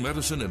natural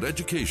medicine and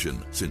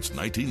education since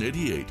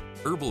 1988,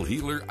 Herbal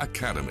Healer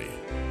Academy.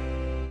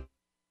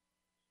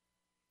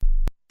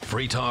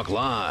 Free Talk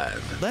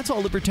Live. That's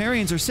all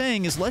libertarians are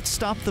saying is let's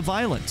stop the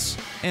violence.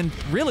 And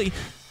really,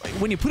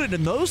 when you put it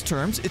in those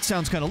terms, it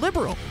sounds kind of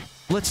liberal.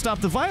 Let's stop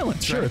the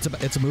violence. Sure,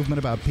 right? it's a movement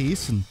about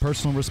peace and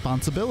personal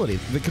responsibility.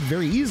 That could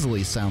very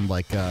easily sound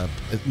like,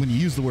 when you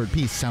use the word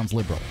peace, sounds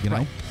liberal, you know?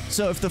 Right.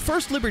 So if the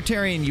first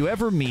libertarian you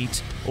ever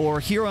meet or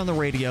hear on the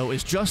radio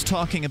is just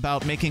talking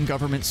about making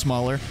government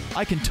smaller,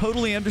 I can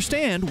totally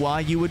understand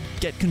why you would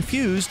get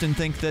confused and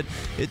think that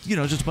it's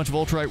just a bunch of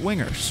ultra-right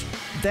wingers.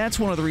 That's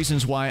one of the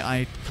reasons why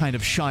I kind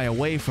of shy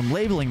away from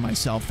labeling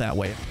myself that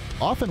way.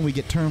 Often we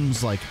get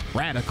terms like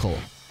radical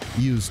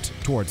used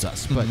towards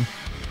us, but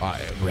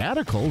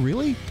radical,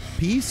 really?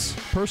 peace,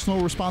 personal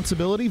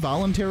responsibility,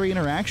 voluntary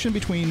interaction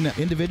between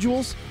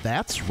individuals?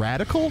 That's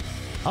radical?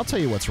 I'll tell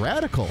you what's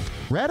radical.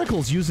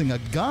 Radical's using a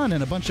gun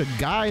and a bunch of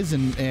guys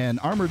in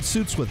armored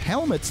suits with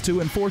helmets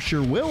to enforce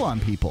your will on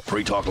people.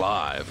 Free Talk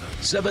Live,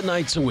 7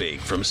 nights a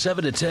week from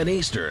 7 to 10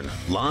 Eastern,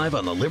 live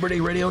on the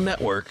Liberty Radio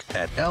Network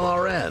at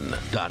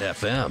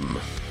LRN.FM.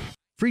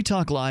 Free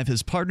Talk Live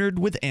has partnered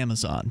with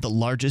Amazon, the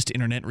largest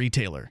internet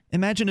retailer.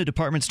 Imagine a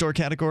department store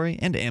category,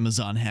 and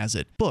Amazon has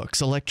it.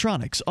 Books,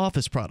 electronics,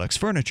 office products,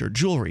 furniture,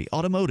 jewelry,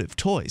 automotive,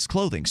 toys,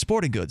 clothing,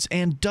 sporting goods,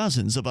 and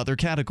dozens of other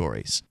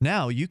categories.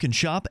 Now you can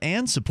shop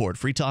and support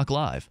Free Talk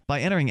Live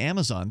by entering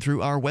Amazon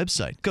through our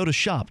website. Go to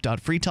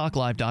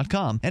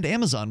shop.freetalklive.com, and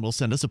Amazon will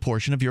send us a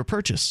portion of your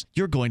purchase.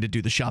 You're going to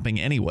do the shopping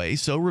anyway,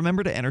 so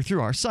remember to enter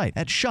through our site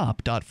at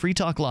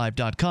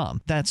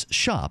shop.freetalklive.com. That's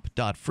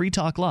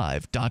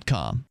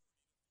shop.freetalklive.com.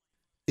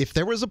 If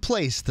there was a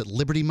place that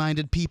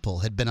liberty-minded people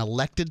had been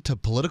elected to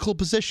political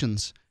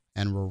positions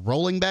and were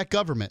rolling back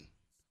government,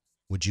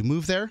 would you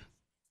move there?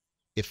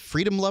 If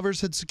freedom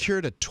lovers had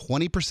secured a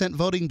 20%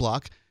 voting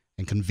block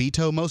and can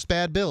veto most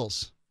bad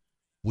bills,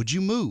 would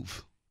you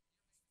move?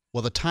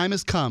 Well, the time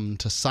has come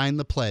to sign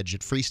the pledge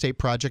at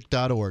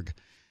freestateproject.org.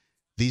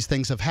 These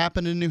things have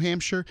happened in New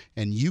Hampshire,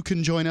 and you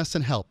can join us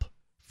and help.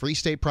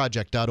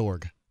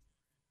 freestateproject.org.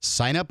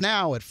 Sign up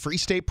now at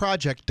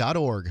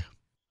freestateproject.org.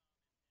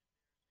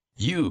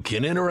 You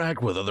can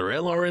interact with other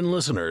LRN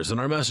listeners in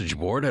our message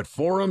board at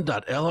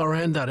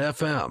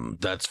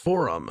forum.lrn.fm. That's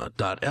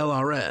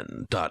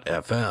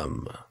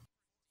forum.lrn.fm.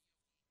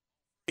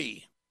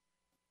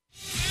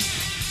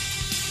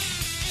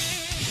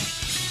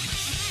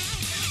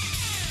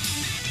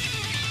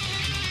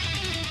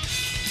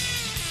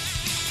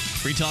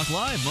 Free Talk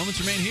Live. Moments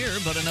remain here,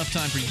 but enough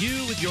time for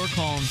you with your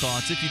call and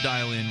thoughts if you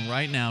dial in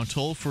right now,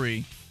 toll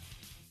free.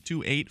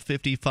 To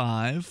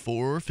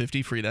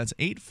 855-450 free. That's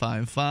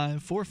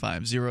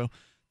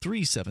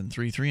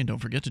 855-450-3733. And don't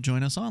forget to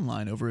join us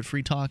online over at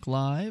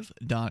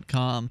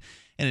freetalklive.com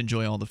and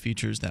enjoy all the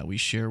features that we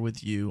share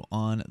with you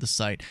on the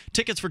site.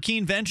 Tickets for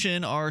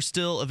Keenvention are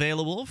still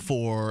available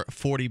for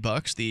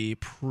 $40. The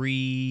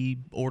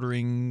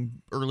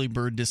pre-ordering early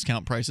bird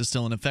discount price is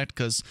still in effect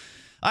because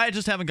I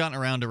just haven't gotten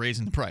around to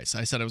raising the price.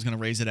 I said I was going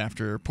to raise it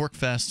after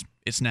PorkFest.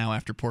 It's now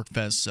after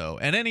PorkFest, so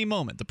at any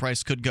moment the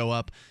price could go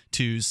up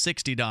to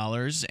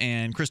 $60.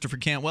 And Christopher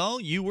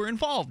Cantwell, you were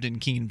involved in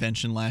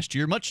Keenvention last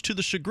year, much to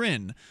the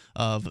chagrin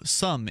of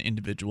some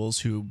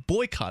individuals who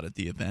boycotted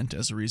the event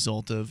as a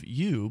result of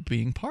you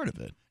being part of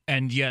it.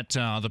 And yet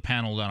the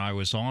panel that I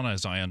was on,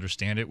 as I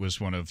understand it,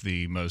 was one of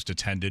the most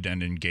attended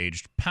and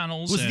engaged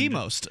panels. Was the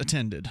most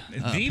attended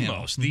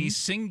panel. The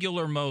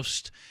singular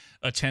most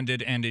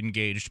attended and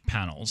engaged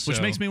panels.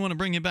 Which makes me want to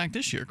bring you back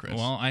this year, Chris.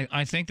 Well,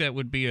 I think that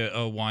would be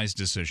a wise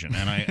decision.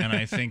 And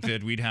I think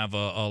that we'd have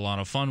a lot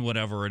of fun,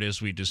 whatever it is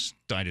we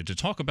decided to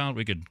talk about.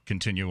 We could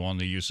continue on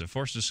the use of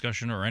force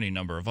discussion or any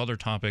number of other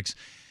topics.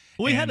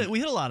 We had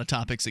a lot of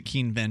topics at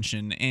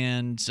Keenvention,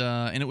 and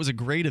it was a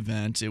great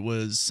event. It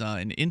was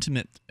an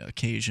intimate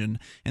occasion,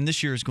 and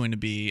this year is going to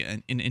be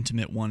an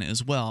intimate one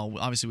as well.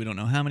 Obviously, we don't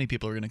know how many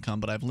people are going to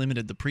come, but I've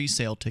limited the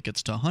pre-sale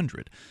tickets to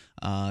 100.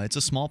 It's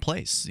a small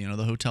place. You know,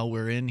 the hotel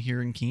we're in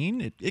here in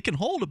Keene, it can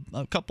hold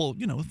a couple,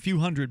 a few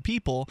hundred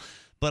people.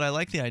 But I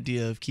like the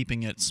idea of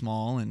keeping it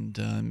small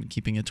and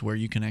keeping it to where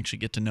you can actually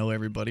get to know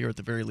everybody, or at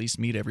the very least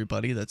meet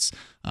everybody that's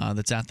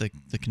at the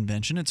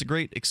convention. It's a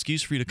great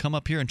excuse for you to come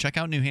up here and check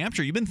out New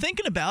Hampshire. You've been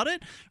thinking about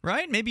it,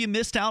 right? Maybe you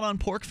missed out on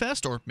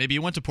PorkFest, or maybe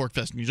you went to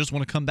PorkFest and you just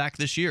want to come back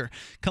this year.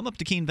 Come up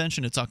to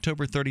Keenvention. It's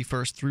October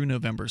 31st through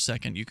November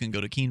 2nd. You can go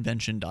to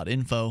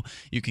keenvention.info.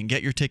 You can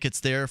get your tickets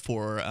there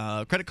for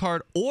credit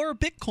card or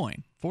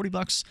Bitcoin.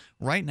 $40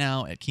 right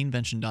now at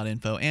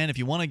keenvention.info. And if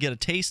you want to get a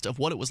taste of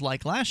what it was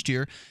like last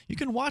year, you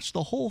can watch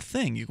the whole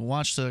thing. You can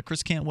watch the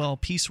Chris Cantwell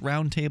Peace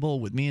Roundtable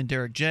with me and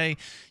Derek J.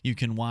 You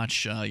can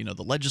watch the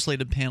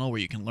legislative panel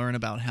where you can learn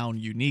about how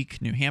unique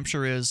New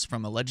Hampshire is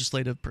from a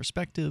legislative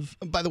perspective.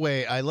 By the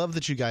way, I love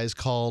that you guys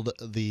called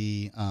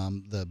the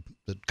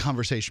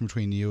conversation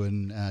between you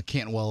and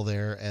Cantwell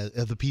there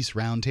as the Peace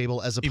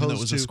Roundtable, as opposed to... Even though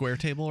it was a square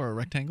table or a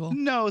rectangle?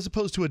 No, as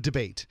opposed to a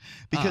debate.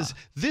 Because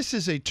this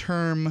is a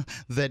term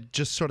that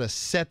just sort of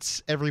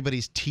sets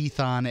everybody's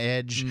teeth on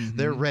edge. Mm-hmm.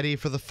 They're ready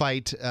for the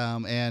fight.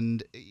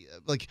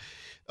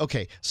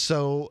 Okay,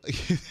 so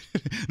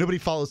nobody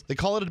follows. They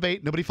call it a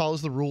debate. Nobody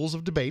follows the rules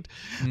of debate.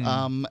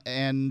 Nobody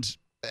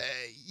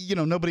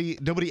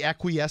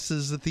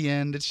acquiesces at the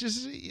end. It's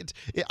just,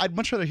 I'd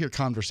much rather hear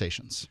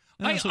conversations.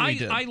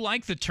 I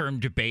like the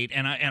term debate,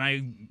 and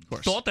I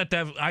thought that's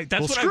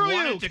what I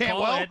wanted to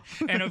call it.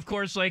 And of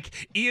course,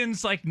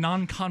 Ian's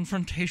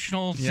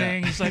non-confrontational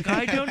thing. He's like,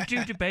 I don't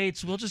do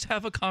debates. We'll just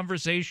have a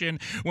conversation.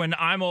 When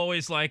I'm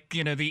always the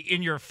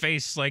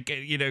in-your-face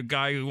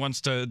guy who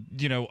wants to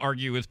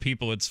argue with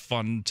people. It's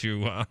fun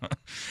to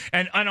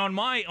and on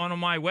my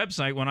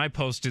website when I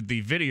posted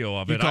the video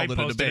of it, I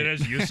posted it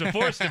as use of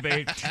force first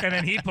debate, and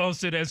then he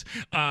posted as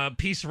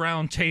Peace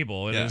Round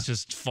Table. And it's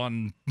just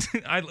fun.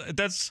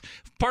 That's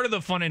part of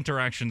the fun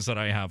interactions that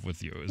I have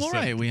with you. Well,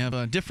 right. We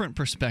have different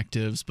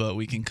perspectives, but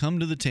we can come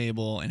to the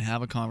table and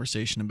have a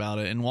conversation about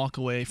it and walk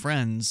away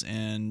friends.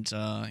 And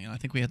I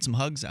think we had some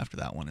hugs after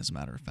that one, as a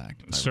matter of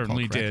fact.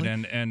 Certainly did.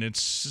 And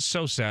it's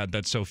so sad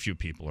that so few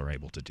people are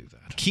able to do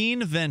that.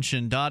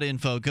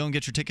 Keenvention.info. Go and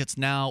get your tickets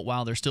now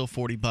while they're still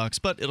 $40,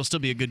 but it'll still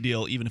be a good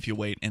deal even if you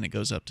wait, and it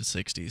goes up to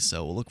 $60.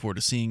 So we'll look forward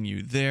to seeing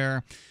you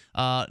there.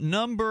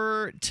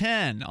 Number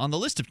 10 on the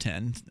list of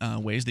 10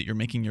 ways that you're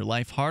making your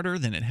life harder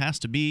than it has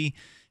to be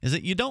is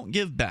that you don't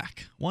give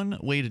back. One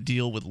way to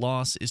deal with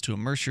loss is to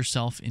immerse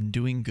yourself in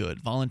doing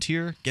good.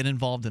 Volunteer, get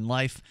involved in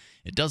life.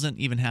 It doesn't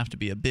even have to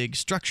be a big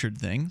structured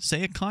thing.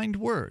 Say a kind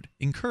word.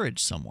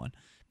 Encourage someone.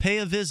 Pay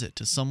a visit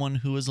to someone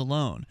who is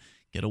alone.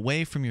 Get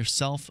away from your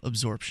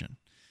self-absorption.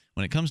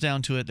 When it comes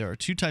down to it, there are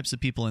two types of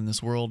people in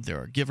this world.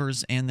 There are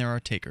givers and there are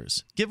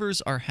takers.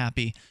 Givers are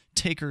happy.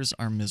 Takers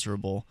are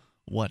miserable.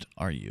 What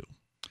are you?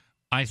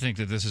 I think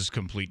that this is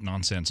complete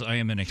nonsense. I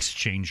am an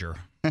exchanger.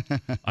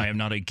 I am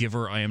not a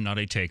giver. I am not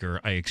a taker.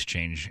 I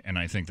exchange. And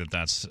I think that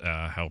that's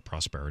how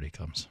prosperity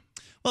comes.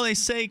 Well, they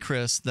say,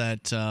 Chris,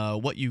 that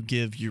what you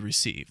give, you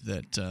receive.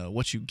 That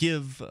what you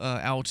give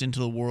out into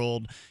the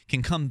world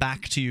can come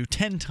back to you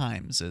 10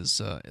 times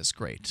as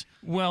great.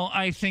 Well,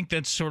 I think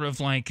that's sort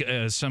of like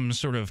some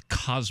sort of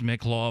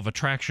cosmic law of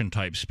attraction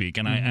type speak,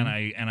 and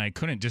I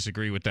couldn't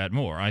disagree with that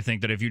more. I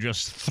think that if you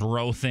just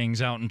throw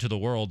things out into the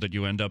world, that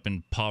you end up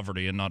in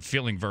poverty and not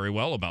feeling very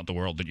well about the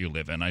world that you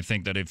live in. I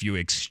think that if you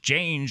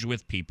exchange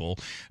with people,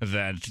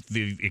 that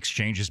the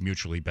exchange is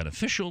mutually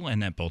beneficial,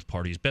 and that both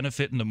parties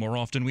benefit. And the more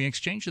often we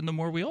exchange, and the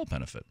more we all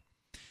benefit.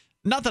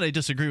 Not that I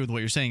disagree with what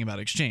you're saying about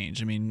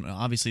exchange. I mean,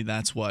 obviously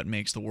that's what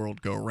makes the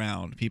world go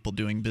round. People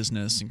doing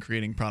business and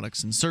creating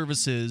products and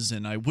services,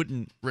 and I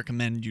wouldn't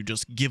recommend you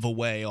just give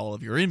away all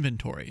of your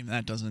inventory.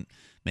 That doesn't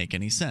make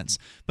any sense.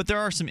 But there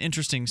are some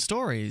interesting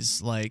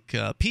stories, like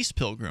Peace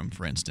Pilgrim,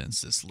 for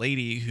instance, this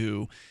lady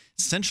who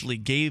essentially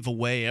gave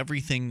away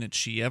everything that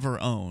she ever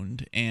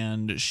owned,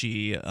 and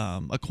she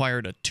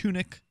acquired a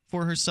tunic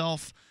for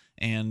herself.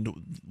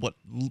 And what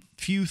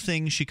few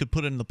things she could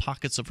put in the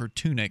pockets of her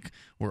tunic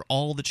were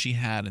all that she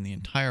had in the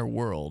entire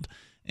world.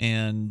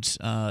 And,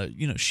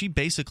 she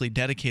basically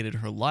dedicated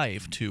her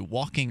life to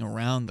walking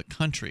around the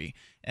country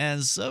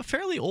as a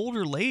fairly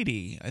older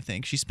lady, I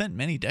think. She spent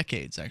many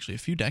decades, actually, a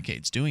few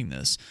decades doing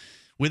this,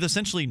 with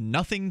essentially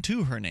nothing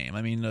to her name.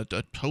 I mean, a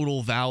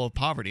total vow of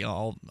poverty,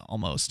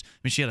 almost. I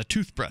mean, she had a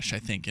toothbrush, I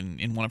think,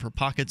 in one of her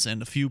pockets,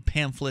 and a few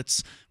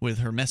pamphlets with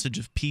her message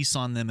of peace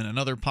on them in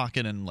another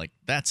pocket, and,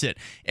 that's it.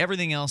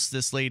 Everything else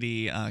this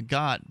lady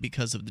got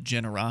because of the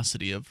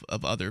generosity of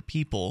other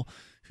people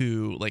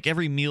who,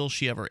 every meal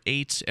she ever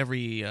ate,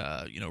 every,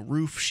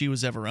 roof she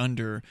was ever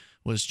under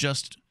was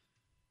just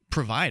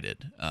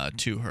provided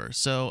to her.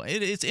 So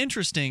it's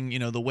interesting,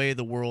 the way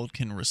the world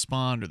can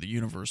respond, or the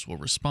universe will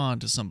respond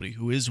to somebody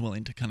who is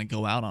willing to kind of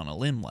go out on a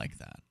limb like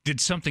that. Did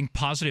something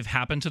positive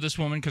happen to this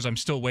woman? Because I'm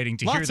still waiting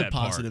to hear that part. Lots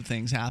of positive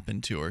things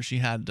happened to her. She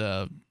had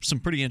some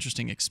pretty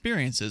interesting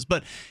experiences.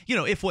 But,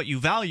 if what you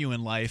value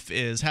in life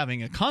is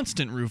having a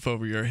constant roof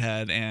over your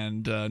head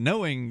and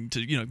knowing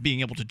to, being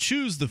able to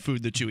choose the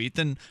food that you eat,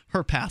 then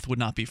her path would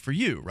not be for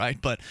you,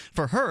 right? But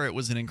for her, it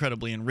was an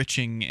incredibly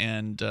enriching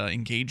and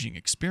engaging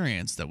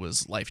experience that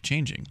was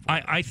life-changing.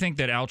 I think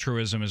that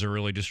altruism is a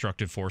really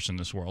destructive force in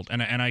this world.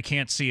 And I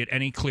can't see it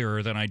any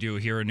clearer than I do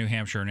here in New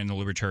Hampshire and in the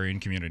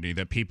libertarian community,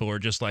 that people are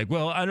just like,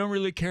 well, I don't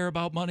really care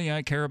about money,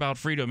 I care about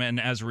freedom,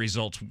 and as a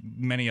result,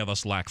 many of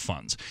us lack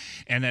funds.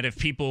 And that if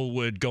people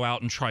would go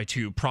out and try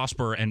to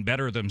prosper and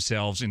better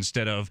themselves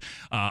instead of,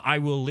 I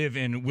will live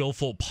in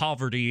willful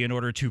poverty in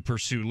order to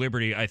pursue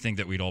liberty, I think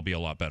that we'd all be a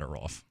lot better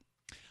off.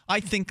 I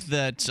think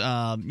that,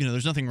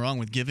 there's nothing wrong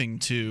with giving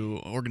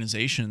to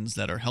organizations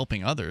that are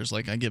helping others.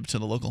 Like I give to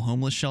the local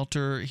homeless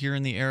shelter here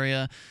in the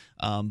area.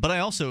 But I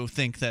also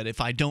think that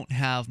if I don't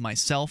have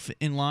myself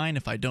in line,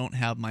 if I don't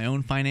have my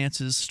own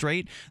finances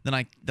straight, then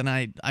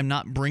I'm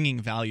not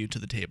bringing value to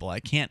the table. I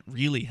can't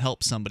really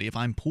help somebody if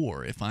I'm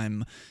poor, if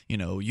I'm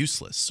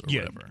useless or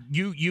whatever.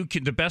 You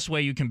can, the best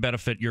way you can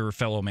benefit your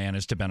fellow man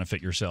is to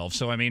benefit yourself.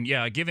 So I mean,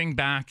 giving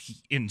back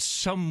in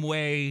some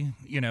way,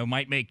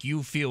 might make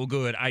you feel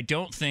good. I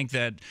don't think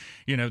that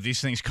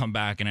these things come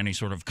back in any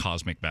sort of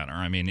cosmic manner.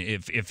 I mean,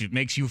 if it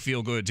makes you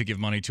feel good to give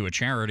money to a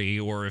charity,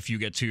 or if you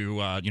get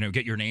to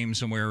get your name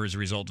somewhere as a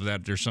result of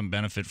that, there's some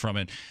benefit from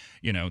it,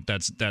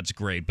 that's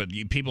great. But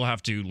people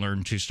have to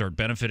learn to start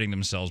benefiting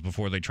themselves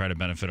before they try to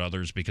benefit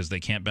others, because they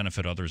can't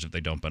benefit others if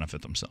they don't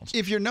benefit themselves.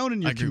 If you're known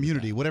in your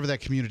community, whatever that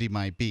community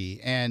might be,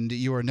 and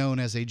you are known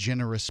as a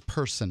generous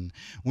person,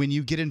 when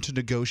you get into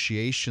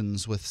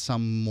negotiations with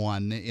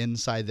someone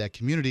inside that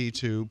community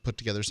to put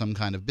together some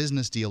kind of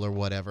business deal or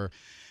whatever,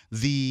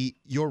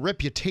 your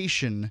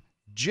reputation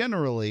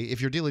generally,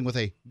 if you're dealing with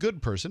a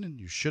good person, and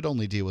you should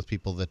only deal with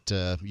people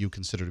that you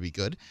consider to be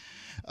good,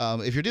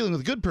 if you're dealing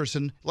with a good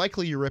person,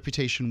 likely your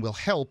reputation will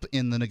help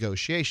in the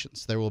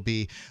negotiations. There will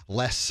be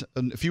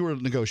fewer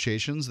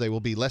negotiations. They will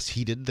be less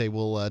heated. They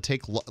will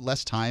take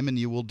less time, and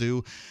you will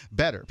do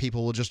better.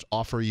 People will just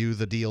offer you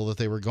the deal that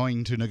they were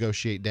going to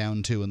negotiate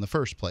down to in the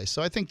first place.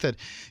 So I think that,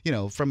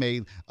 from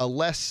a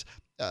less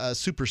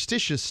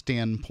superstitious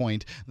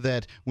standpoint,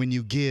 that when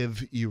you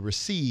give, you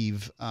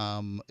receive,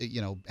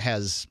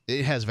 has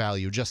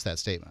value, just that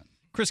statement.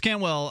 Chris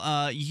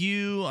Cantwell,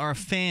 you are a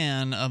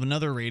fan of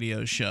another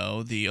radio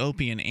show, the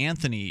Opie and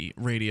Anthony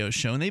radio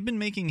show, and they've been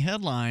making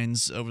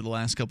headlines over the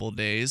last couple of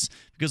days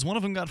because one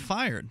of them got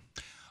fired.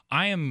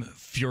 I am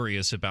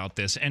furious about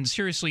this, and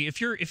seriously, if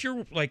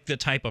you're like the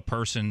type of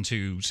person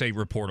to say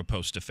report a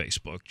post to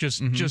Facebook,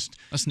 just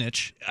a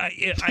snitch,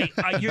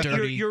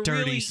 you're dirty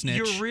really,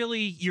 snitch.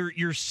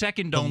 You're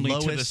second only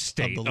to the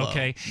state.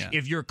 Okay, yeah.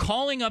 If you're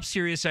calling up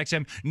Sirius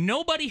XM,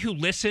 nobody who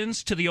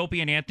listens to the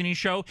Opie and Anthony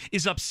show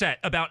is upset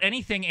about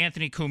anything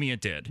Anthony Cumia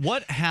did.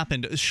 What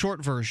happened? A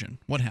short version.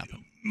 What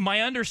happened?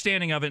 My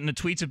understanding of it, and the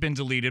tweets have been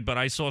deleted, but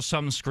I saw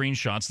some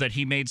screenshots that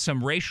he made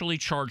some racially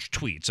charged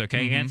tweets,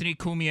 okay? Anthony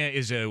Cumia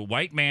is a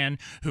white man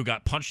who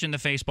got punched in the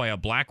face by a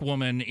black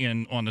woman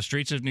on the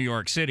streets of New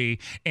York City,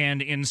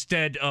 and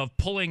instead of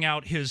pulling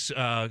out his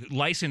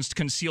licensed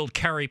concealed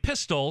carry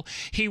pistol,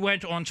 he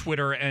went on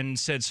Twitter and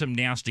said some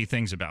nasty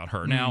things about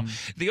her. Now,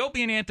 the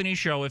Opie and Anthony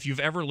show, if you've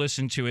ever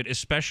listened to it,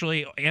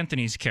 especially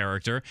Anthony's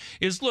character,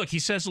 look, he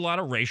says a lot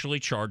of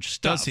racially charged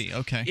stuff. Does he?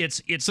 Okay.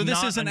 It's so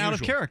this not isn't out of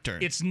unusual. character.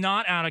 It's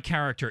not out of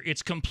character.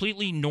 It's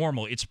completely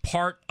normal. It's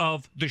part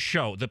of the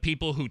show. The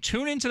people who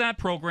tune into that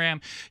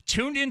program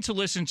tuned in to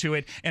listen to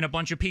it, and a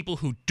bunch of people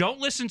who don't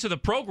listen to the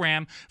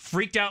program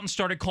freaked out and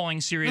started calling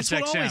Sirius XM.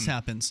 That's what always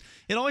happens.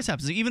 It always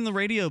happens. Even the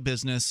radio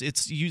business,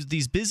 it's used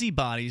these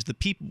busybodies, the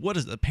people, what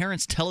is it? The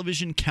Parents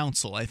Television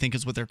Council, I think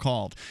is what they're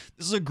called.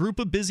 This is a group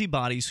of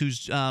busybodies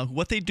who's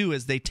what they do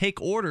is they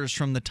take orders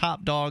from the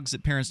top dogs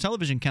at Parents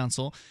Television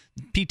Council.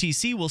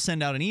 PTC will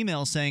send out an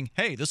email saying,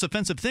 hey, this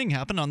offensive thing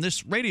happened on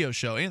this radio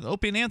show,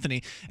 Opie and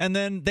Anthony, and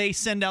then they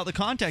send out the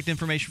contact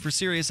information for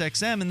Sirius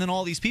XM, and then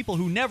all these people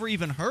who never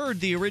even heard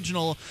the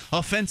original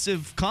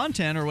offensive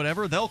content or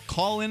whatever, they'll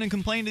call in and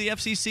complain to the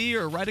FCC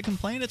or write a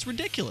complaint. It's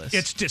ridiculous.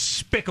 It's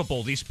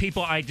despicable. These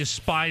people, I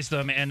despise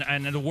them,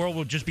 and the world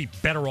will just be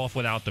better off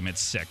without them.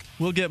 It's sick.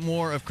 We'll get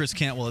more of Chris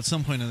Cantwell at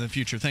some point in the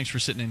future. Thanks for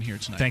sitting in here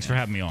tonight. Thanks for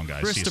having me on,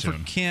 guys. See you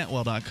soon.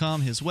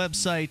 ChristopherCantwell.com, his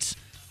website.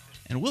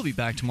 And we'll be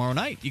back tomorrow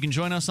night. You can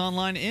join us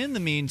online in the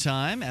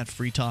meantime at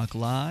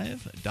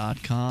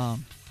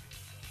freetalklive.com.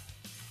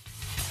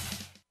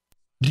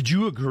 Did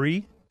you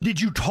agree? Did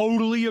you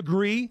totally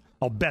agree?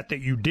 I'll bet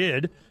that you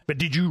did. But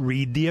did you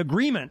read the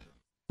agreement?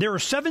 There are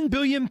 7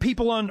 billion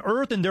people on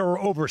Earth, and there are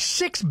over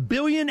 6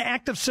 billion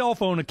active cell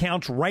phone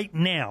accounts right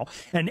now.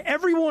 And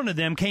every one of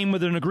them came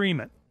with an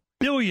agreement.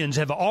 Billions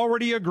have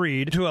already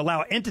agreed to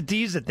allow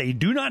entities that they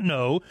do not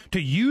know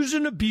to use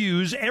and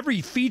abuse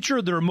every feature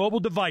of their mobile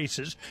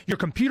devices. Your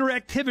computer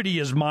activity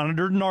is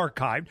monitored and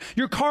archived.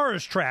 Your car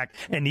is tracked,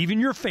 and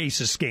even your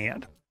face is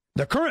scanned.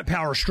 The current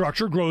power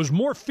structure grows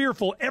more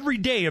fearful every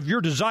day of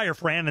your desire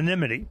for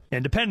anonymity,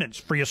 independence,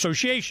 free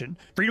association,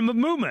 freedom of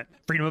movement,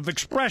 freedom of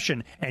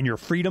expression, and your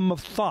freedom of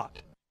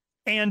thought.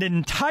 And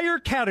entire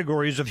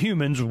categories of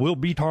humans will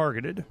be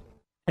targeted.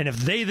 And if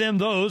they, them,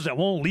 those that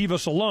won't leave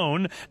us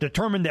alone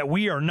determine that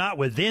we are not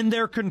within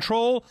their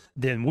control,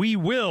 then we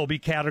will be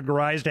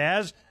categorized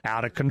as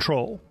out of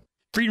control.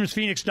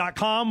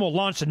 FreedomsPhoenix.com will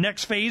launch the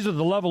next phase of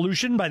the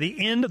Levolution by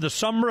the end of the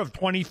summer of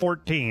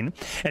 2014.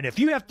 And if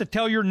you have to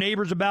tell your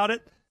neighbors about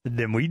it,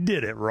 then we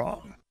did it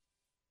wrong.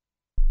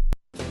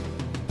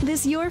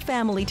 This Your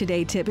Family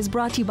Today tip is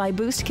brought to you by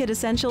Boost Kid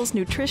Essentials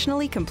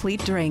Nutritionally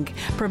Complete Drink,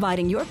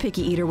 providing your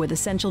picky eater with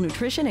essential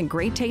nutrition and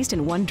great taste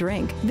in one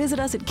drink. Visit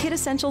us at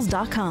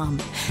kidessentials.com.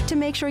 To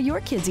make sure your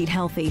kids eat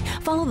healthy,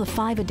 follow the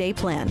 5-a-day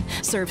plan.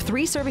 Serve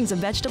 3 servings of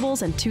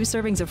vegetables and 2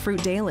 servings of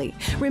fruit daily.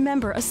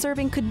 Remember, a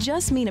serving could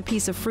just mean a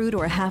piece of fruit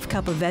or a half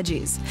cup of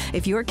veggies.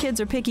 If your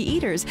kids are picky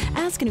eaters,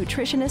 ask a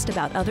nutritionist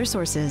about other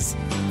sources.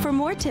 For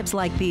more tips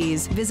like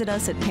these, visit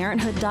us at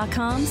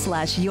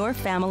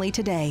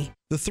parenthood.com/yourfamilytoday.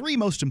 The 3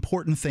 most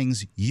important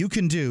things you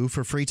can do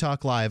for Free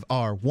Talk Live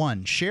are: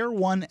 1, share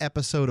 1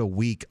 episode a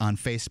week on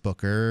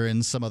Facebook or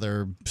in some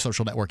other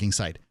social networking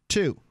site.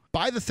 2,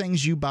 buy the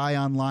things you buy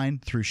online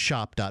through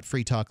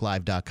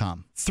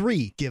shop.freetalklive.com.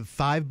 3, give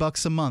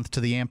 $5 a month to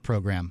the AMP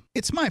program.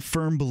 It's my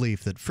firm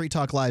belief that Free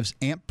Talk Live's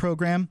AMP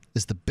program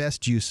is the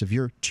best use of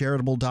your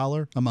charitable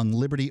dollar among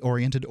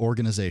liberty-oriented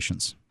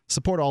organizations.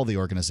 Support all the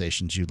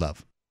organizations you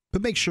love,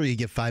 but make sure you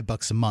give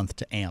 $5 a month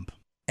to AMP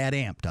at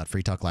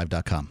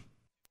amp.freetalklive.com.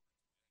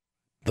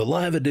 The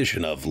live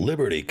edition of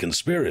Liberty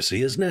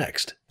Conspiracy is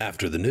next,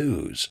 after the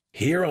news,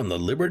 here on the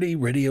Liberty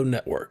Radio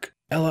Network,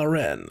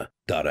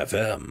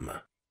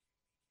 LRN.FM.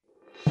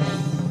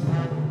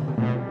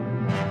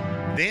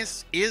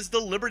 This is the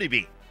Liberty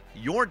Beat,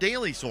 your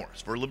daily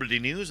source for liberty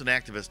news and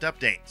activist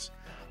updates.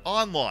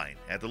 Online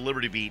at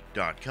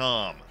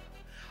thelibertybeat.com.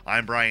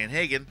 I'm Brian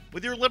Hagan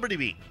with your Liberty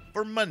Beat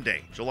for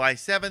Monday, July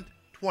 7th,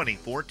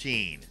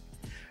 2014.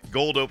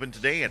 Gold opened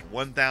today at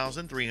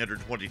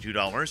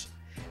 $1,322.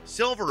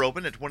 Silver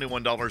opened at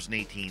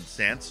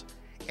 $21.18.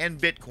 And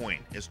Bitcoin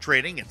is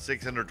trading at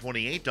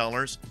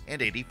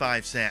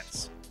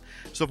 $628.85.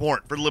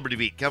 Support for Liberty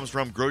Beat comes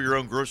from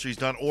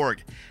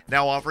GrowYourOwnGroceries.org,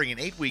 now offering an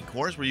 8-week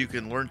course where you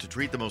can learn to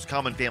treat the most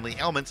common family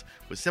ailments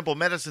with simple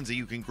medicines that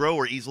you can grow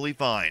or easily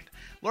find.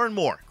 Learn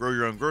more,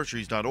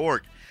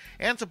 GrowYourOwnGroceries.org.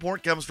 And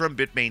support comes from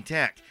Bitmain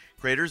Tech,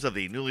 creators of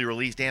the newly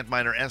released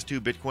Antminer S2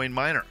 Bitcoin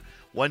miner.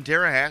 1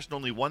 terahash and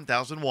only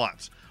 1,000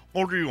 watts.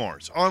 Order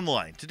yours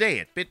online today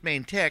at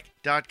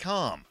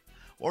bitmaintech.com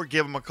or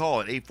give them a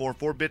call at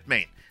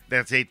 844-BITMAIN.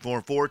 That's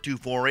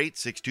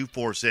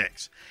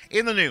 844-248-6246.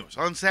 In the news,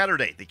 on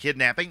Saturday, the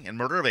kidnapping and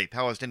murder of a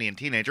Palestinian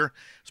teenager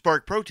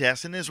sparked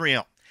protests in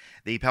Israel.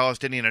 The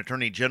Palestinian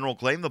Attorney General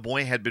claimed the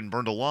boy had been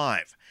burned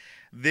alive.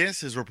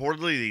 This is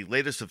reportedly the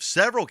latest of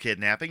several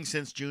kidnappings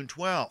since June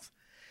 12th.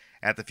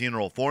 At the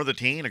funeral for the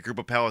teen, a group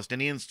of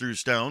Palestinians threw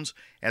stones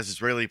as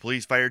Israeli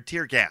police fired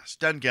tear gas,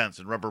 stun guns,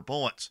 and rubber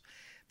bullets.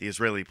 The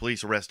Israeli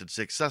police arrested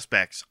 6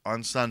 suspects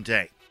on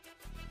Sunday.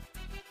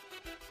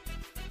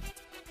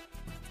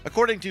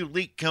 According to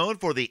leaked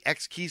code for the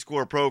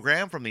X-Keyscore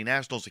program from the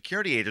National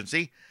Security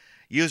Agency,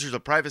 users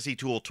of Privacy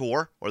Tool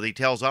Tor, or the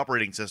Tails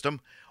operating system,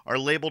 are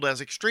labeled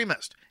as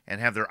extremist and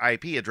have their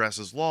IP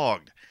addresses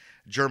logged.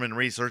 German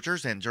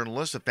researchers and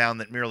journalists have found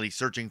that merely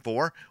searching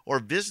for or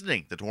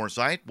visiting the Tor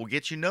site will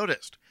get you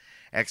noticed.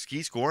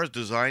 X-Keyscore is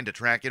designed to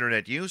track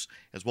internet use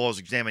as well as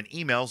examine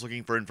emails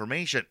looking for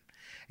information.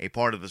 A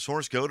part of the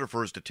source code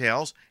refers to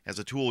Tails as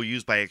a tool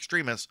used by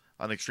extremists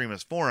on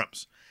extremist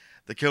forums.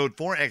 The code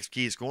for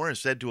X-Keyscore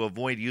is said to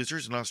avoid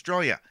users in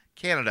Australia,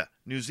 Canada,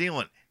 New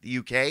Zealand, the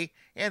UK,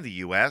 and the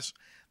US,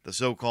 the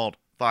so-called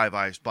Five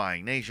Eyes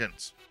spying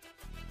nations.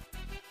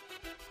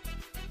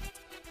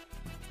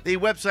 The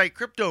website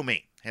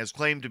CryptoMe has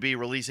claimed to be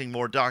releasing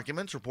more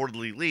documents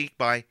reportedly leaked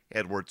by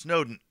Edward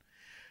Snowden.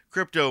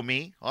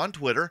 CryptoMe, on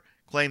Twitter,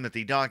 claimed that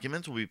the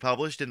documents will be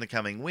published in the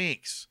coming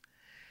weeks.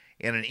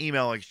 In an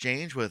email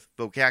exchange with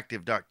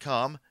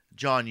Vocactive.com,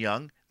 John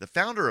Young, the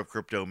founder of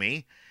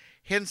CryptoMe,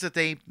 hints that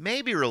they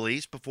may be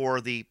released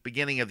before the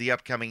beginning of the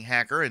upcoming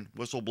hacker and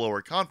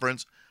whistleblower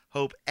conference,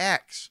 Hope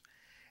X.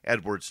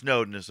 Edward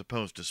Snowden is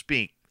supposed to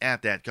speak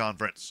at that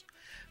conference.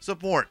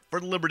 Support for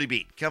Liberty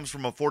Beat comes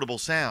from Affordable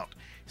Sound,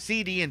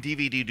 CD and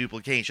DVD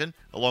duplication,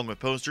 along with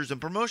posters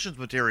and promotions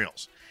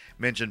materials.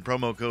 Mention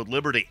promo code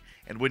LIBERTY,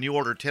 and when you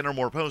order 10 or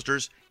more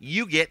posters,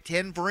 you get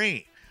 10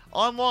 free.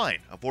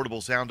 Online,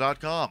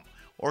 affordablesound.com,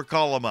 or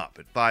call them up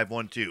at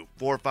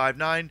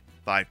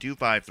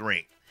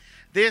 512-459-5253.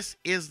 This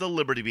is the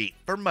Liberty Beat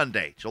for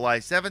Monday, July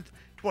 7th,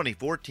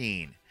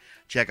 2014.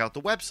 Check out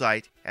the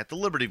website at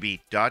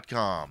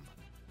thelibertybeat.com.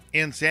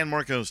 In San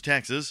Marcos,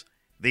 Texas,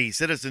 the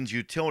Citizens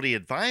Utility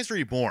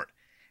Advisory Board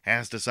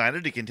has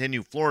decided to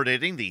continue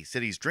fluoridating the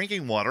city's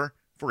drinking water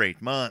for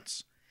 8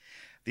 months.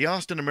 The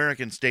Austin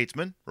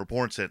American-Statesman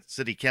reports that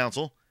City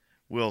Council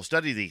will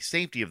study the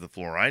safety of the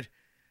fluoride.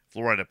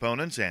 Fluoride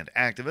opponents and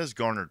activists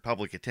garnered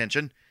public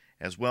attention,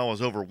 as well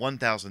as over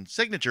 1,000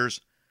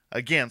 signatures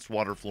against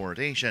water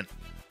fluoridation.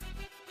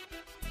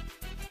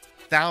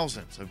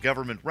 Thousands of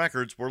government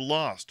records were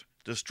lost,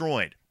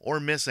 destroyed, or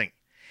missing,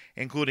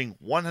 including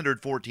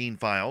 114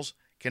 files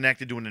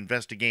connected to an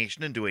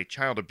investigation into a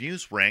child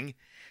abuse ring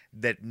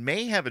that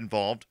may have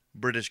involved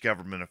British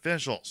government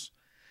officials.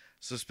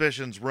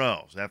 Suspicions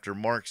rose after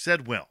Mark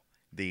Sedwill,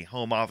 the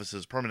Home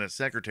Office's permanent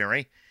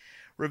secretary,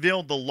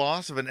 revealed the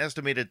loss of an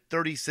estimated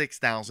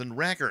 36,000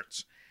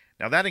 records.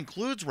 Now, that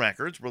includes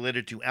records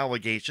related to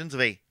allegations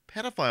of a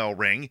pedophile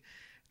ring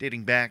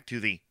dating back to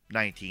the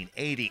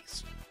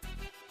 1980s.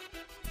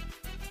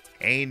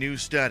 A new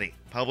study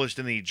published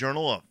in the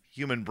Journal of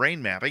Human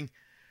Brain Mapping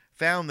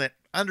found that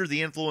under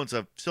the influence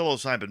of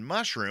psilocybin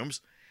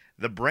mushrooms,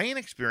 the brain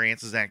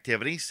experiences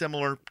activity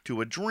similar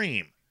to a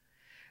dream.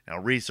 Now,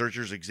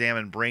 researchers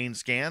examined brain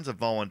scans of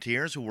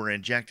volunteers who were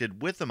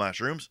injected with the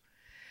mushrooms.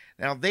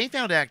 Now, they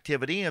found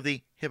activity of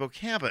the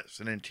hippocampus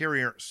and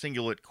anterior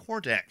cingulate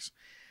cortex,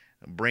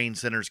 brain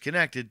centers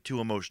connected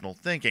to emotional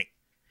thinking.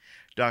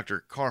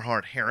 Dr.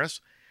 Carhart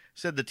Harris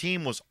said the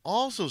team was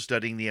also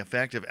studying the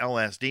effect of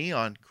LSD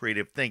on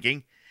creative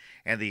thinking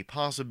and the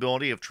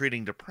possibility of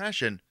treating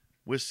depression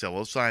with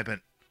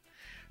psilocybin.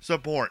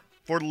 Support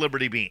for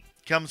Liberty Beat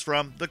comes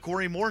from The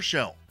Corey Moore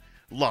Show,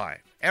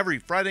 live every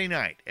Friday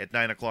night at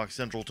 9 o'clock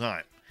Central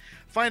Time.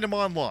 Find him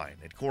online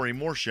at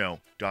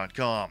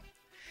CoreyMooreShow.com.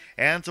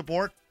 And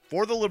support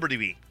for the Liberty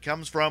Beat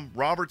comes from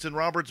Roberts &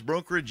 Roberts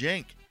Brokerage,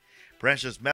 Inc. Precious